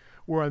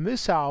 Where on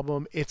this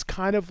album, it's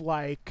kind of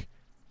like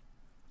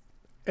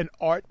an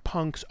art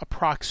punk's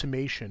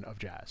approximation of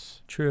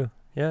jazz. True.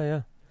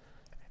 Yeah.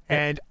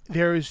 And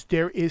there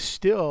is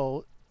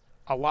still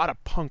a lot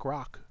of punk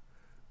rock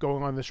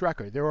going on this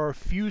record. There are a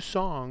few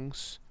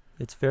songs.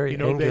 It's very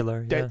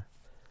angular.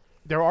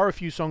 There are a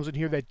few songs in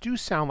here that do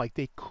sound like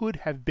they could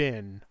have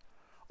been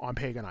on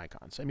Pagan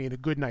Icons. I mean, A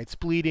Good Night's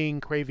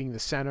Bleeding, Craving the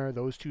Center,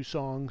 those two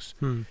songs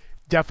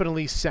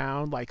definitely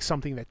sound like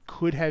something that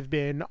could have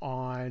been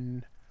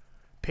on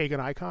Pagan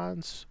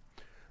Icons.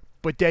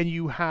 But then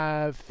you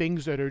have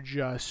things that are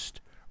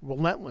just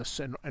relentless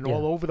and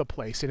all over the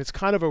place. And it's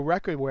kind of a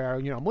record where,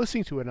 you know, I'm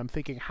listening to it and I'm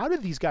thinking, how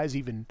did these guys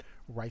even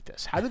write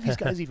this? How did these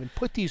guys even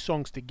put these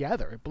songs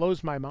together? It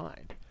blows my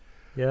mind.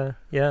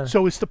 Yeah.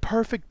 So it's the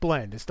perfect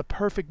blend. It's the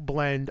perfect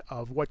blend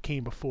of what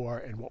came before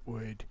and what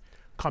would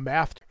come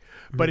after.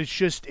 But it's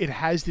just, it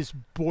has this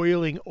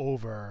boiling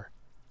over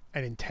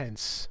and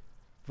intense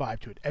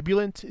vibe to it.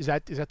 Ebullient, is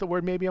that the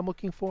word maybe I'm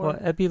looking for? Well,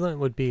 ebullient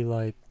would be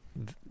like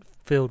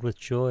filled with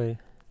joy.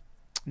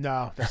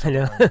 No, that's not the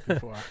word I'm looking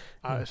for.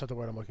 That's not the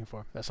word I'm looking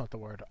for. That's not the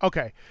word.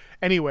 Okay.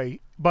 Anyway,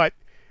 but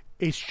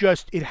it's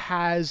just, it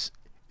has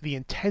the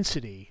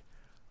intensity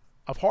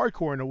of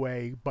hardcore in a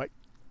way, but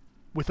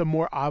with a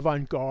more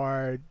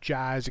avant-garde,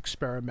 jazz,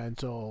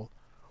 experimental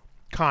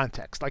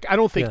context. Like, I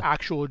don't think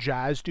actual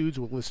jazz dudes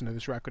will listen to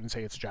this record and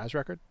say it's a jazz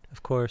record.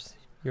 Of course.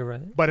 You're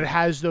right. But it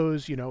has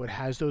those, you know, it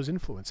has those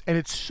influence. And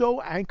it's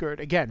so anchored,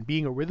 again,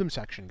 being a rhythm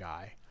section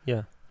guy.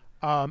 Yeah.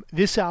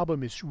 This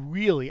album is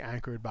really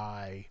anchored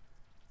by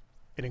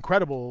an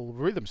incredible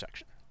rhythm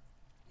section.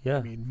 Yeah.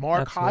 I mean,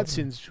 Mark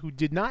Hodson's, who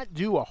did not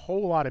do a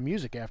whole lot of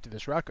music after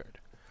this record,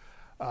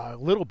 a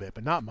little bit,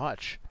 but not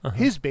much.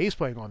 His bass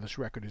playing on this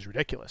record is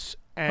ridiculous.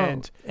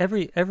 And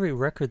every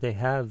record they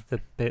have,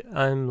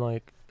 I'm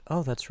like,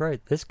 oh, that's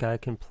right. This guy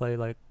can play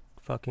like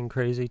fucking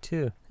crazy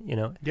too. You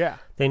know. Yeah.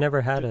 They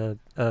never had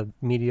a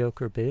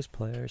mediocre bass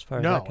player as far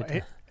as I could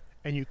tell.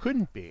 And you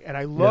couldn't be. And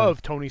I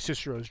love Tony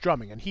Cicero's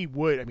drumming, and he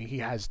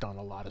has done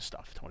a lot of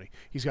stuff. Tony,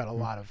 he's got a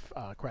lot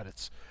of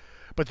credits.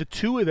 But the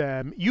two of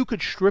them, you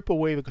could strip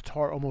away the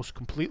guitar almost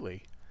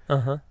completely.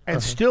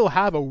 And still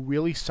have a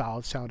really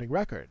solid sounding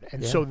record.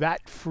 And so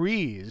that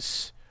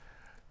frees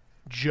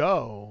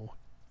Joe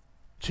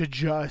to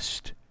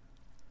just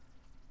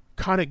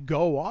kind of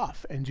go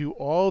off and do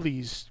all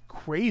these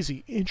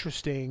crazy,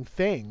 interesting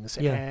things.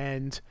 Yeah.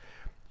 And,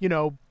 you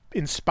know,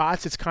 in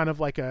spots, it's kind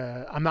of like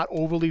I'm not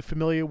overly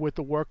familiar with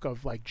the work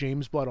of like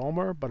James Blood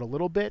Ulmer, but a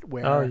little bit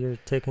where. Oh, you're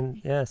taking,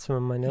 some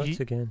of my notes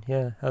again.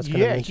 Yeah, I was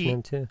going to mention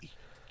him too.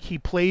 He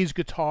plays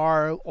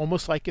guitar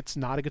almost like it's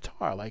not a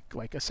guitar,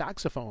 like a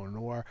saxophone,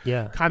 or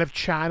kind of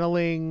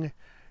channeling,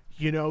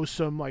 you know,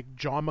 some like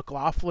John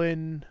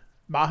McLaughlin,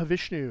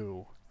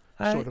 Mahavishnu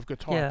sort of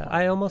guitar. Yeah,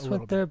 I almost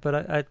went there,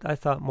 but I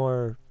thought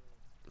more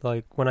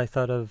like when I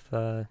thought of,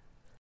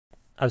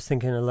 I was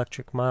thinking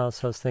Electric Miles,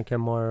 so I was thinking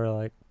more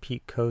like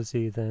Pete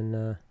Cozy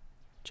than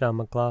John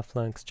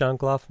McLaughlin. 'Cause John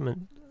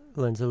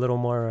McLaughlin's a little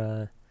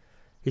more,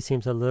 he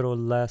seems a little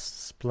less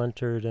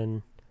splintered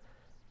and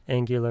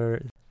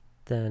angular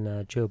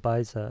than Joe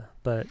Baiza.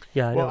 But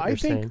yeah, I know what you're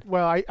saying.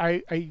 Well,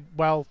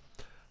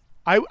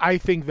 I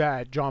think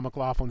that John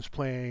McLaughlin's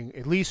playing,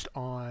 at least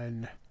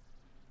on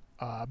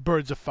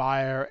Birds of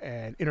Fire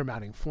and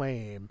Intermounting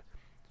Flame,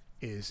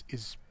 is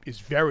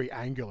very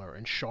angular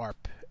and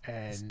sharp,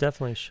 and it's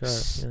definitely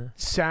sharp.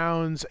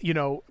 Sounds, you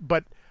know,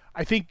 but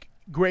I think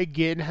Greg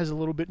Ginn has a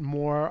little bit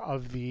more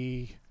of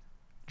the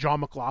John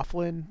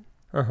McLaughlin.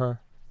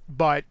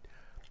 But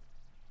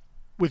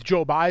with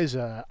Joe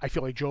Baiza, I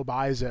feel like Joe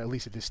Baiza, at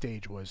least at this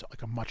stage, was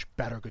like a much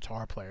better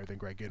guitar player than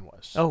Greg Ginn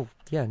was. Oh,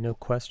 yeah, no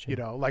question. You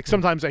know, like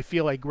sometimes I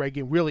feel like Greg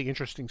Ginn, really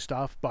interesting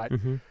stuff, but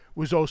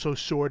was also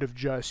sort of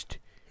just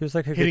he was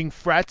like hitting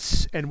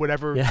frets and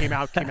whatever came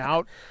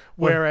out.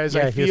 Whereas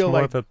I feel he was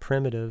more like of a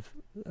primitive,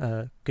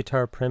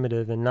 guitar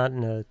primitive, and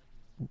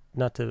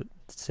not to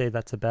say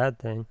that's a bad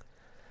thing.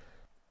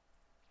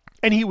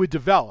 And he would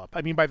develop.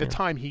 I mean, by the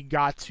time he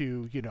got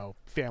to, you know,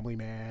 Family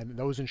Man and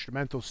those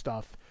instrumental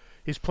stuff,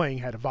 his playing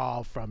had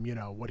evolved from, you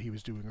know, what he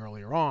was doing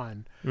earlier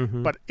on.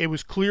 But it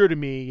was clear to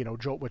me, you know,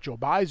 what Joe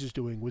Baez is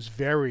doing was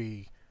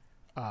very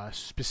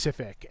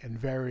specific and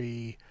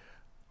very,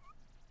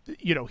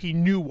 you know, he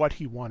knew what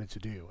he wanted to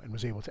do and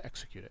was able to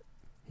execute it.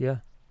 Yeah,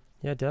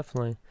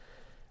 definitely.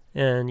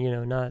 And, you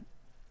know,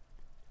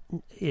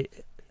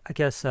 I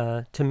guess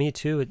to me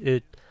too,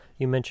 it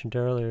you mentioned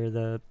earlier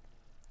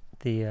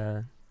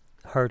the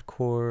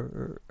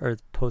hardcore or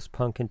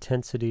post-punk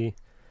intensity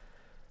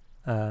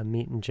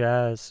meeting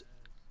jazz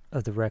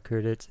of the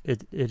record.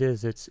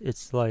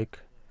 It's like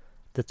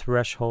the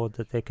threshold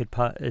that they could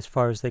as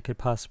far as they could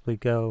possibly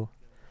go,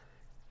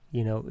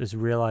 you know, is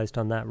realized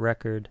on that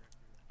record.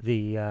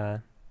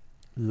 The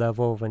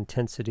level of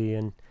intensity,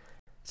 and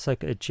it's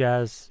like a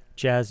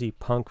jazzy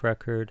punk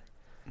record,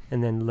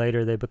 and then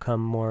later they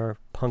become more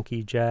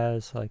punky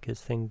jazz, like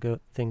as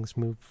things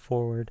move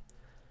forward.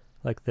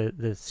 Like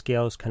the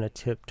scales kind of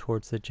tip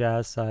towards the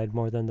jazz side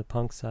more than the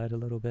punk side a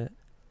little bit.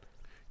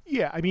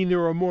 Yeah, I mean,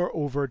 there are more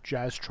overt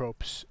jazz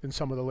tropes in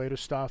some of the later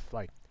stuff.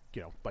 Like,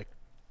 you know, like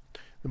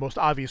the most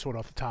obvious one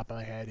off the top of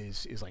my head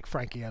is like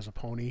Frankie Has a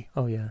Pony.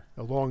 Oh, yeah.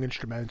 A long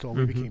instrumental,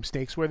 We Became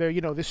Snakes, where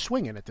they're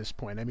swinging at this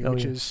point. I mean,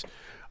 is,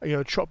 you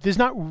know, trope. There's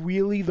not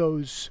really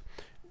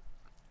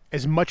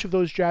as much of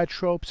those jazz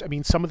tropes. I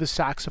mean, some of the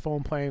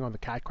saxophone playing on the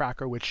Cat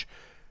Cracker, which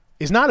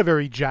is not a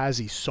very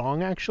jazzy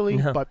song, actually,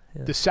 but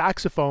the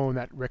saxophone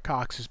that Rick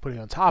Cox is putting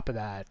on top of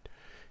that,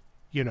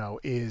 you know,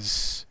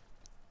 is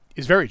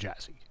very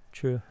jazzy.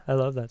 True. I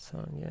love that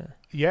song, yeah.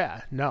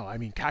 Yeah, no, I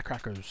mean, Cat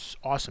Cracker's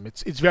awesome.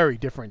 It's very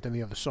different than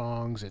the other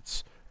songs.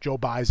 It's Joe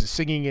Baez is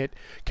singing it.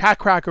 Cat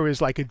Cracker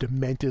is like a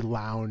demented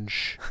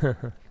lounge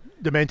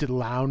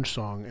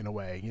song in a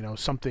way. You know,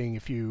 something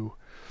if you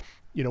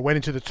went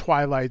into the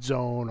Twilight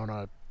Zone on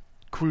a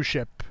cruise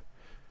ship,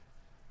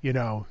 you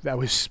know, that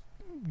was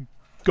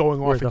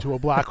going off into a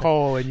black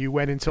hole, and you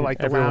went into like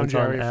the lounge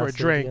area for a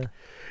drink.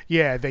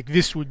 Yeah, like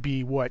this would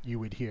be what you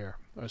would hear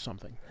or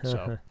something.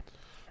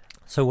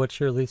 So what's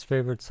your least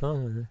favorite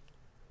song?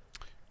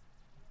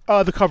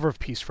 The cover of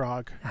Peace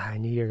Frog. I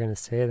knew you were gonna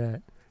say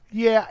that.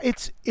 Yeah,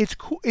 it's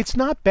cool. It's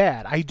not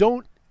bad. I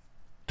don't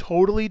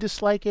totally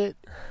dislike it,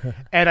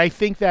 and I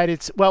think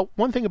that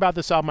one thing about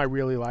this album I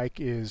really like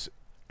is,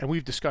 and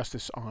we've discussed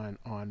this on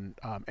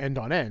End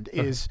on End,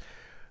 is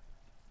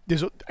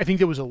I think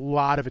there was a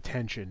lot of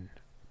attention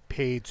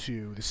paid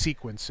to the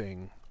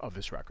sequencing of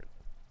this record.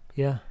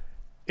 Yeah.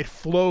 It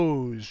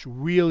flows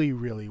really,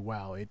 really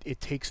well.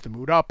 It takes the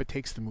mood up, it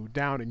takes the mood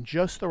down in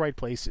just the right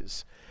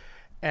places.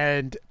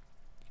 And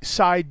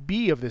side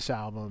B of this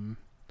album,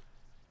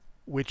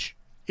 which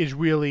is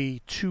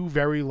really two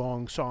very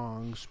long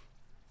songs,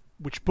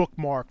 which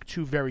bookmark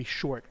two very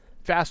short,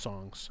 fast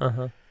songs.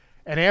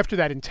 And after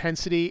that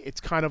intensity,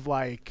 it's kind of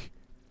like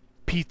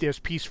there's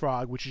Peace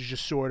Frog, which is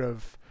just sort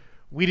of,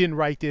 we didn't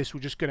write this,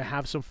 we're just going to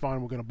have some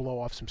fun, we're going to blow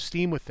off some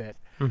steam with it.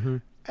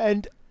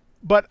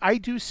 But I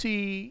do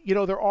see, you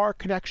know, there are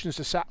connections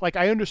to, like,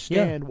 I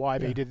understand why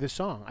they did this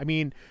song. I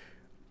mean,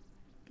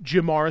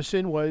 Jim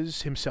Morrison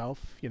was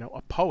himself, you know,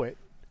 a poet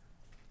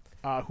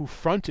who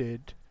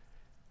fronted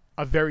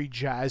a very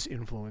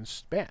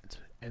jazz-influenced band.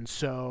 And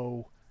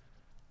so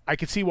I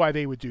could see why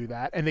they would do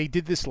that. And they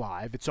did this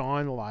live. It's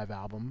on the live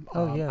album.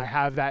 I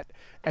have that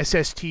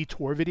SST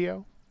tour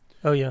video.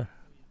 Oh, yeah.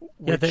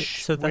 Yeah,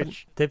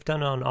 which, they've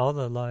done on all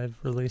the live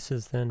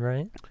releases then,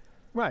 right?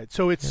 right.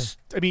 So it's,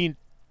 I mean,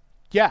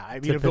 yeah, I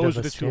mean, a if bit those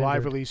of are a the two live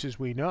standard. releases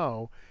we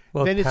know,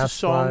 Well, then it's a Past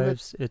song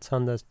Lives, it's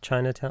on the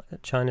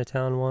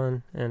Chinatown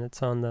one, and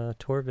it's on the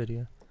tour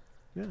video.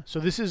 yeah. So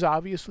this is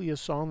obviously a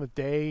song that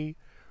they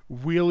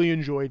really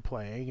enjoyed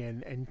playing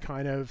and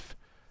kind of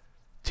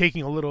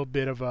taking a little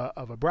bit of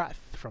a breath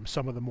from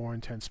some of the more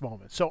intense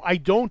moments. So I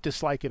don't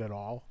dislike it at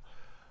all.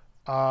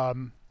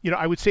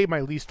 I would say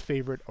my least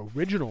favorite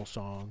original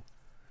song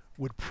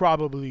would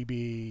probably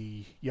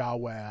be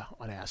Yahweh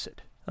on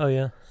Acid. Oh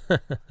yeah,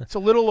 It's a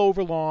little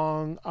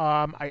overlong.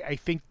 I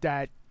think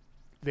that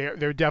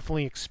they're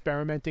definitely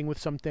experimenting with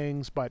some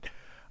things, but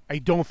I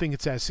don't think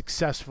it's as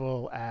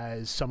successful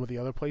as some of the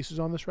other places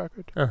on this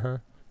record.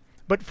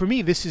 But for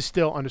me, this is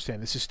still a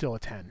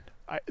 10.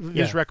 This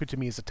Yeah. record to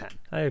me is a 10.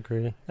 I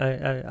agree.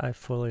 I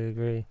fully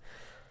agree.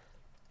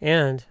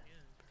 And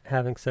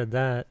having said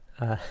that,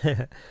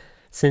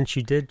 since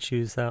you did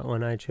choose that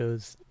one, I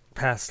chose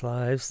Past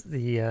Lives.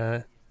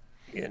 The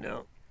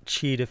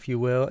cheat, if you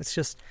will. It's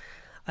just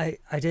I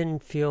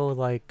didn't feel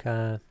like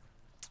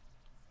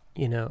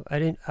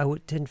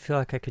didn't feel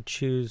like I could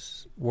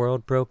choose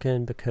World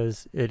Broken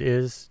because it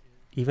is,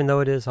 even though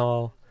it is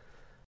all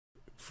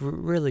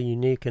really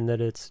unique in that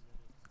it's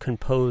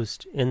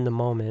composed in the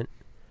moment,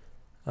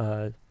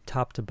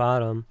 top to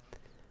bottom,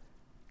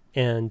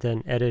 and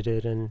then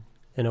edited in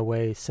a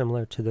way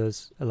similar to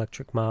those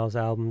Electric Miles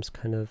albums,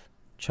 kind of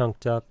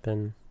chunked up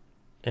and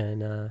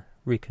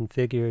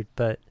reconfigured,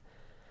 but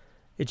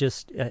it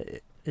just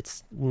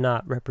it's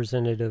not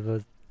representative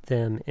of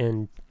them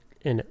in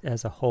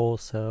as a whole,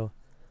 so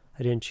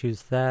I didn't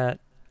choose that.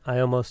 I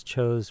almost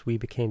chose We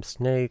Became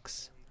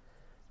Snakes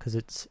because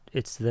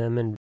it's them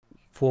in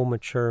full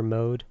mature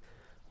mode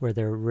where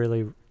they're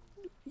really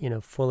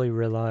fully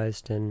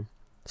realized and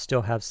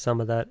still have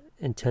some of that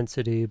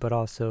intensity, but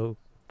also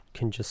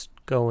can just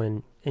go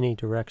in any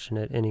direction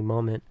at any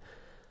moment.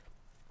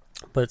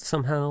 But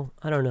somehow,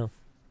 I don't know,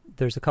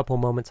 there's a couple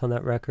moments on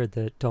that record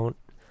that don't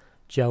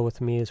gel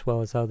with me as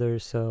well as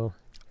others, so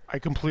I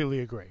completely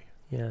agree.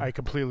 yeah. I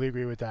completely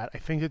agree with that. I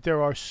think that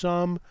there are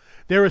some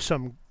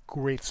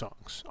great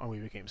songs on We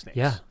Became Snakes.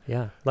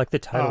 Yeah, like the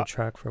title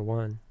track for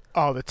one.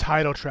 Oh, the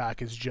title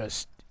track is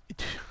just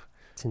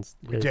It's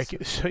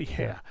ridiculous. So,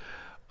 yeah.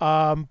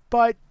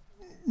 But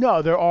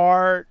no, there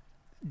are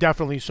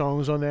definitely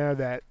songs on there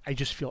that I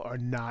just feel are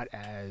not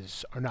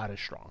as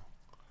strong.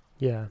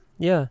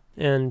 Yeah,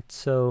 and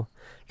so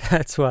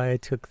that's why I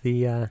took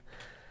the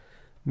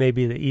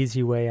maybe the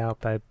easy way out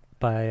by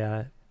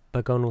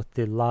going with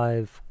the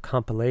live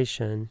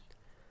compilation,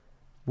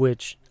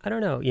 which I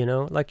don't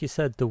know, like you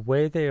said, the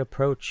way they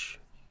approach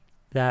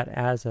that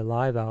as a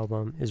live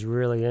album is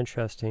really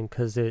interesting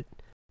because it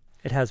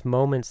has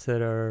moments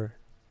that are,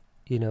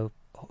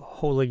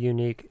 wholly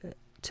unique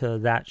to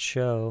that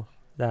show,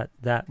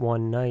 that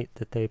one night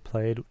that they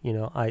played,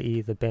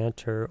 i.e. the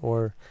banter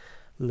or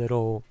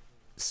little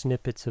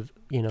snippets of,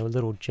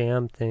 little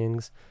jam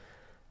things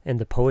and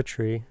the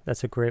poetry.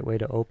 That's a great way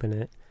to open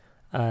it.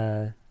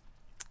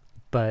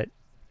 But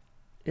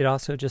it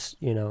also just,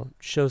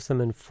 shows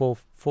them in full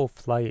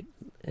flight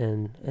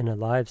in a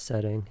live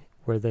setting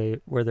where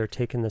they're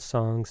taking the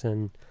songs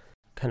and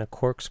kind of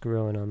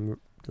corkscrewing them,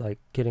 like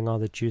getting all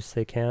the juice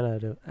they can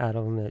out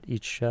of them at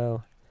each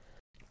show.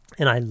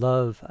 And I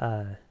love,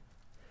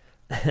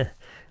 I've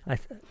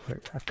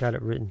got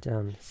it written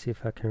down. Let's see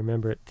if I can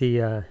remember it.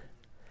 The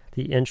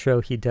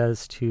intro he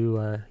does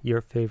to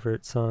your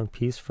favorite song,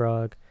 Peace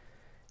Frog,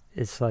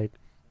 is like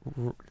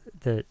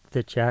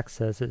that Jack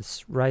says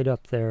it's right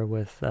up there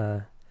with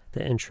the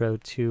intro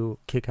to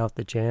Kick Out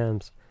the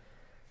Jams,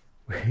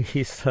 where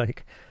he's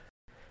like,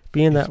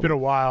 It's been a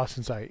while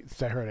since I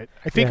heard it.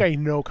 I think Yeah. I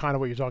know kind of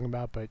what you're talking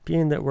about, but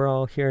being that we're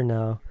all here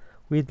now,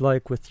 we'd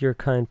like, with your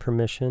kind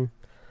permission,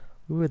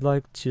 we would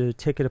like to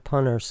take it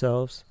upon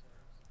ourselves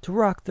to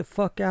rock the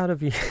fuck out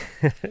of you.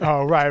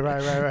 oh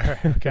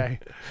right. Okay,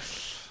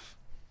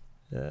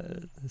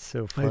 It's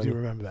so I funny. do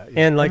remember that.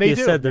 Yeah. And like they you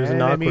do, said, there's an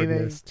man. I mean,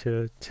 awkwardness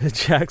to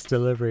Jack's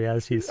delivery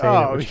as he's saying it.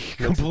 Oh, which makes it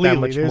that completely.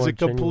 much There's more a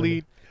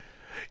complete. genuine.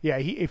 Yeah,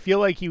 I feel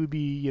like he would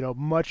be,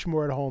 much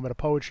more at home at a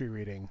poetry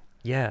reading,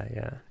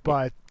 Yeah.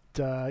 but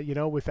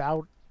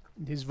without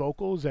his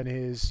vocals and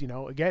his,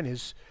 again,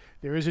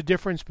 there is a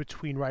difference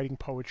between writing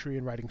poetry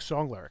and writing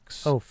song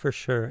lyrics. Oh, for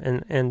sure.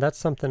 And that's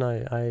something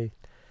I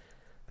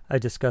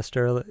discussed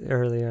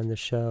earlier in the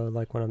show,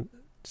 like when I'm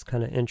just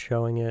kind of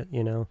introing it,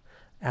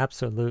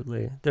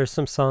 absolutely. There's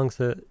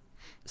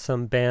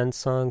some band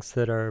songs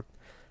that are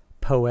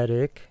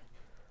poetic,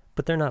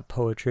 but they're not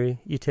poetry.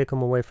 You take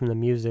them away from the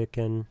music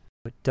and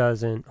it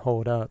doesn't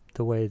hold up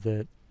the way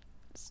that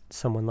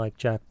someone like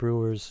Jack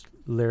Brewer's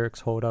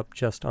lyrics hold up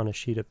just on a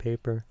sheet of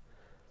paper.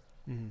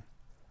 Mhm.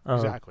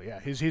 Exactly. Yeah,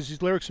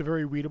 his lyrics are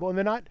very readable, and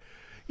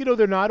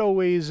they're not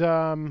always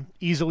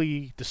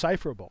easily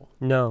decipherable.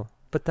 No,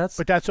 but that's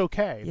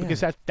okay Yeah. because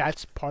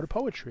that's part of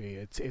poetry.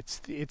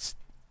 It's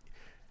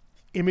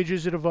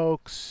images it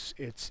evokes.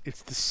 It's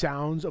the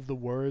sounds of the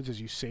words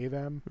as you say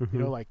them.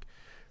 Mhm. Like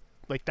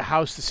like the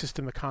house, the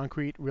system, the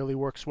concrete really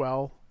works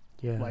well.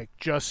 Yeah. Like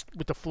just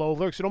with the flow of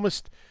lyrics, it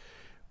almost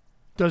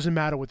doesn't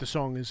matter what the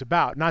song is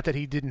about. Not that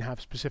he didn't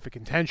have specific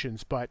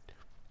intentions, but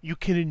you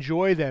can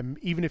enjoy them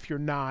even if you're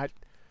not,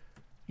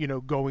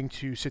 going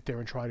to sit there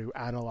and try to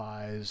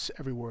analyze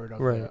every word of,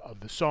 Right. of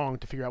the song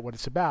to figure out what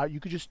it's about. You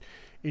could just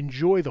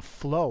enjoy the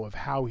flow of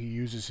how he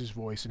uses his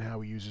voice and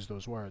how he uses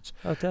those words.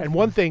 Oh,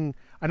 definitely. And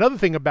another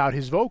thing about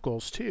his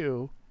vocals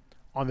too,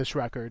 on this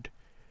record,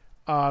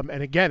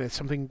 and again, it's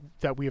something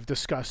that we have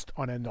discussed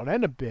on End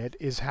a bit,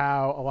 is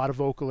how a lot of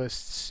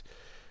vocalists,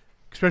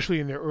 especially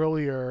in their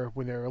earlier,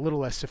 when they're a little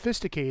less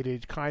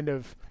sophisticated, kind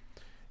of,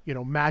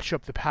 match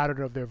up the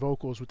pattern of their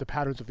vocals with the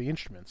patterns of the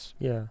instruments.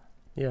 Yeah.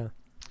 Yeah.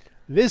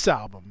 This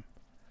album,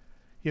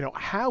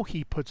 how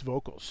he puts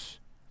vocals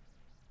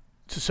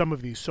to some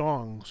of these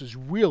songs is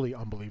really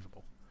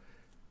unbelievable.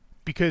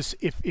 Because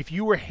if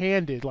you were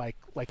handed like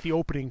the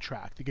opening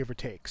track, The Giver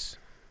Takes,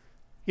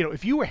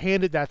 if you were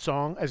handed that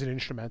song as an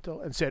instrumental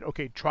and said,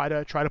 okay, try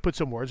to put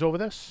some words over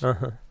this,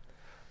 Uh-huh.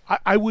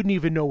 I wouldn't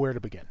even know where to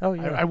begin. Oh,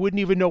 yeah. I wouldn't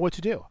even know what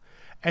to do.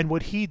 And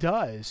what he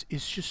does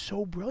is just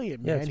so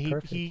brilliant, Yeah, man. it's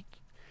perfect.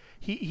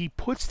 He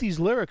puts these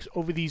lyrics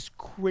over these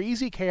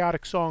crazy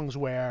chaotic songs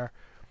where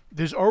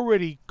there's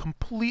already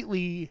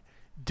completely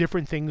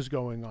different things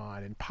going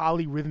on and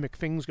polyrhythmic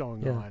things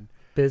going Yeah. on.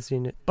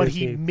 But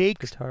he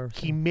makes guitar.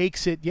 he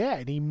makes it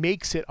and he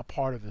makes it a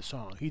part of the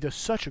song. He does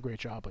such a great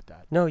job with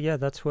that. No, yeah,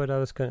 that's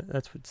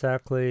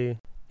exactly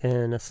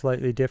in a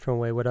slightly different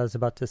way what I was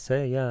about to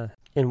say, yeah.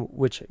 In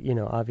which,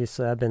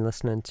 obviously I've been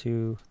listening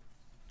to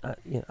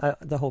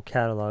the whole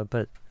catalog,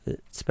 but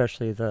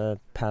especially the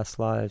past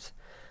lives,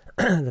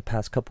 the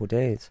past couple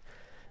days.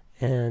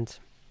 And,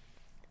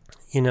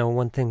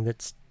 one thing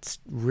that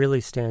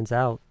really stands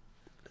out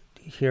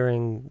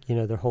hearing,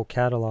 their whole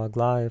catalog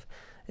live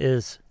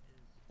is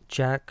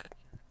Jack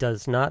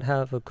does not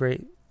have a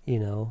great,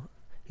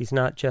 he's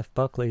not Jeff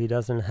Buckley. He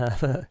doesn't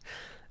have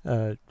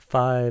a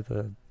 5,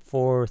 a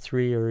 4,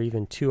 3, or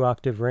even 2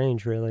 octave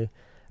range, really.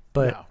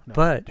 But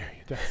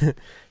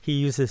he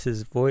uses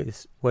his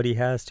voice, what he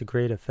has, to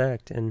great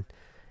effect. And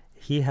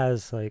he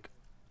has, like,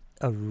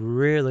 a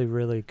really,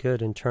 really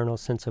good internal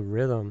sense of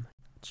rhythm.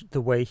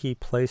 The way he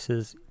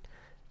places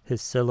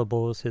his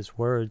syllables, his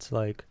words,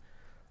 like,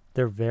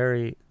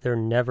 they're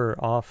never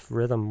off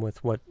rhythm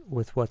with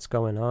what's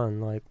going on,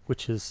 like,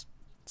 which is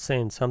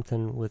saying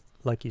something with,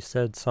 like you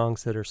said,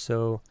 songs that are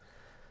so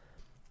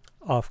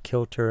off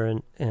kilter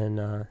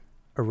and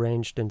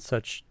arranged in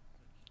such,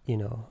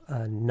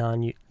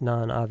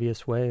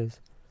 non-obvious ways.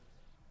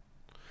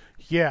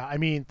 Yeah, I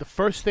mean, the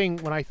first thing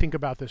when I think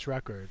about this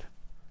record,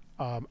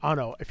 I don't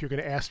know if you're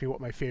going to ask me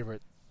what my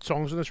favorite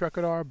songs on this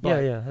record are, but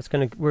I was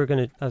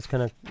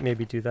gonna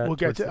maybe do that. we'll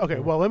get to. Okay,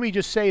 well, let me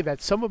just say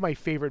that some of my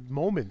favorite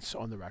moments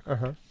on the record,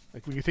 Uh-huh.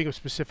 like when you think of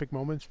specific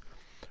moments,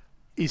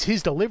 is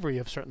his delivery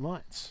of certain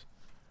lines.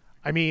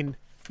 I mean,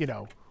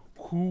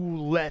 who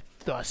let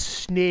the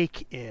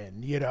snake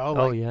in?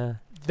 Oh yeah.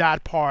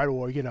 That part,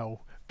 or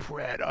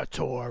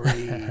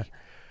predatory.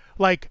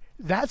 Like,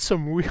 that's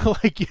some real,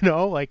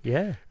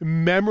 Yeah.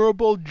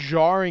 memorable,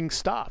 jarring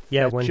stuff.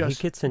 Yeah, that when he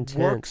just gets intense,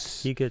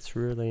 works. he gets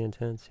really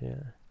intense,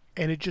 yeah.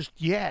 And it just,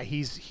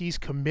 he's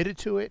committed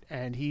to it,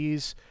 and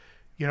he's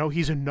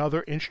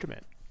another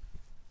instrument.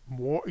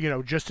 More,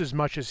 just as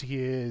much as he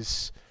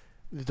is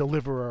the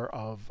deliverer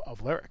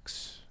of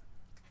lyrics.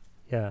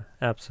 Yeah,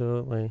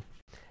 absolutely.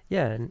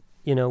 Yeah, and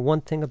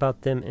one thing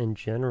about them in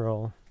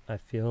general, I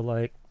feel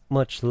like,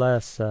 much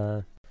less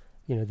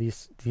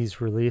these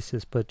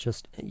releases, but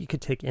just you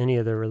could take any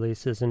of their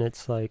releases and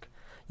it's like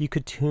you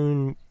could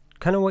tune,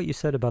 kind of what you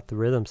said about the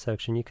rhythm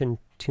section, you can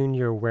tune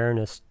your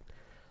awareness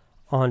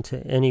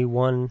onto any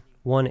one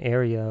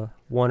area,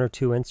 1 or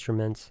 2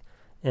 instruments,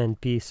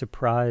 and be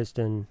surprised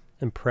and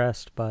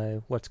impressed by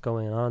what's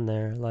going on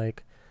there.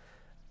 Like,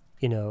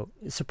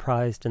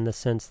 surprised in the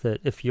sense that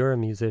if you're a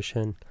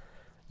musician,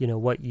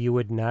 what you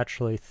would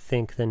naturally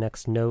think the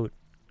next note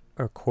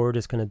or chord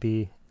is going to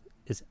be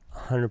is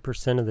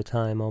 100% of the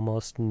time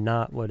almost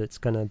not what it's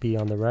going to be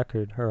on the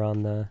record or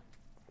on the,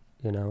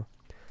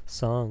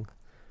 song.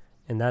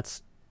 And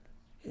that's,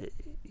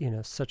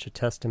 such a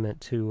testament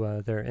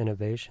to their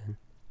innovation.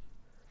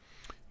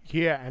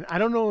 Yeah, and I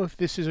don't know if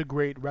this is a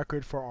great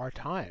record for our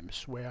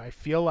times, where I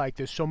feel like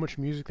there's so much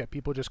music that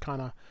people just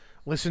kind of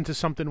listen to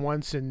something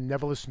once and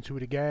never listen to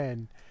it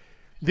again.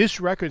 This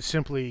record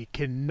simply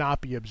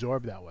cannot be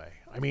absorbed that way.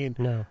 I mean,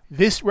 No.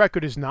 This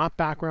record is not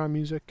background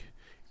music.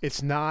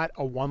 It's not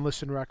a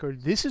one-listen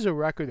record. This is a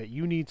record that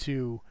you need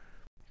to,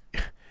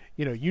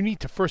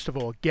 first of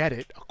all, get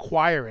it,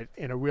 acquire it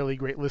in a really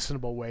great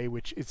listenable way,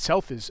 which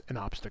itself is an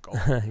obstacle.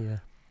 Yeah.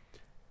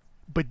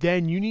 But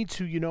then you need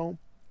to,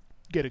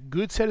 get a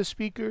good set of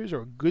speakers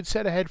or a good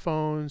set of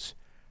headphones,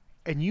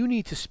 and you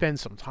need to spend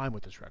some time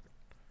with this record.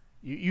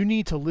 You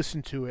need to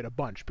listen to it a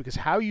bunch, because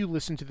how you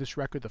listen to this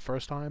record the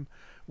first time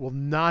will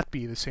not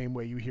be the same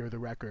way you hear the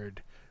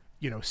record,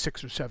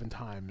 6 or 7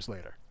 times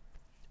later.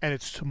 And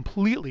it's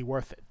completely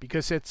worth it,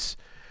 because it's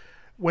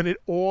when it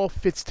all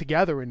fits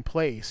together in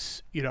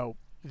place,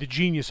 the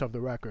genius of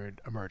the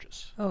record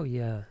emerges. Oh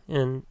yeah,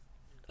 and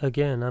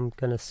again, I'm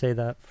gonna say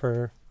that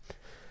for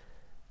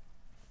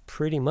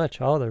pretty much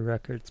all the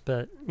records,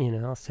 but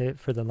I'll say it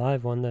for the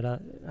live one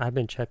that I've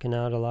been checking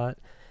out a lot.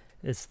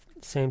 It's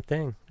the same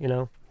thing,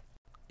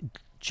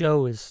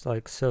 Joe is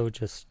like so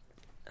just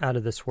out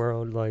of this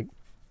world. Like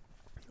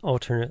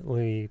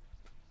alternately,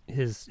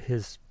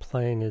 his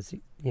playing is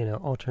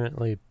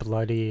alternately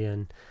bloody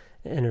and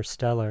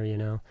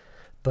interstellar,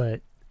 but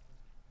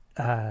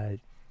I've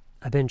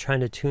been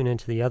trying to tune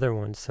into the other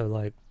ones. So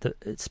like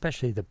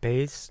especially the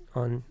bass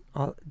on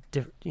all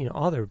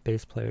all their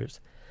bass players,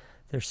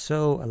 they're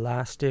so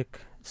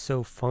elastic,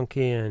 so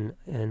funky, and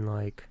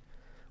like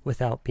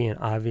without being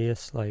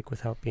obvious, like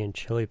without being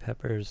Chili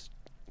Peppers,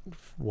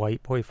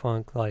 white boy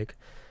funk, like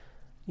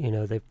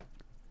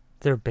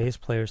their bass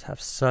players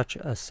have such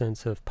a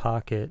sense of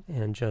pocket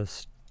and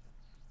just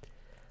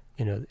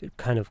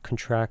kind of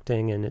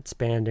contracting and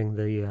expanding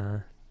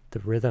the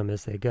rhythm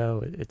as they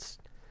go.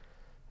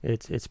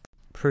 It's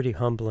pretty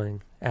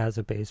humbling as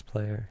a bass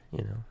player,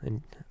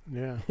 and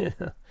Yeah.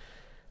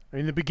 I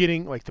mean, the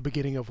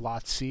beginning of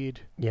Lot Seed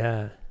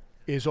yeah,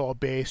 is all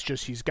bass.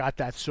 Just he's got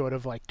that sort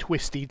of like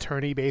twisty,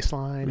 turny bass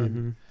line,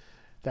 and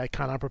that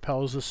kind of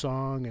propels the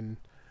song. And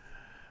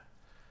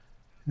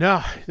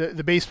no,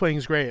 the bass playing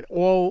is great.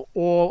 All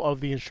of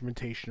the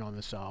instrumentation on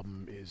this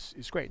album is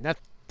great, and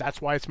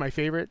that's why it's my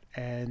favorite,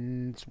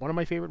 and it's one of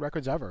my favorite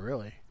records ever,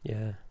 really.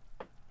 yeah.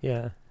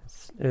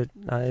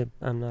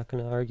 I'm not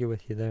going to argue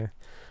with you there.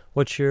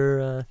 What's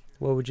your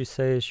what would you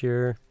say is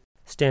your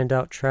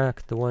standout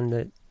track? The one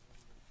that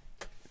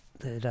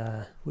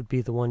would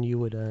be the one you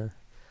would,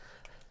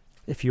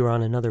 if you were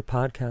on another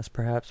podcast,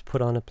 perhaps put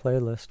on a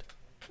playlist.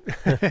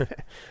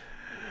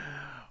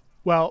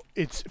 Well,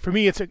 for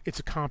me, it's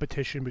a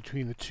competition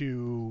between the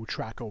two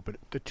track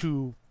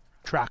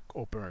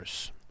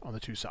openers on the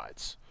two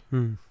sides.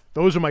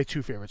 Those are my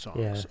two favorite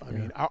songs. I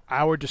mean,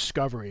 Our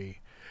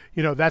Discovery,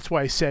 that's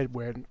why I said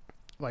when,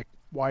 like,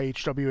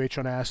 YHWH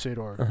on Acid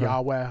or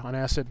Yahweh on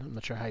Acid. I'm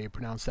not sure how you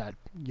pronounce that.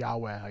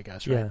 Yahweh, I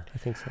guess, right? Yeah, I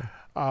think so.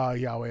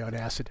 Yahweh on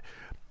Acid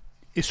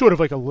is sort of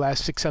like a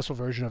less successful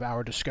version of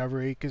Our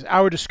Discovery, because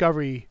Our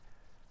Discovery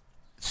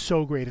is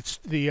so great. It's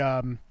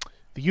the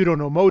You Don't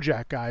Know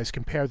Mojack guys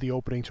compared the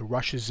opening to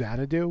Rush's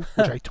Xanadu,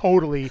 which I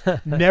totally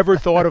never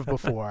thought of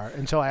before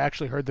until I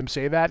actually heard them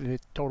say that, and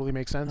it totally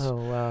makes sense. Oh,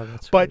 wow,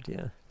 that's but weird,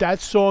 yeah. That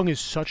song is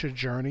such a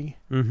journey,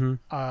 Mm-hmm.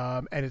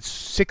 And it's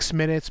 6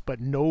 minutes, but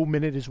no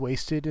minute is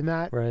wasted in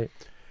that. Right.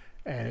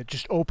 And it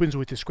just opens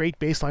with this great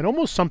bass line,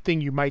 almost something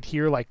you might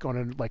hear like on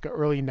an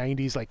early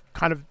 90s, like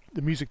kind of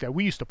the music that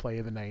we used to play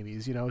in the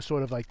 90s,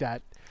 sort of like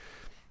that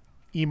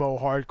emo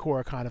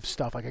hardcore kind of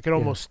stuff. Like I could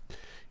almost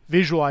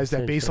visualize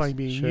that bass line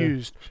being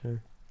used.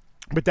 Sure.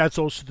 But that's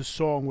also the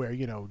song where,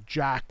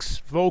 Jack's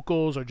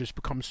vocals are just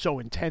become so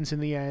intense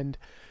in the end.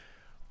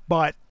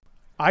 But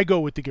I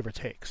go with the Give or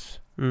Takes.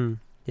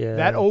 Yeah.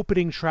 That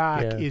opening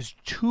track is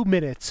 2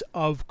 minutes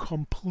of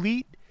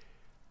complete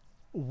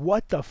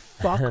what the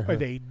fuck are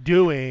they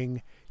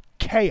doing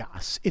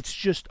chaos. It's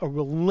just a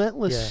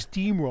relentless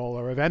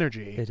steamroller of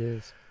energy. It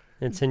is.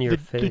 It's in your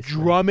face. The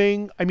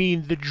drumming,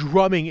 the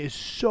drumming is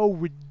so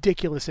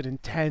ridiculous and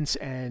intense,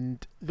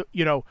 and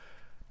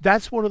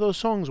that's one of those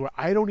songs where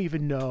I don't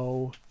even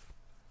know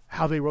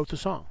how they wrote the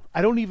song.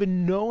 I don't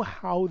even know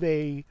how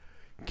they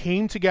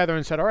came together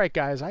and said, all right,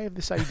 guys, I have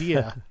this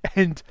idea,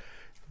 and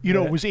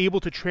was able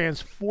to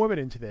transform it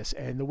into this.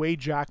 And the way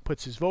Jack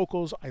puts his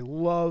vocals, I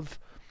love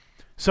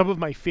some of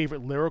my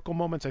favorite lyrical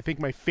moments. I think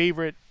my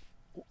favorite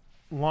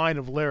line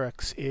of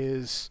lyrics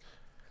is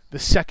the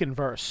second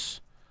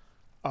verse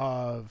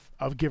of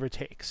Give or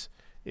Takes.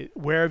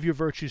 Where have your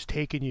virtues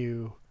taken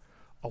you,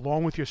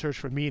 along with your search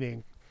for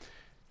meaning,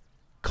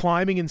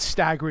 climbing and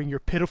staggering your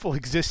pitiful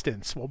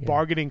existence while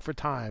bargaining for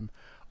time.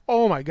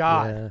 Oh my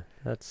God. Yeah,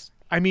 that's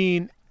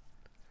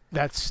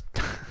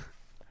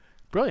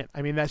brilliant.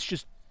 That's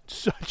just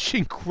such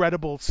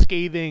incredible,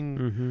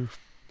 scathing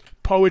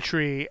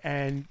poetry.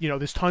 And,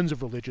 there's tons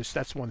of religious,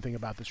 that's one thing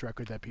about this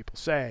record that people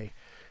say,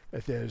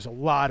 that there's a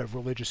lot of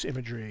religious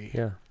imagery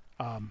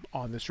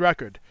on this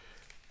record.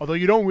 Although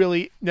you don't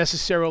really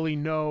necessarily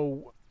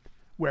know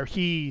where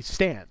he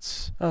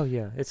stands. Oh,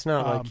 yeah. It's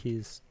not like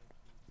he's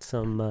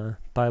some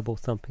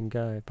Bible-thumping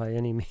guy by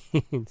any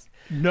means.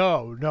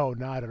 No,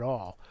 not at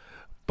all.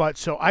 But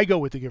so I go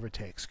with the Give or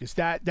Takes, because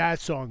that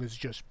song is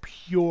just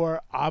pure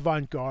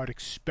avant-garde,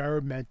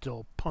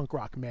 experimental punk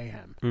rock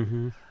mayhem.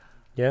 Mm-hmm.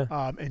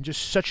 Yeah. And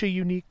just such a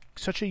unique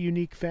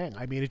thing.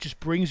 It just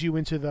brings you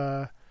into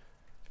the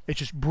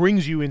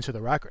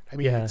record.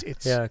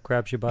 It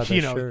grabs you by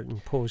the shirt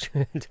and pulls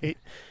you into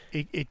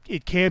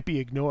it can't be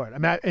ignored.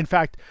 In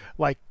fact,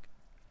 like,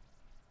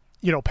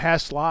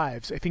 Past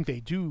Lives, I think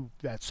they do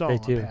that song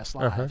on Past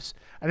Lives.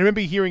 And I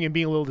remember hearing and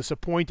being a little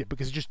disappointed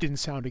because it just didn't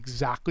sound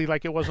exactly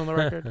like it was on the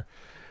record.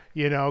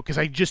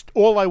 Because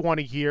all I want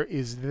to hear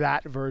is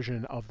that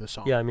version of the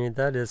song. Yeah,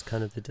 that is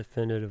kind of the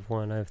definitive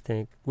one, I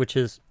think, which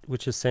is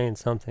saying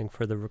something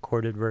for the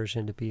recorded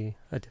version to be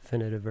a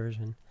definitive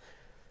version.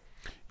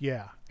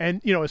 Yeah,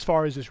 and as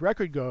far as this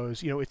record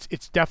goes,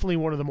 it's definitely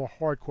one of the more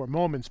hardcore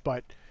moments.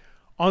 But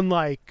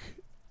unlike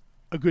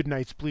A Good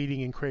Night's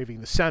Bleeding and Craving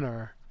the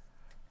Center,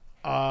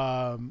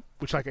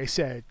 which, like I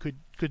said, could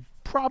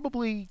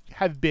probably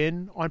have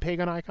been on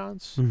Pagan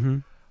Icons,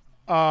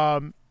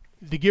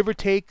 The Give or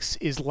Takes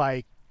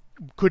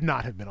could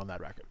not have been on that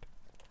record.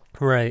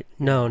 Right.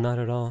 No, not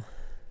at all.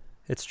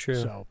 It's true.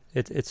 So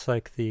It's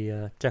like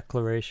the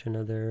declaration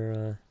of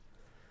their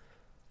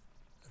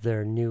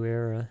new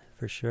era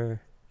for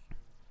sure.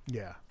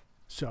 yeah,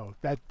 so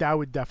that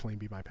would definitely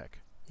be my pick.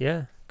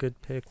 Yeah,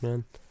 good pick,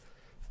 man.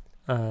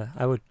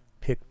 I would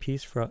pick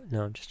Peace Frog.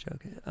 No, I'm just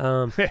joking.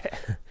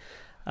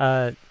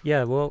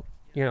 Yeah, well,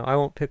 I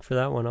won't pick for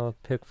that one. I'll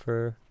pick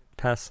for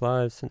Past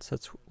Lives since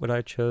that's what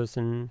I chose,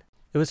 and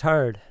it was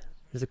hard.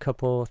 There's a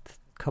couple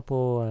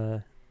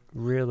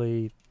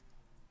really,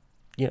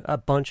 a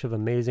bunch of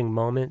amazing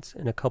moments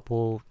and a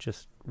couple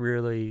just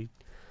really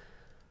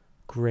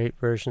great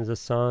versions of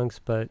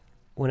songs. But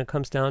when it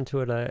comes down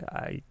to it,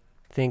 I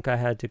think I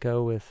had to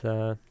go with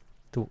the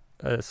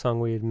song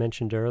we had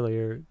mentioned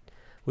earlier,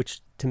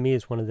 which to me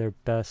is one of their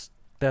best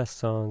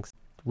songs,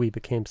 We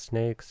Became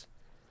Snakes.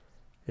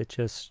 It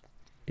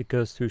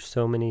goes through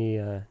so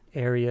many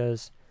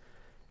areas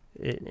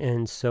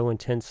and so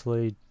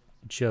intensely.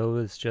 Joe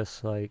is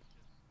just like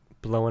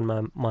blowing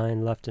my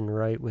mind left and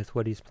right with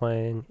what he's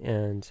playing,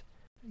 and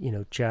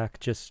Jack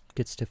just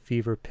gets to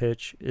fever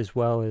pitch, as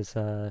well as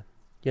the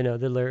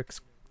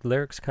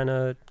lyrics kind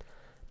of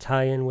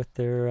tie in with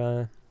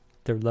their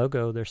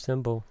logo, their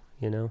symbol,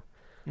 and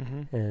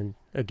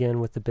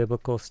again with the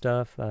biblical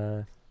stuff,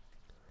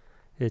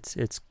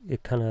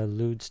 it kind of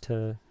alludes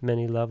to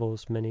many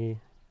levels,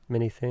 many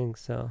things.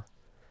 So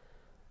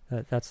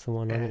that's the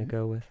one I'm going to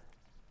go with.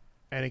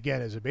 And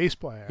again, as a bass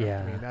player,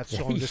 yeah, I mean, that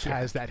song just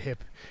has that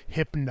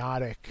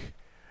hypnotic,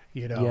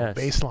 yes.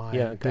 bass line.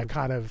 Yeah, that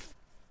kind of.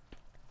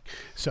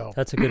 So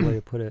that's a good way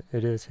to put it.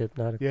 It is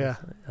hypnotic. Yeah,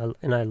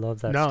 and I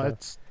love that. No,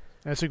 stuff.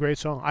 that's a great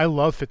song. I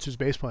love Fitz's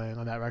bass playing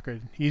on that record.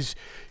 He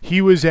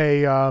was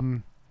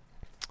a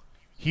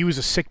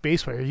sick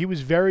bass player. He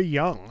was very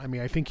young. I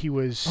mean, I think he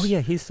was. Oh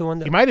yeah, he's the one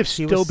that he might have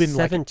still been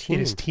 17. In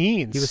his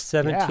teens. He was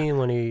 17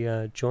 when he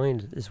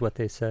joined, is what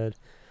they said.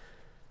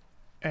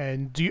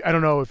 And I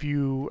don't know if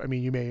you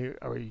may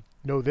already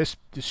know this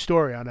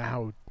story on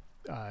how,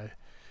 how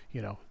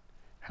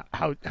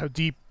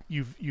deep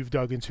you've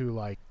dug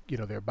into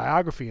their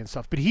biography and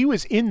stuff. But he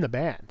was in the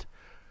band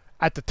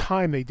at the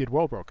time they did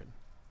World Broken.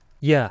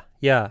 Yeah.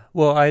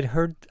 Well, I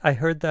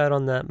heard that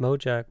on that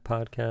Mojack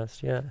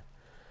podcast. Yeah.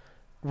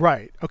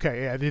 Right.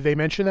 Okay. Yeah. Did they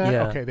mention that?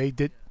 Yeah. Okay. They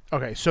did.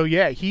 Okay. So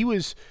yeah, he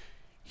was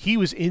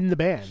in the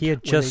band. He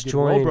had just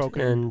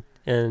joined,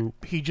 and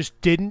he just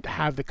didn't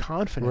have the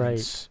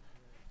confidence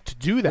to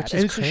do that.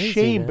 And it's crazy, a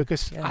shame, man.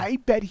 because I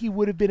bet he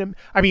would have been.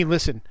 I mean,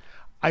 listen,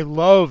 I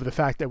love the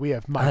fact that we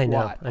have Mike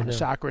Watt on the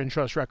Saccharine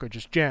Trust record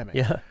just jamming.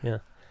 Yeah.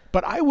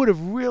 But I would have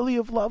really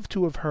loved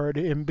to have heard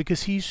him,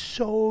 because he's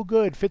so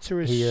good.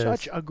 Fitzer is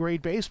such a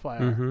great bass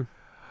player.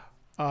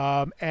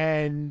 Mm-hmm.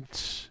 And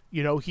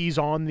he's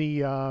on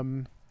the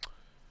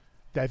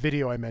that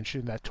video I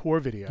mentioned, that tour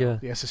video,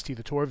 the SST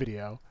the tour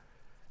video,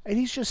 and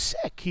he's just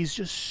sick. He's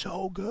just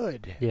so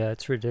good. Yeah,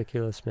 it's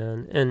ridiculous,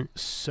 man. And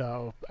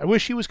so I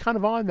wish he was kind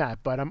of on that,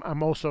 but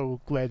I'm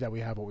also glad that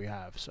we have what we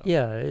have. So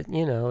yeah,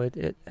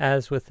 it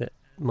as with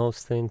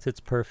most things, it's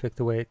perfect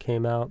the way it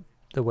came out,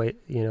 the way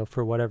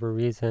for whatever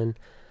reason.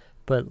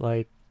 But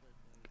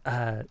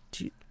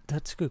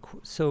that's good.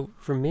 So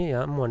for me,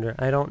 I'm wondering.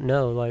 I don't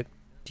know.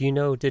 Do you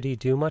know? Did he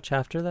do much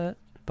after that,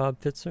 Bob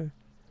Fitzer?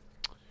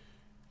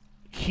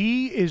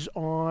 He is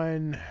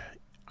on.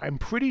 I'm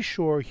pretty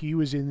sure he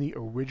was in the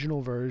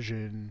original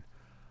version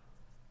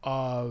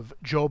of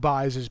Joe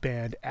Baez's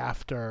band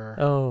after.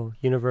 Oh,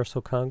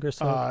 Universal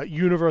Congress of?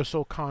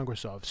 Universal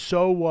Congress of.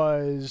 So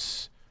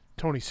was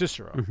Tony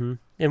Cicero. Mm-hmm.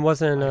 It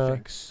wasn't.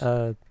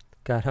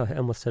 God, I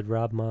almost said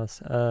Rob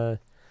Moss.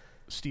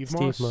 Steve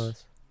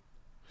Moss.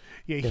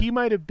 Yeah, he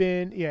might have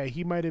been. Yeah,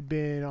 he might have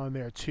been on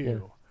there too. Yeah.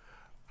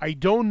 I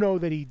don't know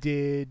that he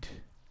did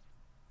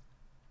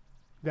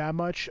that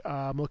much.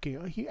 I'm looking.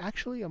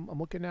 I'm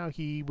looking now.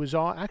 He was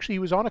on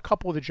a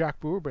couple of the Jack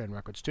Brewer Band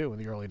records too in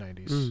the early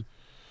 '90s. Mm.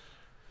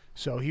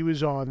 So he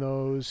was on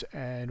those,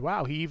 and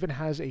wow, he even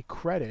has a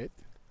credit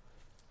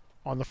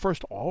on the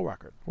first All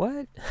record.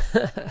 What?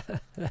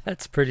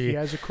 That's pretty. He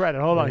has a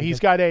credit. Hold on, he's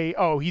got a.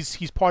 Oh,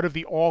 he's part of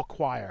the All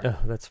choir. Oh,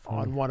 that's fun.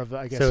 On one of the.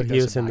 I guess so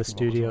he was in the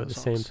studio at the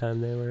same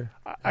time they were.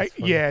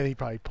 Yeah, he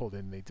probably pulled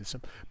in. They did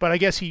some, but I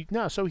guess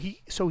So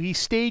he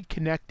stayed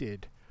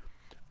connected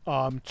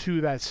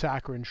to that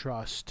Saccharine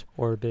Trust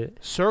orbit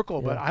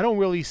circle, but I don't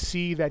really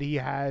see that he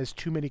has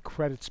too many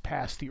credits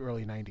past the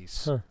early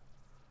 '90s. Huh.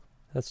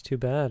 That's too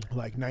bad.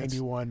 Like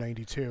 91,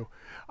 92.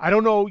 I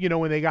don't know,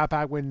 when they got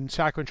back, when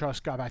Saccharine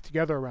Trust got back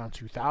together around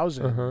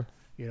 2000,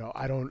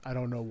 I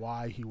don't know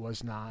why he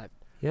was not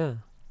a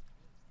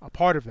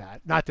part of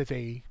that. Not that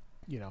they,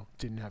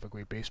 didn't have a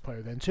great bass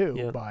player then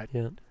too, but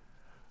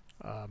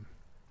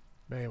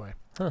anyway.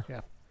 Huh.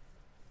 Yeah.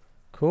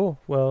 Cool.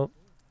 Well,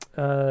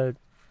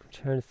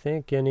 trying to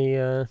think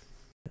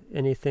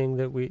anything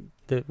that we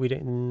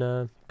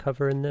didn't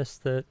cover in this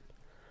that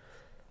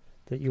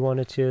you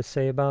wanted to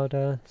say about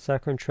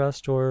Saccharine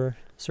Trust or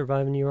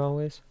Surviving You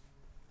Always?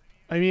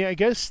 I mean, I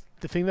guess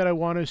the thing that I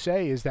want to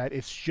say is that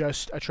it's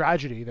just a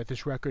tragedy that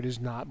this record is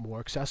not more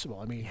accessible.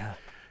 I mean, Yeah.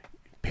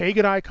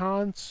 Pagan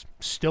Icons,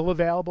 still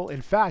available.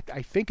 In fact,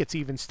 I think it's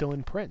even still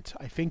in print.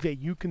 I think that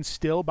you can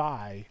still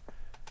buy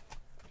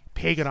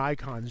Pagan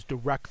Icons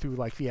direct through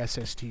like the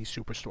SST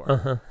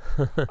Superstore.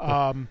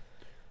 Uh-huh.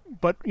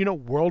 But, you know,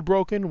 World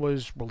Broken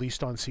was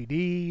released on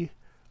CD.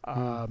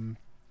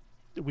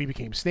 We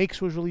Became Snakes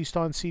was released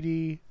on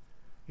CD.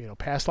 You know,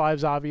 Past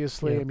Lives,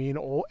 obviously. Yeah. I mean,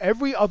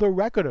 every other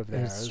record of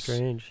It's theirs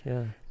strange,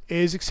 yeah.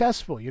 is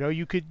accessible. You know,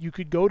 you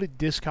could go to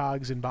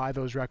Discogs and buy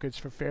those records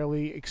for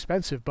fairly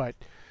expensive, but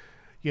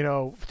you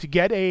know, to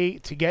get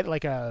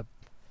like a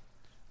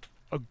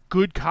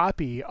good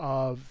copy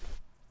of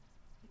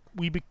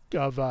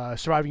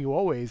Surviving You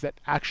Always that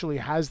actually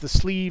has the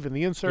sleeve and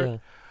the insert, Yeah.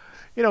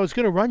 you know, it's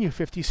going to run you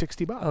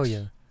 $50-$60. Oh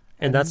yeah.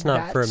 And that's not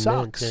that for a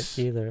sucks.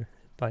 mint either,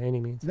 by any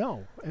means.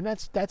 No, and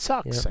that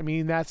sucks. Yep. I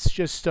mean, that's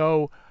just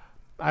so.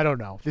 I don't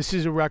know. This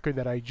is a record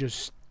that I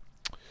just.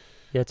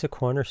 Yeah, it's a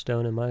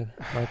cornerstone in my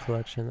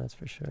collection, that's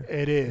for sure.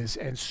 It is,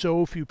 and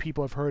so few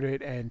people have heard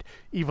it, and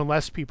even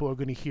less people are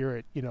going to hear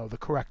it, you know, the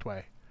correct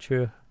way.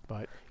 True.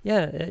 But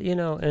yeah, you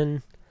know,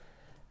 and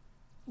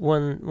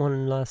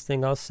one last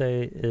thing I'll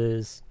say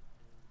is,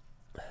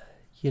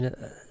 you know,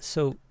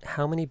 so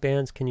how many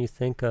bands can you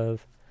think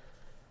of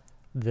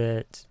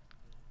that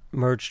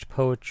merged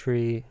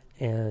poetry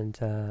and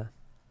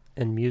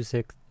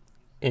music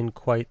in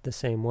quite the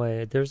same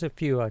way? There's a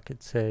few I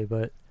could say,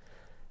 but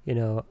you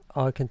know,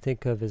 all I can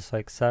think of is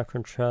like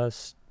Saccharine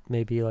Trust,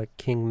 maybe like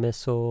King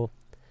Missile,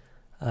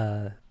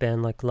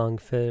 band like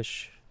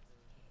Lungfish.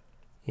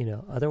 You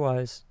know,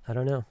 otherwise, I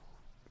don't know.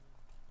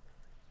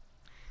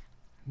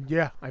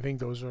 yeah, I think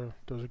those are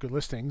good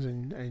listings,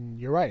 and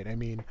you're right. I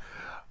mean,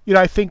 you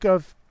know, I think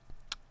of,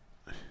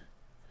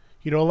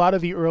 you know, a lot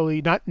of the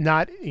early,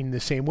 not in the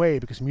same way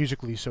because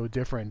musically so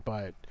different,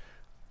 but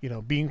you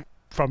know, being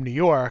from New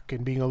York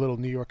and being a little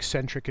New York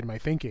centric in my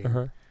thinking.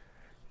 Uh-huh.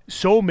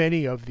 So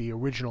many of the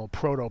original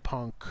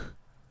proto-punk,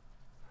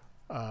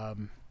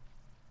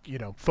 you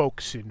know,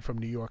 folks from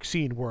New York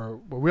scene were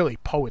really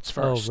poets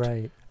first. Oh,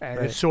 right. And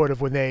right. it's sort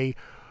of when they,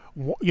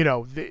 you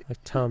know, Like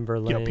Tom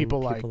Verlaine,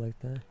 people like like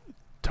that.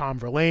 Tom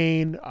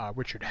Verlaine,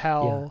 Richard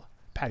Hell,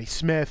 Patti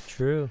Smith.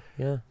 True,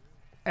 yeah.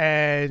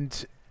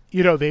 And,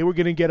 you know, they were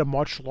going to get a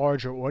much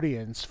larger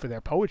audience for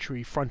their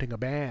poetry fronting a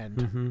band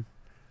Mm-hmm.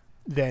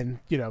 than,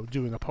 you know,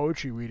 doing a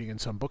poetry reading in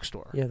some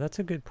bookstore. Yeah, that's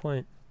a good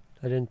point.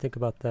 I didn't think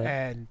about that.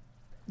 And,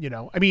 you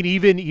know, I mean,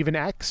 even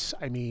X,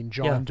 I mean,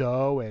 John Yeah.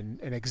 Doe and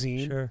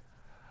Exene. Sure.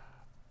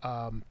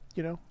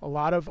 You know, a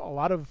lot of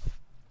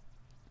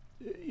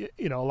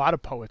you know, a lot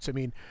of poets. I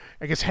mean,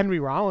 I guess Henry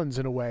Rollins,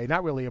 in a way,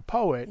 not really a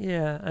poet.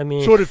 Yeah, I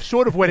mean,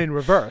 Sort of went in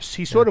reverse.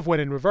 He sort of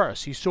went in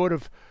reverse. He sort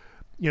of,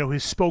 you know,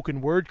 his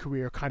spoken word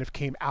career kind of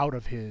came out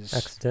of his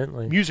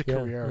accidentally music Yeah,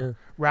 career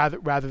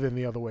rather than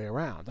the other way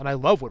around. And I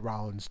love what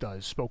Rollins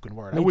does, spoken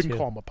word. I Me wouldn't too.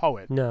 call him a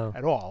poet No,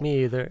 at all.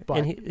 me either. But-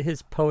 And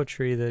his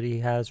poetry that he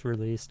has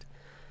released,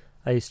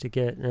 I used to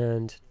get,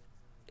 and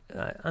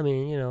I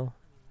mean, you know,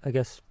 I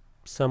guess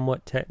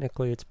somewhat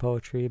technically it's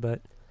poetry,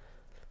 but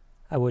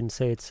I wouldn't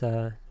say it's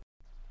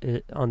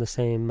on the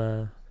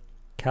same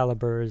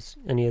caliber as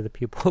any of the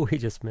people we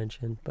just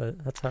mentioned.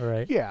 But that's all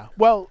right. Yeah.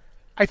 Well,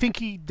 I think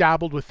he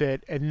dabbled with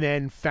it and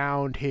then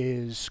found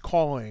his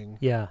calling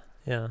Yeah.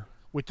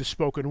 with the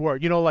spoken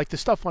word. You know, like the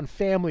stuff on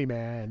Family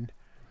Man,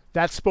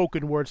 that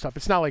spoken word stuff.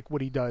 It's not like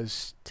what he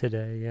does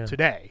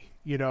today,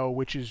 you know,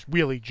 which is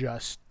really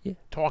just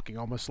talking,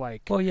 almost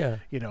like, Well, yeah.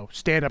 you know,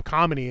 stand-up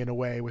comedy in a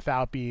way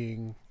without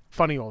being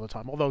funny all the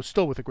time, although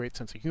still with a great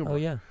sense of humor. Oh,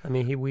 yeah. I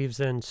mean, he weaves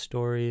in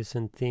stories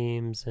and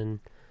themes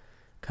and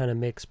kind of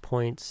makes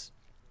points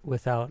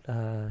without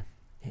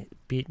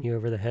beating you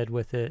over the head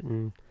with it,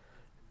 and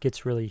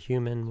gets really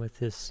human with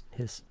his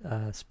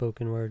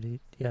spoken word.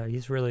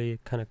 He's really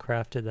kind of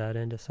crafted that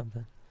into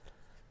something.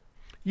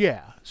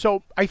 Yeah.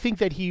 So I think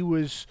that he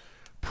was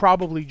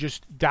probably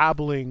just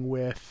dabbling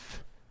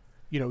with,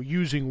 you know,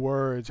 using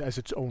words as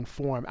its own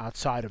form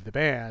outside of the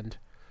band.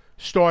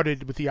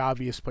 Started with the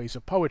obvious place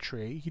of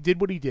poetry. He did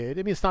what he did.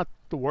 I mean, it's not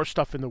the worst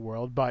stuff in the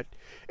world, but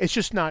it's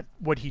just not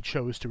what he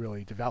chose to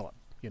really develop,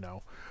 you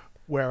know.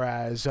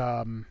 Whereas,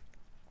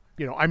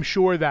 you know, I'm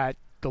sure that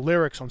the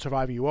lyrics on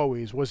Surviving You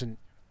Always wasn't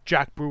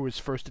Jack Brewer's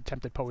first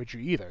attempt at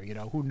poetry either. You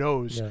know, who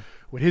knows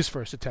what his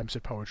first attempts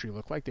at poetry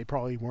looked like. They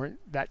probably weren't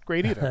that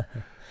great either.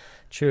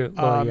 True.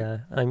 Well, yeah.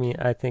 I mean,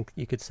 I think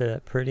you could say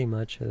that pretty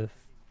much of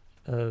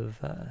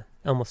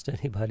almost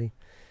anybody.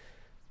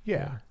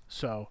 Yeah.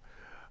 So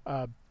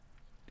I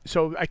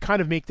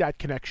kind of make that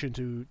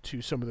connection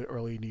to some of the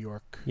early New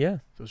York. Yeah.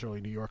 Those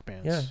early New York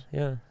bands.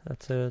 Yeah.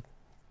 That's a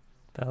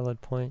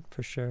valid point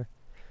for sure.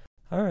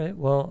 All right.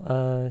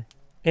 Well,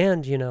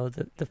 and you know,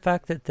 the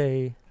fact that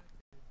they,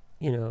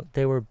 you know,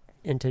 they were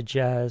into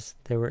jazz,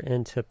 they were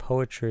into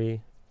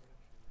poetry,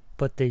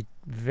 but they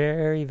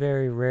very,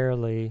 very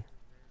rarely,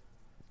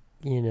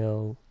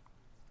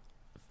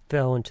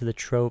 fell into the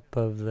trope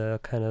of the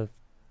kind of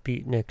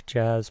beatnik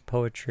jazz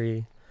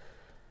poetry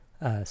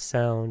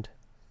sound.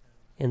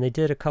 And they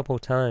did a couple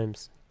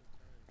times,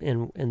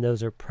 and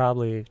those are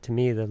probably, to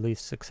me, the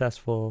least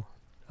successful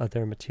of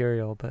their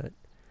material. But,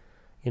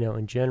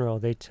 in general,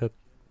 they took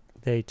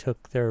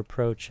their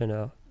approach in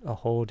a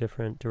whole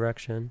different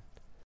direction.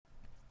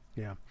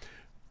 Yeah.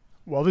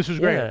 Well, this was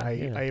great.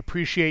 Yeah, I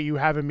appreciate you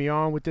having me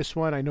on with this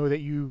one. I know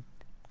that you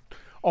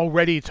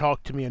already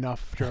talked to me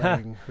enough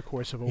during the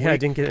course of a week. Yeah, I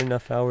didn't get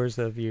enough hours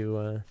of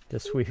you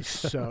this week.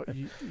 So,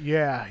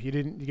 yeah, you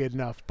didn't get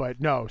enough. But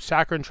no,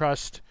 Saccharine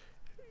Trust,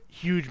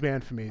 huge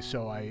band for me.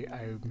 So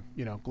I'm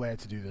glad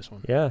to do this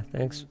one. Yeah,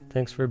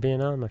 thanks for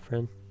being on, my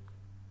friend.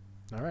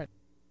 All right.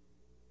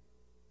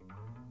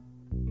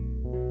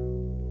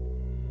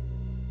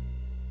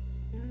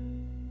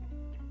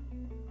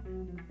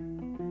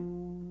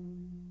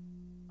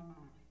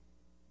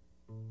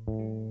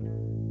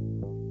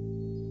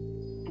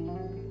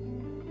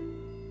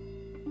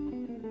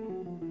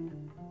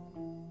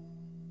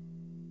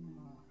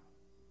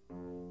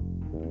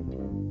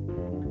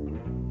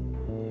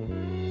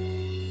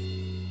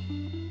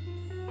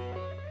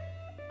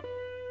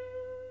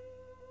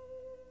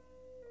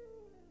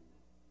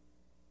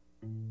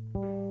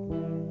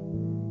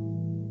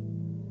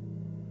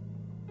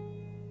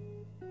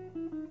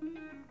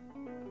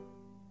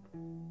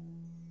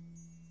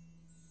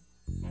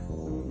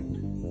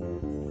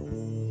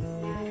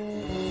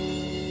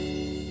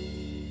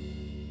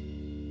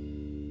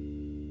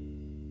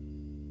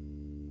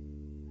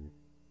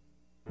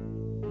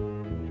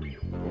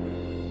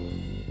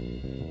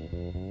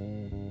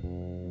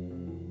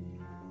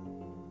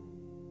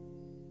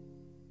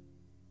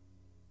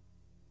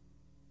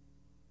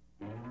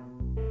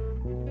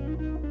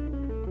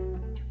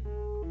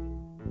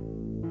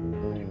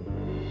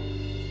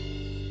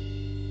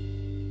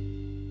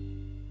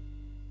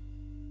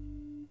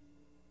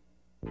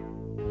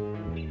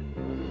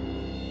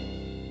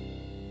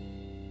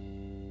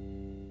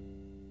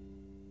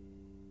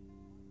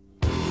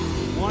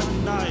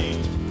 One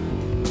night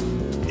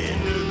in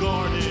the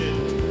garden,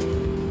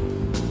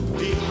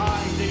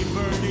 behind a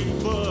burning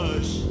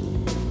bush,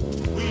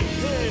 we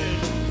hid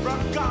from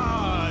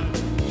God.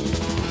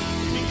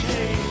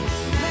 Became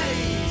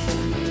slaves,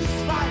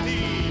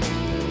 slimy,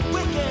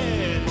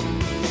 wicked,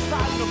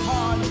 starting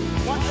upon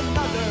one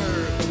another,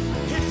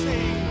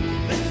 hissing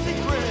the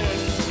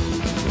secrets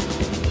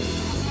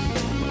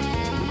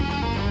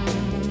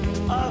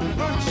of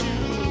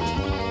virtue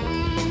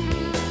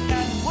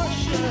and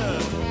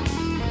worship.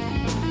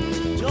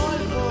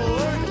 Joyful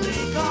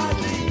earthly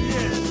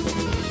godliness.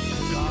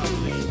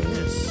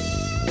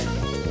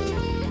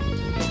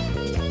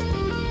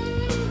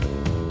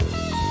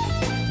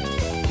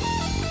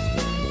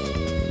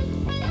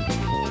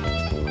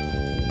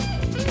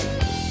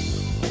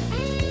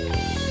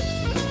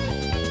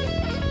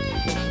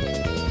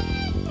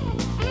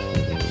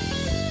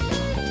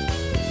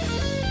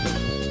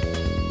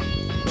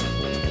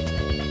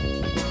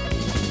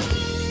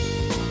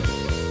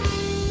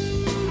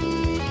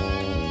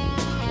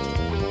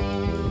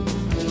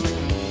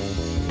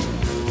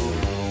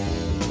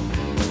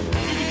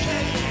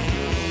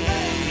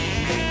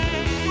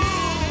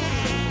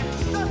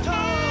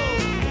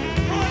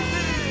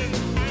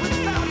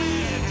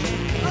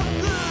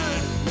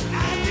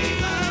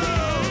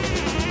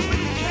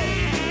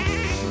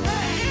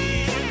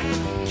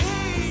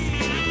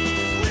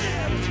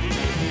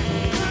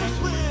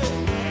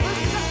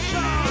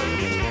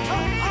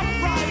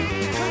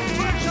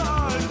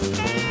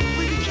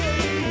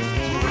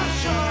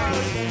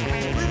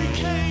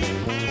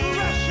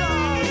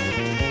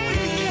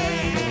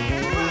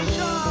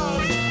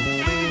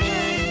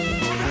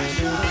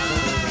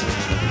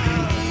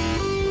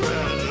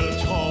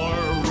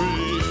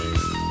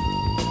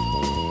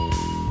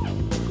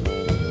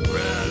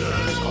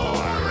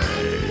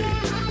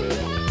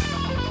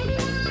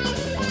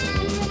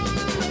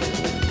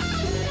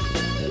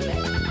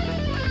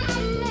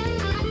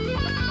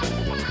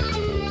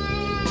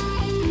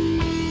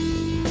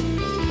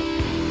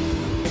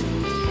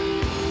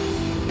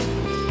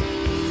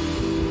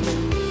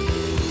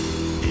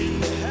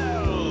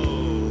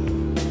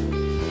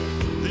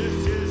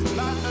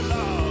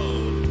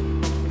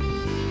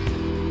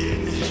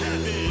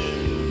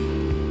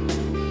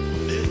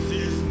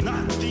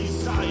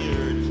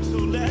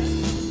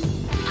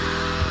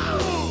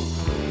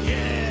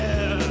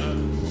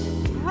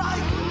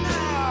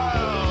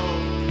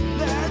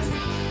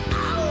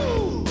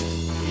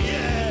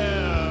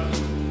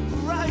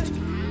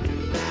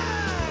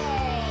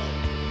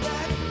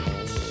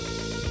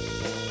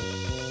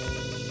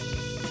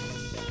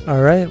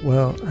 All right,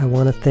 well, I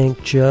want to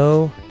thank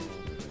Joe,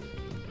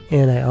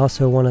 and I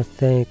also want to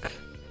thank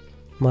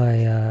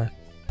my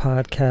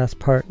podcast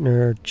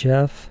partner,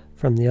 Jeff,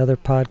 from the other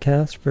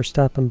podcast for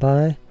stopping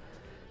by.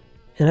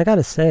 And I got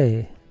to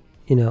say,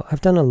 I've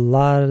done a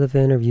lot of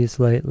interviews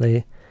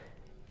lately,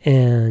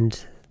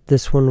 and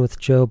this one with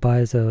Joe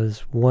Baizo is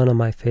one of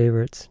my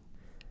favorites.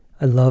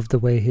 I love the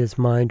way his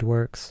mind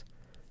works,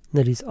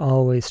 that he's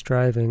always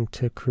striving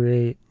to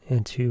create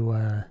and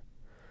to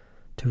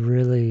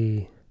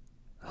really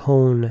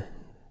hone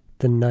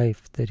the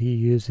knife that he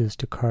uses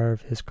to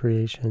carve his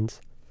creations.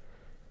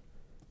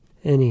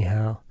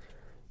 Anyhow,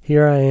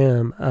 here I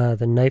am,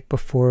 the night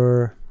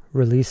before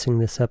releasing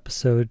this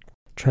episode,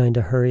 trying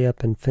to hurry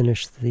up and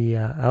finish the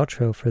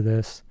outro for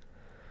this.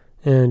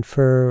 And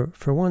for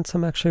once,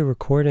 I'm actually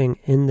recording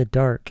in the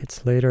dark.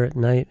 It's later at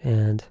night,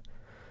 and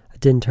I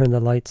didn't turn the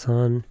lights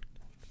on.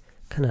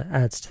 Kind of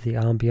adds to the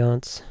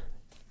ambiance.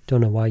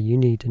 Don't know why you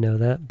need to know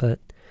that, but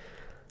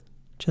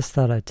just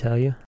thought I'd tell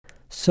you.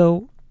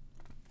 So,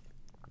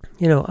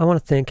 I want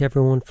to thank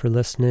everyone for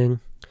listening.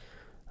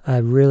 I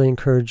really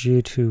encourage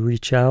you to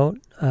reach out.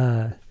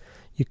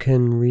 You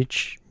can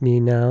reach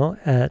me now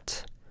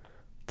at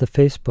the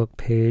Facebook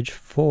page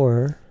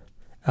for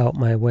Out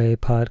My Way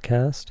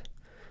Podcast.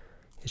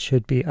 It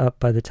should be up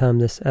by the time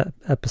this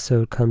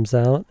episode comes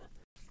out.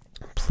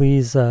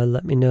 Please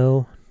let me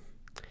know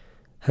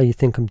how you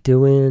think I'm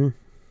doing,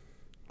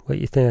 what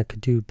you think I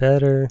could do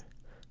better,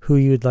 who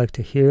you'd like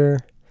to hear,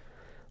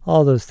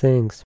 all those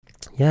things.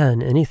 Yeah,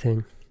 and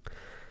anything.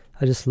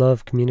 I just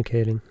love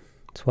communicating.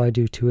 That's why I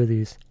do 2 of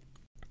these.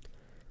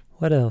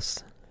 What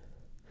else?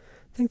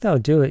 I think that'll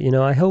do it.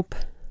 I hope,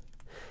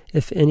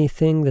 if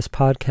anything, this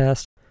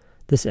podcast,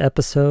 this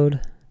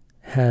episode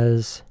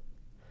has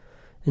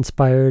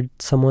inspired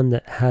someone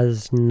that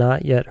has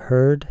not yet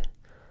heard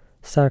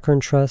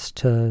Saccharine Trust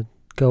to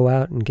go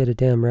out and get a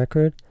damn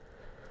record.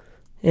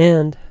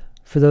 And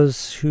for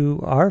those who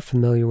are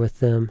familiar with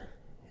them,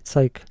 it's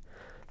like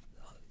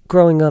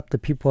growing up, the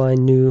people I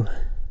knew,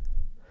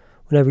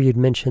 whenever you'd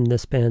mention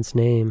this band's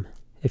name,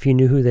 if you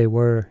knew who they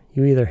were,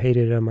 you either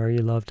hated them or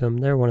you loved them.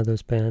 They're one of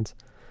those bands.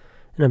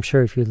 And I'm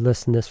sure if you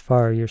listen this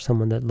far, you're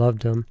someone that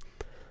loved them.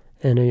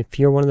 And if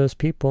you're one of those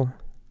people,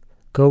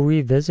 go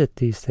revisit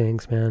these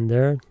things, man.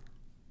 They're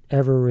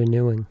ever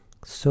renewing.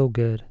 So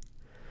good.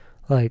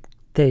 Like,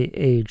 they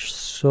age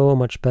so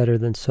much better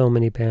than so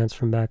many bands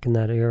from back in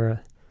that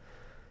era.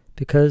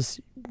 Because,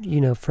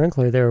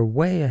 frankly, they're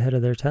way ahead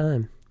of their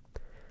time.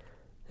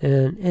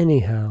 And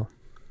anyhow,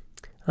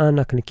 I'm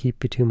not going to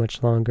keep you too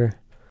much longer.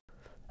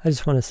 I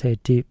just want to say a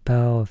deep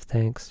bow of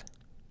thanks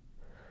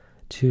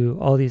to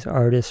all these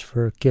artists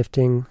for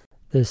gifting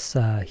this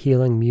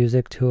healing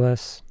music to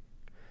us.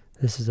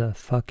 This is a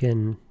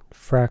fucking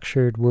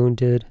fractured,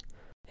 wounded,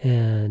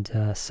 and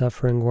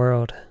suffering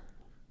world.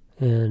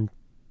 And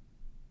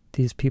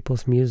these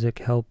people's music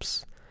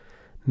helps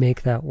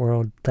make that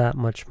world that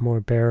much more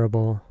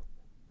bearable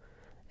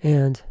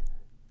and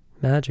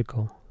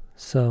magical.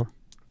 So,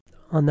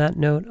 on that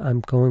note, I'm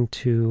going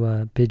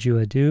to bid you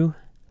adieu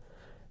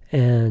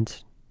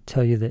and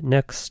tell you that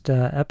next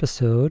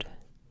episode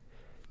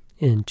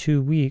in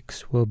 2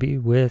 weeks will be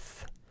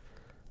with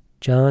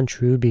John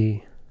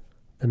Truby,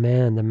 the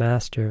man, the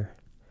master,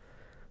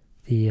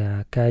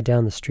 the guy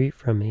down the street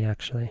from me,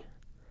 actually.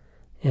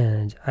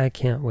 And I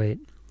can't wait.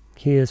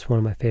 He is one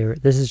of my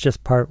favorite. This is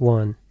just part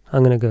 1.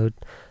 I'm going to go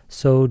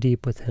so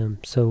deep with him.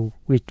 So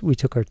we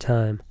took our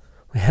time.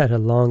 We had a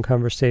long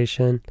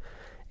conversation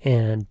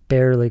and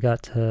barely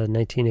got to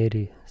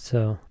 1980.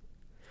 So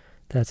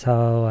that's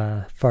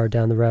how far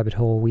down the rabbit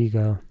hole we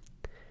go.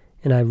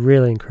 And I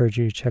really encourage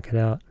you to check it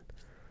out.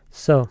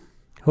 So,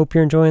 hope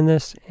you're enjoying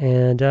this,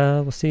 and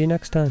we'll see you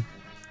next time.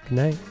 Good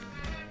night.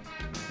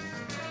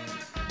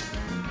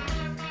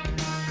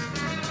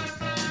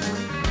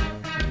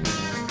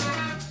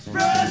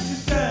 Express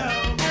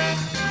yourself.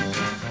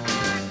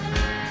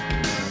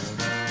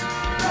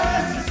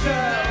 Express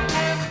yourself.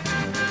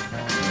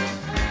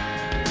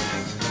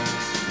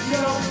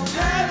 You'll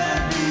never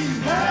need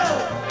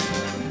help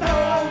from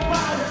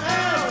nobody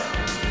else.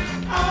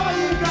 All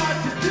you got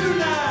to do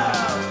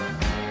now,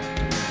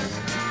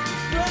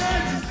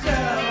 express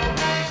yourself.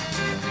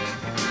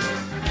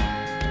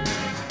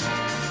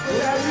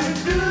 Whatever you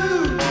do,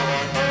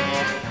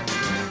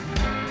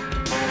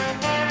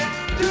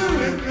 do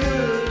it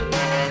good.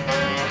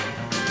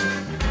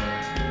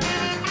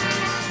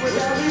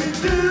 Whatever you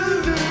do,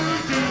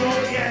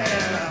 oh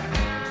yeah.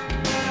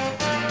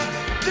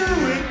 Do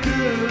it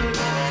good.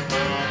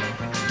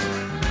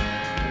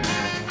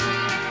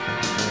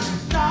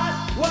 Not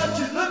what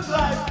you look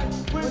like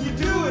when you're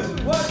doing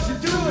what you're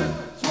doing.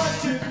 It's what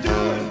you're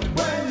doing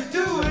when you're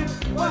doing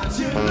what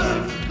you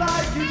look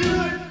like you're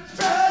doing.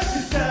 Express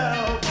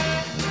yourself.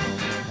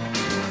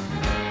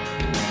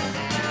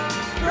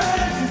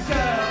 Express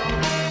yourself.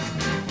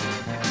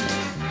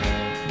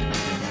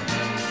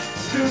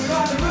 Do it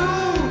on the move.